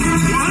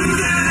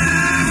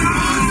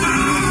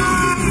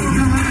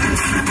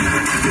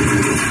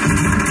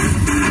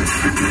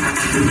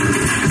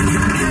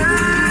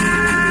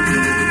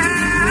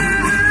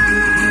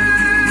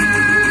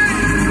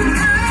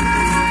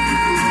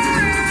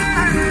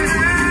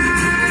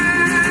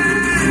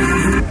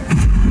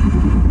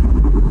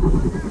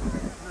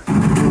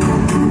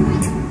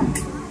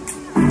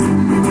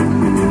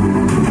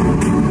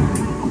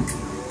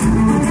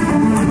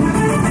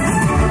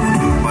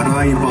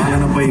 పరాయి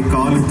పాలనపై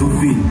కాలు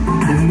దువ్వి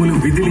కొమ్ములు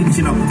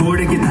విదిలించిన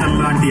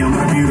కోడెగిత్తల్లాంటి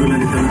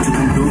అమరవీరులని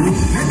తలుచుకుంటూ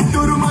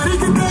నెత్తురు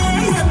మరిగితే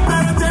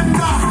ఎత్తర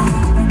జెండా,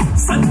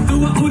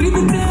 సత్తువ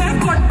ఉరిమితే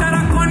కొట్టర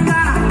కొండ.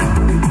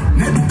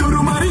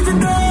 నెత్తురు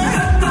మరిగితే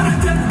ఎత్తర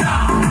జెండా,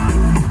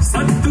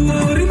 సత్తువ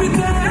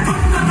ఉరిమితే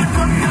కొట్టర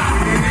కొండ.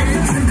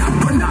 జెండా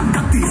కొండ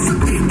కత్తి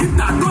సుత్తి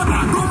గిత్త గోర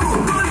గోపు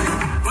కోడే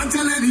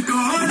వంచలేని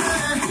కోడే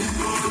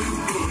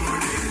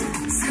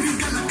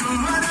సిరిగల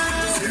కోడే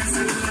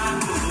సిరిసల్ల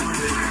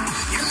కోడే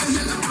ఎల్ల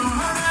ఎల్ల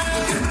కోడే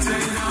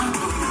ఎచ్చయ్య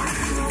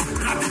కోడే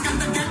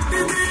రతికంత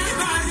గట్టిది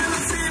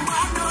రాయలసీమ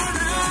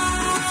కోడే.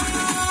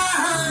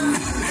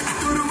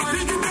 నెత్తురు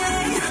మరిగితే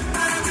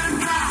ఎత్తర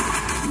జెండా,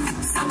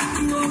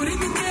 సత్తువ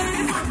ఉరిగితే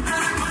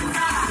కొట్టర కొండ.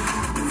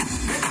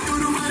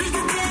 నెత్తురు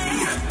మరిగితే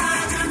ఎత్తర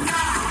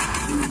జెండా,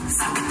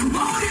 సత్తువ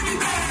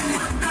ఉరిగితే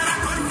కొట్టర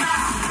కొండ.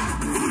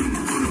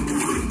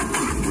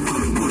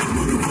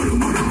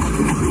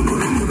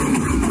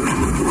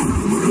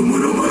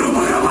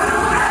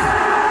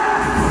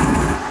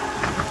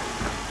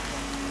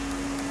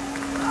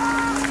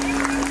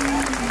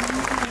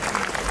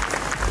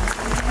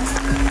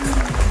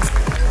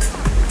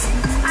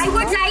 I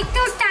would like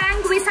to thank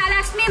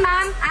Visalakshmi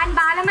ma'am and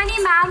Balamani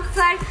ma'am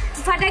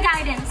for the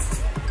guidance.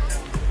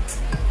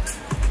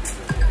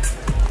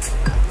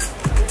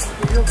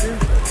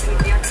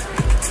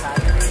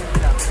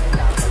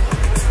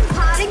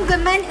 Empowering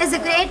women is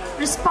a great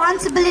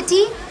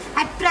responsibility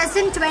at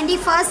present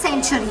 21st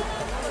century.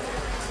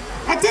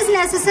 It is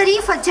necessary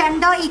for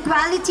gender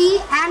equality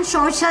and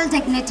social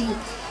dignity.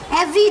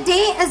 Every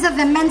day is a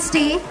Women's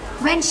Day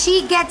when she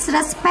gets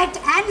respect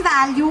and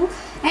value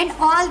in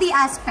all the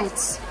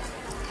aspects.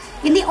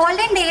 In the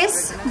olden days,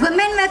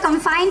 women were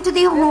confined to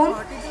their home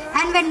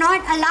and were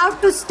not allowed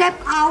to step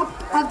out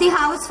of the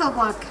house for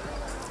work.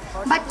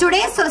 But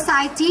today's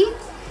society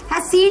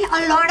has seen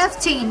a lot of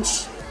change.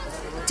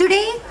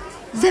 Today,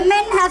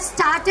 women have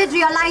started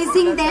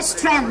realizing their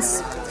strengths.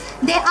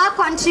 They are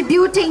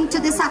contributing to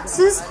the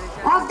success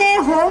of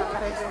their home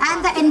and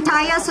the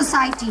entire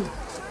society.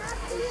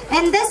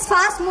 In this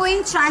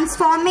fast-moving,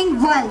 transforming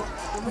world,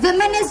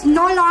 women is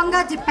no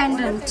longer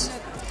dependent.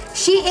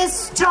 She is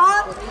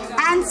strong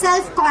and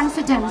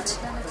self-confident.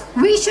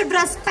 We should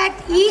respect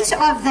each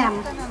of them,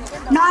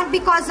 not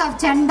because of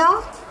gender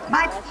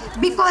but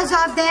because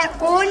of their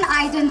own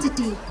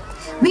identity.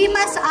 We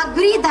must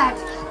agree that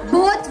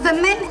both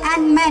women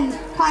and men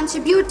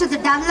contribute to the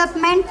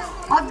development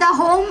of the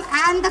home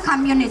and the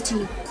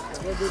community.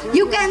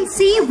 You can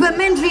see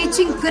women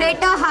reaching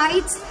greater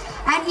heights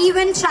and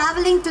even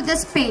traveling to the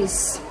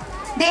space.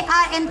 They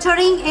are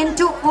entering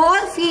into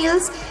all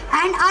fields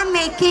and are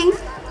making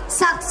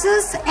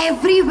success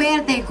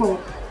everywhere they go.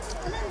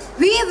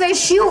 We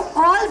wish you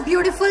all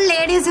beautiful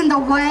ladies in the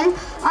world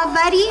a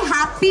very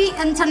happy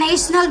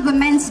International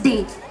Women's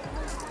Day.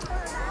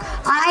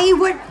 I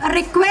would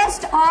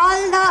request all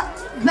the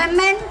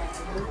women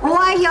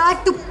over here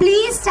to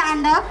please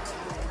stand up.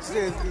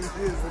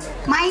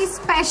 My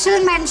special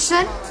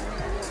mention,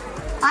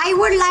 I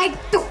would like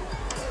to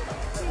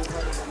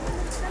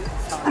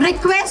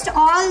request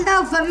all the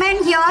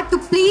women here to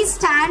please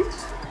stand.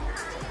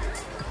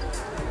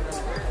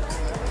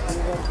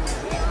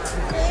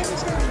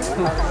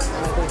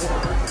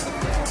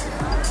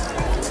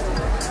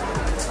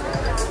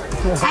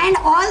 And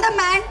all the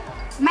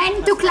men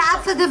to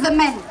clap for the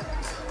women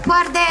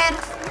for their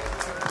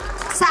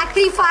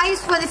sacrifice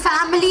for the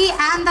family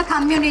and the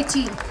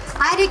community.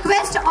 I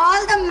request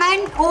all the men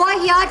over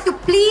here to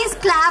please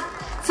clap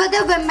for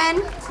the women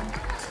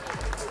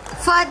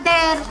for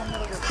their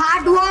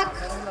hard work,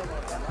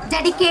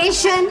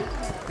 dedication.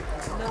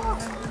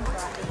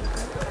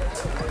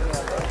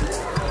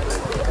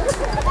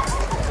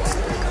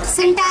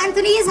 St.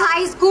 Anthony's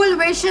High School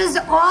wishes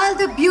all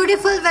the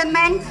beautiful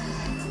women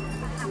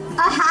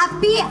a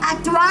happy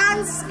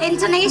advance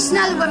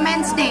International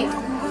Women's Day.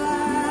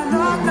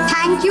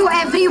 Thank you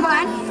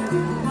everyone.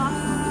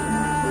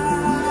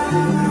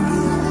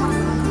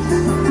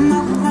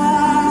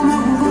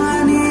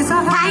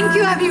 Thank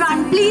you everyone.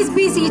 Please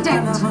be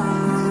seated.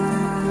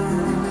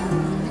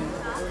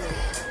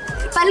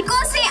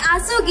 पलकों से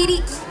आंसू गिरी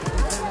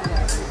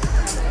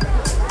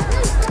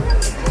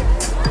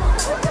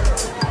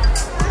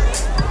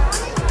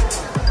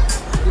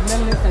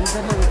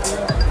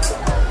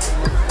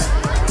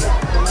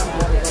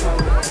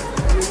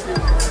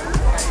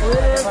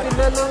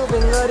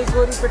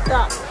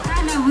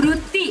తన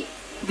వృత్తి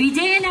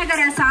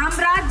విజయనగర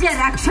సామ్రాజ్య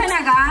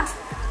రక్షణగా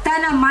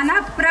తన మన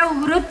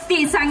ప్రవృత్తి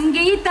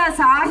సంగీత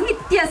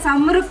సాహిత్య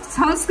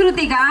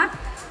సంస్కృతిగా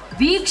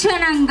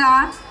వీక్షణంగా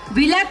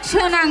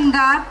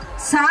విలక్షణంగా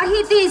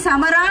సాహితీ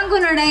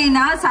సమరాంగునుడైన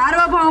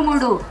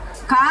సార్వభౌముడు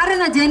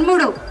కారణ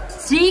జన్ముడు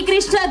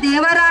శ్రీకృష్ణ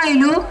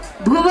దేవరాయలు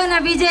భువన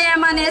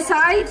విజయం అనే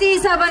సాహితీ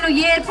సభను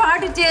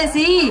ఏర్పాటు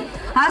చేసి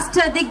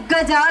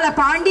అష్టదిగ్గజాల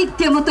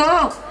పాండిత్యముతో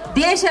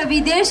దేశ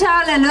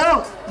విదేశాలలో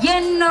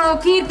ఎన్నో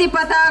కీర్తి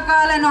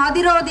పతాకాలను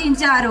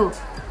అధిరోధించారు.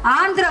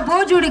 ఆంధ్ర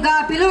భోజుడిగా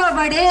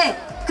పిలువబడే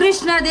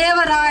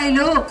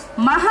కృష్ణదేవరాయలు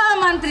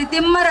మహామంత్రి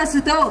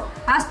తిమ్మరసుతో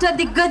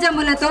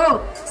అష్టదిగ్గజములతో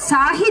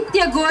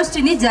సాహిత్య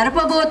గోష్ఠిని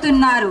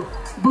జరపబోతున్నారు.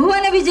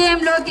 భువన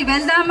విజయంలోకి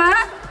వెళ్దామా?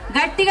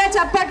 గట్టిగా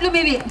చప్పట్లు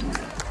మీవి.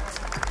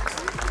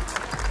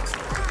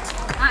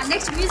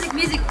 Next music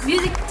music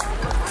music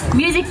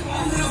music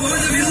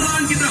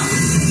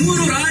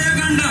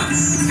రాయగండ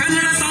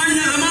Kannada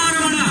సాన్య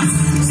రమారమణ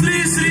Shri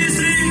Shri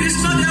Shri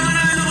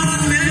కృష్ణదేవరాయల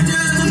వారు ఏం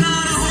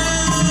చేస్తున్నారు?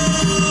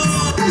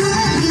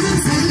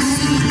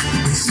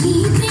 శ్రీ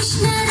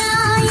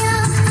కృష్ణరాయ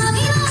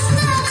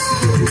అభివందనం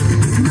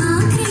మా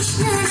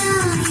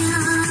కృష్ణరాయ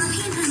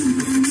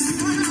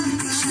అభివందనం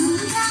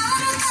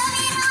శృంగార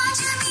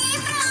కవిరాజ మీ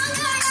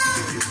ప్రాంగణం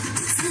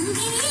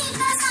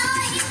సంగీత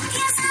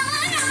సాహిత్య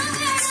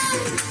సమరాంగణం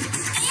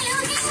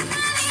తెలుగింత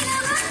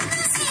వెలుగొంద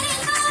సిరి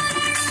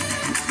కారణం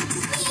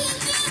మీ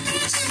కీర్తి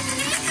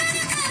చంద్రికర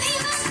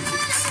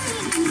కవివందనం.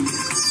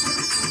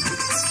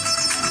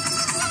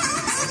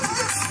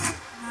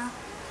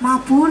 మా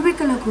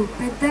పూర్వీకులకు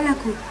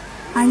పెద్దలకు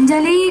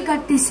అంజలి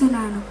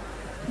ఘటిస్తున్నాను.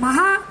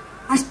 మహా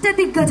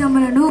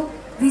అష్టదిగ్గజములను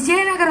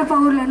విజయనగర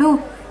పౌరులను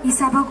ఈ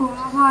సభకు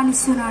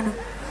ఆహ్వానిస్తున్నాను.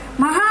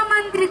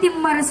 మహామంత్రి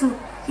తిమ్మరసు,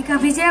 ఇక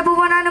విజయ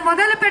భువనాన్ని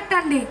మొదలు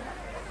పెట్టండి.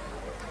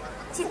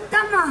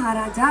 చిత్తం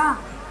మహారాజా,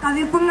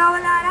 కవి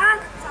పుంగవులారా,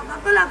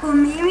 సభకులకు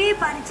మీ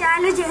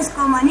పరిచయాలు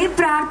చేసుకోమని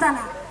ప్రార్థన.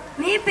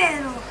 మీ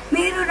పేరు,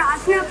 మీరు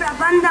రాసిన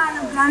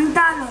ప్రబంధాలు,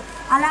 గ్రంథాలు,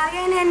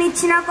 అలాగే నేను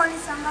ఇచ్చిన కొన్ని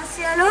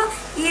సమస్యలు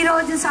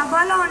ఈరోజు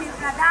సభలోని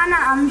ప్రధాన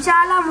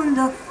అంశాల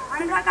ముందు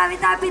ఆంధ్ర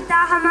కవితా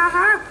పితామహ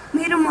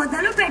మీరు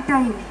మొదలు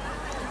పెట్టండి.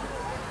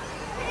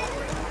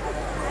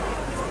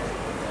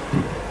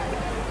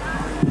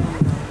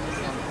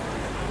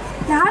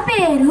 నా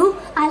పేరు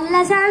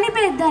అల్లసాని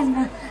పెద్దన్న.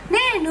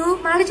 నేను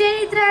మన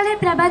చరిత్ర అనే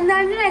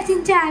ప్రబంధాన్ని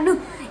రచించాను.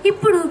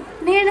 ఇప్పుడు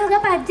నేను ఒక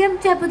పద్యం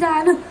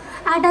చెబుతాను.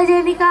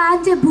 అటజని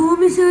కాంచ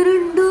భూమి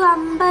సురుండు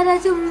అంబర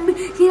చుంబి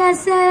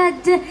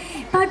శిరస్సరజ్జ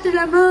పటుల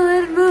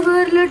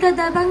ముహుర్ముహుర్లుట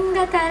దబంగ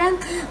తరం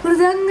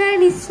మృదంగ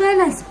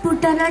నిస్వన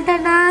స్ఫుట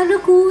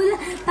నటనానుకూల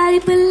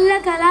పరిపుల్ల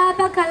కలాప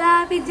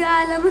కలాపి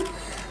జాలము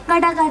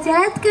గడగ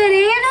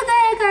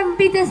చరత్కరేణుగయ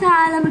కంపిత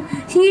సాలము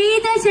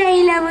శీత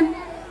శైలము.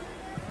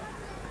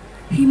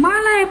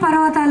 హిమాలయ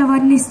పర్వతాలు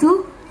వర్ణిస్తూ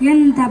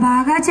ఎంత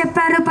బాగా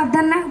చెప్పారు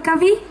పద్దన్న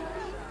కవి.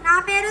 నా నా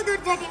పేరు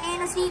దుర్జటి.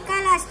 నేను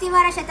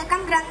శ్రీకాళహస్తివర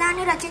శతకం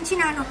గ్రంథాన్ని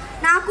రచించినాను.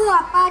 నాకు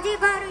అప్పాజీ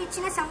గారు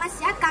ఇచ్చిన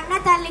సమస్య కన్న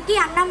తల్లికి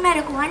అన్నం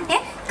మెరకు, అంటే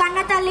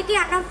కన్న తల్లికి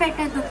అన్నం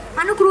పెట్టద్దు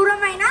అను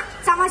క్రూరమైన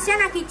సమస్య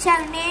నాకు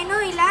ఇచ్చారు. నేను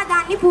ఇలా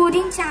దాన్ని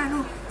పూజించాను.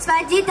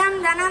 స్వజితం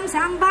ధనం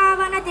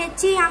సంభావన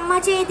తెచ్చి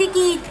అమ్మ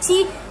చేతికి ఇచ్చి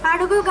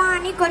అడుగు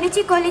గాని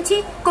కొలిచి కొలిచి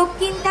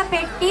కొక్కింత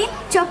పెట్టి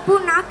చెప్పు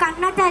నా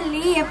కన్న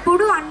తల్లి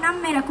ఎప్పుడు అన్నం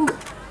మెరకు.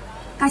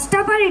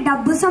 కష్టపడి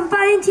డబ్బు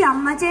సంపాదించి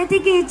అమ్మ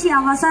చేతికి ఇచ్చి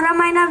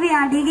అవసరమైనవి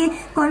అడిగి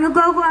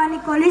కొనుక్కోకు అని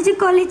కొలిచి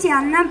కొలిచి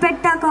అన్నం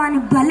పెట్టకు అని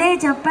భలే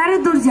చెప్పారు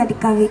దుర్జటి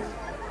కవి.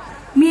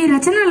 మీ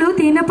రచనలు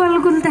తేనె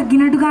పలుకులు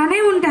తగ్గినట్టుగానే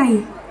ఉంటాయి.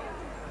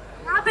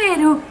 నా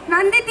పేరు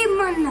నంది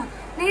తిమ్మన్న.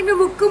 నేను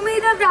ముక్కు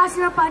మీద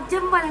వ్రాసిన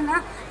పద్యం వలన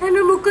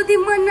నన్ను ముక్కు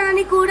తిమ్మన్న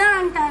అని కూడా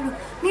అంటారు.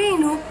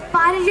 నేను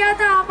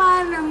పారిజాత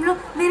ఆభరణంలో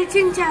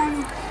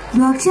విరచించాను.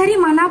 ద్వాక్షరి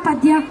మన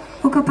పద్యం,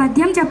 ఒక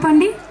పద్యం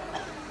చెప్పండి.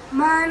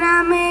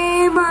 మనమే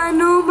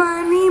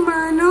మనుమని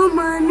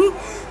మనుమని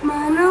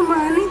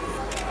మనుమని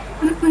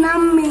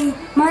నమ్మి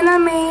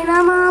మనమేన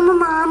మామ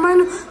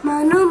మామను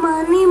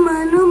మనుమని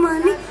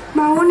మనుమని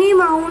మౌని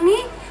మౌని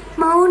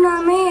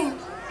మౌనమే.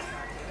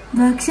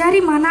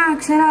 ద్వాక్షరి మన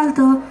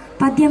అక్షరాలతో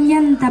పద్యం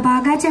ఎంత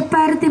బాగా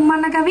చెప్పారు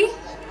తిమ్మన్న కవి.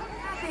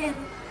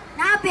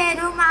 నా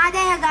పేరు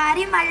మాదయ్య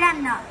గారి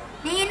మల్లన్న.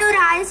 నేను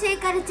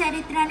రాజశేఖర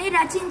చరిత్రని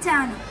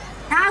రచించాను.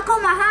 నాకు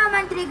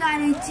మహామంత్రి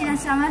గారు ఇచ్చిన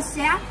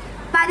సమస్య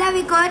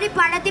పదవి కోరి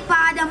పడతి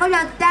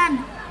పాదములొత్తాను.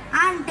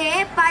 అంటే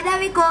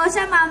పదవి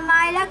కోసం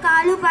అమ్మాయిల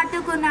కాలు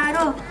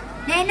పట్టుకున్నారు.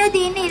 నేను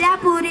దీన్ని ఇలా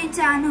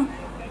పూరించాను.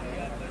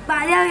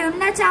 పదవి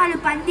ఉన్న చాలు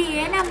పంది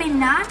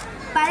ఏనమిన్న,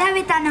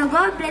 పదవి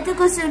తనగో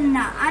బ్రతుకుసున్న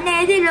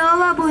అనేది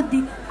లోవ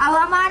బుద్ధి.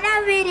 అవమానం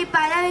వీరి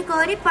పదవి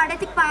కోరి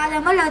పడతి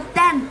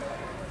పాదములొత్తాను.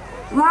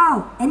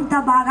 వావ్, ఎంత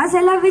బాగా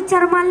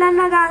సెలవిచ్చారు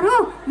మల్లన్న గారు,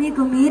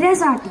 మీకు మీరే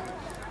సాటి.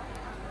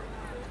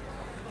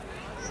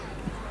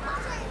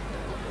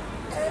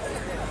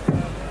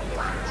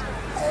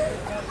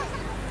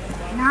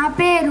 నా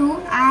పేరు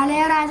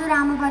ఆలయరాజు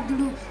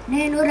రామభద్రుడు.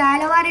 నేను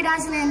రాయలవారి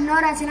రాసిన ఎన్నో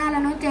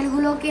రచనలను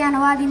తెలుగులోకి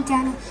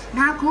అనువాదించాను.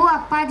 నాకు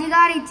అప్పాజీ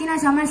గారు ఇచ్చిన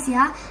సమస్య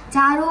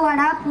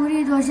చారువడ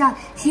పూరి దోశ.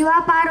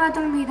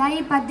 శివపార్వతుల మీద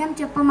ఈ పద్యం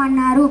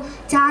చెప్పమన్నారు.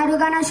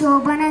 చారుగన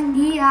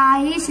శోభనంగి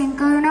ఆయి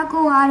శంకరునకు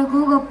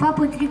వారుకు గొప్ప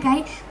పుత్రికై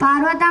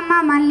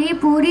పార్వతమ్మ మళ్ళీ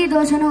పూరి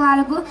దోశను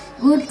వారుకు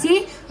గూర్చి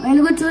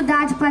వెలుగుచు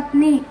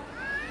దాచిపత్ని.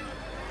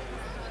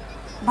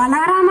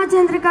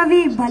 బలరామచంద్ర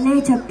కవి భలే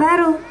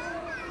చెప్పారు.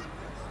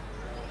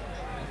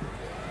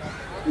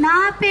 నా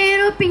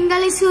పేరు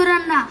పింగళి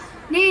సూరన్న.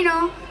 నేను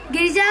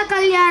గిరిజా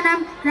కళ్యాణం,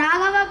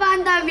 రాఘవ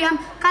బాంధవ్యం,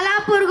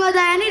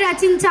 కళాపూర్గోదయాన్ని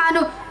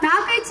రచించాను.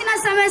 నాకు ఇచ్చిన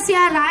సమస్య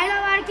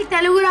రాయలవారికి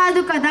తెలుగు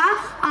రాదు కదా,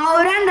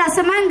 ఔరన్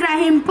రసమన్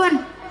గ్రహింపున్.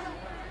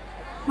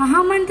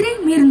 మహామంత్రి,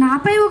 మీరు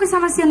నాపై ఒక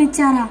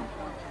సమస్యనిచ్చారా?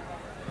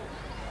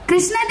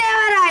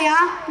 కృష్ణదేవరాయ,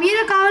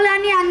 మీరు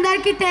కవులని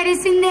అందరికీ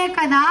తెలిసిందే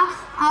కదా,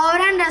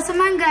 ఔరన్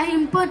రసమన్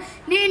గ్రహింపున్.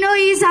 నేను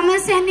ఈ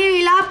సమస్యని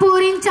ఇలా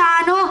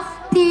పూరించాను.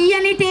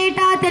 తీయని తేట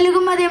తెలుగు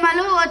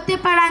మదిమలు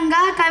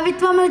ఒత్తిపడంగా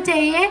కవిత్వము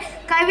చేయే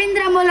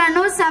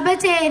కవీంద్రములను సభ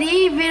చేరి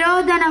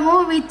విరోధనము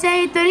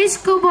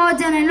విచ్చయితురిష్కు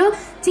భోజనలు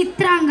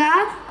చిత్రంగా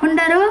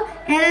ఉండరు.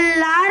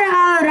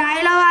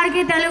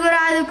 రాయలవారికి తెలుగు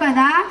రాదు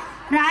కదా,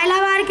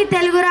 రాయలవారికి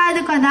తెలుగు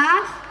రాదు కదా,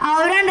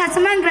 ఔరన్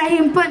రసమన్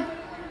గ్రహింపు.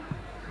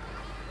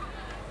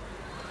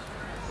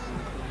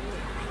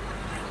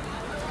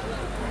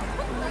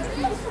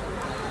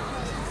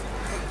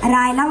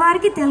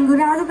 రాయలవారికి తెలుగు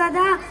రాదు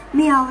కదా,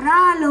 మీ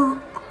అవరాలు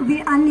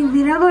అన్ని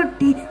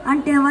విరగొట్టి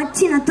అంటే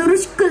వచ్చిన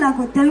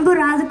తురుష్కులకు తెలుగు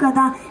రాదు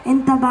కదా.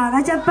 ఎంత బాగా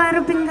చెప్పారు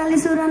పింగళి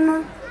సూరన్న.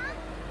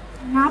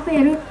 నా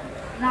పేరు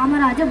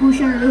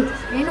రామరాజభూషణుడు.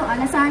 నేను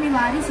అలసాని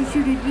వారి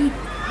శిష్యుడిని.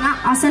 నా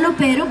అసలు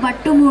పేరు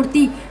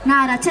భట్టుమూర్తి. నా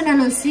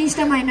రచనలు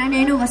శ్రేష్టమైన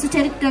నేను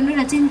వసుచరిత్రను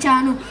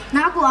రచించాను.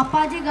 నాకు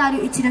అప్పాజీ గారు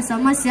ఇచ్చిన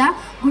సమస్య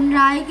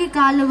గుండ్రాయికి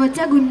కాళ్ళు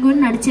వచ్చే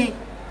గున్గున్ నడిచే.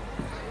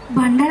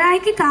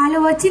 బండరాయికి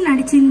కాలు వచ్చి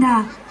నడిచిందా?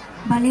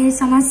 భలే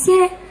సమస్య,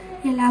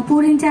 ఎలా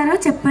పూరించారో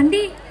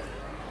చెప్పండి.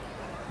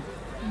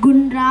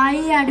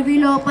 గుండ్రాయి అడవి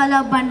లోపల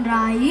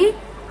బండ్రాయి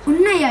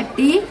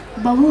ఉన్నయట్టి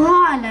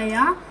బహుహాలయ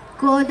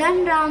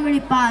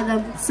కోదండరాముడి పాదం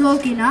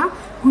సోకిన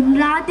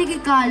గుండ్రాతికి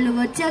కాళ్ళు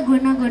వచ్చే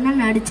గుణగుణ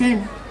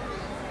నడిచాను.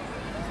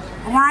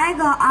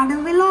 రాయగా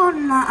అడవిలో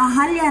ఉన్న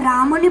అహల్య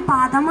రాముని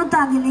పాదము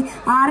తగిలి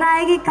ఆ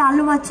రాయికి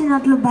కాళ్ళు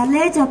వచ్చినట్లు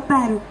భలే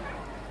చెప్పారు.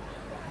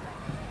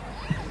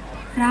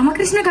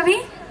 రామకృష్ణ కవి,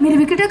 మీరు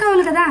వికట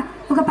కవులు కదా,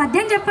 ఒక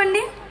పద్యం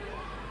చెప్పండి.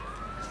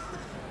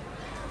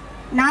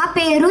 నా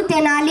పేరు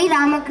తెనాలి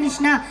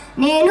రామకృష్ణ.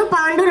 నేను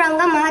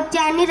పాండురంగ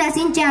మహత్యాన్ని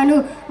రచించాను.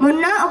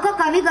 మొన్న ఒక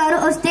కవి గారు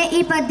వస్తే ఈ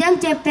పద్యం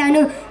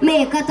చెప్పాను.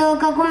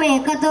 మేకతోకకు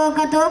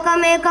మేకతోకతోక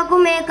మేకకు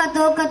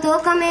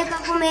మేకతోకతోక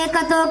మేకకు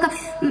మేకతోక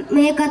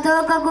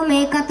మేకతోకకు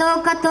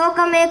మేకతోకతోక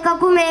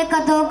మేకకు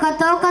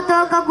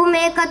మేకతోకతోకతోకకు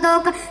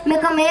మేకతోక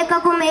మేక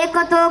మేకకు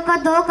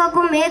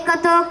మేకతోకతోకకు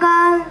మేకతోక.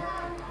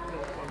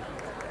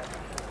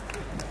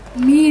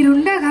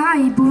 మీరుండగా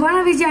ఈ భువన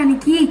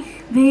విజయానికి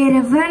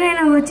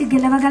వేరెవ్వరైనా వచ్చి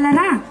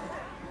గెలవగలరా?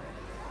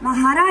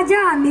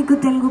 మహారాజా, మీకు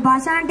తెలుగు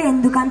భాష అంటే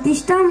ఎందుకంత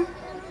ఇష్టం?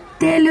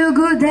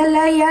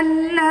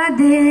 తెలుగుదలయన్న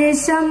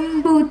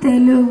దేశంబు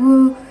తెలుగు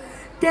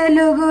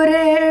తెలుగు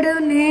రేడు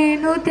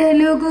నేను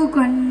తెలుగు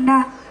కొండ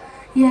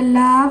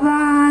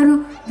ఎల్లవారు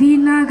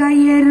వినగ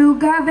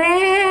ఎరుగవే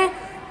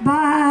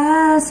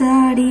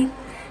బాసడి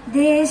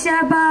దేశ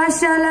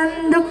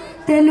భాషలందు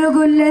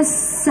తెలుగు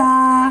లెస్స.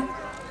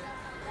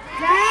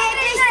 జై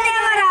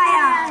Krishnadevaraya.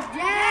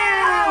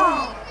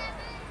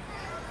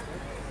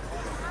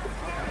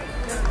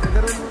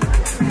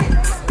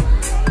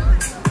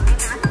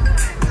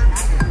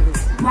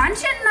 One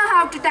should know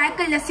how to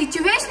tackle the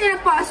situation in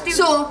a positive way.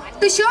 So,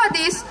 to show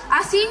this,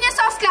 our seniors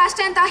of class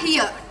 10th are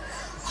here.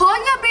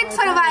 Hold your breath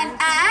for a while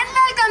and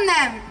welcome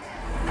them.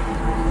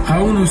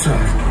 అవును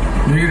sir,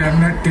 మీరు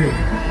అన్నట్టే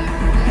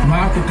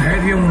మాకు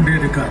ధైర్యం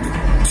ఉండేది కాదు,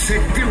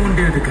 శక్తి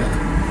ఉండేది కాదు,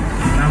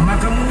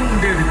 నమ్మకము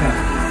ఉండేది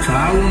కాదు.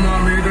 చావు మా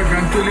మీద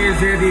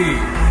గంతులేసేది.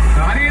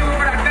 కానీ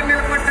ఒకడు అడ్డం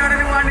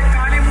నిలబడ్డాడని వాడిని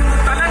ఖాళీ ముందు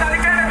తల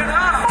నరికాడు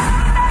కదా.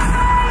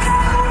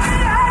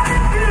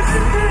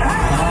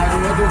 ఆ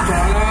రోజు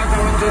చాలా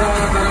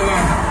సంవత్సరాల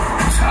తర్వాత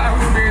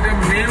చావు మీద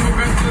మేము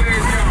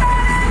గంతులేసాం.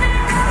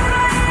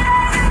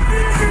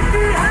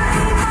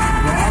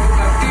 వాడు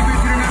కత్తి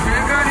విసిరిన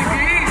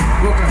వేగానికి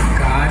ఒక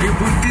గాలి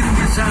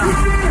పుట్టింది సార్.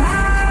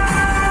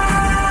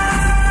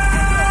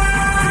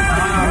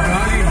 ఆ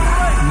గాలి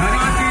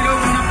మరాఠీలో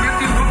ఉన్న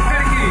ప్రతి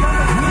ఒక్కరికి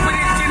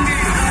ఊపిరిచ్చింది.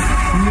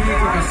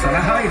 మీకు ఒక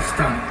సలహా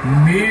ఇస్తాను,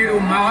 మీరు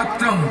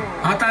మాత్రం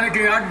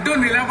అతనికి అడ్డు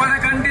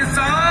నిలబడకండి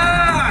sir.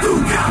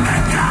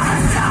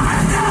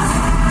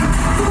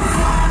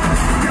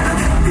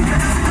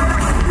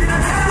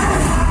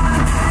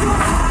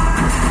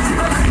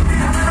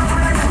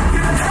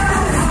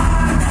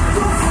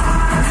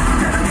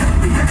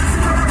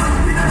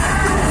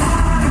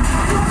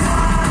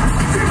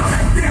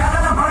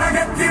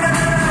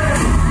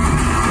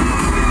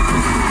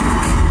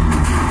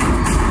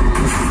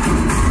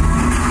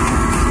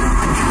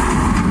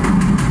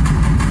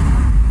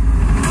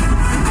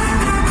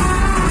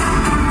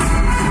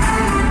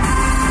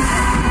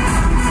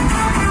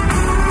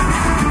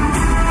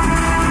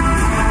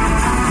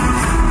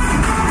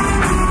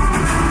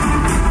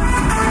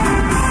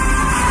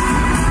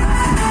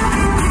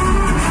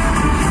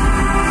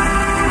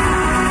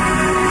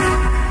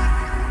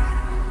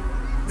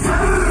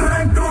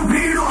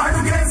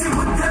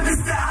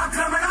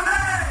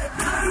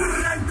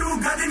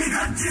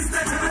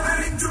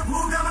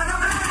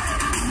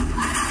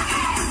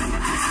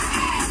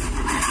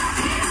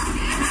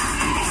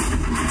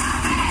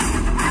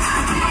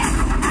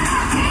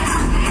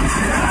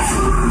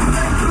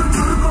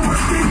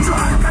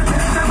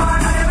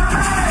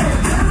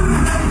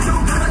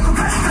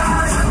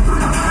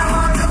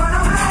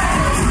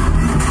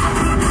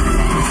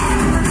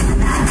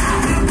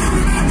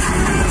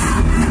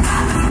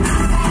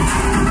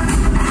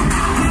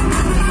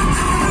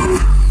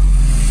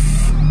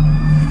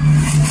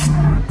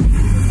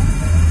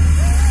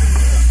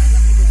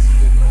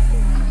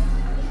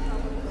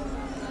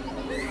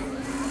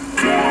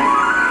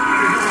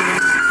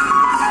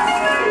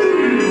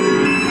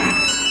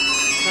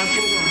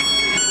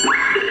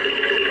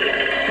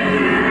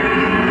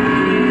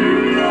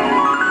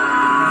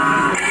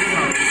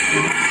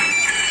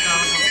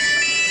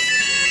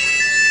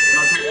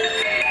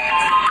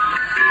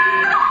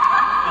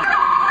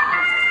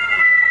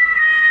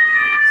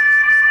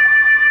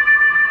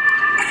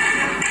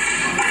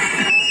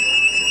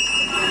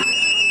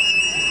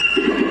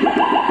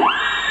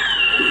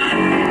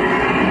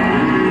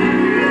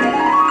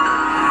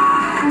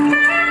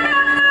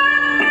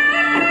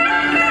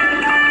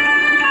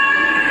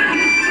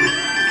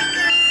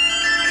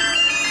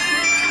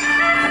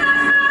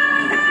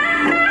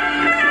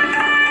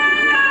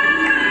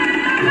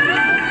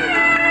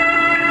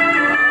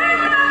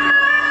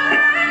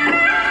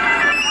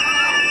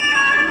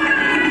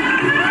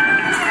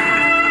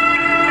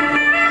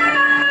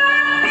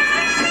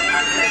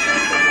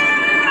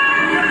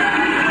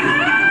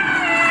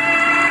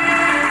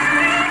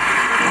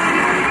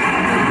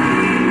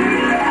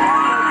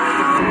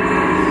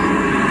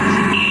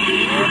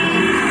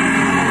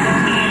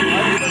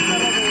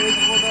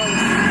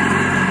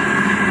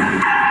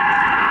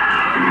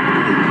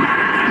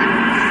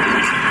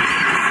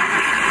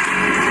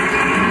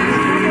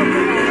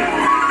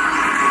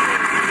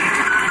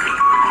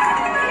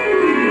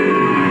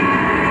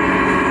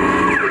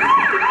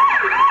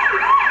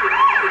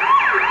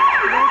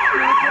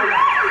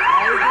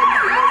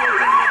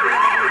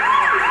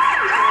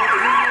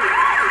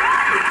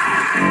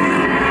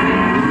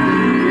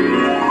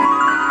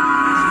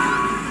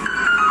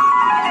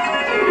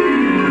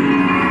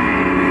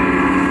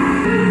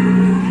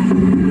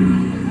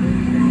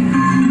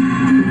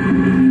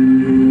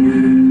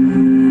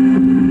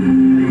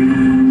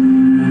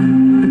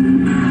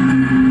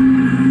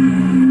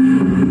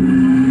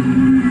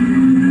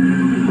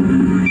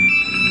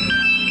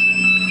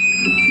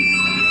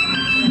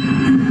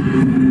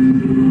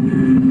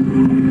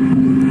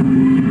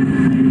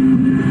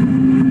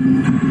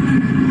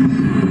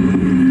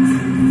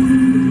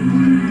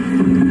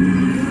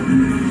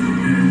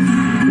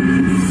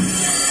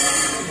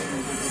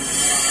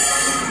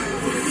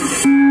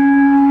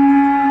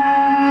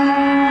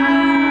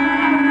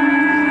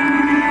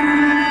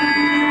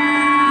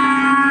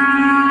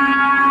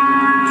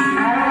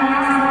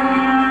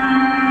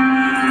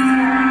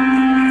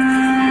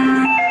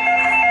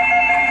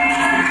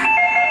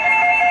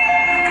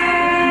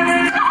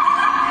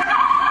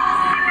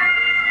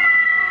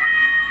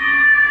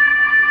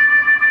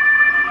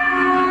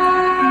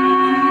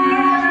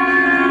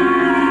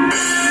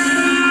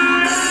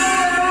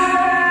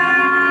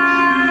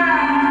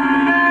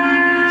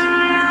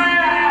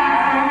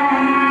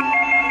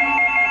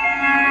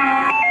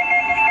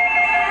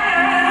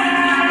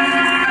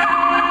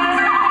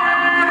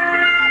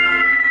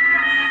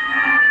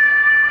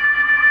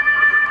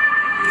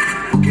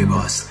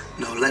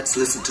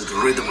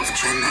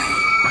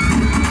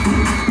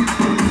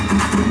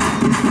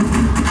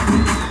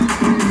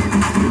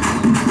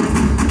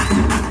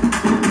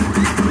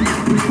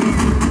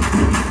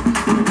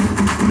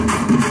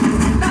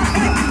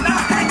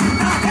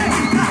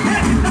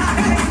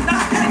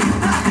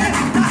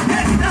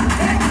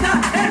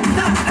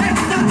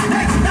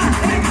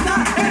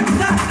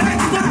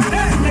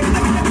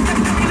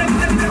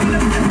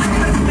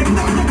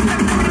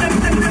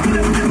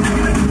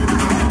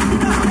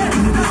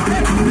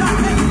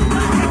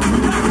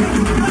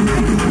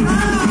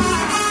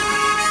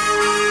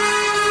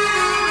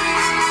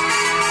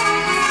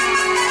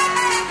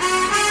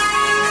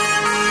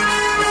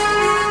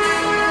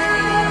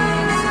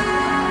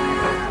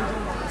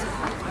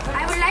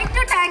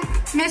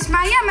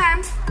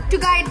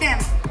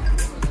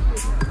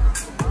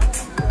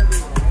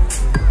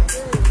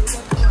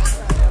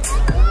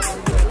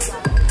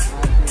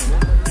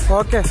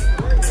 Okay.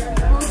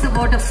 Post the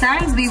vote of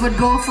thanks, we would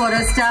go for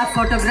a staff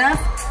photograph.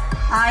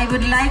 I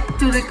would like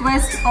to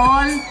request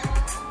all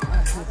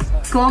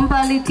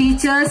Kompally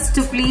teachers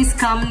to please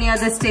come near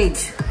the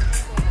stage.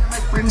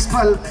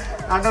 Principal,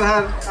 under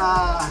her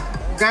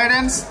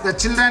guidance, the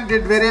children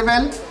did very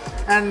well,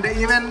 and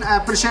even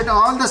appreciate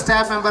all the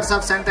staff members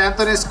of St.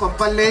 Anthony's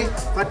Kompally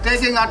for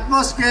taking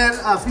utmost care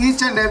of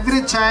each and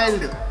every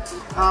child,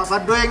 for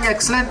doing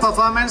excellent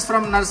performance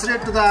from nursery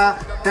to the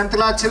 10th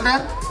class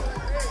children.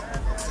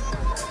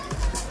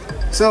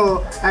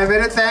 So I am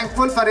very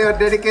thankful for your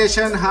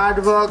dedication,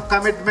 hard work,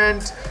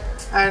 commitment,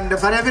 and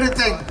for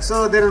everything.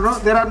 So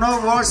there are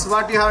no words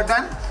what you have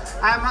done.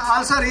 I am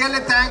also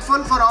really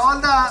thankful for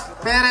all the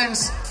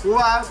parents who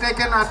have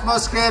taken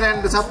utmost care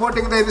and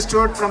supporting the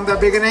institute from the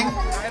beginning.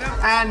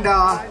 And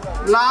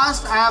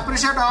last, I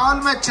appreciate all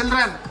my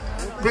children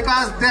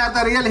because they are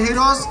the real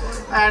heroes,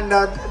 and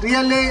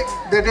really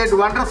they did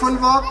wonderful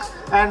work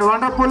and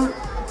wonderful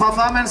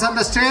performance on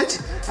the stage.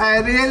 I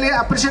really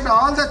appreciate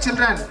all the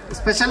children.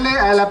 Especially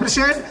I'll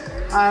appreciate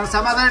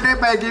some other day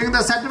by giving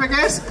the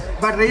certificates,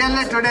 but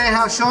really today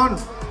have shown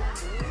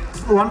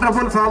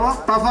wonderful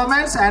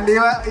performance, and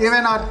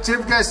even our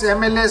chief guest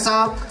MLA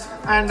sir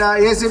and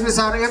ACP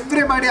sir,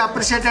 everybody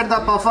appreciated the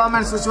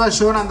performance which was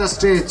shown on the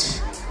stage.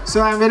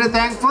 So I am very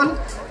thankful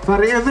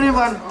for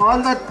everyone,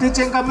 all the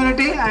teaching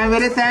community. I am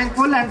very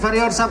thankful and for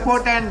your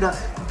support and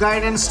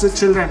guidance to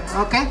children.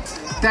 Okay,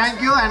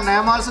 thank you, and I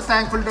am also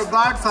thankful to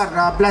God for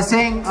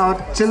blessing our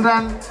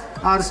children,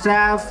 our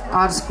staff,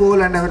 our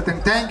school and everything.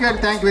 Thank you, and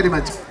thank you very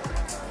much.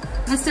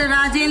 Mr.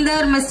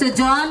 Rajender, Mr.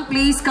 John,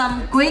 please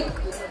come quick.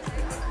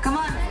 Come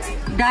on.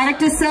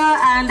 Director sir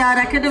and our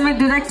academic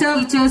director,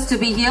 teachers to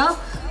be here.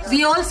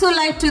 We also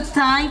like to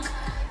thank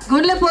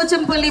Gundla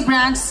Pochampally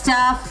branch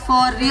staff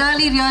for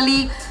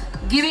really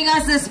giving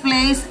us this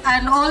place,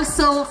 and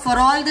also for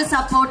all the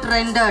support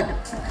rendered.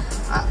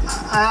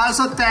 I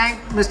also thank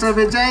Mr.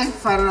 Vijay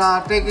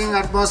for taking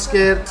utmost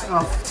care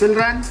of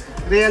children,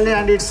 really,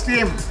 and its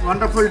team.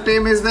 Wonderful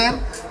team is there,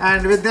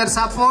 and with their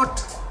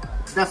support,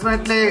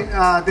 definitely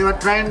they were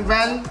trained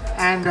well,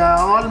 and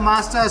all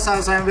masters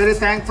also. I am very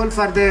thankful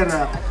for their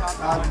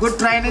good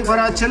training for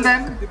our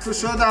children to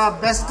show the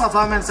best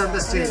performance on the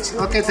stage.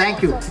 Okay,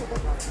 thank you.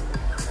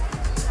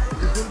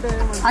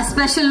 A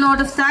special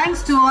note of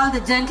thanks to all the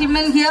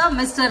gentlemen here,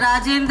 Mr.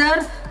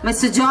 Rajender,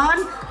 Mr.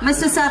 John,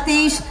 Mr.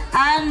 Satish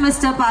and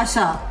Mr.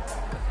 Pasha.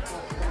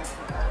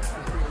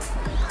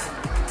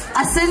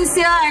 A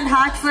sincere and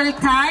heartfelt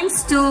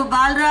thanks to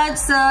Balraj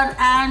sir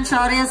and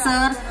Shaurya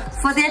sir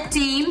for their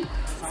team,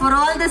 for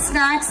all the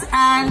snacks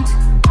and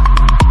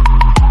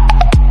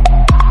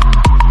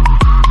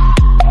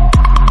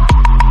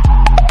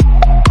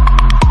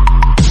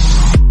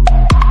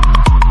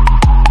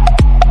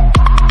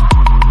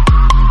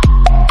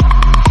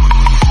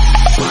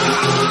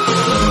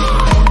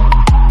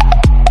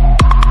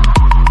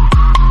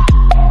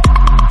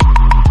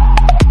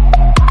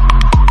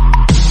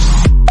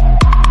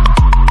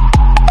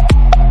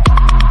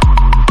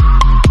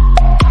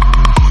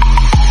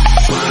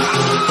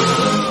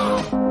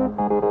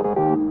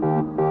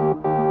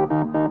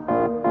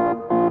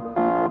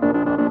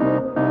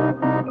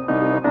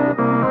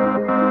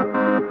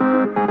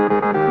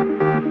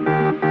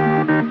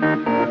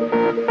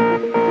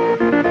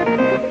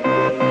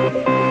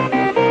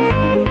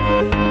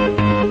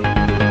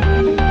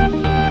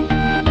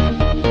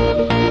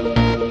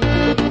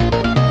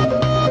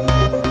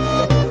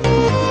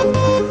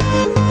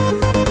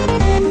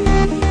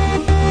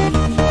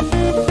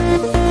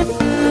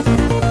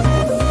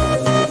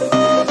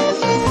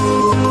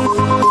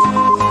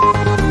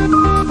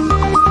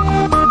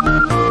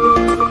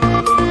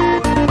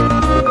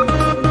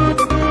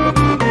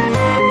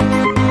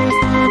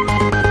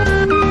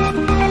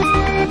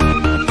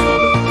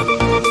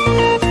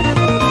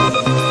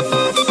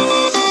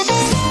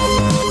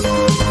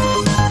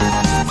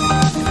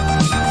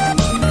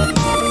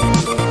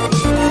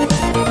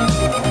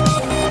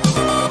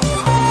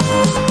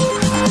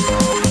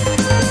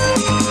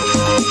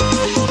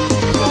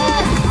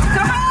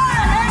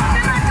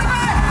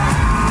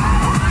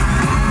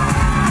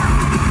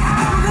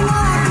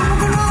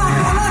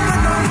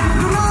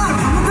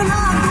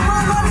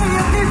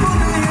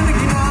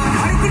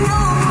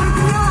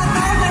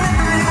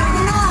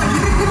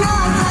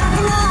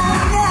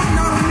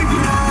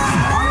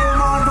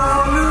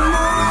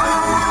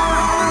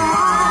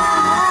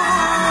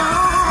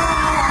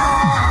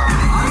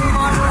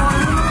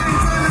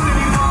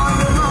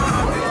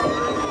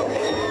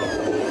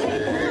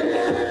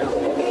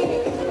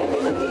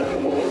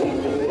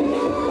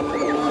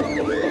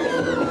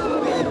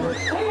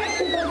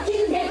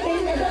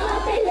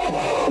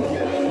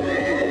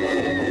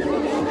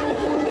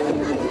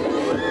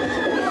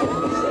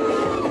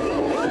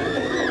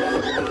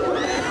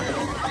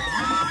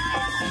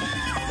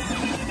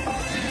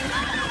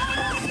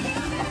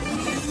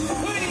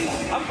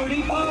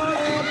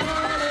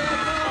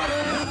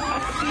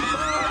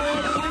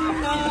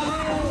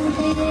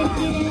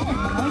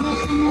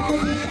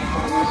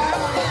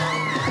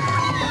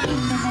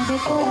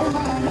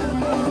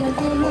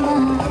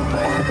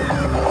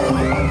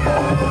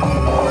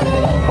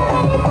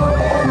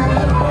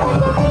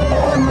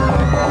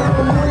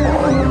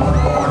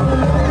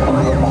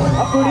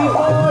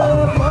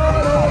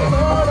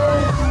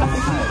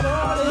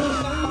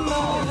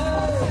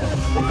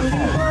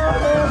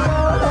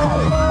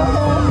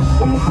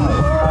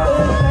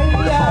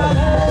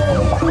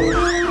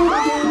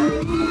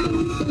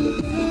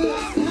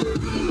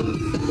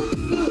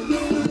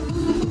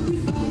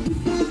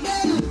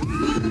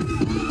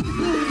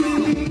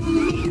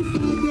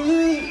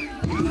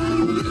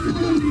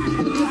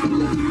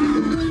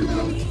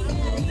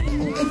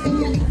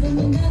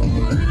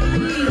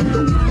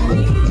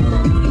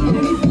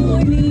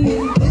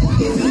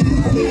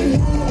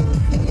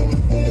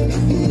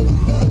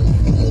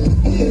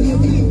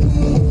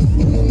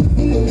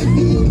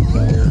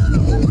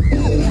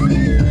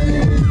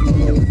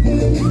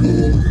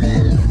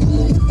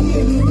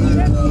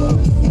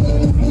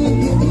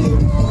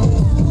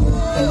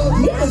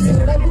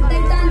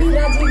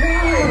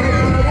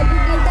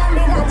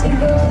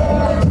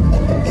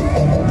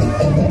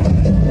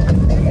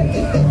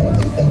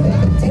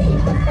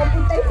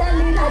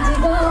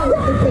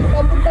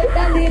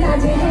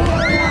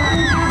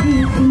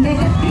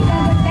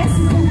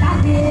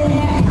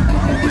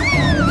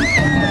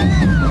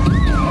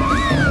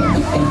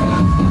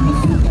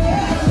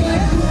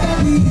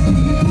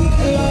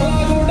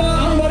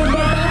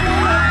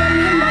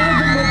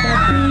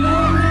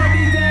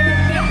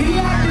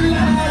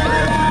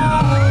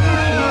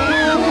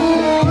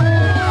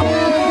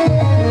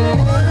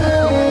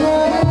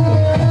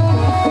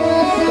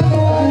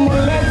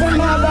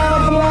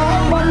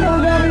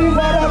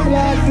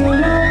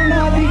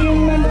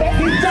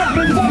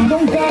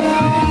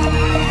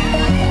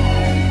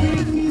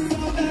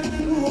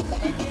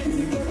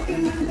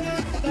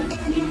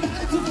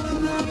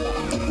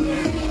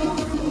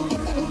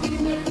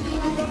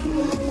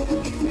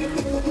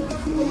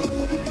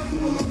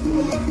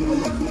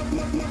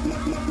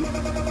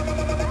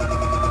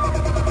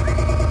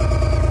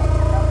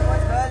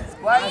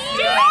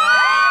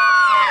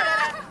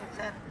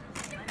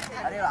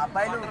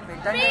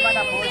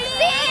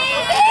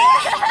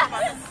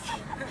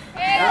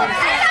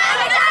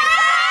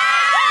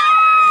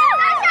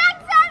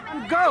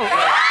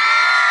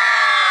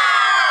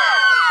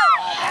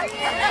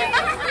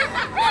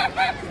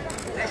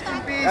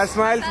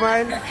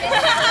Smile.